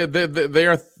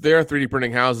 3D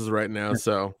printing houses right now,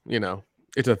 so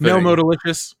it's a thing. No,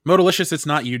 Modalicious, it's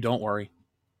not you. Don't worry.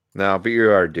 No, but you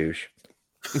are a douche.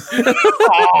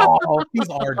 Oh, he's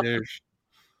our douche.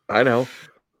 I know.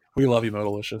 We love you,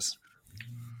 Modalicious.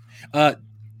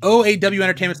 OAW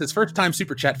Entertainment says, first time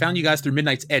super chat, found you guys through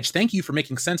Midnight's Edge. Thank you for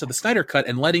making sense of the Snyder Cut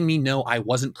and letting me know I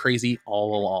wasn't crazy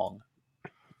all along.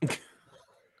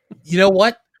 You know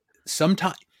what? You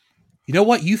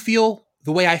feel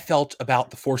the way I felt about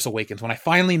The Force Awakens when I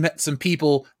finally met some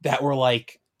people that were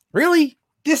like, really?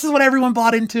 This is what everyone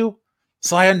bought into?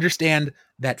 So I understand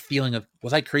that feeling of,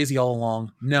 was I crazy all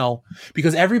along? No,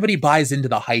 because everybody buys into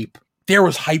the hype. There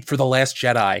was hype for The Last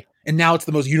Jedi. And now it's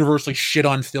the most universally shit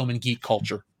on film in geek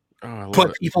culture.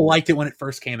 But people liked it when it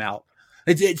first came out.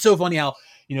 It's so funny how,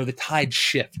 the tides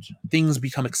shift. Things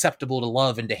become acceptable to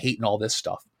love and to hate and all this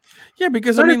stuff. Yeah,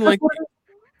 because it's one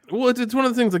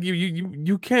of the things like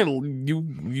you can't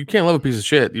love a piece of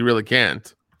shit. You really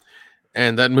can't.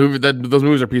 And those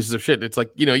movies are pieces of shit. It's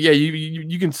like,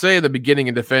 you can say at the beginning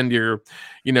and defend your,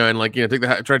 and try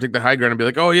to take the high ground and be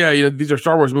like, oh yeah, these are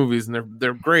Star Wars movies and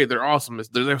they're great, they're awesome.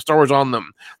 They have Star Wars on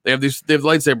them. They have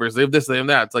lightsabers, they have this, they have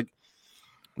that. It's like,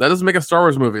 that doesn't make a Star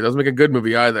Wars movie. It doesn't make a good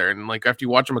movie either. And like after you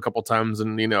watch them a couple times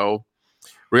and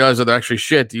realize that they're actually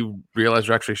shit, you realize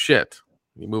they're actually shit.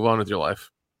 You move on with your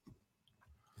life.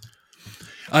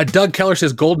 Doug Keller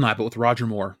says Goldeneye, but with Roger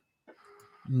Moore.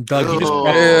 Doug, you just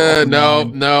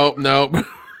no.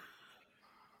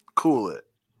 Cool it.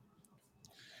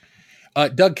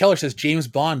 Doug Keller says James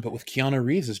Bond, but with Keanu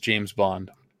Reeves as James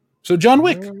Bond. So John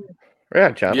Wick.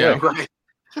 Yeah, John Wick. Right.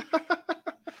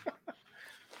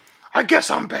 I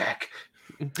guess I'm back.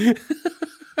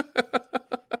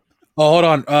 Oh, hold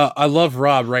on. I love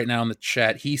Rob right now in the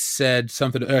chat. He said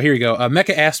something. Here you go.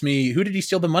 Mecca asked me, who did he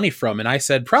steal the money from? And I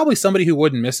said, probably somebody who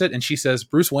wouldn't miss it. And she says,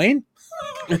 Bruce Wayne?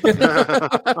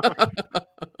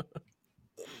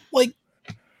 Like,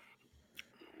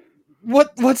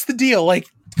 what's the deal? Like,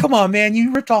 come on, man.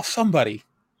 You ripped off somebody.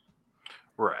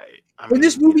 Right. And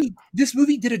this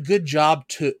movie did a good job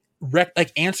to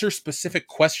answer specific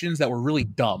questions that were really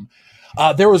dumb.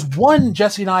 There was one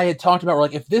Jesse and I had talked about, where,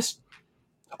 like, if this.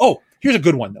 Oh, here's a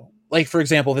good one though. Like, for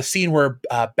example, the scene where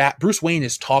Bruce Wayne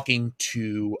is talking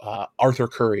to Arthur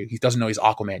Curry. He doesn't know he's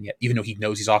Aquaman yet, even though he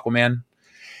knows he's Aquaman.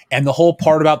 And the whole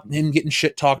part about him getting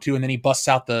shit talked to, and then he busts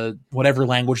out the whatever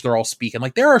language they're all speaking.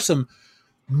 Like, there are some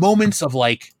moments of,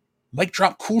 like, mic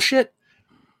drop cool shit,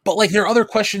 but, like, there are other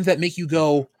questions that make you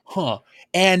go, huh.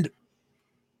 And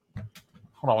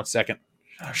hold on one second.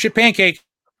 Shit pancake.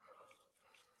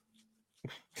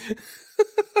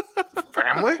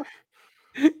 Family?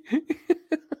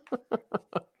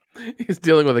 He's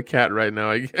dealing with a cat right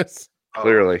now, I guess.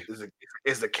 Clearly.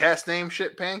 Is the cat's name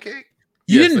Shit Pancake?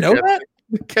 You Yes, didn't the know cat- that?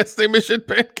 The cat's name is Shit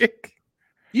Pancake.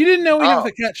 You didn't know he Oh.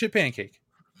 was a cat shit pancake.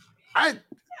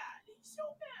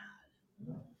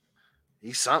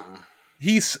 He's something.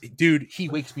 Dude, he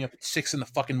wakes me up at 6 in the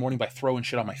fucking morning by throwing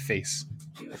shit on my face.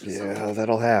 Yeah,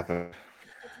 that'll happen.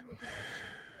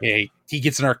 Yeah, he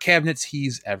gets in our cabinets.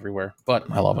 He's everywhere, but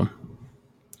I love him.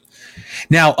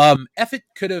 Now, Effett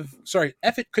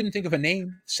couldn't think of a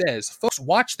name. Says, folks,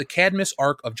 watch the Cadmus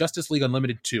arc of Justice League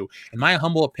Unlimited 2. In my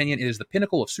humble opinion, it is the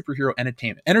pinnacle of superhero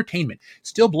entertainment.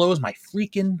 Still blows my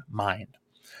freaking mind.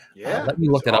 Yeah. Let me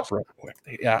look it's that awesome. up real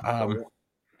quick. Yeah,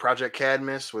 Project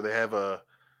Cadmus, where they have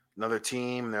another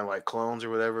team, and they're like clones or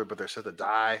whatever, but they're set to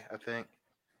die, I think.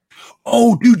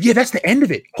 oh, dude, yeah, that's the end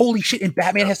of it. Holy shit! And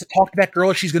Batman has to talk to that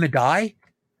girl if she's gonna die.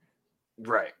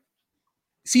 Right.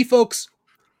 See, folks,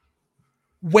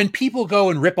 when people go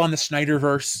and rip on the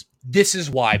Snyderverse, this is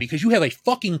why. Because you have a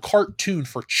fucking cartoon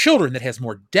for children that has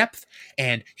more depth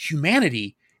and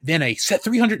humanity than a set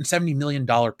 $370 million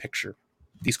picture.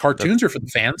 These cartoons are for the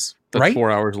fans, That's right? 4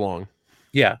 hours long.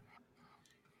 Yeah.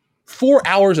 4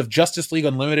 hours of Justice League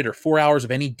Unlimited or 4 hours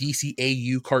of any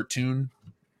DCAU cartoon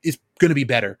is going to be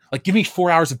better. Like, give me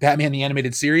 4 hours of Batman the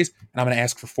Animated Series, and I'm going to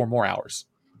ask for 4 more hours.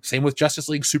 Same with Justice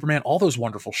League, Superman, all those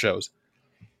wonderful shows.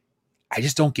 I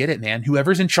just don't get it, man.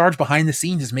 Whoever's in charge behind the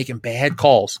scenes is making bad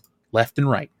calls left and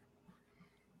right.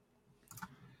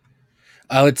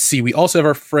 Let's see. We also have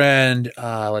our friend,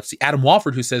 Adam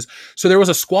Wofford, who says, so there was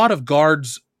a squad of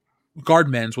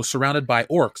guardmen was surrounded by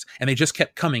orcs, and they just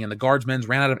kept coming, and the guardsmen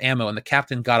ran out of ammo, and the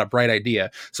captain got a bright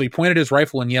idea. So he pointed his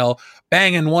rifle and yelled,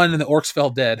 bang, and one, and the orcs fell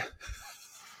dead.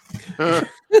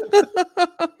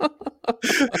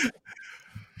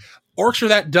 Orcs are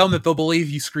that dumb that they'll believe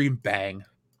you scream bang.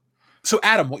 So,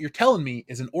 Adam, what you're telling me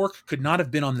is an orc could not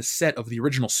have been on the set of the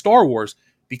original Star Wars,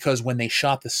 because when they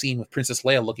shot the scene with Princess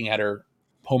Leia looking at her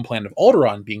home planet of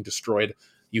Alderaan being destroyed,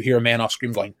 you hear a man off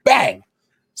screen going, bang!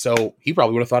 So he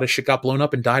probably would have thought his shit got blown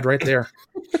up and died right there.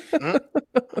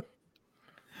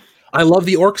 I love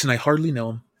the orcs, and I hardly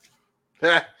know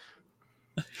them.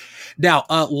 Now,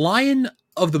 Lion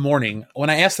of the Morning, when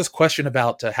I asked this question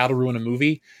about how to ruin a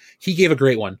movie, he gave a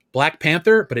great one. Black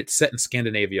Panther, but it's set in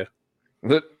Scandinavia.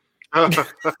 Oh,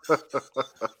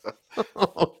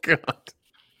 God.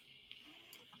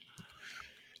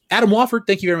 Adam Wofford,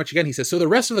 thank you very much again. He says, so the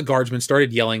rest of the guardsmen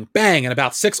started yelling, bang, and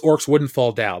about 6 orcs wouldn't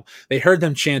fall down. They heard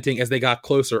them chanting as they got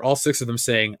closer, all 6 of them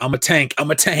saying, I'm a tank,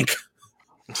 I'm a tank.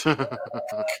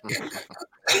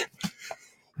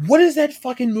 What is that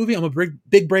fucking movie? I'm a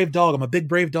big brave dog. I'm a big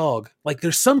brave dog. Like,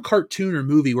 there's some cartoon or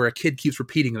movie where a kid keeps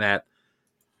repeating that.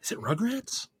 Is it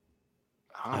Rugrats?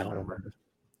 I don't remember.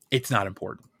 It's not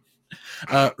important.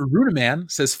 Runaman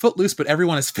says Footloose, but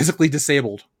everyone is physically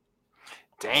disabled.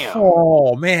 Damn.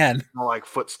 Oh, man. More like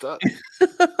foot stuck.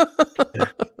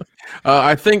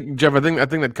 I think, Jeff, I think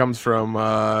that comes from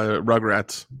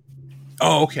Rugrats.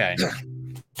 Oh, okay.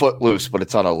 Footloose, but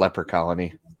it's on a leper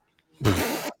colony.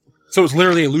 So it's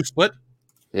literally a loose split?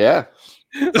 Yeah.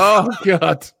 Oh,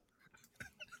 God.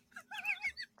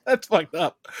 That's fucked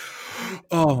up.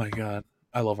 Oh, my God.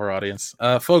 I love our audience.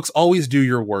 Folks, always do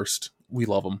your worst. We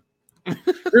love them.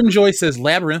 Grimjoy says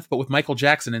Labyrinth, but with Michael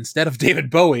Jackson instead of David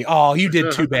Bowie. Oh, you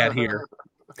did too bad here.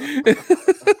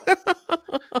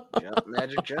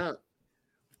 Magic jump.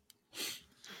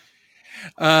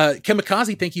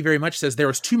 Kamikaze, thank you very much, says there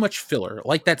was too much filler,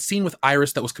 like that scene with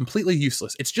Iris that was completely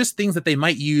useless. It's just things that they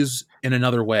might use in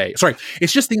another way. Sorry,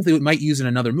 it's just things they might use in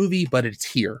another movie, but it's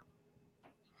here.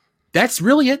 That's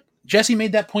really it. Jesse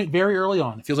made that point very early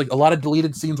on. It feels like a lot of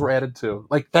deleted scenes were added too.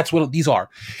 Like, that's what these are.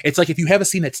 It's like if you have a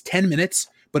scene that's 10 minutes,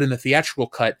 but in the theatrical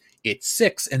cut, it's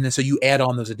 6. And then so you add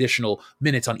on those additional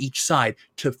minutes on each side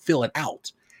to fill it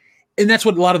out. And that's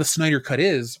what a lot of the Snyder cut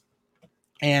is.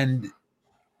 And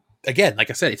again,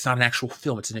 like I said, it's not an actual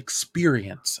film. It's an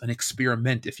experience, an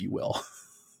experiment, if you will.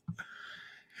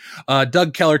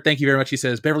 Doug Keller, thank you very much. He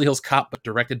says Beverly Hills Cop, but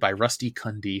directed by Rusty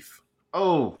Cundiff.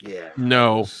 Oh, Yeah.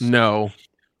 No.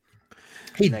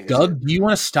 Hey, Negative. Doug, do you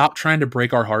want to stop trying to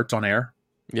break our hearts on air?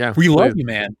 Yeah. We love please. you,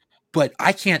 man, but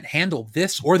I can't handle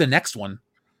this or the next one.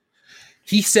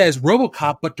 He says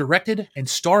RoboCop, but directed and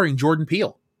starring Jordan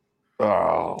Peele.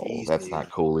 oh, that's Easy. not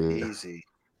cool either. Easy.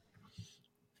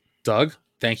 Doug,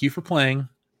 thank you for playing,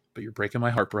 but you're breaking my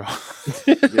heart, bro.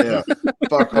 Yeah,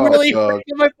 fuck off, Really Doug.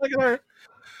 breaking my fucking heart.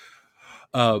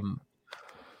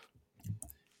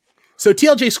 So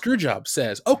TLJ Screwjob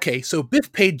says, okay, so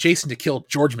Biff paid Jason to kill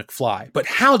George McFly, but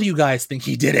how do you guys think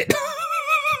he did it?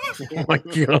 Oh my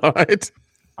god.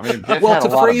 I mean, Biff Well, had to a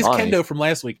lot of phrase money. Kendo from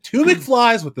last week, 2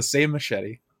 McFlies with the same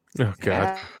machete. Oh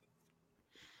god.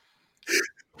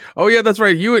 Oh yeah, that's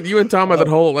right. You and Tom had that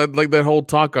whole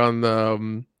talk on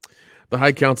the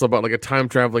High Council about like a time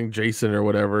traveling Jason or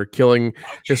whatever, killing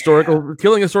historical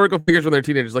figures when they're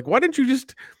teenagers. Like, why didn't you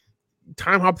just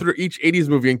time hop through each 80s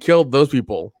movie and kill those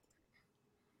people?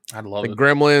 I'd love Like it.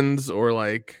 Gremlins or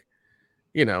like,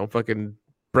 fucking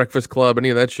Breakfast Club, any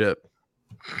of that shit.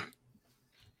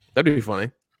 That'd be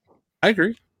funny. I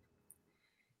agree.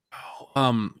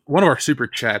 One of our super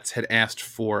chats had asked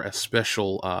for a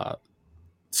special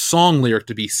song lyric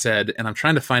to be said, and I'm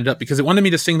trying to find out because it wanted me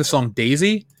to sing the song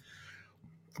Daisy,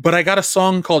 but I got a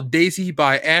song called Daisy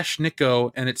by Ash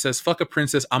Nico, and it says "Fuck a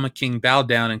princess, I'm a king, bow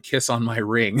down and kiss on my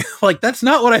ring." Like that's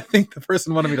not what I think the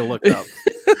person wanted me to look up.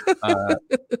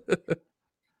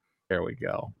 There we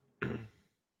go.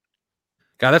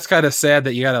 God, that's kind of sad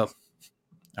that you gotta.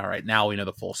 All right, now we know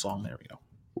the full song. There we go.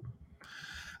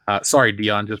 Sorry,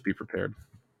 Dion. Just be prepared.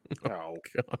 Oh,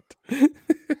 God.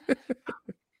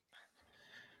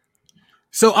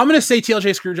 So I'm going to say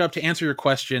TLJ Screwjob to answer your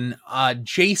question.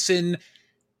 Jason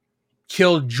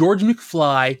killed George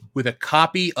McFly with a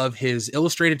copy of his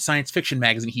illustrated science fiction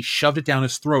magazine. He shoved it down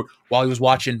his throat while he was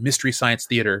watching Mystery Science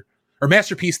Theater or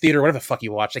Masterpiece Theater, whatever the fuck he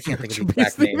watched. I can't think of the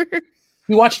exact name.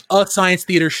 He watched a science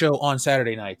theater show on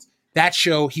Saturday nights. That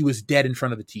show, he was dead in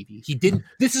front of the TV. He didn't.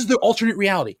 This is the alternate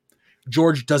reality.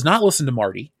 George does not listen to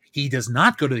Marty. He does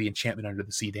not go to the Enchantment Under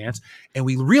the Sea dance. And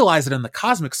we realize that on the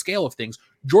cosmic scale of things,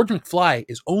 George McFly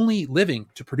is only living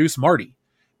to produce Marty.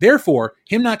 Therefore,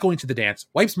 him not going to the dance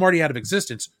wipes Marty out of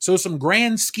existence. So some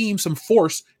grand scheme, some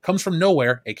force comes from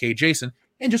nowhere, aka Jason,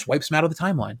 and just wipes him out of the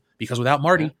timeline. Because without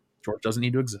Marty, George doesn't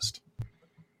need to exist.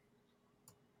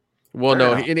 Well,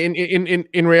 no.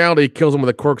 In reality, he kills him with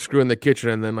a corkscrew in the kitchen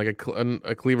and then like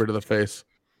a cleaver to the face.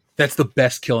 That's the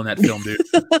best kill in that film, dude.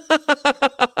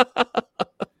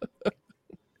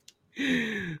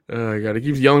 Oh god, he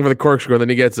keeps yelling for the corkscrew and then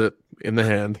he gets it in the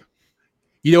hand.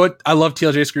 You know what? I love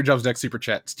TLJ Screwjob's next super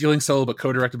chat. Stealing Solo, but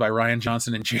co-directed by Ryan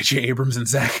Johnson and J.J. Abrams and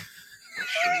Zack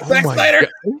Snyder.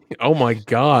 Oh my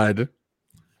god.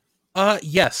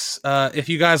 Yes. If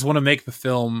you guys want to make the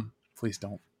film, please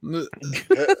don't.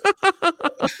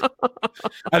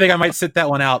 I think I might sit that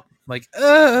one out. Like,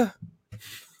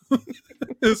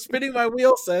 spinning my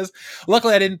wheel says,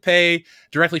 luckily I didn't pay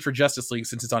directly for Justice League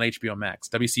since it's on HBO Max.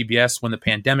 WCBS, when the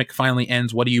pandemic finally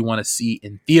ends, what do you want to see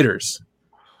in theaters?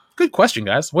 Good question,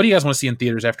 guys. What do you guys want to see in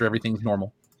theaters after everything's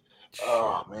normal?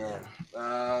 Oh man.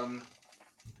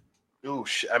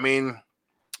 I mean,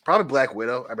 probably Black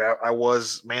Widow. I mean, I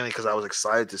was mainly because I was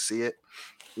excited to see it.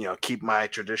 You know, keep my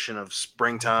tradition of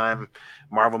springtime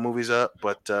Marvel movies up.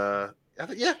 But I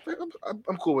think, yeah,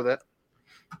 I'm cool with that.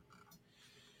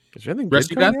 Is there anything Rest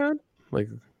good you coming out? Like,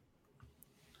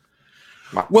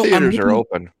 My Well, I'm theaters are looking-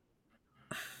 open.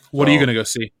 What are you So- going to go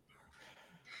see?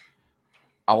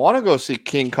 I want to go see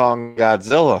King Kong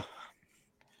Godzilla.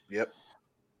 Yep.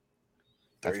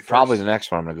 That's 31st. probably the next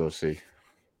one I'm going to go see.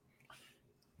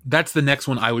 That's the next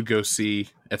one I would go see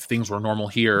if things were normal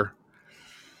here.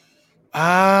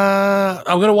 I'm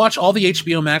going to watch all the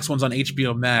HBO Max ones on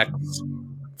HBO Max.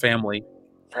 Family.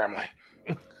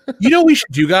 You know what we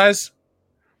should do, guys?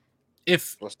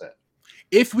 What's that?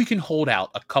 If we can hold out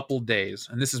a couple days,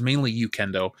 and this is mainly you,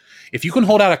 Kendo, if you can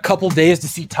hold out a couple days to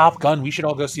see Top Gun, we should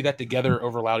all go see that together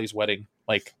over Loudy's wedding.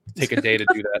 Like, take a day to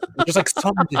do that. Just like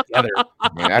something together. I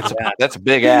mean, that's a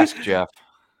big ask, Jeff.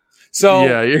 So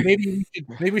Yeah, maybe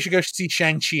we should go see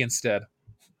Shang-Chi instead.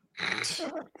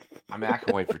 I mean, I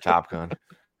can wait for Top Gun.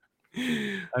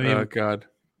 I oh mean, god.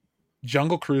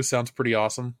 Jungle Cruise sounds pretty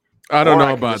awesome. I don't Or I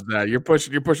know can about just- that. You're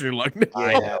pushing your luck now.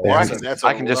 Yeah, Or I that's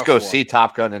can just go see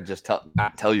Top Gun and just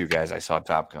not tell you guys I saw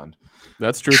Top Gun.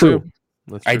 That's true, True. too.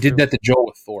 That's I true, did too. that to Joel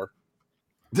with Thor.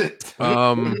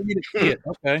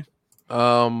 Okay.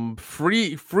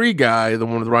 Free Guy, the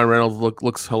one with Ryan Reynolds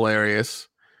looks hilarious.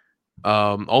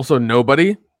 Also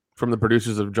Nobody from the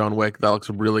producers of John Wick, that looks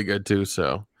really good too.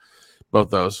 So both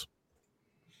those.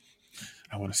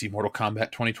 I want to see Mortal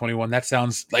Kombat 2021. That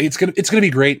sounds like it's gonna be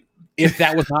great. if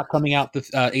that was not coming out to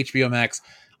HBO Max,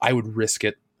 I would risk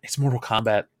it. It's Mortal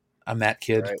Kombat. I'm that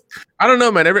kid. Right. I don't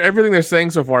know, man. Everything they're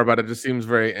saying so far about it just seems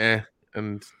very and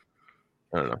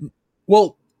I don't know.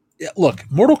 Well, look,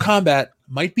 Mortal Kombat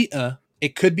might be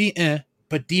it could be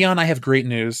but Dion, I have great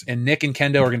news, and Nick and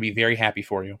Kendo are going to be very happy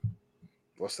for you.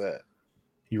 What's that?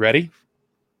 You ready?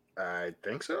 I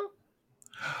think so.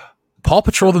 Paw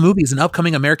Patrol the movie is an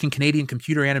upcoming American-Canadian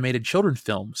computer-animated children's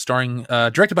film starring,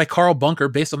 directed by Carl Bunker,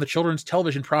 based on the children's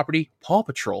television property Paw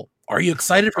Patrol. Are you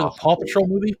excited for the Paw Patrol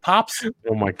movie, Pops?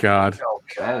 Oh my god. Oh,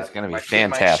 That is gonna be My kid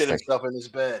might shit fantastic. himself in his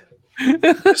bed.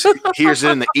 Hears it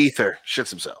in the ether, shits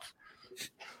himself.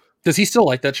 Does he still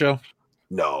like that show?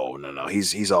 No.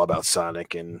 He's all about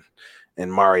Sonic and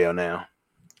Mario now.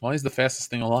 Well, he's the fastest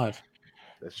thing alive.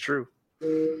 That's true.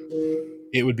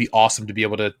 It would be awesome to be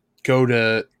able to go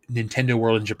to Nintendo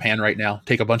World in Japan right now,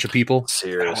 take a bunch of people.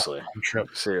 Seriously. Trip.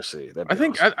 Seriously. that'd I be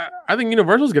think awesome. I think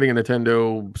Universal's getting a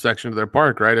Nintendo section of their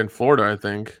park, right? In Florida, I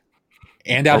think.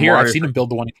 And out Or here, I've Mario. seen him build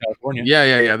the one in California.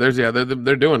 Yeah.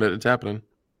 They're doing it. It's happening.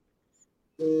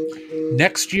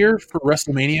 Next year for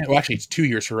WrestleMania, well, actually, it's 2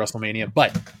 years for WrestleMania,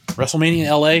 but WrestleMania in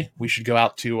LA, we should go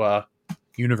out to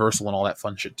Universal and all that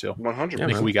fun shit too. 100%. Yeah,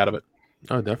 Make a man. week out of it.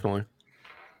 Oh, definitely.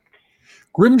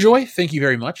 Grimjoy, thank you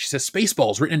very much. He says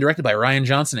Spaceballs, written and directed by Ryan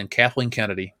Johnson and Kathleen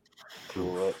Kennedy.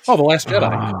 Cool. Oh, The Last Jedi.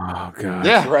 Oh god.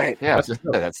 Yeah, Right. Yeah,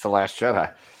 that's the Last Jedi.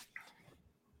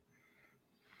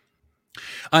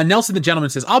 Nelson the Gentleman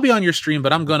says, I'll be on your stream,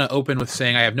 but I'm going to open with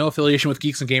saying I have no affiliation with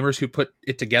Geeks and Gamers who put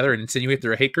it together and insinuate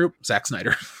they're a hate group. Zack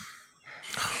Snyder.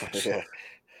 Yeah.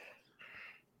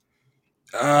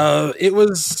 It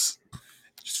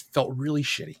just felt really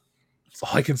shitty. That's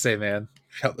all I can say, man.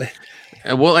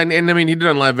 And well, and I mean, he did it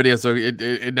on live video, so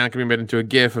it not gonna be made into a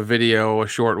GIF, a video, a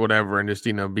short, whatever, and just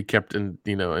be kept in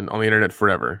on the internet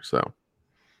forever. So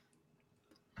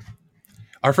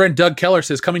Our friend Doug Keller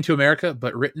says, coming to America,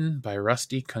 but written by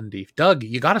Rusty Cundiff. Doug,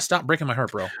 you got to stop breaking my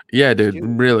heart, bro. yeah, dude,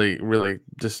 really,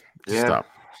 just Yeah. stop.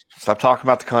 Stop talking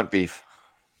about the cunt beef.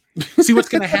 See, what's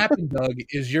going to happen, Doug,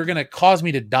 is you're going to cause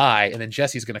me to die, and then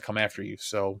Jesse's going to come after you.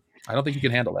 So I don't think you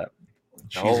can handle that.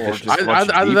 No, or vicious. just a bunch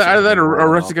of Either beef that or going on.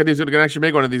 Rustic Ideas gonna actually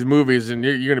make one of these movies, and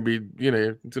you're gonna be,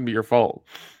 it's gonna be your fault.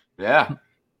 Yeah.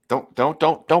 Don't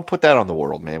put that on the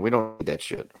world, man. We don't need that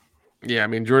shit. Yeah, I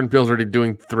mean, Jordan Peele's already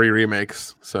doing 3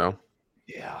 remakes, so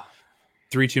Yeah.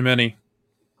 3 too many.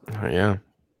 yeah.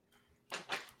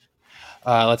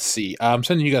 Let's see. I'm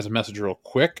sending you guys a message real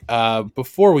quick.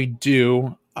 Before we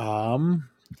do, let's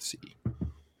see.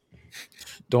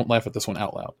 Don't laugh at this one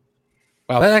out loud.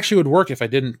 Wow, that actually would work if I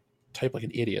didn't type like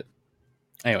an idiot.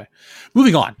 Anyway,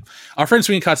 moving on. Our friend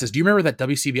Swinging Cod says, do you remember that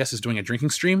WCBS is doing a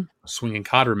drinking stream? Swinging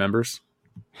Cod remembers.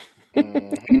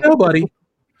 Mhm. We know, buddy.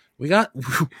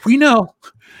 We know.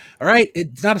 All right,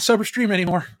 it's not a sober stream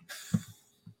anymore.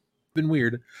 Been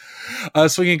weird.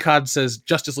 Swinging Cod says,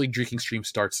 Justice League drinking stream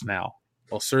starts now.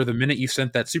 Well, sir, the minute you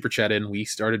sent that super chat in, we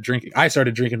started drinking. I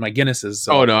started drinking my Guinnesses.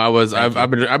 So Oh no, I've Thank you.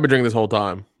 been drinking this whole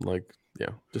time. Like, yeah,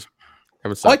 just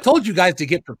haven't Oh, I stopped. told you guys to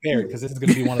get prepared because this is going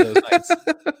to be one of those nights.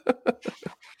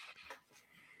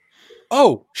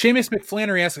 Oh, Seamus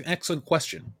McFlannery asked an excellent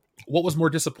question. What was more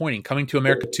disappointing, Coming to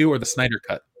America 2 or the Snyder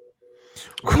Cut?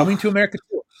 Coming to America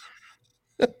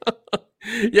 2.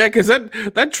 Yeah, because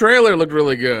that trailer looked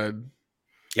really good.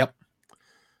 Yep.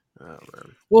 Oh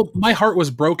man. Well, my heart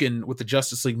was broken with the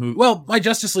Justice League movie. Well, my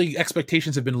Justice League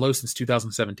expectations have been low since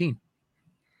 2017.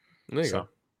 There you So.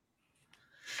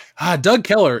 go. Doug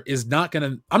Keller is not going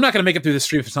to... I'm not going to make it through the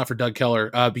stream if it's not for Doug Keller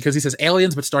because he says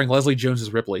Aliens, but starring Leslie Jones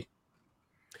as Ripley.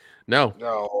 No.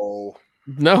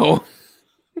 No.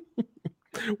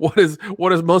 What is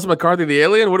Melissa McCarthy the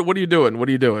alien? What are you doing? What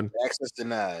are you doing? Access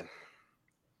denied.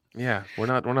 Yeah, we're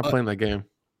not playing that game.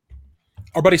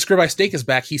 Our buddy Scribby Steak is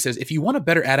back. He says, if you want a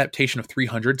better adaptation of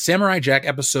 300, Samurai Jack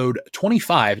episode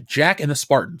 25, Jack and the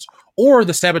Spartans, or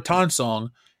the Sabaton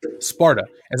song, Sparta.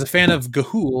 As a fan of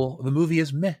Ga'Hoole, the movie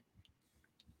is meh.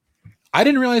 I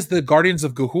didn't realize the Guardians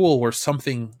of Ga'Hoole were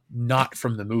something not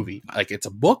from the movie. Like it's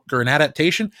a book or an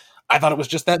adaptation. I thought it was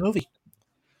just that movie.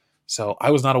 So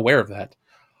I was not aware of that.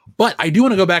 But I do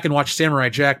want to go back and watch Samurai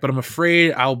Jack, but I'm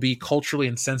afraid I'll be culturally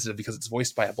insensitive because it's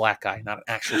voiced by a black guy, not an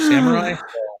actual samurai.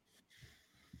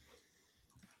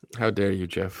 How dare you,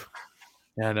 Jeff?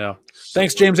 Yeah, I know.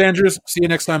 Thanks, James Andrews. See you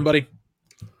next time, buddy.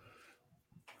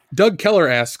 Doug Keller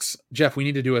asks, Jeff, we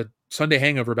need to do a Sunday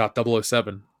hangover about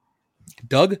 007.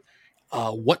 Doug,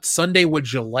 what Sunday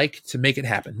would you like to make it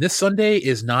happen? This Sunday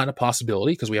is not a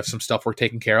possibility because we have some stuff we're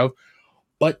taking care of.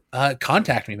 But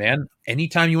contact me, man.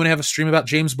 Anytime you want to have a stream about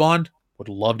James Bond, would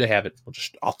love to have it.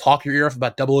 I'll talk your ear off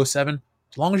about 007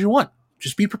 as long as you want.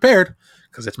 just be prepared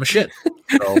because it's my shit.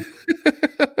 So.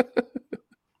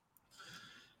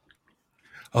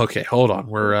 Okay, hold on.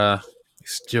 We're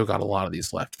still got a lot of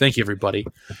these left. Thank you, everybody.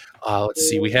 Let's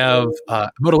see. We have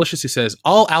Modalicious who says,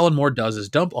 all Alan Moore does is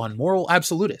dump on moral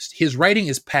absolutist. His writing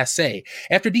is passé.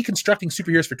 After deconstructing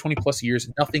superheroes for 20 plus years,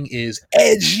 nothing is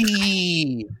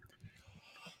edgy.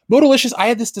 Modalicious, I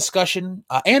had this discussion.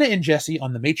 Anna and Jesse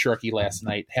on the Matriarchy last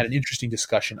night had an interesting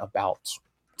discussion about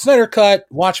Snyder Cut,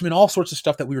 Watchmen, all sorts of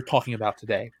stuff that we were talking about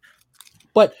today.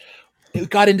 But it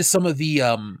got into some of the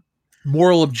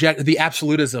the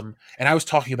absolutism, and I was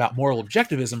talking about moral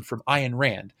objectivism from Ayn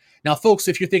Rand. Now, folks,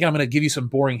 if you're thinking I'm going to give you some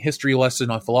boring history lesson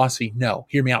on philosophy, no.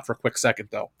 Hear me out for a quick second,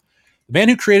 though. The man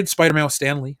who created Spider-Man with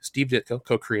Stan Lee, Steve Ditko,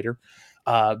 co-creator,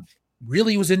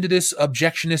 really was into this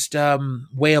objectionist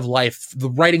way of life. The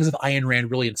writings of Ayn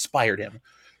Rand really inspired him.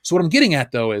 So what I'm getting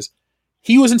at, though, is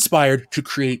he was inspired to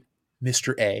create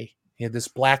Mr. A. He had this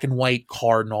black and white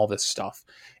card and all this stuff.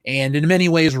 And in many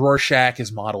ways, Rorschach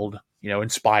is modeled,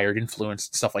 inspired,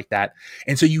 influenced, stuff like that.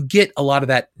 And so you get a lot of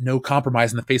that no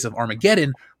compromise in the face of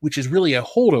Armageddon, which is really a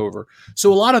holdover.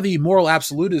 So a lot of the moral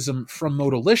absolutism from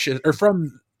Modalicious, or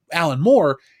from Alan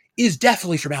Moore, is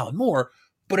definitely from Alan Moore,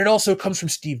 but it also comes from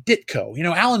Steve Ditko.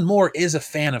 Alan Moore is a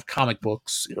fan of comic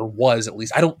books, or was at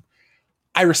least.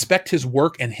 I respect his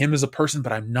work and him as a person,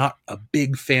 but I'm not a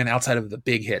big fan outside of the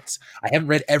big hits. I haven't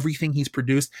read everything he's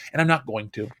produced, and I'm not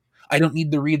going to. I don't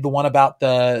need to read the one about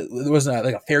there was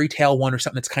like a fairy tale one or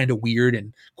something that's kind of weird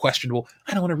and questionable.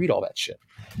 I don't want to read all that shit.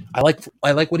 I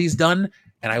like what he's done,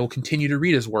 and I will continue to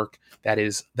read his work that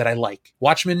I like.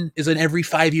 Watchmen is an every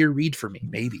 5-year read for me,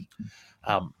 maybe.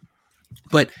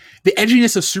 But the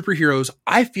edginess of superheroes,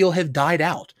 I feel, have died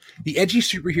out. The edgy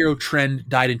superhero trend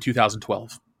died in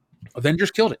 2012.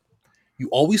 Avengers killed it. You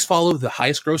always follow the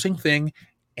highest grossing thing,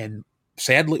 and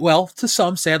sadly,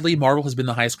 Marvel has been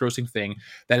the highest grossing thing.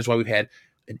 That is why we've had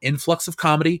an influx of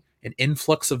comedy, an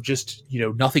influx of just,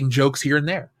 nothing jokes here and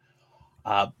there.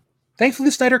 Thankfully,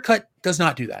 the Snyder Cut does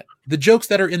not do that. The jokes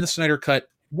that are in the Snyder Cut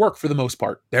work for the most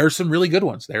part. There are some really good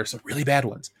ones. There are some really bad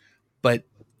ones. But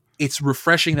it's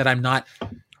refreshing that I'm not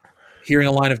hearing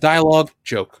a line of dialogue,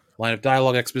 joke. Line of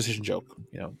dialogue, exposition, joke.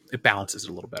 It balances it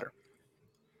a little better.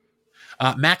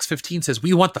 Max15 says,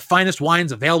 we want the finest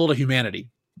wines available to humanity.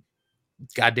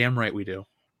 Goddamn right we do.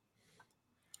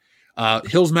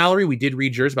 Hills Mallory, we did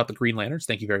read yours about the Green Lanterns.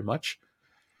 Thank you very much.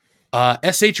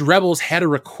 SH Rebels had a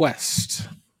request.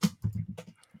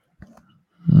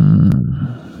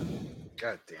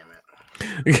 God damn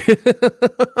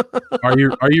it.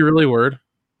 Are you really worried?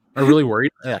 Are you really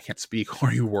worried? I can't speak.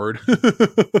 Are you worried?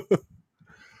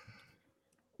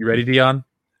 You ready, Dion?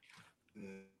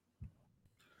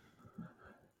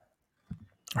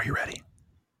 Are you ready?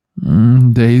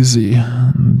 Daisy,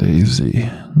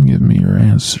 give me your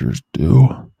answers,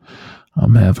 do.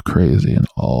 I'm half crazy and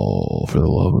all for the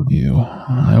love of you.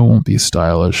 I won't be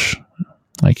stylish.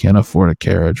 I can't afford a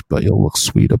carriage, but you'll look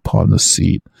sweet upon the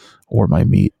seat or my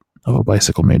meat of a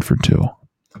bicycle made for two.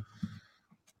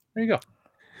 There you go.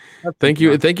 Thank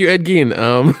you, Ed Gein.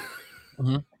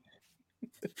 Mm-hmm.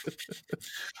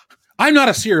 I'm not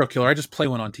a serial killer. I just play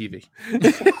one on TV.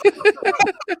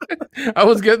 I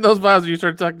was getting those vibes when you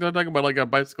started talking about like a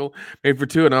bicycle made for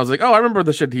two, and I was like, oh, I remember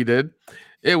the shit he did.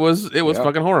 It was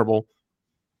fucking horrible.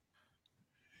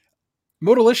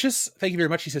 Modalicious, thank you very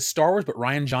much. He says Star Wars, but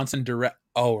Rian Johnson direct.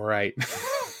 Oh, right.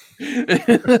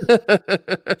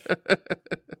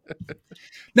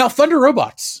 Now, Thunder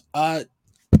Robots. I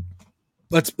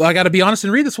got to be honest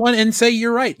and read this one and say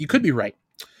you're right. You could be right.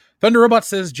 Thunder Robot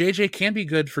says JJ can be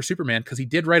good for Superman because he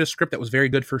did write a script that was very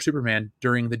good for Superman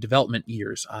during the development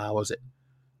years. What was it?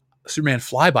 Superman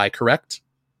Flyby, correct?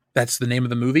 That's the name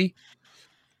of the movie.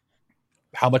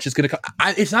 How much is going to come?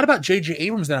 It's not about J.J.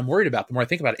 Abrams that I'm worried about. The more I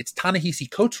think about it, it's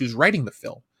Ta-Nehisi Coates who's writing the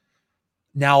film.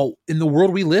 Now, in the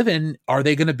world we live in, are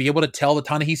they going to be able to tell the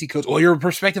Ta-Nehisi Coates, well, your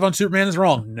perspective on Superman is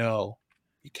wrong? No,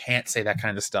 you can't say that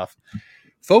kind of stuff.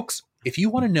 Folks, if you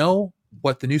want to know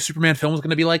what the new Superman film is going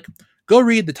to be like, go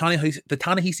read the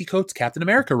Ta-Nehisi Coates Captain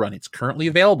America run. It's currently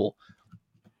available.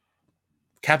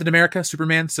 Captain America,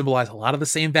 Superman symbolize a lot of the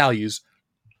same values.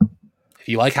 If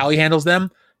you like how he handles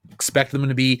them, expect them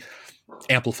to be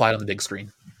amplified on the big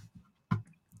screen.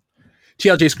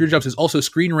 TLJ Screwjob says also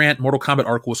Screen Rant Mortal Kombat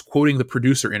arc was quoting the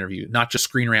producer interview, not just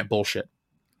Screen Rant bullshit.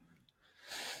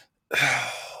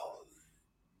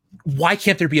 Why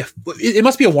can't there be it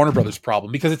must be a Warner Brothers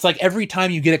problem, because it's like every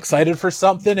time you get excited for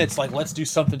something, it's like, let's do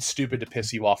something stupid to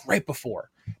piss you off right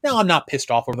before. Now, I'm not pissed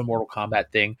off over the Mortal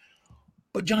Kombat thing,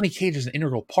 but Johnny Cage is an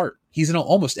integral part. He's in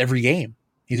almost every game.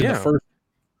 He's in the first,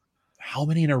 how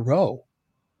many in a row?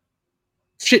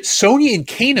 Shit, Sonya and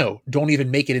Kano don't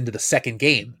even make it into the second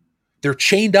game. They're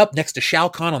chained up next to Shao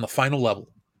Kahn on the final level.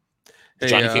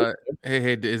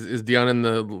 Hey, is Dion in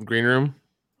the green room?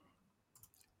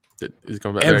 He's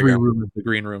coming back. Every room is the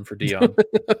green room for Dion.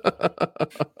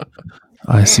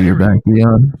 I see your back,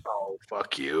 Dion. Oh,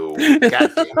 fuck you.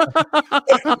 God damn.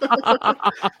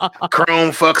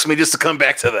 Chrome fucks me just to come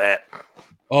back to that.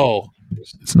 Oh,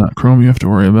 It's not Chrome you have to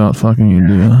worry about fucking you,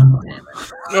 Dion.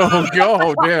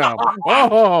 Oh, damn.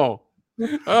 Oh.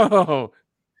 I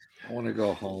want to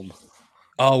go home.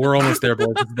 oh, we're almost there,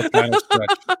 boys. This is the final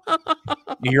stretch.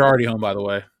 You're already home, by the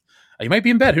way. You might be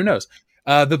in bed. Who knows?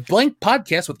 The Blank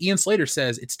Podcast with Ian Slater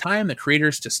says it's time the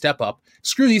creators to step up.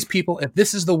 Screw these people. If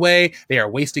this is the way, they are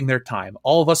wasting their time.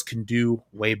 All of us can do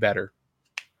way better.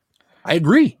 I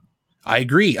agree.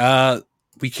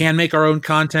 We can make our own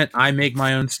content. I make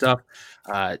my own stuff.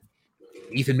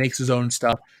 Ethan makes his own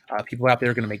stuff. People out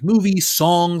there are going to make movies,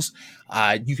 songs.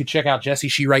 You could check out Jessie.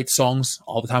 She writes songs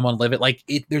all the time on Live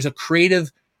It. There's a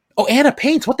creative. Oh, Anna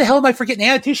paints. What the hell am I forgetting?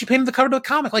 Anna too. She painted the cover of the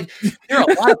comic. Like, there are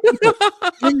a lot of people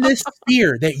in this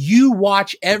sphere that you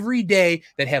watch every day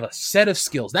that have a set of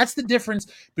skills. That's the difference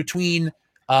between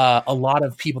a lot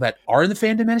of people that are in the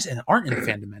Fandom Menace and aren't in the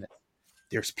Fandom Menace.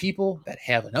 There's people that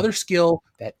have another skill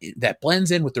that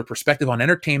blends in with their perspective on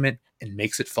entertainment and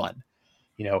makes it fun.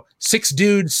 6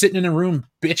 dudes sitting in a room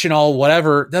bitching all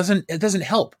whatever it doesn't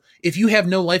help. If you have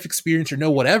no life experience or no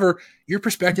whatever, your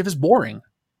perspective is boring.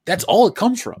 That's all it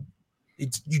comes from.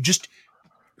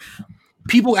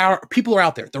 People are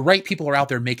out there. The right people are out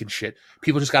there making shit.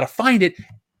 People just got to find it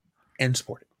and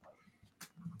support it.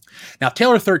 Now,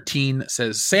 Taylor 13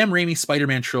 says Sam Raimi's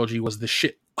Spider-Man trilogy was the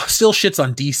shit. Still shits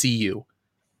on DCU.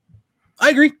 I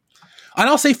agree. And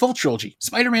I'll say full trilogy.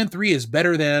 Spider-Man 3 is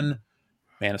better than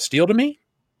Man of Steel to me.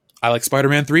 I like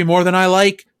Spider-Man 3 more than I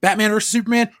like Batman vs.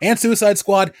 Superman and Suicide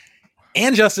Squad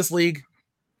and Justice League,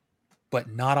 but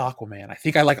not Aquaman. I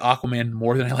think I like Aquaman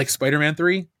more than I like Spider-Man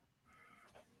 3.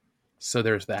 So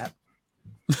there's that.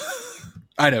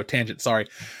 I know, tangent, sorry.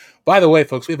 By the way,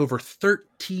 folks, we have over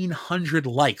 1,300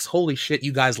 likes. Holy shit,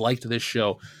 you guys liked this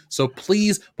show. So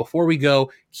please, before we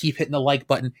go, keep hitting the like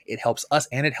button. It helps us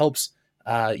and it helps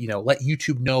let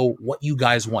YouTube know what you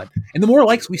guys want. And the more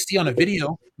likes we see on a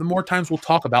video, the more times we'll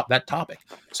talk about that topic.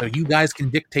 So you guys can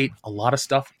dictate a lot of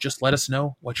stuff. Just let us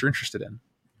know what you're interested in.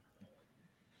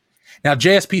 Now,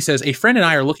 JSP says, a friend and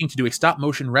I are looking to do a stop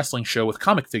motion wrestling show with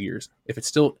comic figures. If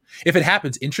it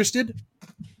happens, interested?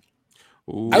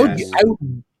 Ooh, I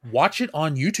would watch it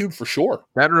on YouTube for sure.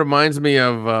 That reminds me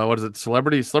of what is it?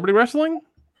 Celebrity wrestling?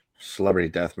 Celebrity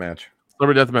Deathmatch.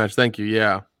 Celebrity Deathmatch. Thank you.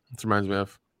 Yeah, this reminds me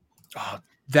of.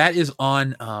 That is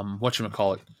on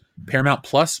whatchamacallit, Paramount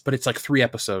Plus, but it's like 3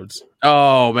 episodes.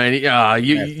 Oh man, yeah,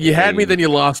 you had me, then you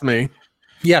lost me.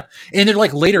 Yeah, and they're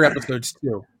like later episodes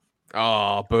too.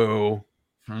 Oh, boo.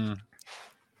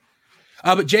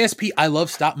 But JSP, I love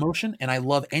stop motion and I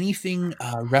love anything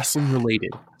wrestling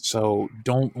related. So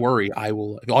don't worry, I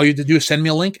will. All you have to do is send me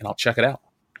a link and I'll check it out.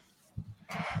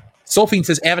 Soulfiend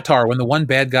says Avatar, when the one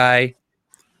bad guy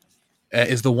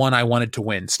is the one I wanted to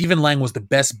win. Stephen Lang was the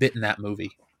best bit in that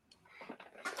movie.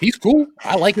 He's cool.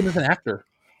 I like him as an actor.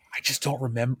 I just don't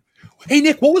remember. Hey,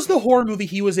 Nick, what was the horror movie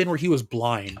he was in where he was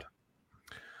blind?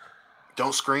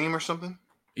 Don't Scream or something?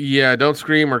 Yeah, Don't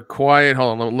Scream or Quiet.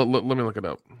 Hold on, let me look it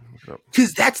up.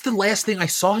 Because that's the last thing I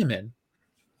saw him in.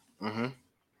 Mm-hmm.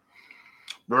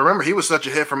 But remember, he was such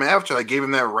a hit from Avatar. I gave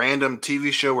him that random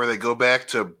TV show where they go back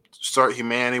to start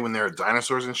humanity when there are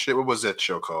dinosaurs and shit. What was that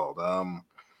show called?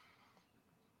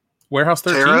 Warehouse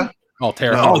 13? Terra? Oh,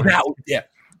 Terra. No. Oh, that, yeah.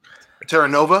 Terra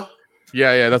Nova?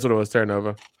 Yeah, that's what it was. Terra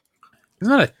Nova.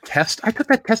 Isn't that a test? I took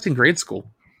that test in grade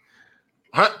school.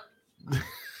 Huh?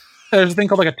 There's a thing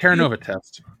called like a Terra Nova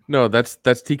test. No, that's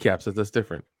TCAPS. That's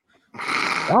different.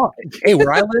 Oh, hey,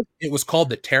 where I live, it was called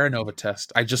the Terra Nova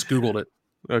test. I just Googled it.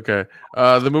 Okay.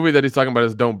 The movie that he's talking about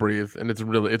is Don't Breathe, and it's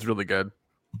really good.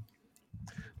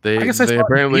 They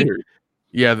apparently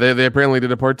they apparently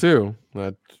did a part 2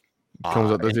 that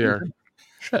comes out this year.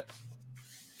 Shit.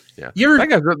 Yeah.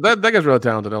 That guy's really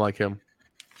talented. I like him.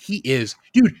 He is.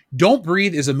 Dude, Don't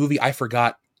Breathe is a movie I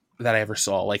forgot that I ever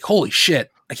saw. Like, holy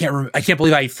shit. I can't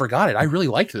believe I forgot it. I really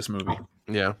liked this movie.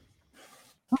 Yeah.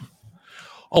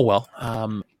 Oh well.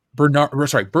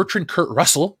 Bertrand Kurt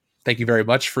Russell, thank you very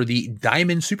much for the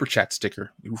Diamond Super Chat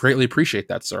sticker. We greatly appreciate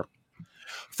that, sir.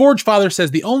 Forge Father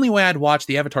says the only way I'd watch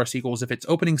the Avatar sequel is if its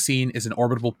opening scene is an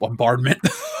orbital bombardment.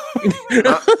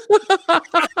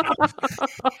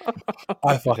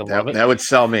 I fucking love it. That would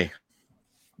sell me.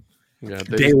 Yeah,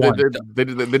 Day one. They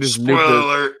just Spoiler nuked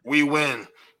alert, we win.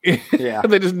 Yeah.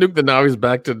 they just nuked the Navis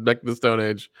back to the Stone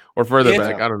Age or further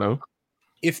back. I don't know.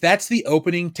 if that's the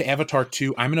opening to Avatar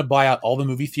 2, I'm going to buy out all the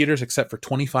movie theaters except for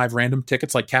 25 random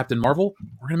tickets like Captain Marvel.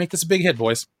 We're going to make this a big hit,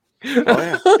 boys. Oh,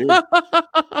 yeah, dude.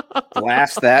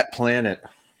 Blast that planet.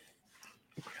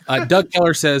 Doug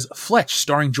Keller says, Fletch,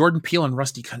 starring Jordan Peele and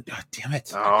Rusty God damn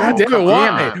it. Oh, God damn it! come Why?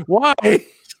 on. Why?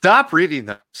 Stop reading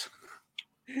those.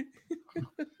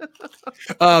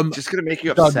 Just gonna make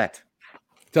you Doug. upset.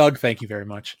 Doug, thank you very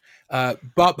much.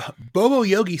 Bobo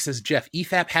Yogi says, Jeff,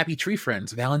 EFAP Happy Tree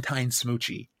Friends, Valentine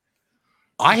Smoochie.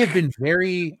 I have been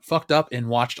very fucked up and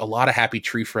watched a lot of Happy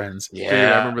Tree Friends. Dude,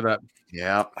 I remember that.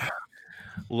 Yeah.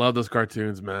 Love those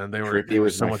cartoons, man. They were Trippy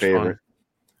was so my much favorite.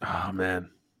 fun. Oh man.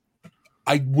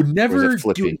 I would Or never was it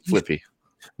Flippy? do Flippy.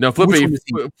 No, Which Flippy. one is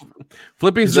he?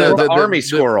 Flippy's The army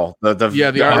squirrel. The the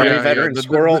army army- veteran the-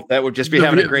 squirrel that would just be the-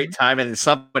 having a great time, and then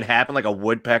something would happen, like a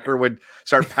woodpecker would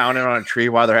start pounding on a tree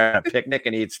while they're having a picnic,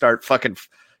 and he'd start fucking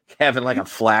having like a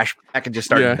flashback and just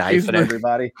start Yeah, he's knifing the-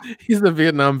 everybody. He's the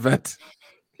Vietnam vet.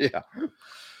 Yeah.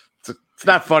 It's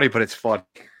not funny, but it's fun.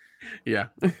 Yeah.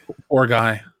 Poor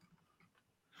guy.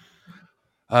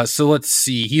 So let's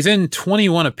see. He's in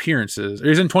 21 appearances. Or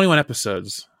he's in 21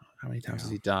 episodes. How many times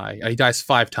does he die? He dies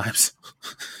 5 times.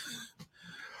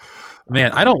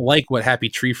 Man, I don't like what Happy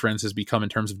Tree Friends has become in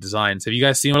terms of designs. Have you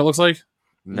guys seen what it looks like?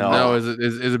 No, is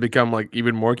it become like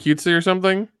even more cutesy or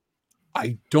something?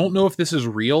 I don't know if this is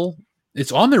real.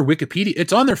 It's on their Wikipedia.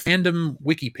 It's on their fandom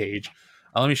wiki page.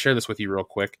 Let me share this with you real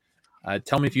quick.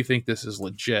 Tell me if you think this is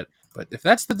legit. But if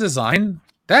that's the design,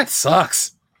 that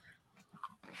sucks.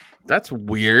 That's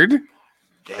weird.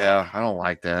 Yeah, I don't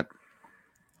like that.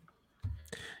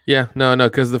 Yeah, no,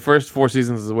 because the first 4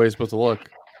 seasons is the way it's supposed to look.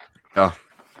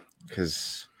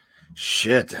 Because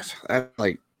shit, that's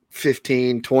like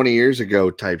 15, 20 years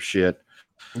ago type shit.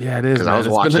 Yeah, it is. Because I was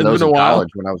man. watching it's those been in a while. college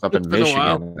when I was up in It's been a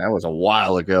while. Michigan. That was a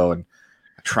while ago, and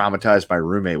I traumatized my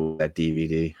roommate with that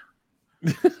DVD.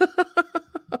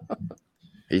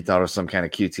 He thought it was some kind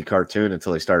of cutesy cartoon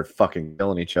until they started fucking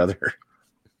killing each other.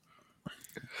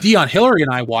 Dion, Hillary and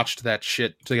I watched that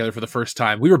shit together for the first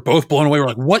time. We were both blown away. We're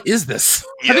like, what is this?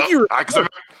 Yeah, I think you were.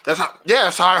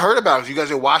 that's how I heard about it. You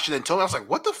guys are watching it and told me. I was like,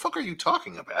 what the fuck are you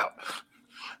talking about?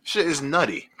 Shit is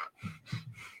nutty.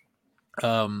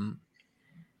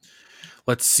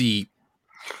 Let's see.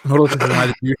 Motorist deny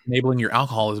that you're enabling your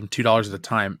alcoholism $2 at a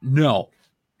time. No.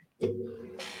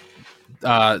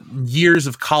 Years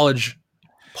of college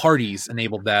parties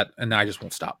enabled that, and I just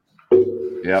won't stop.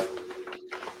 Yep.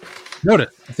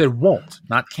 Notice, I said won't,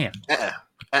 not can.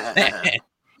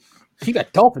 He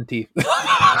got dolphin teeth.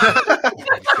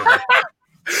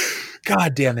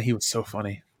 God damn it, he was so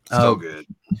funny. So good.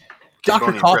 Dr.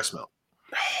 Carbonian Cough. breast milk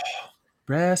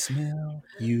Breast milk,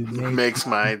 you make. makes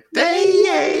my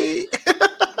day.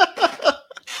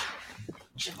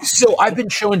 So I've been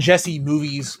showing Jessie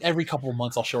movies every couple of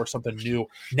months. I'll show her something new.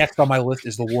 Next on my list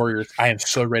is The Warriors. I am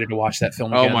so ready to watch that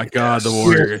film Oh again. my god, the Yes.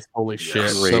 Warriors! Holy shit,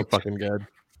 so Great. fucking good.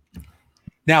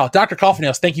 Now, Dr.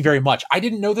 Coffinails, thank you very much. I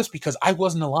didn't know this because I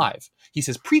wasn't alive. He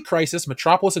says, pre-crisis,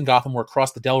 Metropolis and Gotham were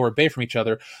across the Delaware Bay from each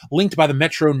other, linked by the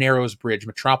Metro Narrows Bridge,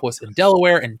 Metropolis in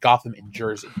Delaware and Gotham in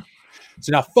Jersey.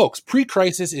 So now, folks,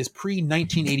 pre-crisis is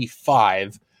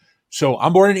pre-1985. So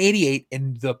I'm born in 88,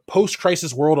 and the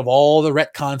post-crisis world of all the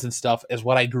retcons and stuff is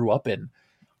what I grew up in.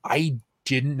 I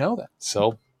didn't know that,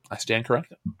 so I stand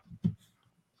corrected.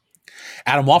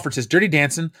 Adam Walford says, Dirty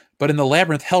Dancing, but in the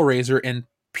Labyrinth, Hellraiser, and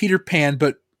Peter Pan,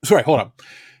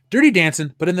 Dirty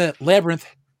Dancing, but in the Labyrinth,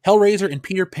 Hellraiser, and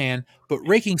Peter Pan, but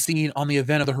raking scene on the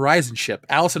event of the Horizon ship,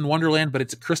 Alice in Wonderland, but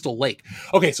it's a Crystal Lake.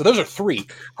 Okay, so those are 3.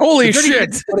 Holy Dirty shit!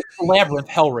 Dancing, but it's the Labyrinth,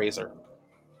 Hellraiser.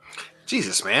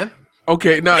 Jesus, man.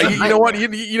 Okay, no, you know what?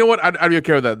 Nightmare. You know what? I'd be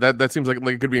okay with that. That seems like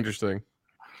it could be interesting.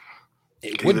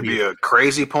 It Could would either be. be a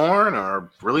crazy porn or a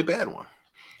really bad one.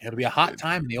 It'll be a hot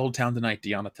time in the old town tonight,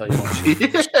 Dion. I'll tell you what.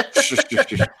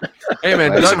 Hey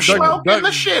man, That's Doug, some shit. Smoke in the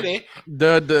shitty.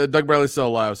 Doug Bradley's still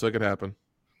alive, so it could happen.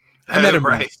 I met him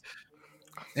right. once.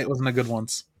 It wasn't a good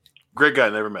once. Great guy.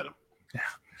 Never met him.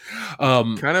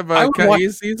 Kind of. I would watch-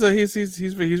 He's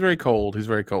very cold. He's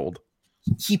very cold.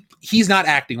 He's not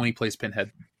acting when he plays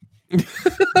Pinhead.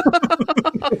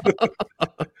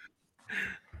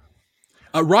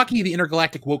 Rocky, the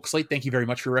Intergalactic Woke Slate, thank you very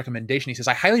much for your recommendation. He says,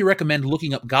 I highly recommend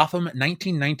looking up Gotham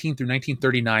 1919 through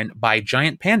 1939 by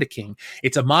Giant Panda King.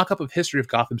 It's a mock-up of history of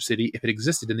Gotham City if it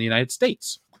existed in the United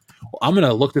States. Well, I'm going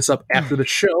to look this up after the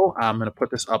show. I'm going to put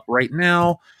this up right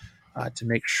now to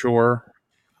make sure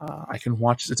I can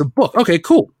watch this. It's a book. Okay,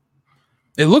 cool.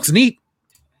 It looks neat.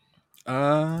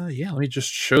 Yeah, let me just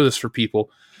show this for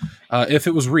people. If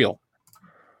it was real.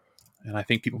 And I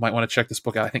think people might want to check this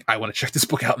book out. I think I want to check this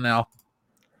book out now.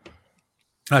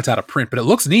 It's out of print, but it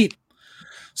looks neat.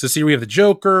 So see, we have the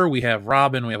Joker, we have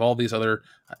Robin, we have all these other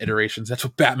iterations. That's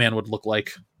what Batman would look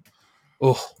like.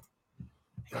 Oh,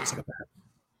 he looks like a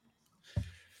bat.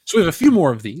 So we have a few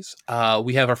more of these.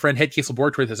 We have our friend Headcase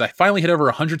Laboratory that says, I finally hit over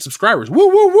 100 subscribers. Woo,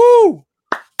 woo, woo!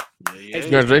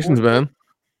 Congratulations, man.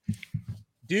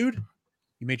 Dude,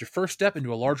 you made your first step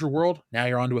into a larger world. Now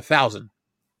you're on to 1,000.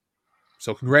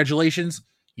 So congratulations.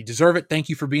 You deserve it. Thank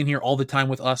you for being here all the time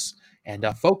with us. And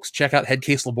folks, check out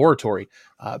Headcase Laboratory.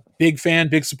 Big fan,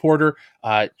 big supporter.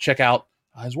 Check out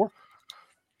his work.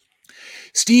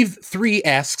 Steve 3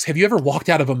 asks, have you ever walked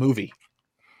out of a movie?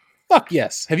 Fuck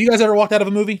yes. Have you guys ever walked out of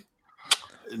a movie?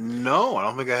 No, I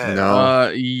don't think I have. No.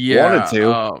 Yeah. Wanted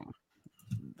to.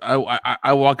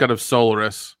 I walked out of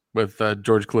Solaris with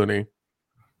George Clooney.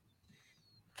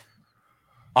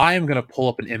 I am going to pull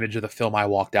up an image of the film I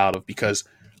walked out of because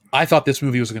I thought this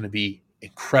movie was going to be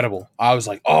incredible. I was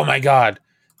like, oh my God,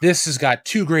 this has got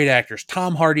two great actors,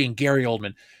 Tom Hardy and Gary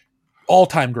Oldman,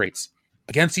 all-time greats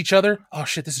against each other. Oh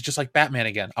shit, this is just like Batman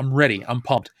again. I'm ready. I'm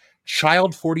pumped.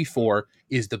 Child 44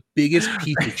 is the biggest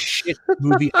piece of shit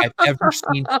movie I've ever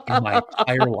seen in my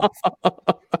entire life.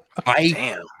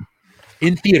 Damn.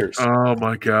 In theaters. Oh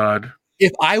my God.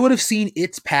 If I would have seen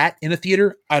It's Pat in a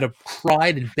theater, I'd have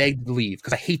cried and begged to leave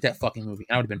because I hate that fucking movie.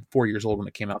 I would have been 4 years old when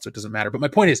it came out, so it doesn't matter. But my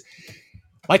point is,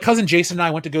 my cousin Jason and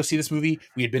I went to go see this movie.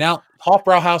 We had been out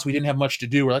Hofbrauhaus. We didn't have much to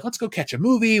do. We're like, let's go catch a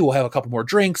movie. We'll have a couple more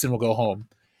drinks and we'll go home.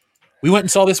 We went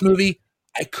and saw this movie.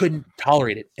 I couldn't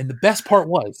tolerate it. And the best part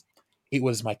was, it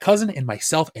was my cousin and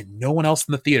myself and no one else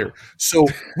in the theater. So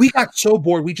we got so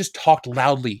bored, we just talked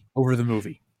loudly over the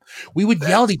movie. We would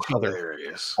yell at each other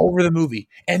over the movie.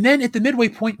 And then at the midway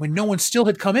point, when no one still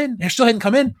hadn't come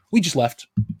in, we just left.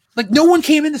 Like, no one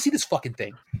came in to see this fucking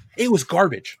thing. It was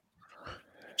garbage.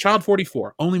 Child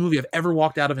 44, only movie I've ever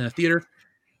walked out of in a theater.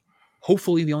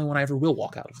 Hopefully the only one I ever will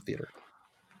walk out of the theater.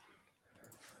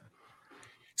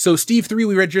 So Steve 3,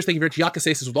 we read yours. Thank you very much.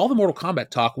 Yakase says, with all the Mortal Kombat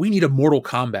talk, we need a Mortal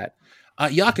Kombat.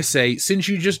 Yakase, since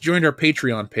you just joined our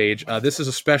Patreon page, this is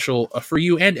a special for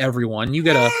you and everyone. You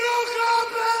get a...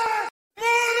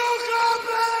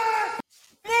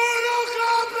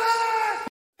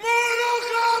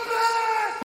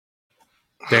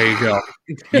 There you go.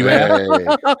 You have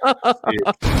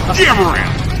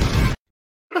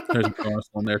There's a bonus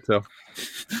one there too.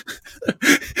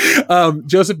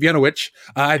 Joseph Bienowicz,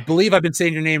 I believe I've been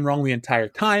saying your name wrong the entire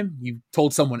time. You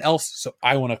told someone else, so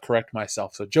I want to correct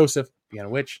myself. So Joseph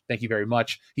Bienowicz, thank you very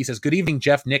much. He says, good evening,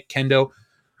 Jeff, Nick, Kendo,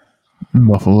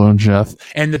 Buffalo Jeff,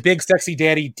 and the big sexy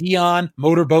daddy, Dion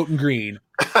Motorboat and Green.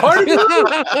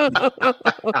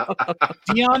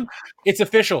 Dion, it's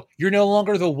official. You're no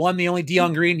longer the one, the only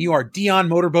Dion Green. You are Dion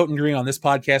Motorboat and Green on this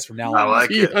podcast from now on. I like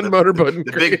it. Dion Motorboat and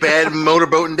The Green. big bad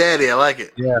motorboat and daddy. I like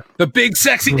it. Yeah, the big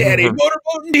sexy daddy,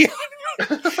 Motorboat and Dion.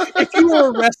 If you were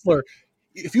a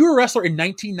wrestler in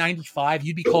 1995,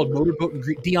 you'd be called Motorboat and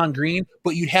Dion Green,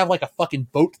 but you'd have like a fucking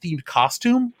boat themed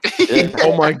costume.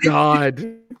 Oh my God.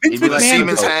 He'd be like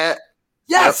Siemens hat.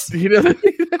 Yes, He doesn't.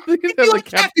 he'd be like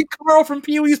Captain Carl from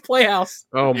Pee-wee's Playhouse.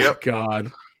 Oh my Yep.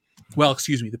 God. Well,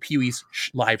 excuse me, the Pee-wee's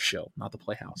live show, not the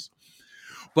Playhouse.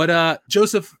 But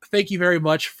Joseph, thank you very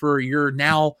much for your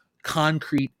now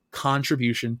concrete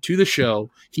contribution to the show.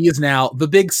 He is now the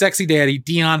big sexy daddy,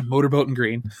 Dion Motorboat and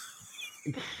Green.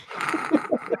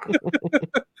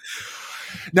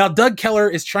 Now, Doug Keller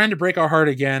is trying to break our heart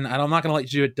again, and I'm not going to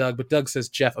let you do it, Doug, but Doug says,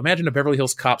 Jeff, imagine a Beverly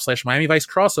Hills Cop / Miami Vice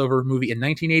crossover movie in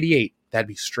 1988. That'd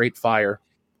be straight fire.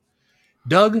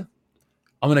 Doug,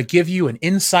 I'm going to give you an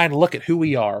inside look at who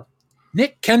we are.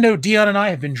 Nick, Kendo, Dion, and I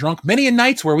have been drunk many a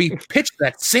nights where we pitched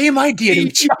that same idea to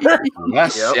each other.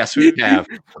 Yes, Yep. yes, we have.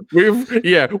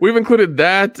 We've included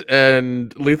that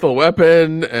and Lethal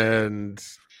Weapon and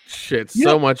shit,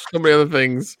 so many other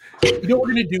things. You know what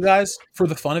we're going to do, guys, for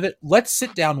the fun of it? Let's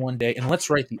sit down one day and let's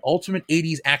write the ultimate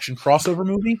 80s action crossover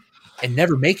movie and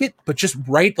never make it, but just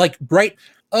write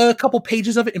a couple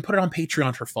pages of it and put it on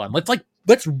Patreon for fun.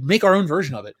 Let's make our own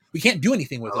version of it. We can't do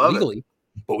anything with it legally,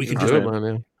 but we can just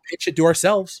pitch it to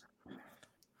ourselves.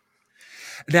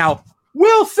 Now,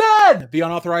 Wilson, the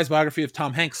unauthorized biography of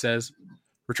Tom Hanks says,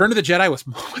 Return to the Jedi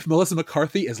with Melissa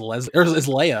McCarthy as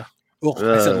Leia. Oh,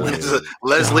 I said Leia.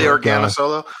 Leslie Organa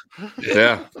Solo.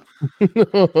 Yeah.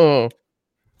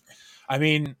 I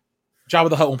mean, Jabba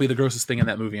the Hutt won't be the grossest thing in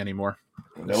that movie anymore.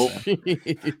 Nope.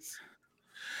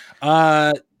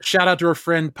 Shout out to our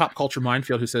friend Pop Culture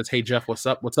Minefield who says, hey Jeff, what's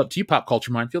up? What's up to you, Pop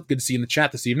Culture Minefield? Good to see you in the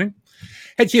chat this evening.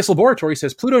 Headcase Laboratory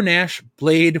says, Pluto Nash,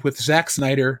 Blade with Zack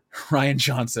Snyder, Ryan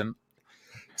Johnson.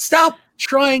 Stop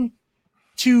trying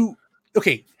to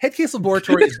okay, Headcase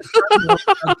Laboratory is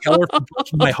Keller from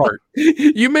my heart.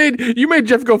 You made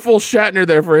Jeff go full Shatner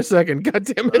there for a second. God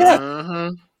damn it!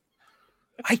 Mhm.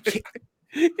 I can't.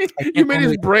 You made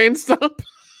his brain stop.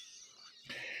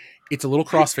 It's a little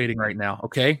crossfading right now.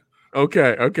 Okay.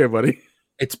 Okay, buddy.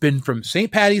 It's been from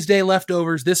St. Patty's Day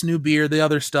leftovers, this new beer, the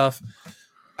other stuff.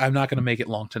 I'm not going to make it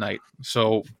long tonight.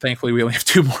 So thankfully, we only have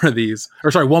two more of these.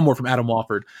 Or sorry, one more from Adam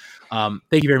Wofford.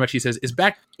 Thank you very much. He says, it's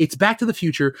Back to the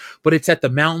Future, but it's at the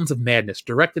Mountains of Madness,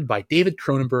 directed by David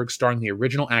Cronenberg, starring the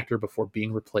original actor before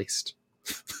being replaced.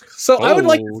 So I would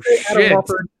like to say, Adam shit.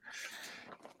 Wofford,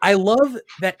 I love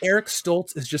that Eric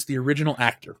Stoltz is just the original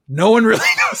actor. No one really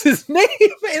knows his name.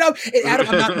 And Adam,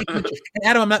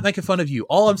 I'm not making fun of you.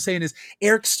 All I'm saying is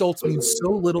Eric Stoltz means so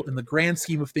little in the grand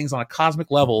scheme of things on a cosmic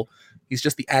level. He's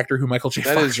just the actor who Michael J.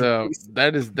 Fox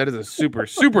That is a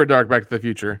super dark Back to the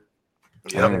Future.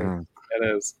 Yep.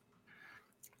 That is.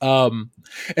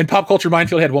 And Pop Culture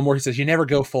Minefield had one more. He says, "You never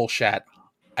go full Shat."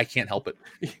 I can't help it.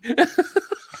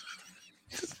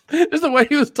 Just the way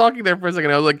he was talking there for a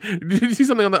second, I was like, "Did you see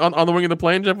something on the wing of the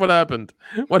plane, Jeff? What happened?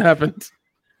 What happened?"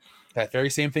 That very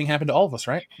same thing happened to all of us,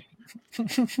 right?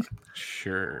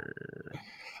 Sure.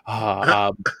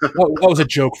 What was a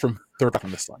joke from Third Rock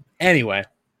from the Sun? Anyway,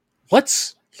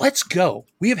 let's go.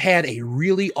 We have had a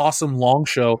really awesome long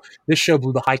show. This show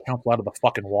blew the High Council out of the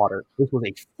fucking water. This was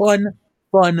a fun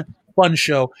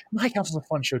show. And the High Council is a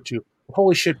fun show too. But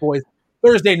holy shit, boys!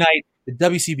 Thursday night, the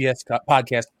WCBS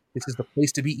podcast. This is the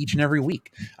place to be each and every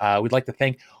week. We'd like to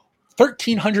thank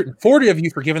 1,340 of you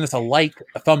for giving us a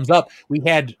thumbs up. We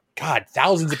had,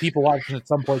 thousands of people watching at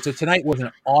some point. So tonight was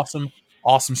an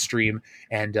awesome stream.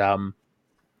 And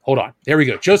hold on. There we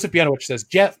go. Joseph Bianovich says,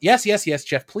 Jeff, yes,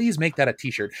 Jeff, please make that a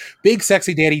t-shirt. Big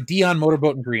Sexy Daddy, Dion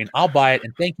Motorboat and Green. I'll buy it.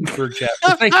 And thank you for Jeff.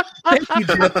 Thank you,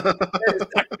 Jeff. That is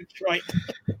Dr. Detroit.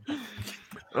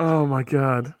 Oh, my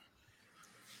God.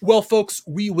 Well, folks,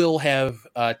 we will have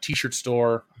a t-shirt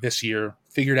store this year.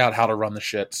 Figured out how to run the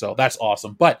shit, so that's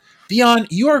awesome. But Dion,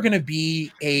 you are going to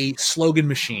be a slogan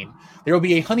machine. There will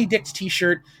be a Honey Dicks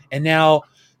t-shirt, and now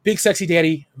Big Sexy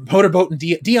Daddy, Motorboat and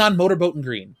Dion Motorboat and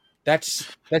Green.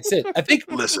 That's it. I think.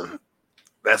 Listen,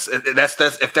 that's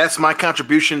if that's my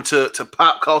contribution to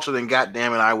pop culture, then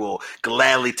goddamn it, I will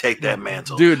gladly take that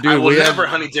mantle. Dude, I will never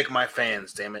honey dick my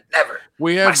fans. Damn it, never.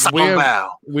 We have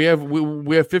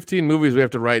 15 movies we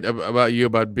have to write about you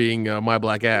about being my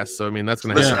black ass. So I mean, that's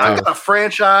gonna happen. Listen, I got a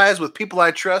franchise with people I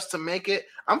trust to make it.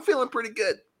 I'm feeling pretty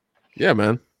good. Yeah,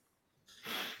 man.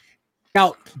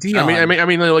 Now, Dion, I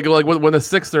mean, like when the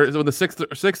sixth or the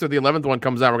 11th one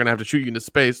comes out, we're gonna have to shoot you into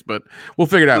space, but we'll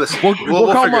figure it out. Listen,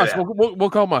 we'll call Musk. We'll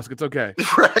call Musk. It's okay.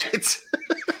 Right.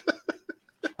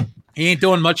 he ain't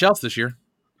doing much else this year.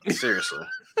 Seriously.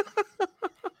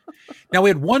 Now we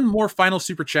had one more final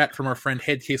super chat from our friend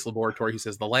Headcase Laboratory. He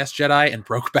says, "The Last Jedi and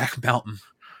Brokeback Mountain."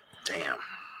 Damn.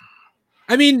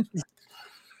 I mean,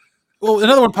 well,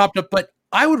 another one popped up, but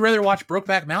I would rather watch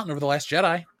Brokeback Mountain over The Last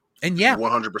Jedi. And yeah,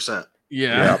 100%.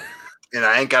 Yeah. And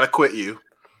I ain't gotta quit you.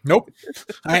 Nope.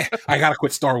 I gotta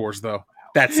quit Star Wars though.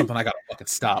 That's something I gotta fucking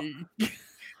stop.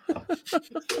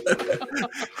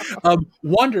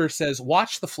 Wander says,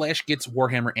 "Watch the Flash Gets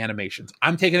Warhammer animations."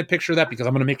 I'm taking a picture of that because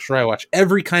I'm going to make sure I watch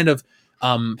every kind of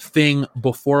thing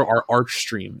before our Arch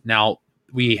stream. Now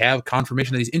we have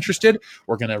confirmation that he's interested.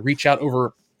 We're going to reach out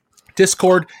over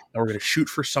Discord and we're going to shoot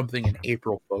for something in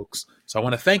April, folks. So I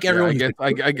want to thank everyone. Yeah,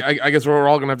 I guess we're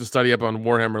all going to have to study up on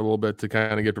Warhammer a little bit to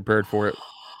kind of get prepared for it.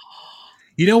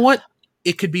 You know what?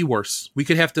 It could be worse. We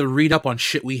could have to read up on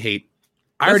shit we hate.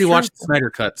 I already watched the Snyder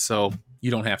Cut, so you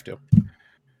don't have to.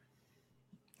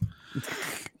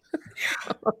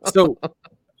 So,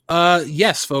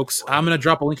 yes, folks, I'm going to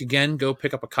drop a link again. Go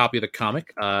pick up a copy of the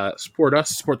comic. Support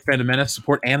us, support the Fandom Menace,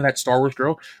 support Anna, that Star Wars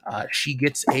girl. She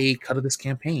gets a cut of this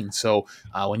campaign. So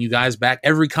when you guys back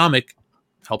every comic,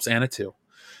 helps Anna too.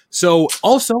 So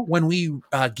also when we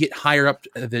get higher up,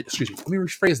 let me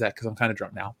rephrase that because I'm kind of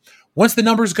drunk now. Once the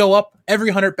numbers go up, every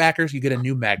 100 backers, you get a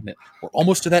new magnet. We're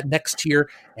almost to that next tier.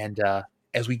 And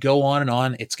as we go on and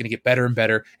on, it's going to get better and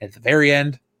better. At the very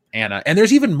end, Anna, and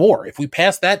there's even more. If we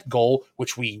pass that goal,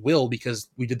 which we will because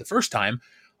we did the first time,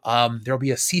 there'll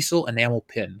be a Cecil enamel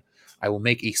pin. I will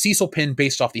make a Cecil pin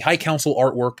based off the High Council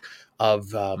artwork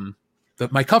of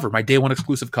my cover, my day one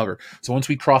exclusive cover. So once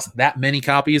we cross that many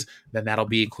copies, then that'll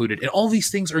be included. And all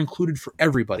these things are included for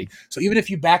everybody. So even if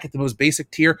you back at the most basic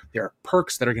tier, there are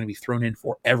perks that are going to be thrown in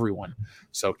for everyone.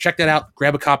 So check that out.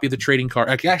 Grab a copy of the trading card.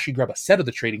 Actually grab a set of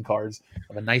the trading cards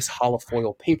of a nice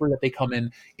holofoil paper that they come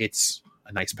in. It's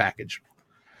a nice package.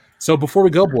 So before we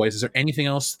go, boys, is there anything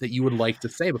else that you would like to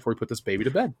say before we put this baby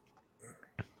to bed?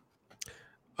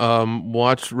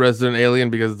 Watch Resident Alien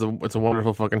because it's a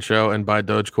wonderful fucking show, and buy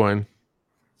Dogecoin.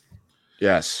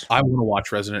 Yes. I want to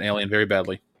watch Resident Alien very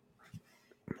badly.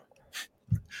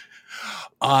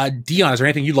 Dion, is there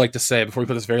anything you'd like to say before we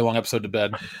put this very long episode to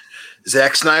bed?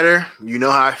 Zack Snyder, you know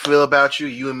how I feel about you.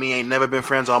 You and me ain't never been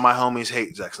friends. All my homies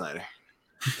hate Zack Snyder.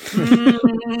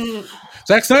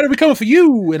 Zack Snyder, we coming for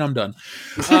you, and I'm done.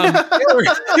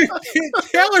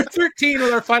 Taylor13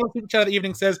 with our final super chat of the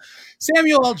evening says,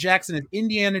 Samuel L. Jackson is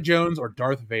Indiana Jones or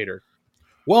Darth Vader.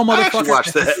 Well, I actually motherfucker.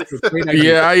 watched that.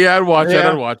 Yeah, I'd watch that.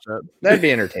 Yeah. I'd watch that. That'd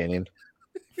be entertaining.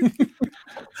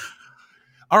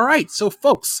 All right, so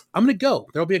folks, I'm going to go.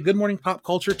 There'll be a Good Morning Pop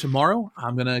Culture tomorrow.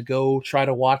 I'm going to go try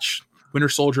to watch Winter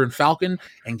Soldier and Falcon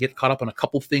and get caught up on a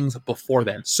couple things before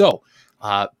then. So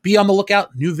be on the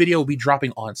lookout. New video will be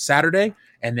dropping on Saturday,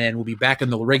 and then we'll be back in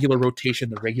the regular rotation,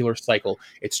 the regular cycle.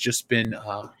 It's just been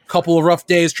a couple of rough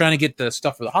days trying to get the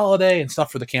stuff for the holiday and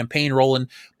stuff for the campaign rolling,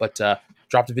 but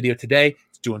dropped a video today.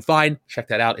 It's doing fine. Check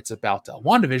that out. It's about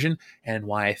WandaVision and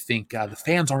why I think the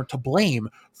fans aren't to blame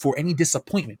for any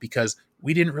disappointment, because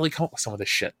we didn't really come up with some of this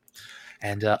shit.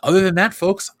 And other than that,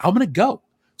 folks, I'm going to go.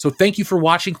 So thank you for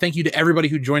watching. Thank you to everybody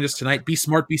who joined us tonight. Be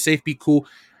smart, be safe, be cool.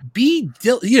 Be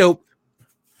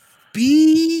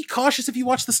cautious if you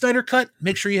watch the Snyder Cut.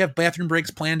 Make sure you have bathroom breaks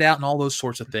planned out and all those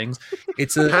sorts of things.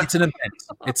 It's an event.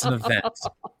 It's an event.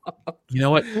 You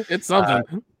know what? It's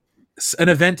something. An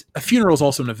event. A funeral is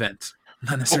also an event.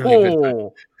 Not necessarily a good time.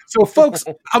 So, folks,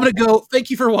 I'm going to go. Thank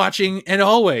you for watching, and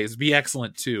always be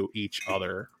excellent to each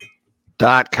other.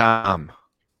 .com.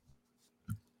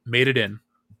 Made it in.